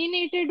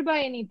alienated by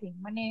anything.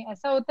 माने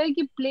ऐसा होता है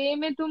कि play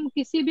में तुम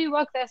किसी भी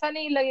वक्त ऐसा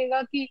नहीं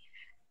लगेगा कि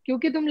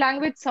क्योंकि तुम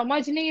language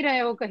समझ नहीं रहे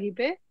हो कहीं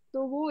पे,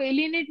 तो वो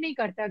alienate नहीं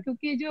करता,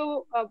 क्योंकि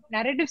जो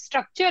narrative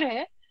structure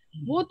है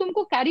वो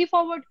तुमको carry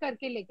forward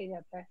करके लेके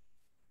जाता है।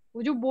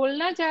 वो जो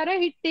बोलना चाह रहा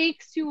है, it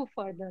takes you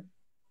further.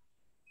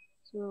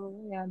 So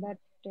yeah, that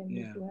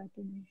tended to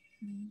happen.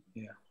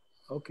 Yeah.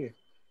 Okay.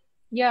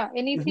 Yeah.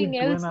 Anything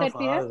else that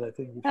we have? I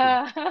think we should.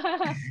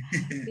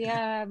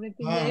 Yeah.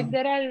 If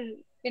there are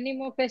any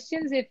more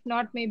questions, if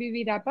not, maybe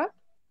we wrap up.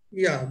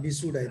 Yeah, we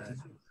should. I think.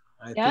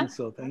 I think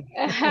so. Thank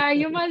you.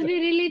 You must be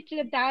really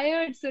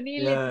tired,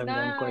 Sunil. Yeah,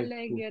 I'm quite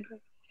like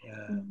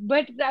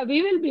But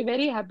we will be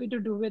very happy to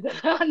do with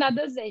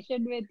another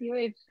session with you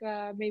if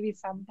maybe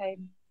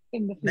sometime.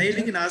 in the नहीं, future.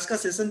 लेकिन आज का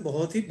session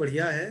बहुत ही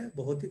बढ़िया है,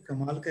 बहुत ही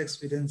कमाल का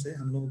एक्सपीरियंस है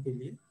हम लोगों के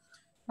लिए।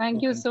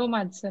 Thank you so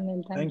much,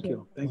 Sunil. Thank you.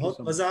 Thank you बहुत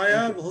so much. मजा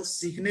आया, बहुत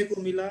सीखने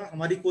को मिला।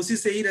 हमारी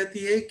कोशिश यही रहती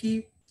है कि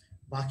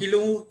बाकी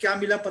लोगों को क्या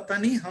मिला पता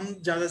नहीं, हम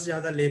ज्यादा से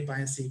ज्यादा ले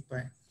पाए, सीख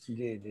पाए। जी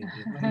जी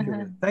जी,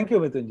 thank you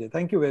Mithun ji,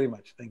 thank you very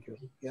much, thank you.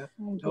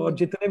 और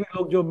जितने भी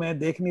लोग जो मैं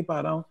देख नहीं पा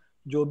रहा हूँ,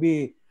 जो भी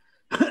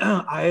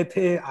आए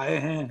थे, आए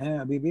हैं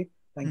अभी भी,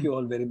 thank you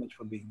all very much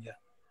for being here.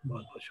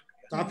 बहुत बहुत शुक्रिया।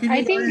 काफी I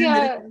लोग think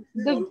आए हैं,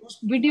 the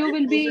video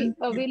will be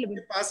 5000 available.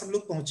 के पास हम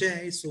लोग पहुंचे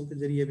हैं इस शो के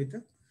जरिए। अभी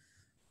तक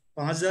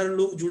 5000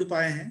 लोग जुड़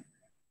पाए हैं।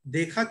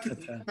 देखा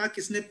कितना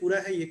किसने पूरा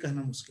है ये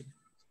कहना मुश्किल है।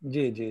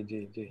 जी जी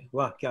जी जी,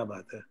 वाह क्या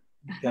बात है,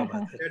 क्या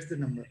बात है। That's the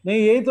number. नहीं,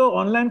 यही तो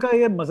ऑनलाइन का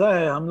ये मजा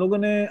है। हम लोगों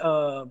ने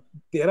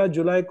 13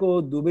 जुलाई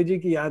को दुबे जी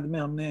की याद में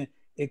हमने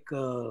एक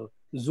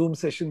जूम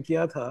सेशन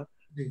किया था,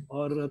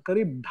 और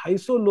करीब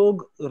 250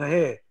 लोग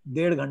रहे,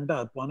 1.5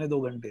 घंटा,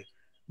 1.25 घंटे।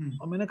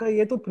 और मैंने कहा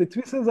ये तो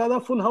पृथ्वी से ज्यादा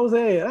फुल हाउस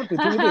है यार,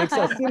 पृथ्वी पे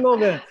 180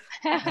 लोग हैं।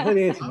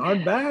 अरे इट्स नॉट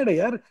बैड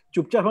यार,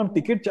 चुपचाप हम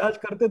टिकट चार्ज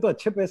करते तो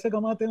अच्छे पैसे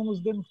कमाते हम उस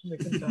दिन,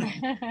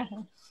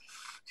 लेकिन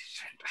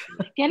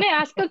Can I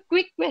ask a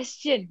quick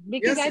question?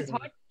 Because Yes, I yes.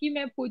 thought कि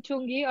मैं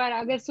पूछूंगी, और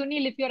अगर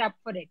Sunil, if you're up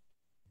for it,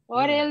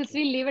 or else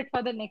we'll leave it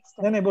for the next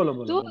time. नहीं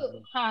बोलो तो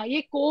हाँ,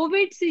 ये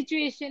कोविड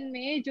सिचुएशन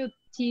में जो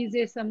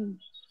चीजें, some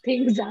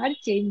things are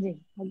changing.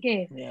 Okay,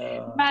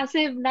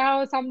 massive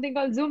now. Something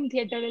called Zoom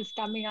theater is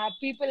coming up.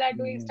 People are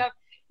doing stuff.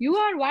 You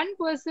are one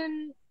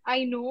person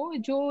I know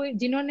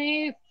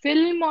जिन्होंने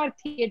film और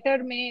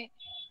थिएटर में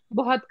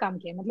बहुत काम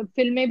किया, मतलब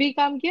फिल्म में भी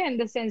काम किया, in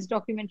the sense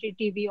documentary,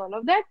 TV, all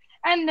of that,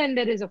 and then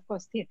there is of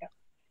course theater.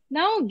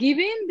 Now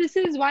given this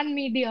is one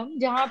medium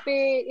जहाँ पे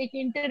एक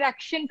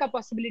interaction का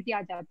possibility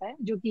आ जाता है,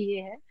 जो कि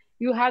ये है,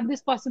 you have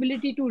this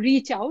possibility to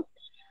reach out.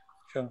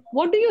 Sure.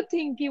 What do you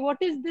think?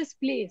 What is this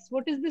place?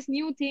 What is this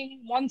new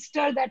thing,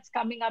 monster that's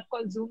coming up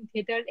called Zoom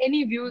theater?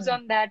 Any views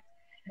on that?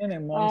 नहीं,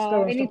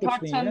 monster any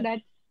thoughts on that?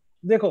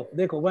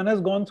 देखो one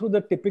has gone through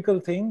the typical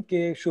thing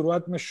कि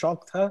शुरुआत में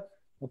shock था,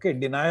 okay,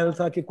 denial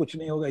था कि कुछ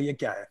नहीं होगा, ये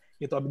क्या है,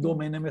 ये तो अब 2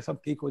 महीने में सब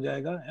ठीक हो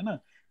जाएगा, है ना।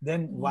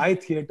 Then why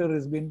theatre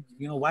is been,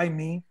 why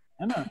मी,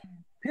 है ना।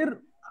 फिर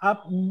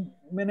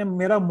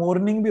मेरा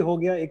मॉर्निंग भी हो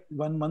गया, एक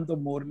 1 month ऑफ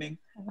मॉर्निंग,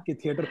 कि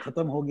थिएटर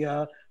खत्म हो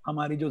गया,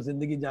 हमारी जो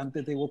जिंदगी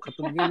जानते थे वो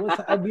खत्म हो गई,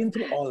 वो I been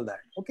through all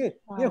that, okay,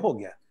 ये हो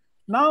गया।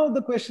 नाउ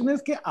द क्वेश्चन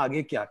इज कि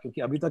आगे क्या,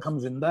 क्योंकि अभी तक हम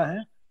जिंदा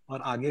हैं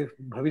और आगे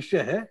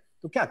भविष्य है,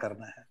 तो क्या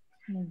करना है।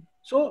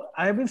 So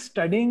I have been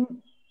studying.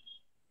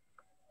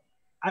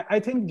 I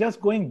think just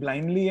going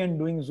blindly and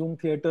doing Zoom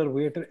theater,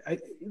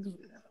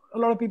 a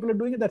lot of people are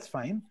doing it. That's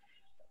fine.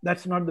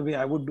 That's not the way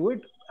I would do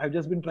it. I've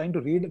just been trying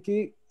to read कि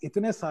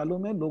इतने सालों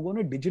में लोगों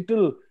ने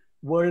digital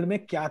world में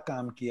क्या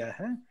काम किया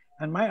है,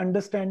 and my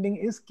understanding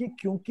is कि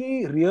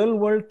क्योंकि रियल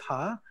वर्ल्ड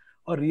था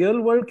और रियल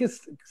वर्ल्ड के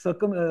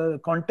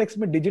कॉन्टेक्स्ट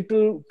में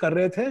डिजिटल कर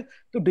रहे थे,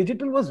 तो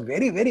digital was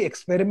very very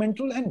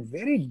experimental and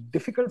very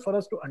difficult for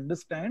us to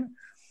understand,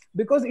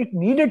 because it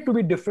needed to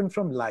be different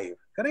from live,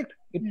 correct?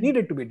 It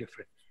needed to be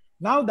different.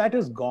 Now that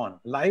is gone.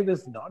 Live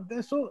is not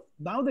there. So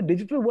now the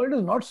digital world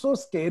is not so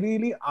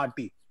scarily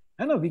arty.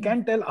 And we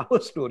can tell our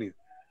stories.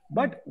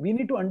 But we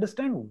need to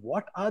understand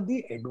what are the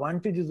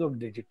advantages of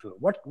digital.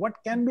 What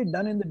can be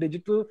done in the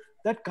digital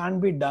that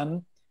can't be done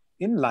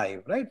in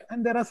live, right?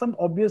 And there are some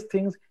obvious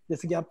things,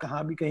 जैसे कि आप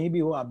कहीं भी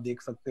हो, आप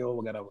देख सकते हो,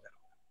 वगैरह वगैरह.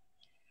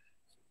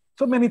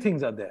 So many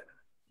things are there.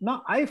 Now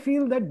I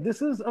feel that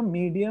this is a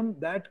medium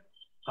that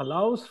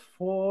allows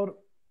for,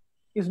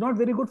 is not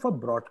very good for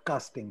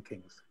broadcasting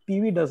things.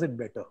 TV does it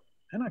better,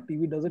 है ना,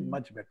 TV does it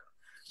much better.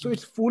 So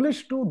it's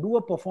foolish to do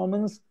a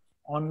performance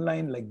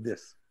online like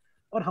this.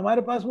 और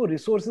हमारे पास वो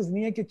resources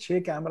नहीं है कि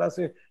 6 camera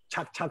से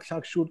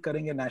छक शूट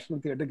करेंगे नेशनल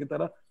थिएटर की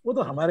तरह, वो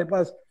तो हमारे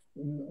पास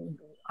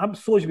हम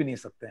सोच भी नहीं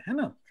सकते, है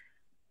ना.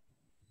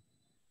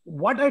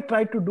 What I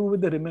tried to do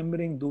with the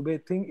Remembering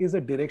Dubey thing is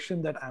a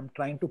direction that I'm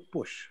trying to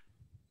push.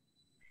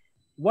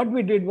 What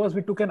we did was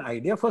we took an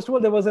idea. First of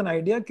all, there was an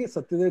idea कि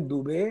सत्यदेव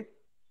दुबे,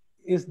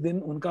 इस दिन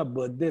उनका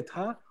birthday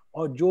था,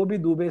 और जो भी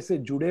दुबे से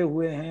जुड़े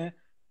हुए हैं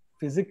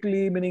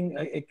physically, meaning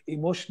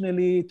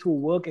emotionally, through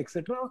work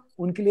etcetera,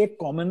 उनके लिए एक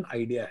कॉमन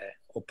आइडिया है.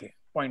 Okay,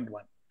 point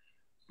 1.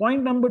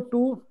 पॉइंट नंबर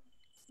 2,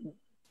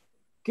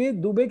 कि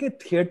दुबे के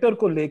थिएटर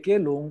को लेके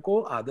लोगों को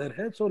आदर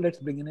है, so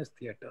let's begin his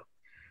theatre.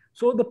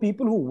 So the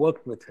people who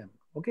worked with him,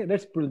 okay,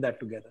 let's pull that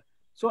together.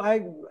 So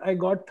I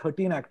got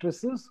 13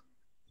 actresses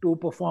to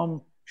perform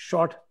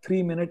short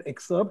 3-minute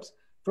excerpts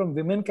from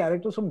women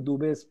characters from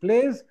Dubey's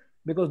plays,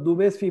 because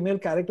Dubey's female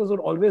characters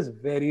were always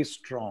very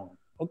strong.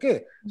 Okay,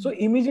 so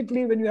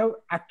immediately when you have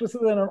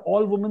actresses and an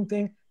all-woman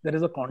thing, there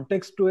is a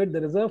context to it,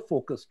 there is a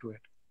focus to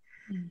it.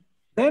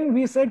 Then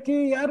we said कि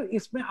यार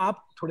इसमें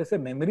आप थोड़े से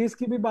memories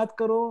की भी बात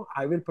करो.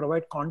 I will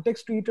provide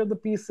context to each of the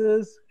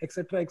pieces,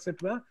 etc.,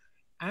 etc.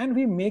 And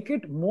we make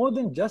it more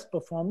than just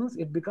performance.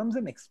 It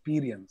becomes an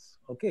experience,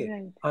 okay,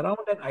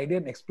 around an idea,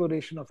 an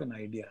exploration of an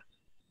idea.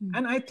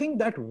 And I think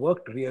that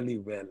worked really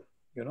well.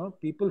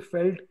 People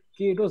felt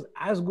that it was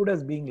as good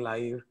as being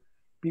live.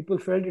 People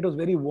felt it was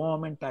very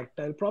warm and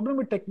tactile. Problem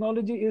with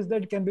technology is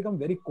that it can become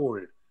very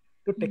cold.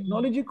 तो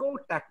technology को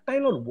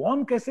tactile और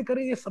warm कैसे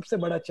करें, ये सबसे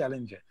बड़ा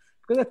challenge है.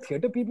 Because as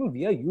theater people,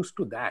 we are used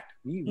to that.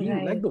 We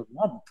like the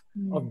warmth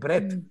of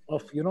breath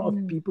of of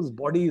people's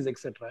bodies,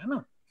 etc. है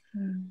ना?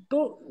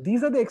 So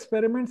these are the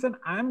experiments, and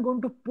I am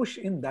going to push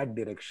in that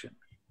direction.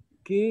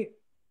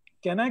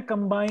 Can I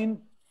combine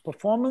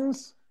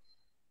performance,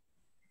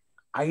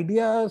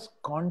 ideas,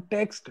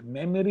 context,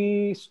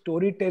 memory,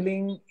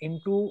 storytelling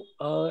into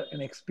an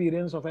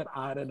experience of an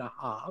hour and a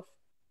half,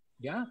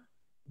 yeah,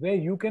 where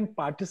you can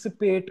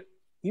participate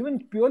even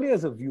purely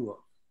as a viewer,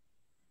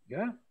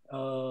 yeah.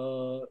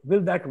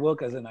 Will that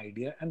work as an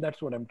idea? And that's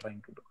what I'm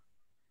trying to do.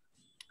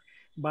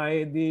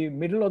 By the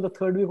middle or the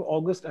third week of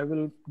August, I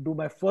will do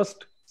my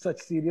first such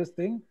serious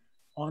thing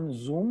on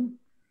Zoom,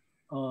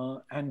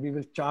 and we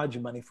will charge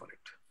money for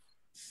it.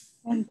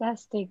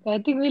 Fantastic. I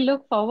think we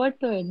look forward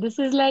to it. This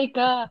is like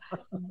a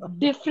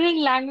different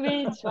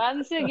language.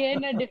 Once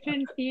again, a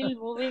different field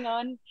moving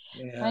on.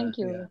 Yeah, Thank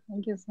you. yeah.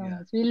 Thank you so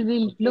much.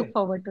 We'll Okay. look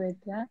forward to it.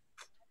 Yeah.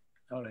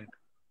 All right.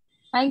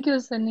 Thank you,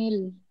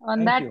 Sunil. On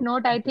Thank that you.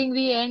 note, Thank I you. think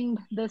we end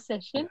the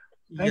session.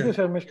 Thank you, Yeah.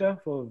 Sharmishta,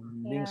 for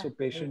being Yeah. so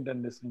patient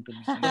and listening to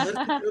me. शहर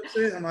की तरफ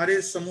से,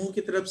 हमारे समूह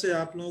की तरफ से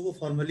आप लोगों को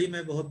फॉर्मली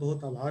मैं बहुत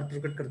बहुत आभार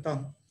प्रकट करता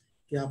हूँ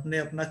कि आपने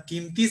अपना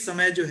कीमती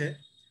समय जो है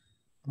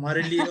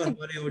हमारे लिए और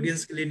हमारे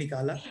ऑडियंस के लिए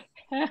निकाला,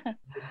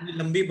 इतनी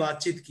लंबी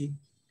बातचीत की.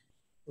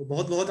 तो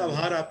बहुत बहुत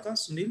आभार आपका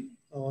सुनील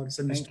और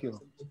Thank you.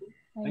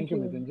 Thank you,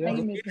 Mrityunjay. Thank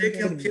you, उम्मीद है कि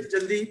हम फिर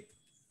जल्दी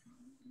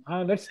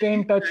let's stay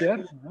in touch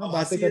यार.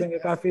 बातें करेंगे,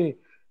 काफी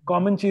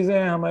common चीजें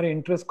हैं, हमारे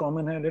interest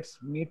common है. Let's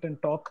meet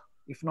and talk,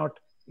 if not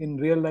in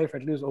real life,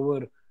 at least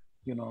over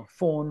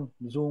phone,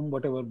 Zoom,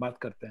 whatever, बात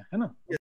करते हैं, है ना?